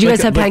go. Did you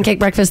guys have pancake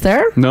breakfast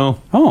there?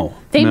 No. Oh,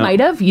 They No. might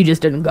have. You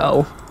just didn't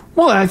go.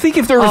 Well, I think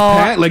if there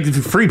was like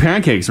free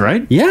pancakes,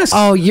 right? Yes.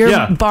 Oh,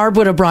 Yeah. Barb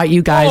would have brought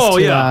you guys Oh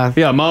to... yeah,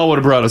 yeah. Ma would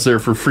have brought us there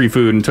for free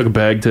food and took a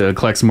bag to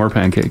collect some more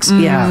pancakes.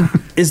 Yeah.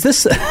 Is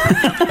this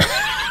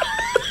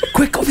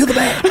quick? Go feel the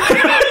bag.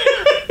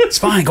 It's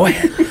fine. Go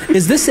ahead.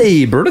 Is this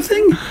a Berta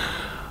thing?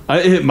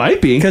 It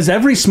might be, because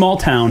every small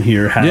town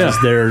here has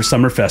their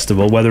summer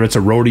festival, whether it's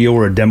a rodeo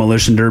or a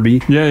demolition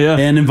derby. Yeah.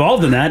 And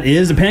involved in that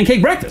is a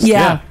pancake breakfast.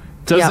 Yeah.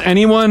 Does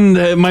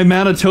anyone, my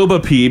Manitoba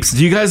peeps,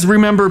 do you guys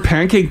remember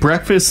pancake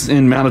breakfast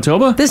in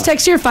Manitoba? This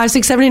text here,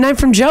 5679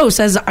 from Joe,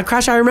 says,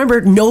 Crash, I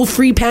remember no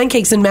free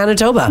pancakes in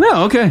Manitoba.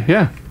 No, okay,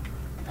 yeah.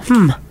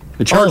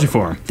 They charge you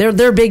for them.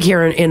 They're big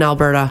here in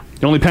Alberta.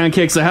 The only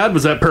pancakes I had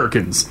was at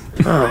Perkins.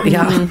 Oh,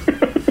 yeah.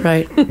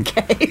 Right.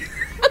 Okay.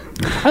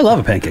 I love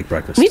a pancake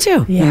breakfast. Me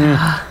too.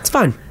 Yeah. It's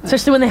fun.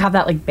 Especially when they have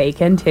that like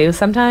bacon too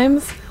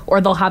sometimes.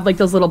 Or they'll have like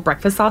those little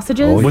breakfast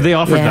sausages. Would they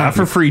offer that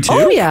for free too?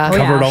 Oh, yeah.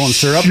 Covered all in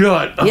syrup?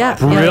 Shut up. Yeah.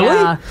 Really?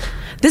 Yeah.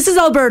 This is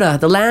Alberta,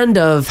 the land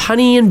of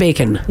honey and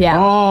bacon. Yeah.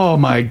 Oh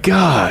my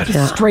God.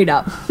 Straight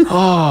up.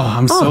 Oh,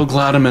 I'm so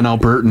glad I'm in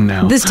Albertan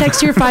now. This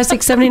text here,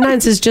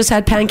 5679, says just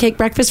had pancake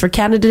breakfast for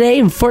Canada Day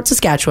in Fort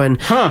Saskatchewan.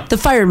 The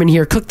firemen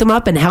here cooked them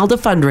up and held a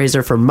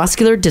fundraiser for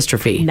muscular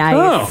dystrophy. Nice.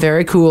 Oh.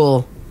 Very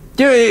cool.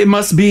 Yeah, it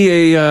must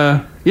be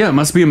a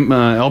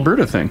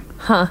Alberta thing.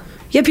 Huh.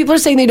 Yeah, people are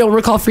saying they don't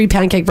recall free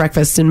pancake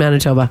breakfasts in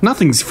Manitoba.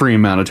 Nothing's free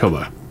in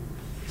Manitoba.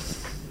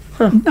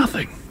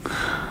 Nothing.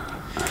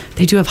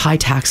 They do have high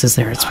taxes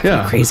there. It's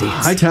crazy.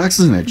 High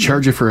taxes and they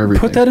charge you for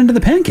everything. Put that into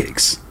the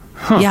pancakes.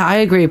 Yeah, I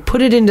agree.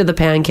 Put it into the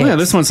pancakes. Yeah,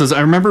 this one says,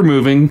 I remember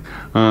moving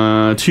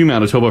to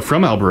Manitoba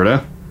from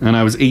Alberta, and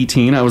I was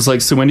 18. I was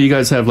like, so when do you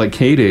guys have like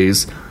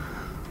K-Days?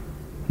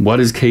 What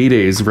is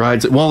K-Days?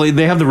 Rides? Well,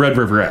 they have the Red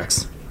River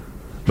X,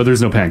 but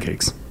there's no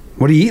pancakes.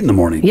 What do you eat in the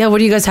morning? Yeah, what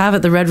do you guys have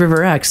at the Red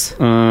River X?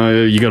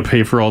 You got to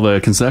pay for all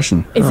the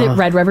concession. Is it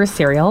Red River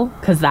cereal?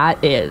 Because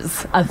that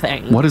is a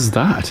thing. What is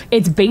that?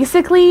 It's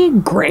basically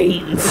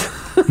grains.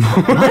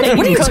 What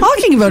are you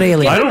talking about,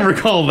 Alien? I don't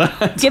recall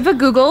that. Give a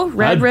Google,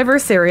 Red River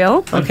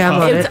cereal. Okay,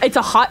 I'm on It's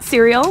a hot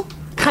cereal,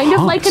 kind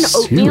of like an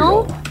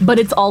oatmeal, but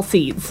it's all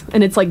seeds,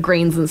 and it's like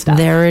grains and stuff.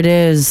 There it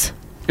is.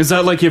 Is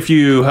that like if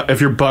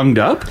you're bunged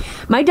up?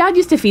 My dad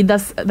used to feed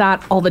us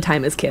that all the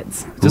time as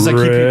kids. Does that keep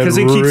you, because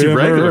it keeps you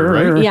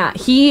regular, right? Yeah,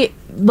 he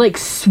like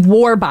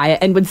swore by it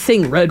and would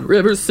sing Red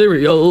River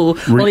cereal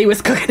while he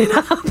was cooking it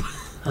up.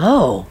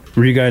 Oh.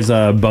 Were you guys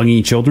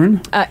bungy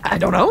children? I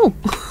don't know.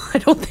 I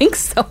don't think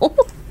so.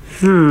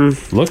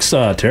 Looks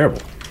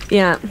terrible.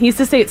 Yeah, he used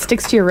to say it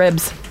sticks to your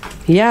ribs.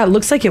 Yeah, it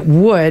looks like it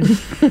would.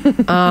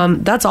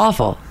 That's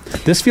awful.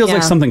 This feels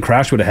like Yeah. something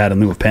Crash would have had in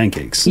lieu of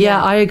pancakes. Yeah,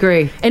 I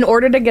agree. In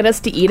order to get us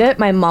to eat it,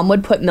 my mom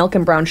would put milk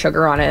and brown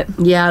sugar on it.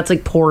 Yeah, it's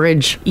like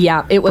porridge.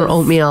 Yeah, it was Or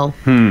oatmeal.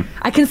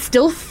 I can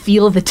still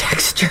feel the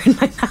texture in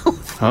my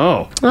mouth.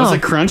 Oh. Was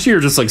it crunchy or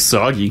just like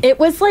soggy? It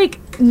was like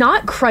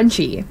not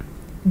crunchy,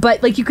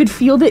 but like you could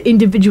feel the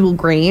individual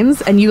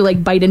grains and you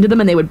like bite into them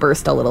and they would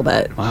burst a little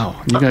bit.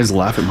 Wow, you guys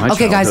laugh at my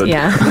Okay, guys. childhood.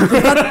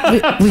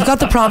 Yeah. We've got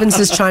the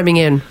provinces chiming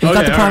in. We've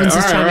got the all right,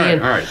 provinces all right, chiming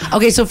in. all right.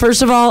 Okay, so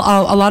first of all,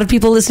 a lot of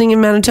people listening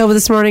in Manitoba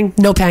this morning,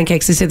 no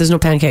pancakes. They say there's no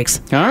pancakes.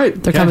 All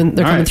right. They're coming.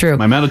 They're all coming right. through.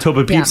 My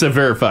Manitoba peeps have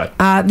verified.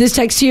 This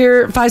text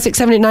here,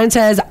 56789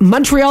 says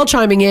Montreal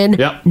chiming in.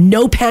 Yep.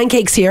 No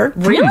pancakes here.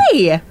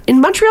 Really?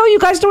 In Montreal, you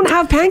guys don't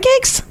have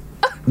pancakes?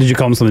 Did you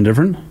call them something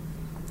different?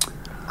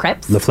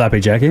 Crepes? The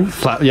flappy jacket? The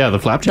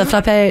flapjack? The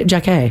frappe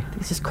jacquet.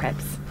 It's just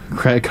crepes.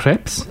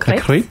 Crepes? A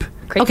crepe?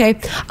 Okay.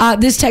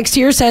 This text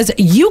here says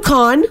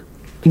Yukon.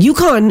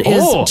 Yukon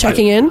is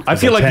checking in. I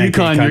feel like Pancake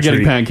Yukon, you're country.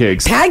 getting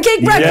pancakes.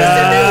 Pancake breakfast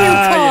in the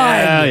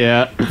Yukon.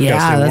 Yeah.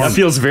 that's- That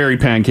feels very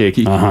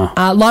pancakey.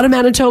 A lot of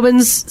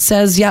Manitobans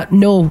says,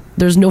 no,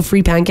 there's no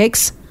free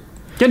pancakes.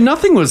 Yeah,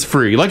 nothing was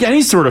free. Like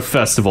any sort of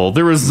festival,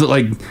 there was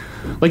like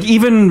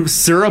even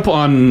syrup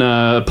on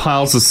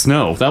piles of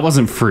snow. That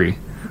wasn't free.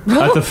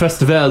 At the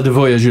Festival de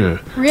Voyageurs.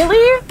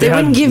 Really? They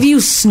wouldn't give you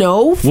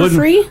snow for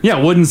free?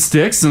 Yeah, wooden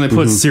sticks, and they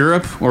put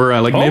syrup or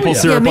maple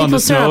syrup on the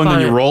snow, and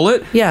then you roll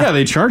it. Yeah,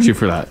 they charge you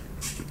for that.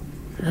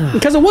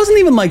 Because it wasn't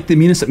even like the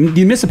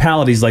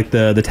municipalities, like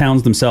the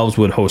towns themselves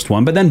would host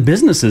one, but then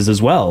businesses as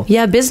well.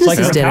 Yeah,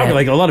 businesses did it.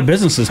 Like a lot of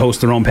businesses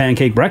host their own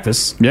pancake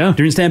breakfasts. Yeah,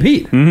 during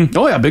Stampede. Mm-hmm.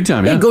 Oh yeah, big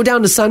time. Hey, go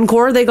down to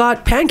Suncor, they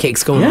got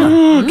pancakes going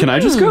on. Can I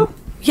just go?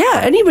 Yeah,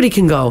 anybody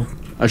can go.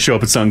 I show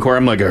up at Suncor.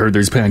 I'm like, I heard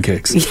there's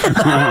pancakes.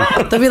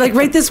 They'll be like,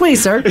 right this way,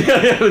 sir.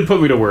 Yeah, they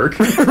put me to work.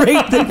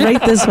 right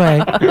this way.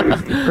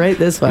 Right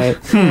this way.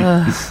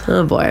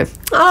 Oh, boy.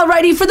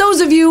 Alrighty, for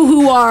those of you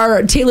who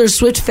are Taylor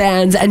Swift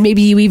fans, and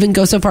maybe you even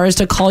go so far as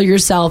to call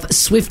yourself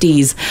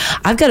Swifties,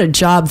 I've got a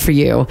job for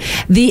you.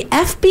 The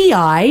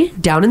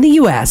FBI down in the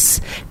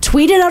U.S.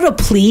 tweeted out a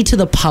plea to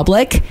the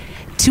public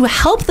to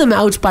help them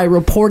out by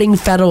reporting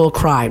federal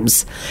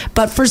crimes.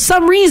 But for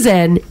some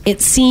reason,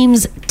 it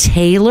seems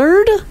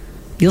tailored.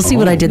 You'll see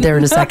what I did there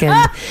in a second.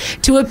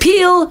 To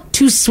appeal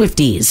to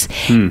Swifties.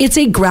 It's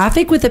a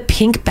graphic with a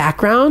pink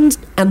background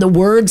and the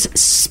words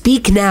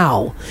 "Speak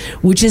Now,"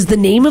 which is the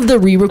name of the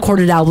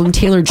re-recorded album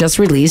Taylor just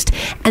released.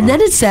 And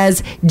then it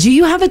says, do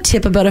you have a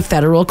tip about a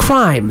federal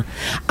crime?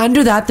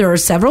 Under that, there are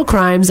several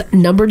crimes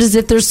numbered as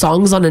if they're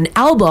songs on an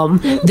album.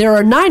 There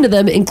are 9 of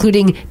them,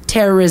 including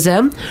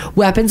terrorism,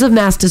 weapons of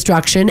mass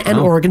destruction, and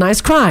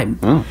organized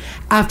crime.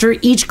 After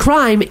each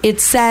crime,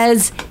 it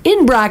says,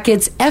 in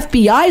brackets,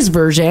 FBI's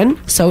version,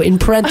 so in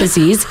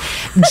parentheses,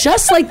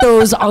 just like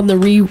those on the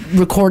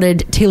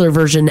re-recorded Taylor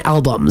version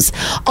albums.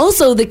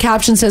 Also, the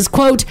caption says,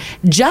 quote,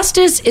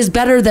 "Justice is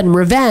better than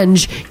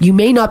revenge. You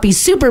may not be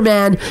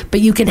Superman,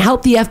 but you can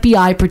help the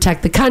FBI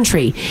protect the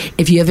country.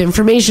 If you have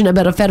information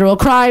about a federal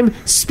crime,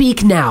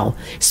 speak now.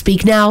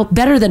 Speak Now,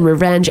 Better Than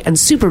Revenge, and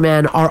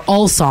Superman are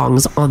all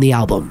songs on the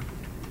album."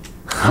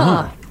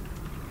 Huh.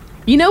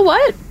 You know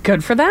what?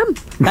 Good for them.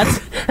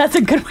 That's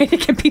a good way to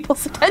get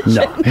people's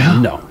attention.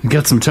 No.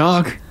 Get some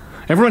talk.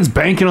 Everyone's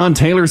banking on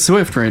Taylor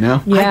Swift right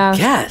now. Yeah.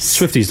 Yes.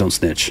 Swifties don't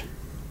snitch.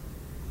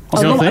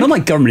 Also, I don't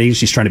like government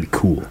agencies trying to be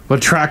cool.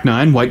 But Track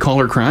 9, white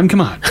collar crime?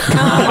 Come on.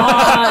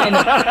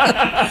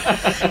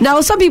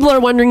 Now, some people are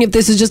wondering if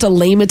this is just a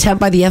lame attempt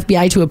by the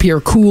FBI to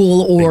appear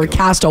cool or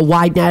cast a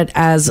wide net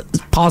as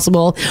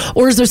possible,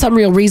 or is there some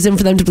real reason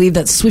for them to believe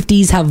that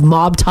Swifties have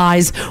mob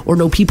ties or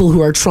know people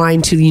who are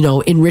trying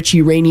to, enrich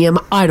uranium?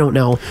 I don't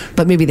know,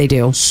 but maybe they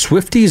do.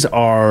 Swifties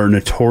are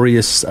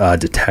notorious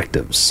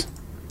detectives.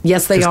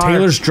 Yes, they are.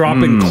 Taylor's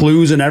dropping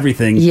clues and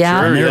everything.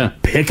 Yeah. And they're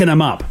picking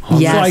them up.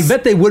 Yes. So I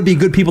bet they would be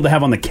good people to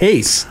have on the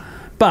case,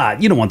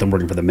 but you don't want them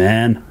working for the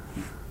man.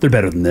 They're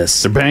better than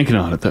this. They're banking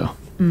on it, though.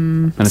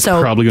 And it's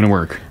probably going to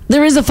work.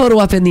 There is a photo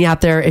up in the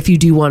app there if you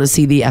do want to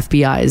see the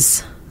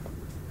FBI's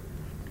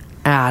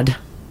ad.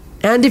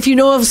 And if you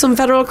know of some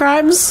federal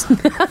crimes,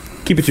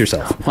 keep it to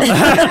yourself.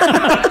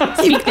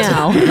 Speak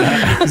now.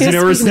 You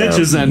know where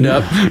snitches end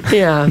up.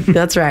 Yeah,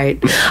 that's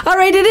right. All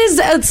right, it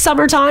is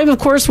summertime. Of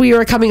course, we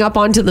are coming up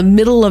onto the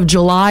middle of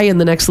July in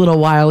the next little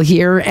while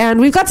here, and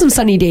we've got some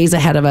sunny days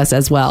ahead of us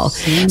as well.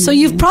 So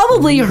you've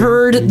probably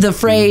heard the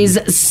phrase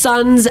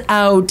 "sun's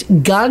out,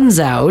 guns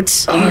out."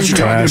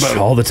 Trash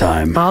all the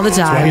time. All the time.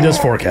 That's why he does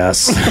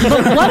forecasts.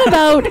 But what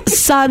about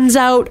 "sun's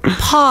out,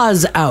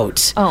 paws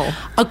out"? Oh.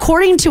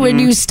 According to a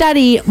new study,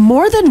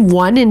 more than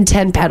 1 in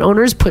 10 pet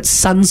owners put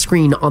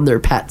sunscreen on their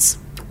pets.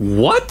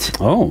 What?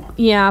 Oh.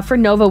 Yeah, for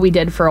Nova we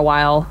did for a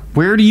while.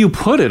 Where do you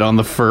put it? On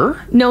the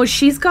fur? No,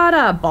 she's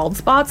got bald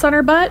spots on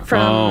her butt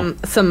from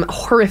some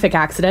horrific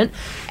accident.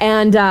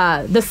 And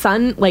the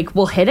sun,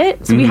 will hit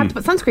it. So we have to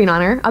put sunscreen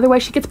on her.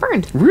 Otherwise, she gets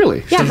burned.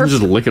 Really? She Yeah, doesn't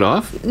just lick it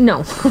off?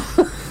 No.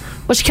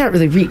 Well, she can't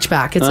really reach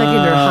back. It's like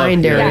in her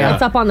hind area. Yeah,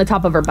 it's up on the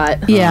top of her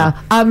butt. Yeah.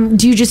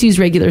 Do you just use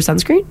regular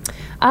sunscreen?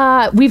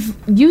 We've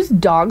used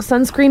dog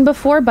sunscreen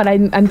before, but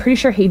I'm pretty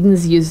sure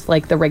Hayden's used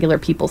the regular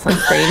people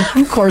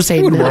sunscreen. Of course,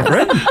 Hayden.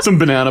 Some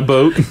banana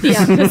boat.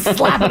 Yeah, just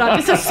slap it on.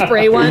 Just a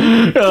spray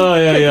one. Oh,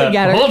 yeah.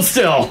 Get her. Hold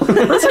still.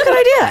 That's a good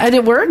idea. And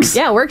it works?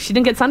 Yeah, it works. She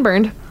didn't get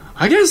sunburned.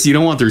 I guess you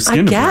don't want their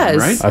skin to burn,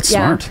 right? That's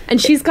smart. And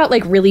she's got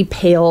really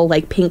pale,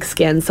 pink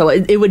skin, so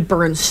it would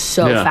burn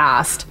so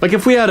fast.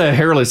 If we had a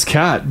hairless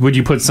cat, would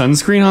you put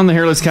sunscreen on the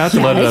hairless cat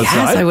to let it outside?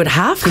 Yes, I would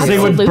have to. Because they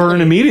would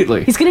burn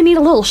immediately. He's going to need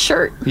a little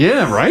shirt.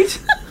 Yeah, right?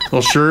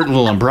 Little shirt,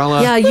 little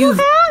umbrella. Yeah,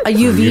 a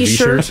UV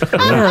shirt.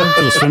 Yeah.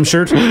 Little swim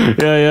shirt.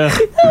 Yeah.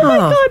 Oh my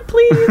God,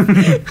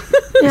 please.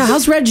 Yeah,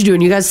 how's Reg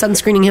doing? You guys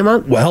sunscreening him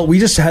up? Well, he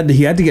had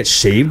to get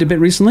shaved a bit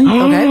recently.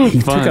 Okay.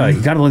 He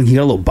got a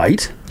little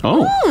bite.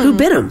 Oh. Who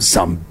bit him?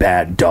 Some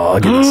bad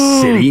dog in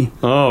the city.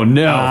 Oh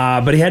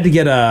no. But he had to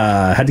get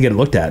it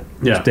looked at.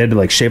 Yeah. They had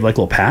to shave a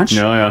little patch.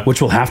 Yeah. Which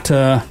we'll have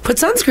to put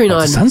sunscreen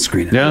on.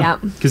 Sunscreen it. Yeah.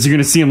 Because you're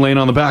going to see him laying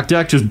on the back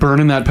deck just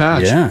burning that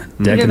patch. Yeah.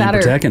 Decking and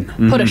protecting.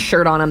 Put a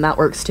shirt on him. That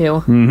works too.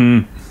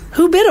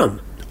 Who bit him?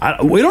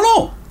 We don't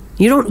know.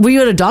 Were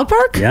you at a dog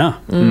park? Yeah.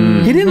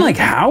 He didn't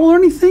howl or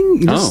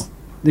anything.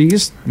 We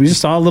just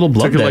saw a little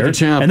blood Took it there, like a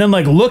champ. and then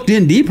looked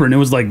in deeper, and it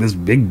was this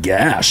big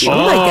gash. Oh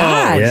my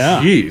God.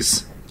 Yeah,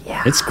 jeez,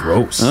 yeah, it's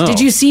gross. Did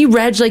you see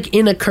Reg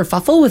in a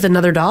kerfuffle with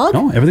another dog?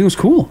 No, everything was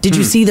cool. Did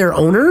you see their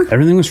owner?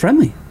 Everything was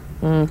friendly.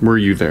 Were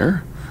you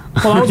there?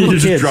 Well, I was you with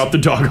just kids. dropped the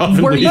dog off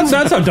and leave.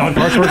 That's how dog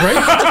parks work, right?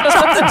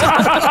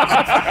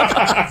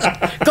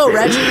 Go,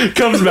 Reg.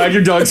 Comes back,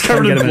 your dog's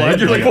covered in blood.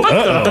 You're like, what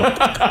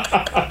the?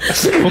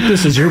 Hope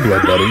this is your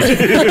blood, buddy.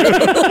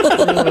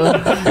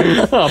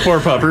 Oh, poor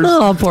puppers.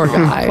 Oh, poor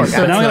guy.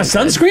 So now I gotta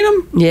sunscreen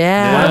them?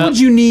 Yeah. Why would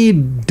you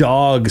need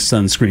dog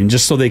sunscreen?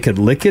 Just so they could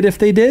lick it if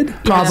they did?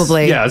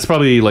 Probably. Yeah, it's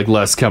probably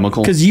less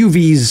chemical. Because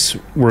UVs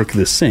work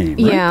the same,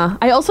 right? Yeah.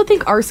 I also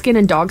think our skin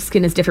and dog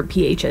skin is different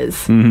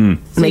pHs.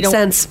 Mm-hmm. Makes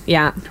sense.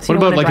 Yeah. What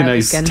about a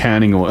nice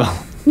tanning oil?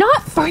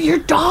 Not for your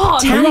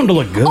dog. I want them to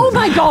look good. Oh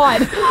my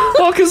God.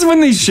 Well, because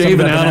when they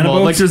shave an banana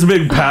animal, boats? there's a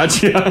big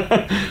patch.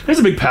 Yeah. There's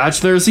a big patch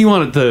there, so you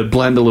want it to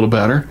blend a little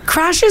better.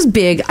 Crash is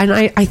big, and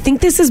I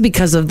think this is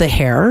because of the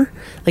hair,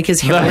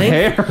 his hair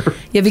length. Hair.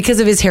 Yeah,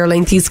 because of his hair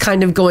length, he's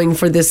kind of going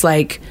for this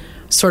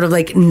sort of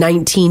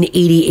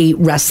 1988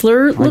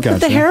 wrestler look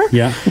with the hair.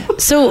 Yeah.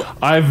 So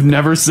I've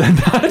never said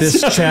that.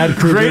 This Chad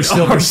Kruger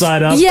silver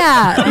side up.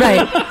 yeah,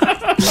 right.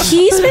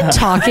 He's been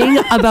talking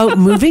about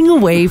moving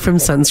away from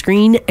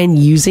sunscreen and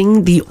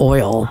using the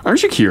oil.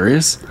 Aren't you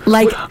curious?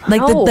 Like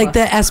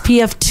the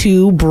SPF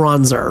 2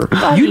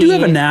 bronzer. You do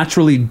have a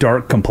naturally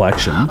dark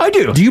complexion. I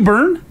do. Do you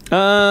burn?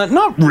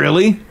 Not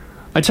really.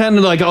 I tend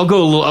to I'll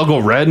go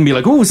red and be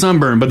like, oh,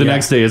 sunburn, but the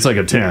next day it's like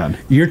a tan.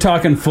 You're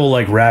talking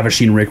full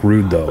ravishing Rick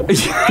Rude though.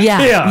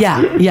 Yeah.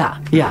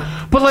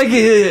 But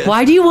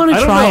why do you want to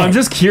I try don't know. it? I'm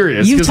just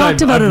curious. You've 'cause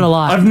talked about it a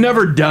lot. I've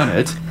never done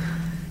it.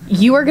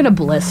 You are going to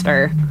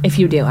blister if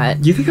you do it.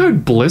 You think I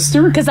would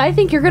blister? Because I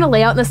think you're going to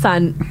lay out in the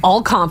sun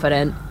all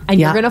confident and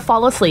Yeah. you're going to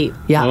fall asleep.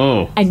 Yeah.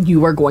 Oh. And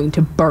you are going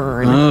to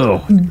burn.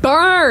 Oh.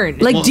 Burn.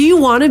 Do you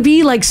want to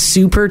be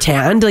super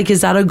tanned?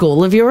 Is that a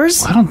goal of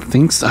yours? I don't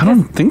think so. I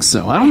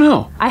don't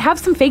know. I have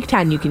some fake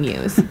tan you can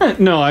use.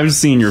 No, I've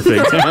seen your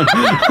fake tan.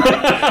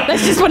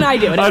 That's just when I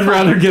do it. I'd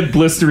rather get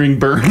blistering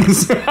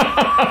burns.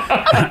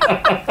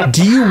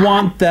 Do you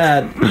want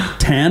that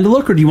tanned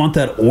look or do you want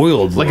that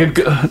oiled look?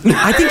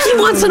 I think he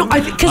wants an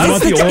because I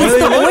want it's the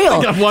oil.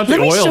 oil. I want the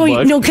Let me oil, show you.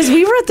 bud. No, because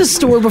we were at the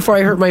store before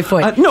I hurt my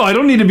foot. No, I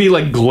don't need to be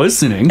like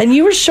glistening. And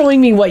you were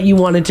showing me what you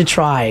wanted to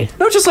try.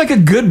 No, just like a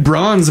good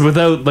bronze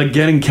without like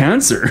getting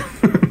cancer.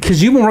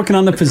 Because you've been working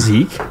on the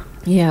physique.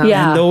 Yeah.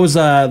 And those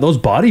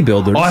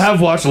bodybuilders. Oh, I have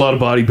watched a lot of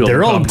bodybuilding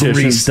They're all competitions.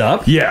 greased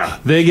up. Yeah,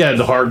 they get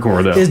the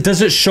hardcore though.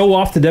 Does it show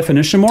off the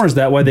definition more? Is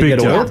that why they Big get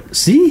time. oiled?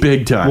 See?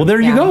 Big time. Well,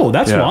 there you go.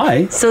 That's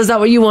why. So is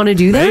that what you want to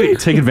do then? Hey,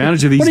 take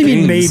advantage of these What do you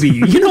mean gains. maybe?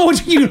 You know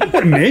what you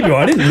maybe?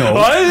 I didn't know.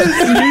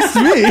 It's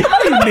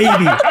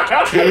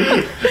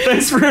Maybe.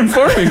 Thanks for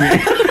informing me.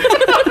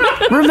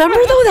 Remember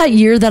though that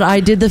year that I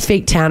did the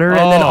fake tanner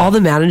and then all the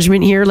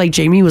management here, like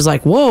Jamie was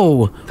like,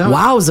 "Whoa,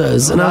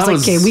 wowzers," and I was like,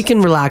 "Okay, we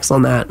can relax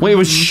on that." Well, it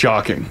was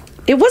shocking.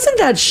 It wasn't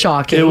that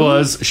shocking. It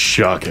was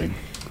shocking.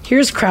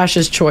 Here's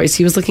Crash's choice.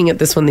 He was looking at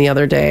this one the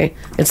other day.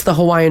 It's the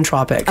Hawaiian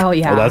Tropic. Oh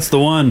yeah. Well, that's the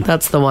one.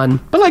 That's the one.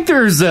 But like,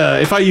 there's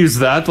if I use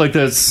that, like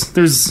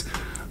there's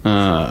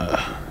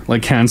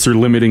like cancer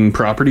limiting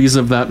properties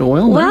of that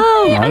oil.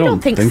 Well, I don't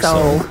think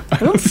so. I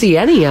don't see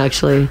any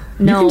actually.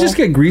 No. You can just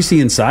get greasy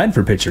inside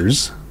for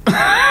pictures.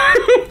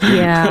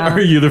 Yeah. Are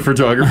you the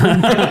photographer?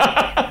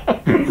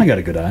 I got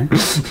a good eye.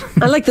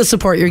 I like the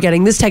support you're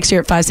getting. This text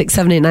here at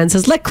 56789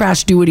 says, "Let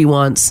Crash do what he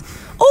wants."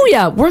 Oh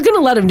yeah, we're gonna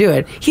let him do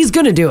it. He's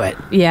gonna do it.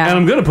 Yeah. And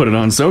I'm gonna put it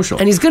on social.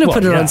 And he's gonna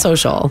put it on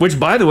social. Which,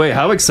 by the way,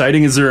 how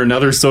exciting is there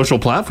another social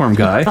platform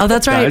guy? Oh,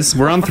 that's right. Guys,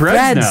 we're on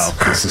Threads now.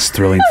 This is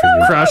thrilling for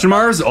you. Crash and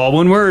Mars, all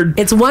one word.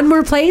 It's one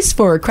more place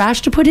for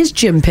Crash to put his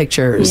gym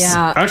pictures.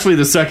 Yeah. Actually,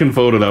 the second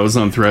photo that was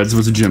on Threads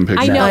was a gym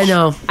picture. I know. I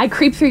know. I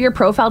creeped through your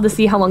profile to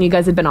see how long you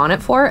guys had been on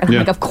it for, and Yeah.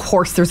 I'm like, of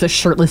course, there's a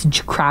shirtless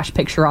Crash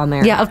picture on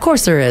there. Yeah, of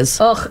course there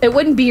is. Ugh, it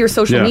wouldn't be your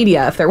social Yeah.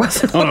 media if there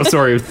wasn't. Oh no,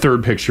 sorry,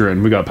 third picture,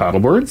 and we got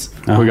paddleboards,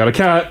 we got a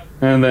cat,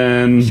 and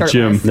then Shirtless.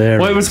 Jim. There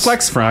Well, it it was is.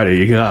 Flex Friday.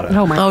 You got it.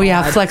 Oh my. Oh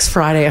yeah, God. Flex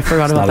Friday. I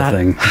forgot about Not a that.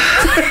 thing.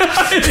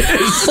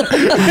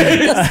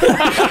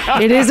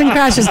 It is in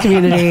Crash's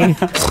community.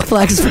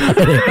 Flex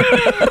Friday.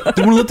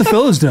 Don't want to let the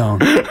fellas down.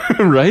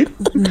 Right?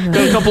 Got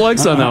a couple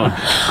likes on that one.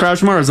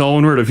 Crash Mars, all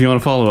one word. If you want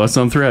to follow us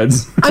on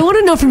Threads. I want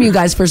to know from you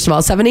guys, first of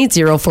all,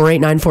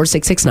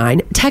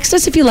 780-489-4669. Text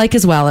us if you like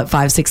as well at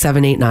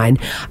 56789.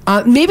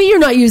 Maybe you're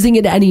not using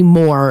it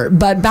anymore,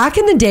 but back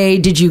in the day,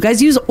 did you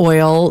guys use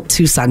oil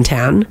to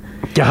suntan?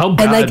 Yeah, how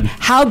bad? And like,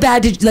 how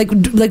bad did like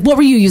what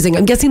were you using?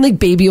 I'm guessing like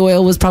baby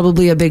oil was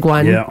probably a big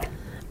one. Yeah.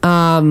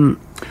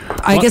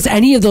 I guess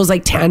any of those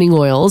like tanning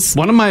oils.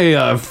 One of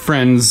my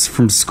friends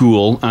from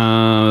school,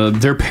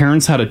 their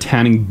parents had a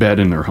tanning bed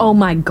in their home. Oh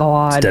my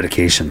God.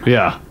 Dedication.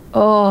 Yeah.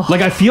 Oh.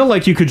 Like, I feel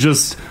like you could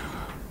just...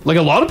 Like,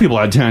 a lot of people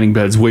had tanning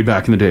beds way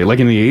back in the day. Like,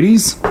 in the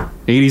 80s,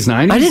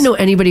 90s. I didn't know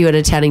anybody who had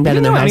a tanning bed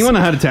in their house. Anyone that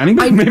had a tanning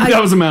bed? Maybe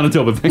that was a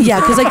Manitoba thing. Yeah,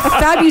 because like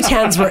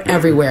Fabutans were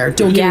everywhere.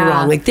 Don't get me Yeah.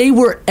 wrong. Like they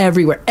were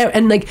everywhere.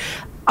 And like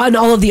on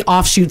all of the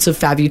offshoots of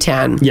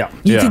Fabutan. Yeah.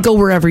 You Yeah. could go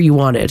wherever you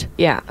wanted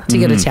Yeah. to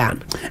get a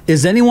tan.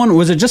 Was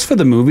it just for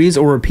the movies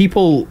or were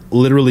people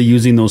literally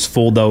using those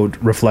fold out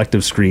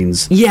reflective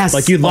screens? Yes.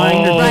 Like you'd lie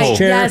in your Right. beach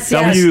chair. Yes,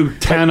 That yes. when you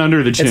tan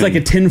under the chin. It's like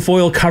a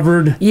tinfoil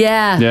covered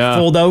Yeah. Yeah.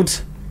 fold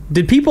out.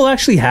 Did people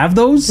actually have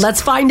those?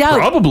 Let's find out.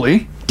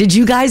 Probably. Did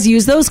you guys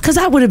use those? Because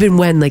that would have been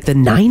when, like the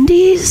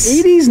 90s?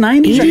 80s,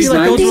 90s? I 80s, feel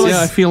like those were 90s? like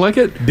Yeah, I feel like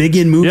it. big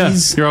in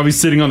movies. Yeah. You're always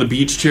sitting on the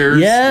beach chairs.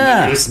 Yeah.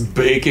 And you're just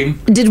baking.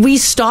 Did we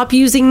stop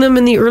using them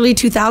in the early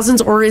 2000s?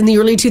 Or in the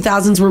early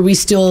 2000s were we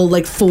still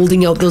like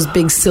folding out those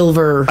big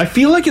silver? I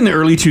feel like in the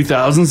early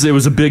 2000s, it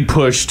was a big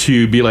push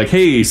to be like,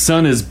 hey,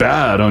 sun is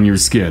bad on your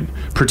skin.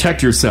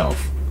 Protect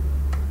yourself.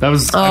 That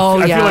was... Oh,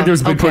 I yeah. feel like there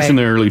was a big push Okay. in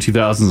the early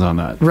 2000s on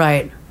that.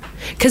 Right.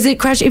 Because it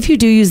Crash, if you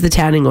do use the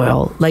tanning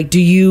oil, like do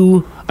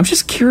you... I'm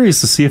just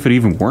curious to see if it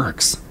even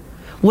works.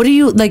 What do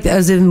you, like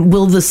as in,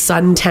 will the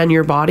sun tan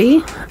your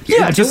body?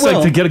 Yeah, just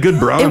like to get a good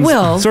bronze. It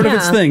will. Sort of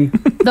its Yeah. thing.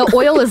 The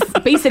oil is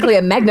basically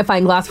a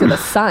magnifying glass for the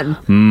sun.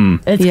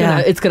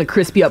 It's gonna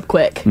crisp you up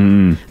quick.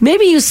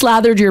 Maybe you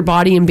slathered your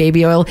body in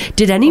baby oil.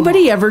 Did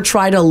anybody ever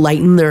try to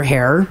lighten their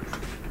hair?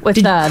 With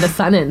the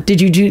sun in.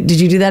 Did you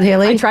do that,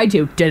 Haley? I tried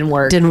to. Didn't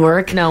work. Didn't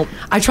work? No.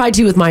 I tried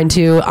to with mine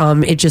too.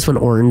 It just went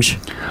orange.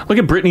 Look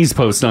at Brittany's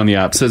post on the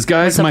app. Says,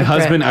 guys, What's up my with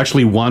husband Brit?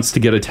 actually wants to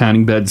get a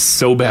tanning bed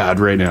so bad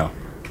right now.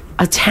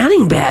 A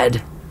tanning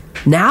bed?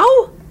 Now?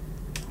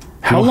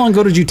 How long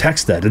ago did you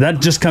text that? Did that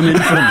just come in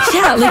from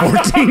Yeah,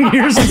 like 14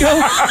 years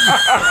ago?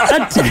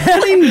 A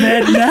tanning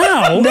bed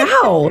now?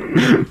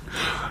 now.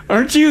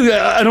 Aren't you?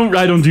 I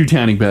don't do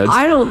tanning beds.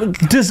 I don't.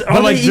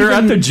 But like they're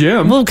at the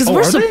gym. Well, because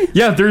we're are they?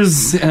 Yeah,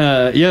 there's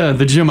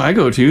the gym I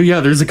go to. Yeah,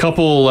 there's a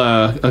couple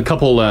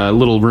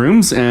little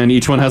rooms, and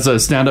each one has a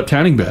stand-up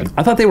tanning bed.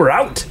 I thought they were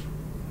out.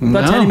 I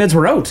thought tanning beds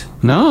were out.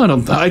 No, I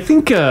don't. I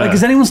think. Like,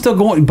 is anyone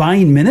still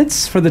buying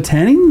minutes for the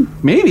tanning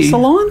maybe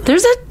salon?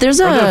 There's a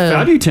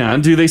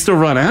Fabutan? Do they still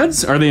run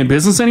ads? Are they in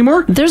business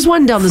anymore? there's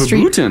one down the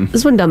street. Fabutin.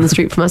 There's one down the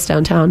street from us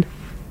downtown.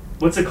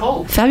 What's it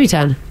called?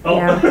 Fabutan. Oh.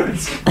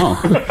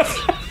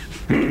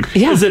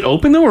 Yeah. Is it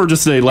open though, or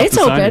just they left It's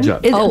the open signage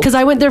up? because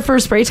I went there for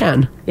a spray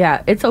tan.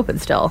 Yeah, it's open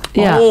still.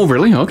 Yeah. Oh,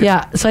 really? Okay.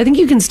 Yeah, so I think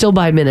you can still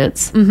buy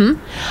minutes. Mm-hmm.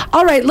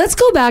 All right, let's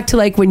go back to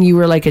like when you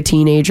were like a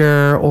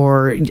teenager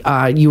or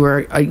you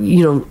were a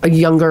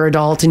younger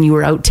adult and you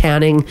were out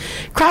tanning.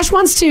 Crash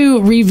wants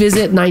to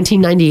revisit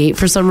 1998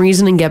 for some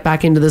reason and get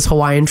back into this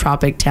Hawaiian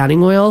Tropic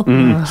tanning oil.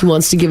 He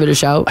wants to give it a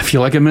shout. I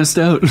feel like I missed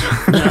out.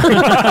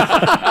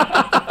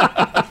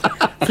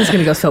 This is going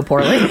to go so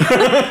poorly.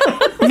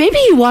 Maybe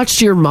you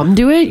watched your mom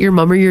do it, your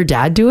mom or your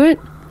dad do it.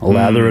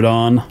 Lather it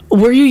on.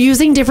 Were you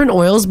using different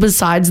oils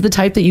besides the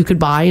type that you could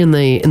buy in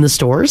the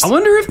stores? I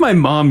wonder if my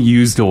mom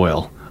used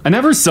oil. I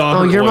never saw her.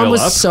 Oh, your oil mom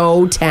was up.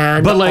 so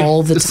tan But like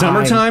all the time.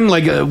 summertime,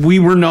 like we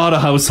were not a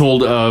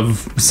household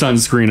of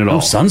sunscreen at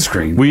all.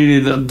 Sunscreen.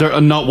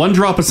 Not one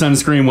drop of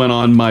sunscreen went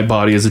on my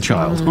body as a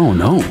child. Oh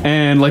no!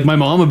 And like my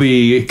mom would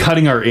be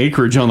cutting our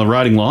acreage on the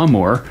riding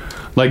lawnmower,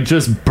 like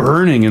just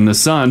burning in the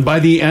sun. By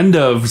the end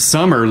of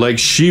summer, like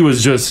she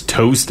was just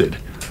toasted.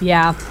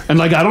 Yeah. And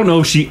like I don't know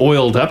if she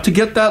oiled up to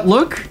get that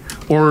look,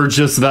 or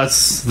just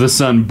that's the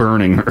sun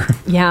burning her.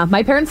 Yeah,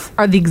 my parents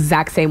are the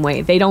exact same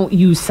way. They don't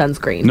use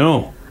sunscreen.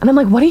 No. And I'm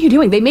like, what are you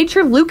doing? They made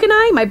sure Luke and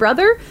I, my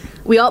brother,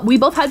 we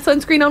both had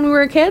sunscreen on when we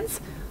were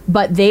kids,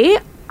 but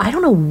I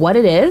don't know what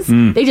it is.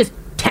 They just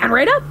tan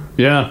right up.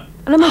 Yeah.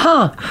 And I'm like,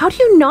 how do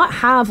you not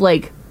have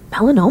like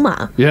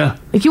melanoma? Yeah.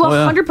 Like you Oh,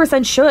 yeah.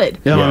 100% should.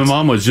 Yeah, my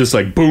mom was just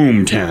like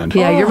boom tan.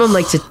 Yeah, your mom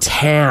likes to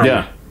tan.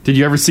 Yeah. Did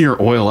you ever see her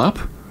oil up?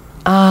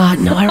 No, I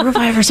don't know if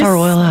I ever saw her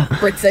oil up.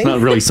 Spritzing.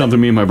 Not really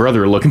something me and my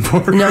brother are looking for.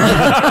 No.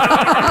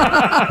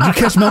 You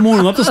catch my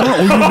morning up this morning?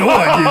 Oh, you know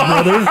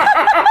I did, brother.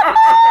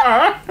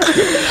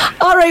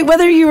 All right,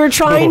 whether you were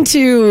trying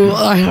to,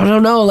 I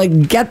don't know,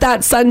 like get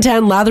that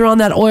suntan, lather on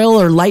that oil,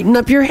 or lighten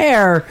up your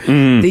hair,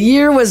 the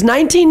year was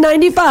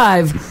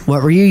 1995.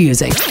 What were you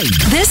using?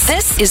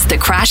 This is the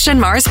Crash and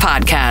Mars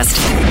podcast.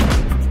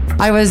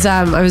 I was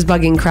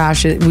bugging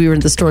Crash. We were in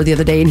the store the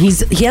other day, and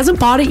he hasn't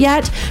bought it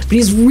yet, but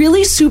he's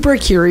really super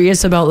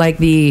curious about like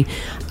the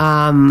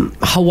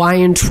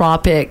Hawaiian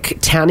Tropic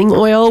tanning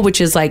oil, which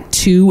is like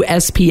 2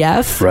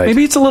 SPF. Right.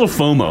 Maybe it's a little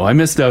FOMO. I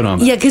missed out on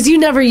that. Yeah, because you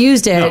never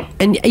used it,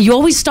 and you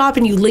always stop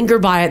and you linger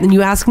by it, and then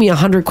you ask me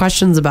 100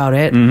 questions about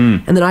it,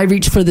 and then I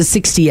reach for the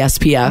 60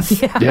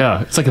 SPF.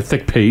 Yeah, it's like a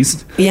thick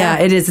paste. Yeah,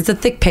 it is. It's a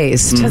thick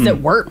paste. Because it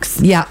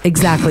works. Yeah,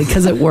 exactly,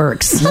 because it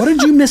works. What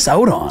did you miss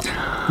out on?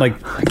 Like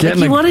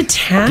you want to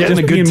tan? Getting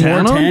a good being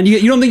tan more on? tan?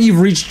 You don't think you've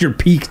reached your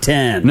peak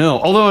tan? No,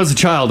 although as a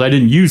child I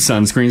didn't use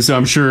sunscreen, so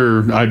I'm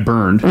sure I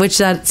burned. Which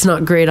that's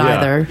not great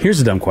either. Here's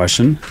a dumb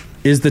question.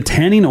 Is the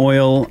tanning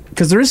oil,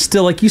 because there is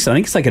still, like you said, I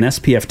think it's like an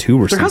SPF 2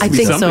 or There has something. to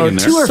be something in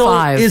there. 2 or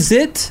 5.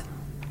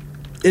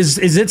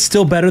 Is it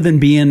still better than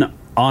being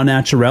au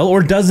naturel,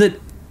 or does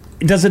it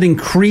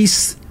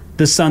increase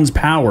the sun's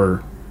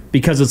power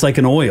because it's like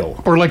an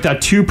oil? Or like that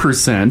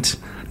 2%.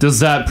 Is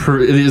that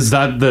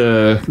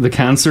the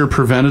cancer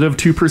preventative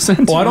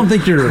 2%? Well, I don't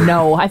think you're...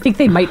 No, I think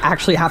they might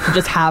actually have to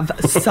just have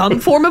some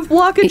form of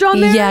blockage on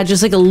there. Yeah,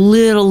 just like a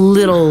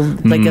little,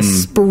 like a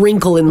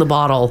sprinkle in the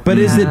bottle. But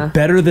is it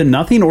better than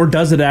nothing, or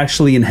does it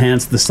actually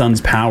enhance the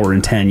sun's power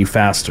and tan you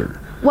faster?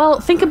 Well,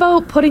 think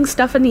about putting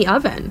stuff in the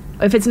oven.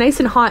 If it's nice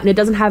and hot and it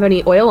doesn't have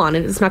any oil on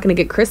it, it's not going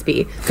to get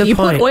crispy. Good you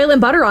point. put oil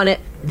and butter on it,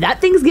 that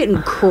thing's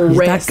getting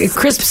crisp. It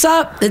crisps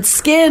up. It's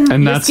skin.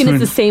 And Your skin is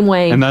the same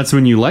way. And that's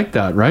when you like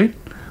that, right?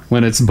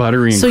 When it's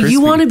buttery and So crispy.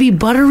 you want to be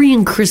buttery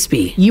and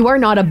crispy. You are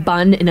not a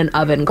bun in an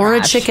oven, Or a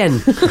Crash.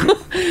 chicken.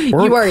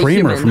 Or You are a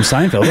Kramer human. from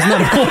Seinfeld. Isn't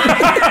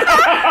that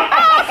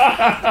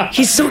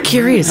He's so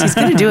curious. He's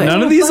going to do it.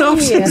 None of these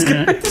options.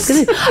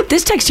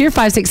 This text here,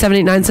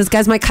 56789, says,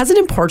 guys, my cousin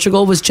in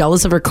Portugal was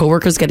jealous of her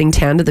coworkers getting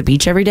tanned at the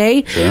beach every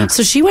day. Sure.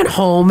 So she went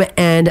home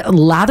and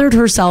lathered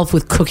herself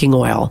with cooking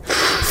oil,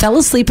 fell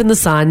asleep in the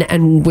sun,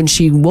 and when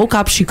she woke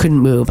up, she couldn't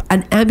move.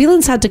 An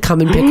ambulance had to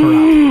come and pick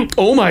her up.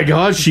 Oh my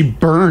God, she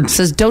burned.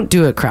 Says, don't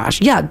do it, Crash.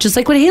 Yeah, just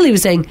like what Haley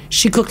was saying,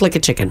 she cooked like a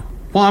chicken.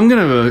 Well,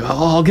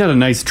 I'll get a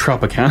nice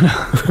Tropicana.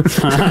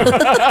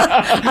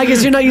 I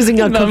guess you're not using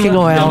cooking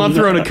oil. I'm not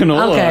throwing a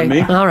canola on me.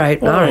 All right.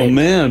 Oh,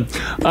 man.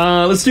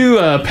 Let's do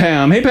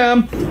Pam. Hey,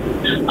 Pam.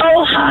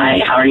 Oh,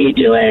 hi. How are you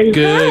doing?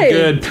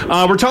 Good.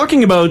 We're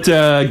talking about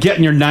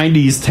getting your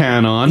 90s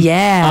tan on.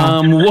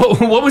 Yeah.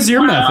 What was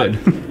your method?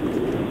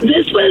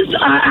 This was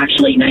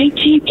actually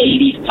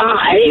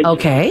 1985.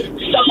 Okay.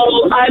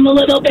 So I'm a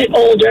little bit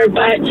older,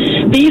 but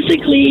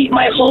basically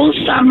my whole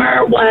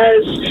summer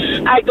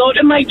was I go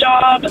to my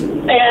job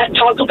at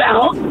Taco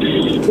Bell,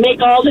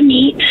 make all the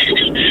meat,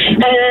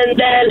 and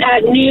then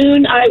at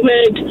noon I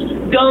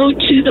would go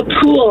to the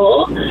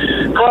pool,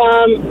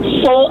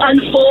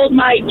 unfold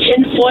my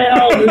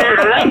tinfoil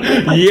mat.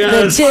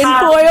 Yes. The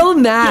tinfoil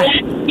mat.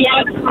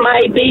 Yeah,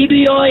 my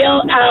baby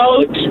oil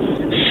out,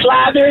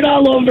 slather it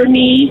all over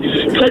me,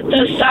 put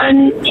the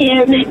sun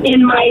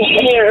in my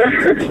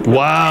hair.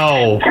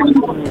 Wow.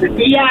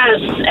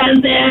 Yes,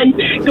 and then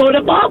go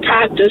to ball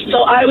practice.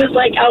 So I was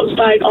like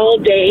outside all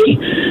day.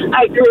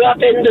 I grew up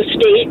in the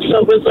States, so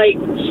it was like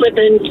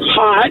flipping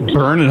hot.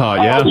 Burning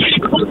hot, yeah.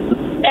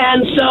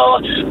 And so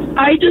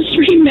I just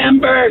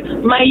remember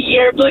my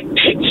yearbook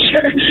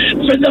picture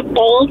for the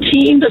bowl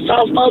team, the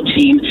softball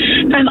team,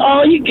 and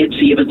all you could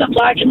see was a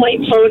black and white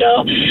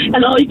photo,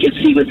 and all you could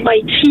see was my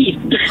teeth.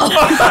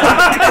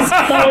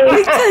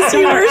 Because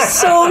you were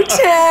so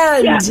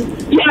tanned.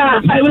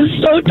 Yeah, I was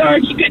so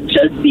dark you could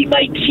just see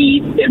my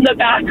teeth in the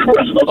back row.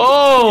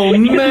 Oh,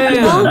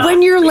 man. Well,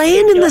 when you're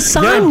laying in the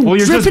sun, well,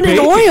 you're just dripping in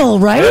baking. oil,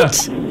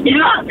 right?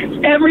 Yeah,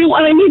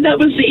 everyone. I mean, that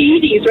was the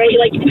 80s, right?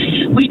 Like,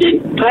 we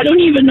didn't, I don't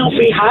even know if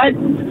we had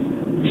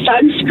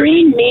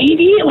sunscreen,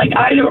 maybe. Like,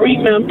 I don't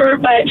remember.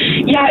 But,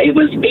 yeah, it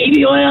was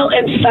baby oil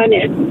and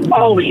Sun-It,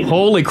 always.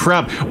 Holy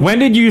crap. When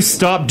did you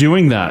stop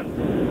doing that?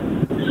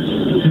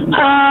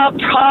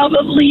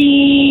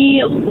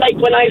 Probably, like,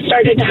 when I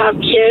started to have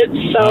kids.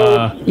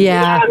 So,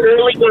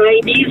 early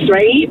 90s,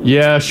 right?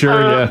 Yeah,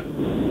 sure, yeah.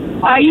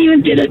 I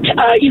even did a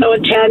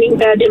tanning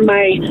bed in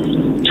my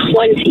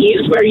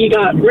 20s where you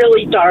got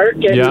really dark.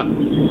 And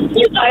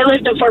I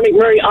lived in Fort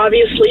McMurray.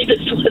 Obviously, this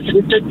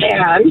wasn't a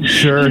tan.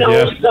 Sure,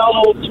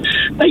 So,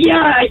 but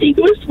yeah, I think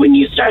it was when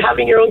you start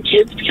having your own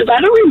kids, because I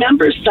don't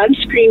remember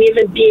sunscreen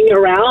even being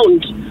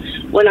around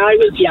when I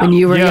was young. When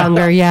you were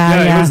younger,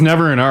 It was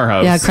never in our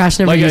house. Yeah, Crash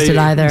never used it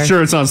either.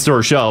 Sure, it's on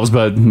store shelves,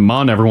 but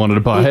Mom never wanted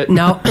to buy it.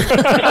 No. All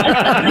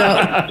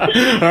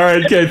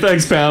right, okay,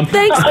 thanks, Pam.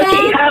 Thanks, Pam.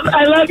 Okay,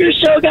 I love your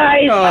show,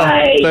 guys.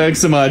 Bye.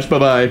 Thanks so much.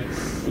 Bye-bye.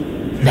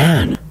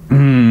 Man.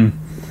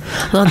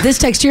 Well, this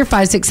text here,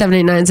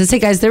 56789, says, hey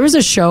guys, there was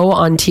a show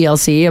on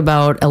TLC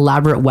about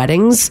elaborate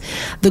weddings.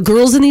 The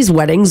girls in these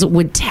weddings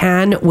would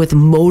tan with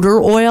motor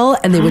oil,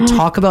 and they would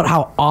talk about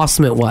how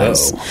awesome it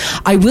was.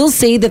 I will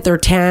say that their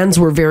tans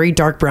were very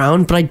dark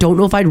brown, but I don't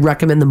know if I'd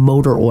recommend the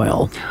motor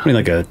oil. I mean,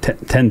 like a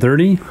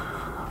 1030?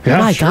 Yeah,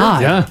 my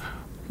God. Yeah.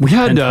 We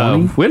had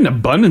an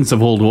abundance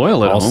of old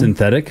oil at all home.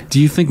 synthetic.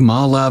 Do you think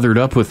Ma lathered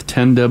up with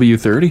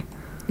 10W30?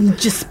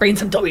 Just spraying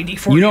some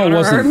WD-40 You know, on it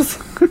our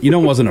wasn't. arms. You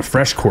know, it wasn't a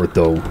fresh quart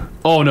though.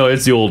 Oh no,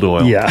 it's the old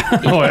oil. Yeah.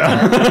 Oh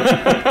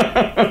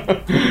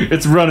yeah.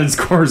 It's run its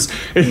course.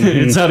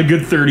 It's had a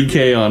good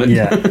 30K on it.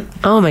 Yeah.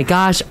 Oh my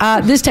gosh.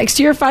 This text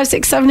here,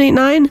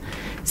 56789,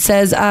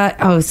 says,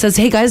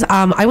 hey guys,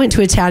 I went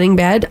to a tanning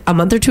bed a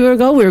month or two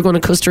ago. We were going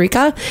to Costa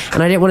Rica,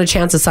 and I didn't want a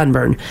chance of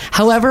sunburn.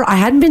 However, I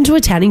hadn't been to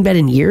a tanning bed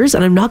in years,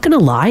 and I'm not going to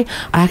lie,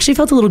 I actually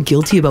felt a little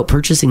guilty about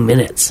purchasing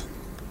minutes.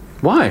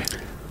 Why?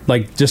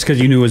 Like, just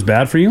because you knew it was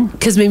bad for you?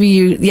 Because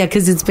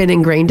because it's been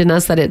ingrained in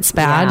us that it's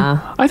bad.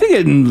 Yeah. I think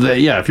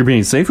if you're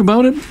being safe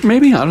about it,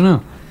 maybe. I don't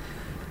know.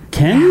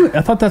 Can you?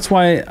 I thought that's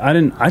why I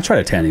didn't. I tried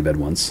a tanning bed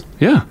once.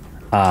 Yeah.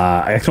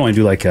 I can only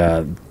do like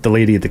the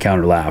lady at the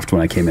counter laughed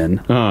when I came in.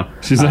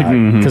 She's like,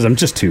 because I'm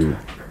just too.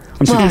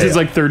 It's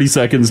like 30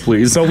 seconds,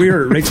 please. So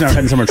Rachel and I were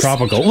heading somewhere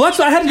tropical. Well, that's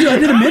what I had to do. I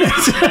did a minute.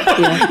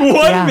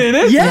 1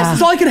 minute? Yes,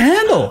 that's all I could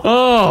handle.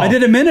 Oh. I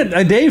did a minute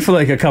a day for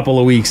like a couple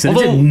of weeks, and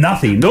it did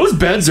nothing. Those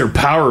beds are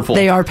powerful.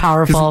 They are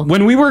powerful.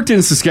 When we worked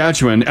in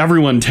Saskatchewan,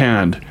 everyone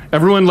tanned.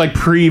 Everyone, like,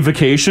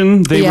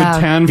 pre-vacation, they would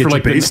tan Get for your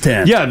like base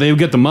tan. Yeah, they would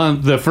get the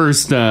month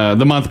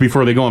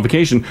before they go on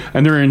vacation,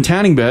 and they're in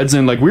tanning beds,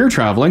 and like we were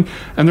traveling,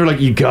 and they're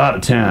like, you gotta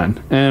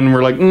tan, and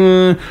we're like,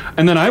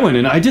 and then I went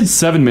in, I did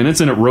 7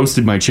 minutes, and it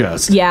roasted my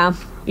chest. Yeah.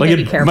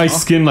 Like my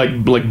skin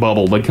like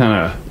bubbled, like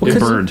kind of it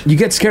burned. You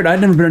get scared. I'd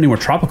never been anywhere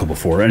tropical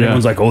before, and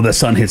everyone's like, "Oh, the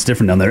sun hits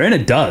different down there," and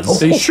it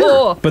does.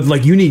 Sure. But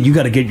like, you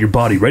got to get your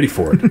body ready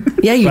for it.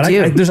 Yeah, you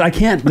do. I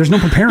can't. There's no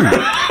preparing it.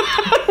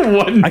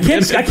 I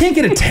can't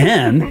get a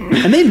 10,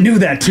 and they knew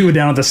that too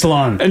down at the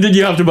salon. And did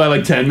you have to buy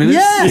like 10 minutes?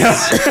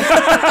 Yes.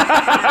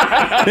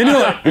 Yeah. They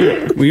knew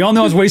it. We all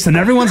know I was wasting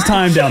everyone's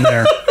time down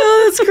there.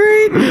 Oh, that's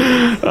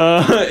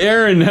great.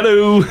 Aaron,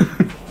 hello.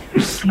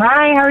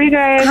 Hi, how are you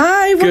guys?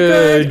 Hi,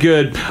 we're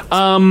Good.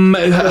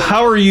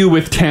 How are you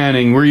with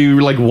tanning? Were you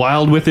like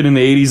wild with it in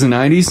the 80s and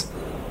 90s?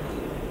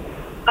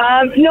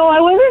 No,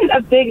 I wasn't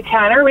a big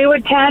tanner. We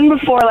would tan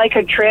before like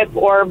a trip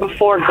or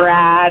before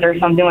grad or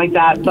something like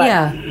that. But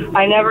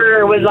I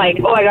never was like,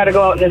 oh, I got to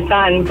go out in the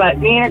sun. But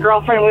me and a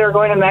girlfriend, we were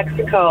going to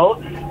Mexico,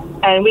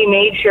 and we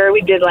made sure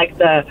we did like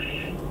the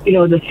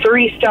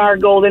 3-star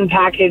golden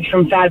package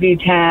from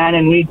Fabutan,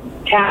 and we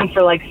tanned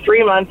for like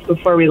 3 months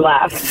before we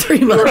left. 3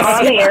 months. We were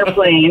on the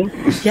airplane.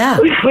 Yeah.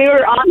 We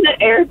were on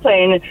the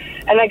airplane,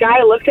 and a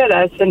guy looked at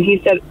us, and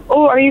he said,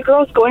 oh, are you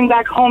girls going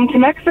back home to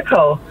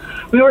Mexico?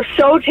 We were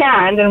so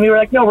tanned, and we were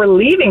like, no, we're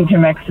leaving to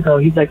Mexico.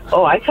 He's like,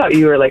 oh, I thought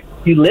you were like,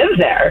 you live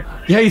there.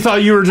 Yeah, you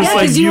thought you were just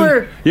like... you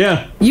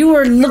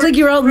looked like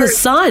you were out in the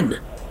sun.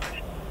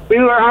 We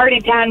were already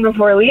tanned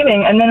before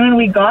leaving, and then when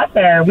we got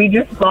there, we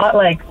just bought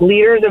like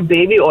liters of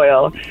baby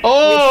oil.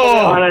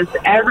 Oh! On us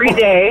every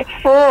day.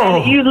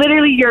 And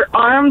your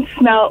arms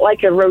smelled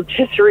like a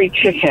rotisserie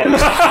chicken.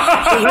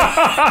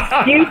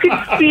 You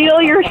could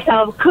feel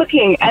yourself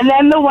cooking. And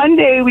then the one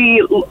day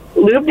we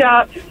lubed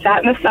up,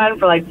 sat in the sun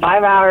for like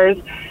 5 hours,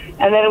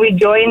 and then we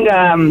joined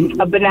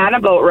a banana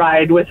boat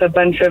ride with a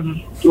bunch of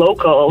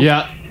locals.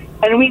 Yeah.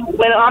 And we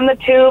went on the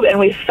tube, and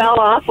we fell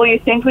off. Well, you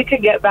think we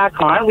could get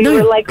back on? We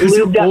were like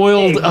lubed up.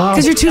 Oiled up.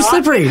 Because you're too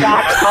slippery.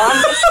 Back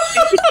on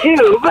the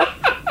tube.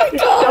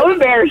 So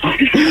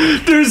embarrassing.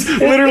 There's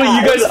literally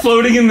you guys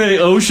floating in the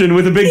ocean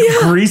with a big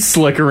grease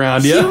slick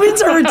around you.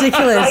 Humans are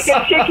ridiculous.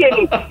 Like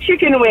a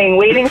chicken wing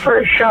waiting for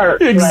a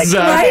shark.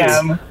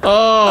 Exactly. Like,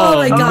 Oh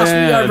my gosh, we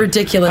man. are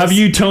ridiculous. Have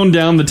you toned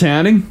down the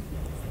tanning?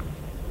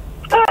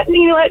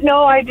 you know what?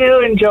 No, I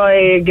do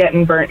enjoy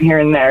getting burnt here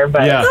and there,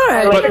 but Yeah.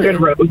 I like a good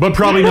roast. But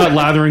probably not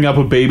lathering up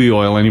with baby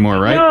oil anymore,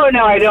 right?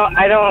 No, I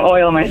don't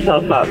oil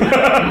myself up.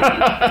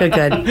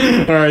 Good.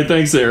 All right,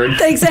 thanks, Aaron.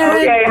 Thanks,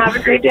 Aaron. Okay, have a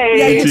great day.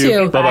 Yeah, you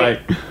too.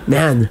 Bye-bye.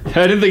 Man. I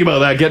didn't think about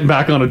that, getting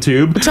back on a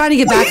tube. Trying to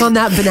get back on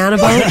that banana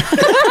boat.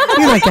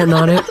 You're not getting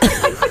on it.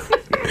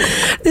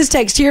 This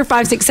text here,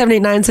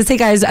 56789, says, hey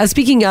guys,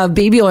 speaking of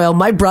baby oil,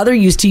 my brother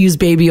used to use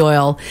baby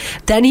oil.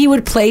 Then he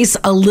would place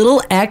a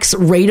little X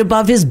right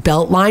above his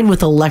belt line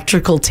with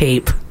electrical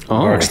tape.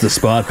 Marks the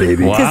spot,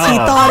 baby. Because he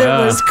thought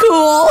it was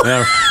cool.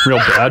 Yeah, real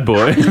bad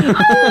boy.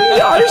 We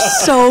are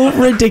so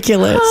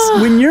ridiculous.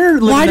 When you're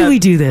living Why do that we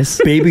do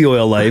this? baby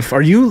oil life,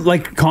 are you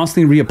like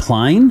constantly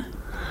reapplying?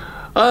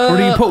 Or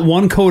do you put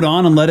one coat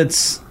on and let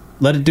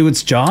it do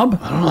its job?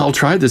 I don't know. I'll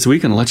try it this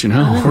week and let you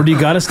know. Or do you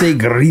got to stay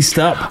greased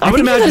up? I think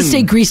you gotta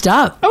stay greased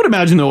up. I would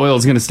imagine the oil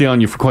is going to stay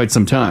on you for quite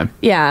some time.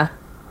 Yeah.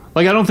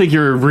 Like, I don't think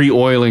you're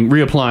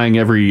reapplying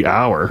every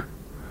hour.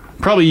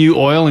 Probably you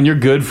oil and you're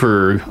good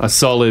for a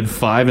solid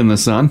 5 in the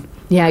sun.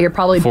 Yeah, you're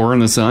probably 4 in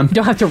the sun. You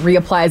don't have to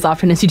reapply as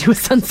often as you do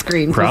with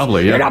sunscreen. 'Cause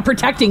Probably, yeah. You're not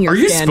protecting your Are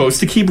you skin. supposed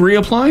to keep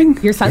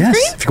reapplying? Your sunscreen?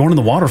 Yes, if you're going in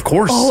the water, of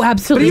course. Oh,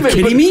 absolutely. But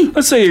kidding me?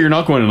 Let's say you're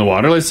not going in the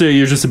water. Let's say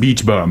you're just a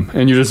beach bum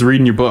and you're just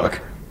reading your book.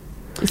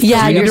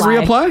 Yeah, you you're need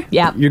to reapply?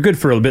 Yeah. You're good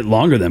for a bit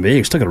longer than me.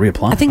 You still got to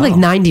reapply. I think like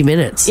 90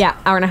 minutes. Yeah,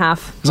 hour and a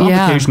half. On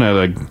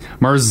vacation,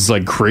 Mars is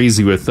like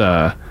crazy with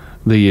the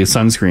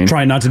sunscreen.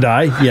 Trying not to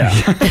die? Yeah.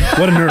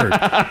 What a nerd.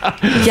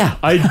 Yeah.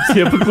 I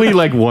typically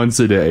like once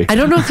a day. I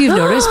don't know if you've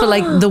noticed, but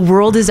like the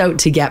world is out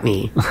to get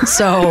me.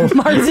 So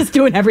Mars is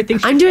doing everything.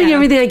 I'm doing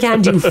everything I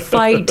can to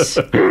fight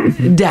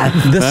death.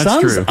 The That's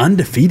sun's true.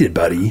 undefeated,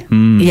 buddy.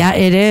 Yeah,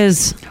 it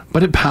is.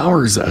 But it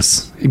powers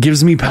us. It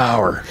gives me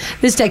power.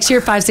 This text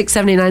here,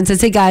 56789, says,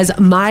 hey guys,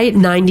 my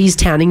 90s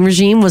tanning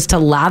regime was to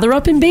lather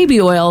up in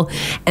baby oil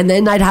and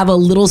then I'd have a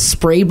little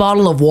spray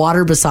bottle of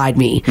water beside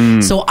me.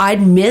 So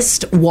I'd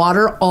mist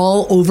water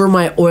all over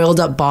my oiled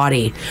up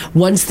body.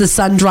 Once the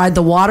sun dried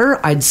the water,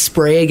 I'd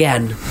spray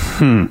again.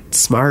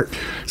 Smart.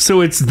 So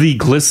it's the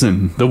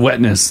glisten, the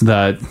wetness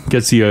that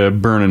gets you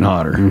burning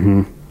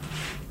hotter.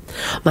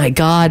 My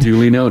God.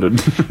 Duly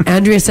noted.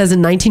 Andrea says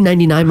in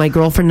 1999, my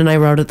girlfriend and I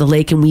were out at the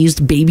lake and we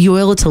used baby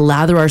oil to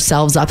lather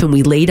ourselves up and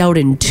we laid out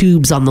in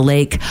tubes on the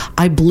lake.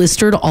 I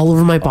blistered all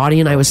over my body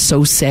and I was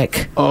so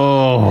sick.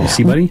 Oh.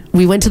 See, buddy?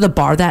 We went to the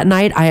bar that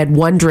night. I had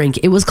one drink.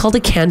 It was called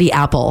a candy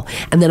apple.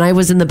 And then I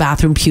was in the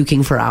bathroom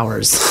puking for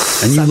hours.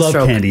 And you love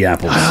Sunstroke. candy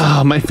apples.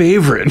 Ah, my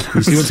favorite.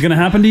 You see what's going to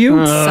happen to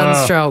you?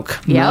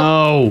 Sunstroke.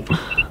 No.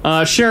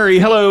 Sherry,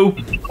 hello.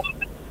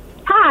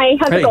 Hi,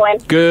 how's it going?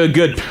 Good.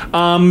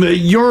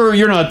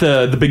 You're not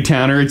the big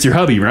tanner. It's your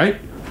hubby, right?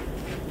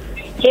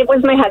 It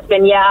was my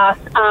husband, yeah.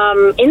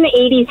 In the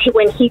 80s,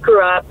 when he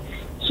grew up,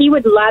 he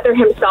would lather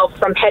himself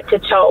from head to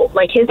toe,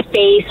 like his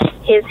face,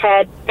 his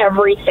head,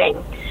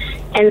 everything.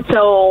 And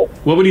so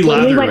What would he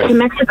when we lather went with? to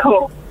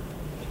Mexico,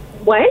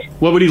 what?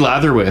 What would he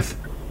lather with?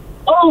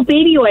 Oh,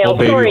 baby oil. Oh,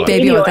 baby Sorry, oil.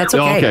 Baby oil, that's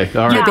okay. Oh, okay,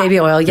 all right. Yeah. Baby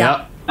oil,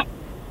 yeah.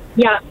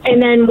 Yeah, and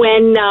then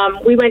when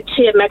we went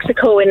to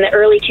Mexico in the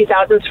early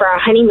 2000s for our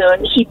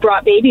honeymoon, he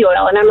brought baby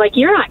oil, and I'm like,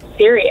 you're not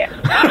serious.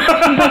 He's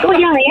like, oh,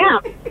 yeah, I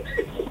am.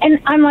 And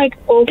I'm like,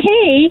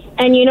 okay,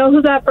 and you know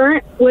who got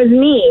burnt? Was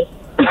me.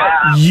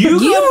 You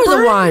were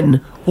the one.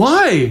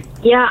 Why?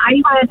 Yeah,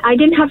 I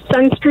didn't have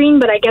sunscreen,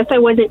 but I guess I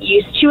wasn't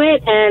used to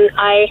it, and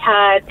I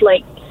had,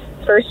 like,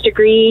 first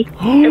degree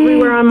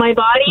everywhere on my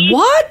body.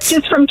 What?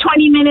 Just from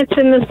 20 minutes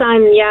in the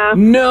sun, yeah.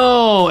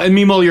 No. And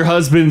meanwhile, your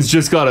husband's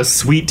just got a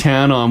sweet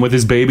tan on with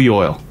his baby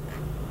oil.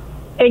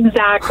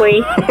 Exactly.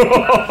 You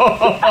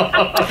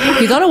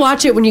got to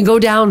watch it when you go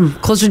down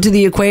closer to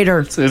the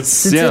equator. It's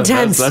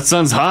intense. That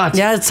sun's hot.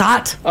 Yeah, it's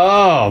hot.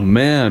 Oh,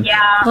 man. Yeah.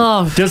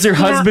 Oh, Does your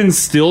husband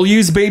still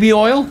use baby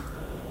oil?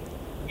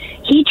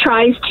 He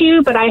tries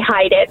to, but I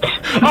hide it.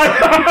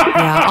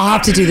 yeah, I'll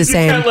have to do the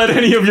same. Can't let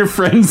any of your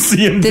friends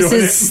see him doing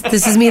This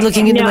is me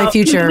looking into my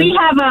future. We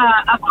have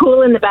a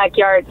pool in the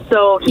backyard,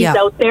 so he's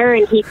out there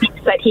and he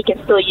thinks that he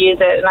can still use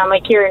it. And I'm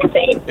like, you're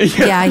insane.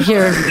 Yeah,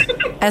 here.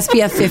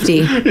 SPF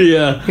 50.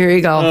 Yeah. Here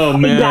you go. Oh,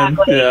 man.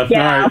 Exactly.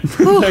 Yeah. All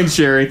right. Thanks,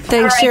 Sherry.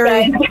 Thanks, All right,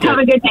 Sherry. guys. Have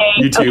a good day.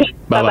 You too. Okay,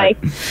 Bye-bye.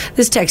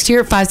 This text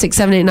here at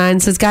 56789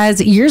 says, guys,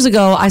 years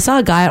ago, I saw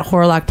a guy at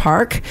Horilac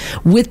Park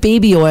with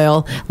baby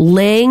oil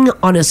laying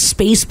on a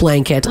space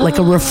blanket, like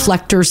a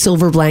reflector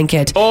silver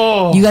blanket.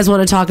 Oh. You guys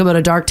want to talk about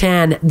a dark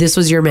tan? This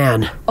was your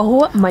man.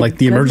 Oh, my Like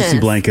the emergency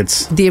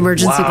blankets. The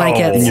emergency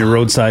blankets. In your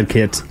roadside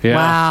kit. Yeah.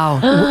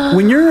 Wow.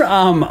 When you're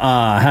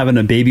having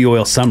a baby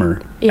oil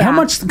summer, Yeah. how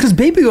much? Because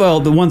baby oil,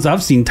 the ones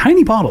I've seen,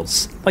 tiny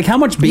bottles. Like how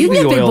much You baby can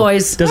get big oil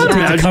boys. does it take to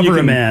Imagine cover you a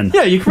can- man?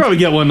 Yeah, you could probably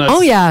get one that's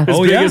Oh, yeah. as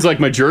Oh, big yeah? as like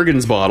my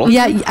Jergens bottle.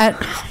 Yeah,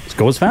 Just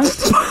go as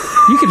fast.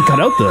 You could cut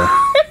out the.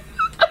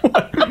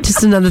 just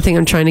That's another thing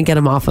I'm trying to get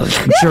him off of.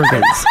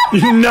 Jergens.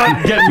 You're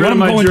not getting rid of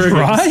my Jergens.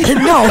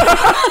 No.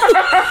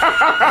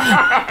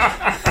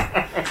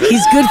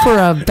 He's good for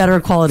a better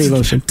quality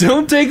lotion.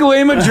 Don't take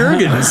away my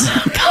Jergens.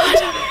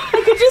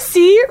 I could just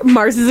see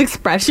Mars's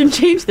expression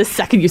change the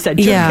second you said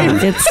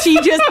Jergens. Yeah, she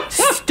just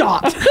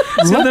stopped.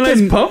 Let the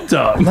nice pump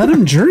dog. Let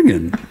him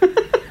Jergen.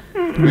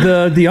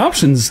 The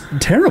option's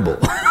terrible.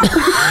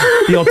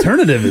 The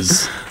alternative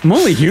is I'm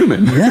only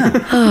human.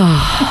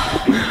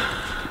 Yeah.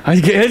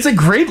 It's a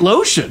great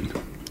lotion.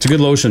 It's a good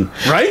lotion.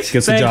 Right?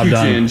 Gets the job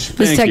done.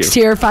 This text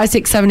here,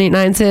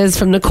 56789 says,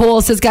 from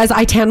Nicole, says, guys,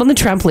 I tanned on the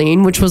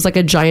trampoline, which was like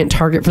a giant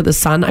target for the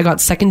sun. I got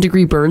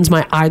 2nd-degree burns.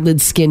 My eyelid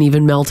skin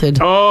even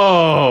melted.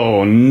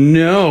 Oh,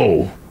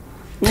 no.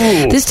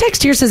 Ooh. This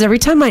text here says, every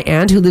time my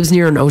aunt who lives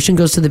near an ocean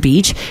goes to the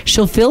beach,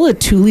 she'll fill a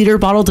 2-liter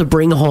bottle to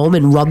bring home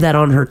and rub that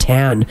on her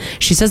tan.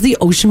 She says the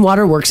ocean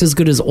water works as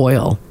good as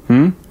oil.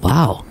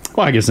 Wow.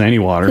 Well, I guess any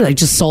water. Like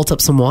just salt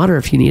up some water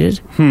if you needed.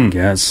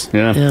 Yes.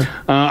 Yeah.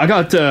 I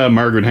got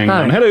Margaret hanging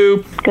on. Hello.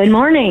 Good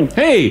morning.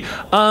 Hey,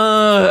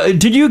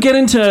 did you get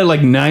into like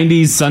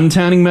 90s sun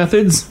tanning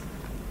methods?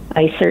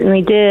 I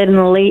certainly did in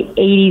the late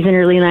 80s and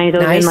early 90s.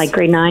 I was in like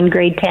grade 9,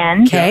 grade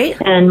 10. Okay.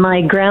 And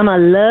my grandma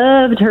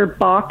loved her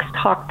boxed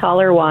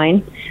Hochtaler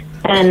wine.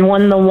 And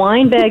when the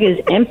wine bag is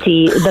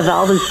empty, the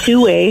valve is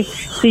two-way,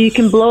 so you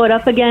can blow it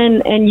up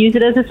again and use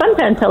it as a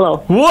suntan pillow.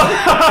 What?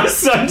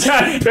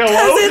 Suntan pillow?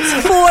 Because it's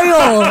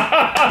foil.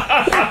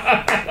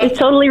 It's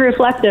totally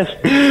reflective.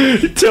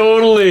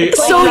 Totally.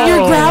 So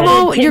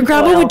your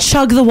grandma would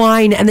chug the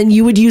wine, and then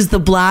you would use the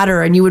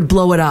bladder, and you would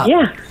blow it up.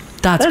 Yeah.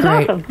 That's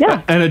great. Awesome.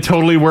 Yeah. And it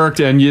totally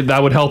worked, and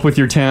that would help with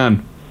your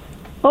tan.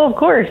 Oh, of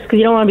course, because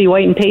you don't want to be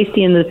white and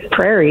pasty in the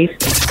prairies.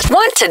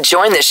 Want to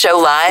join the show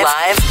live?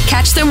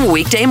 Catch them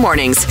weekday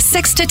mornings,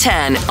 6 to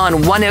 10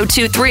 on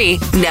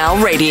 102.3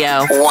 Now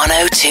Radio.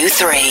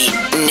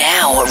 102.3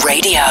 Now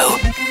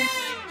Radio.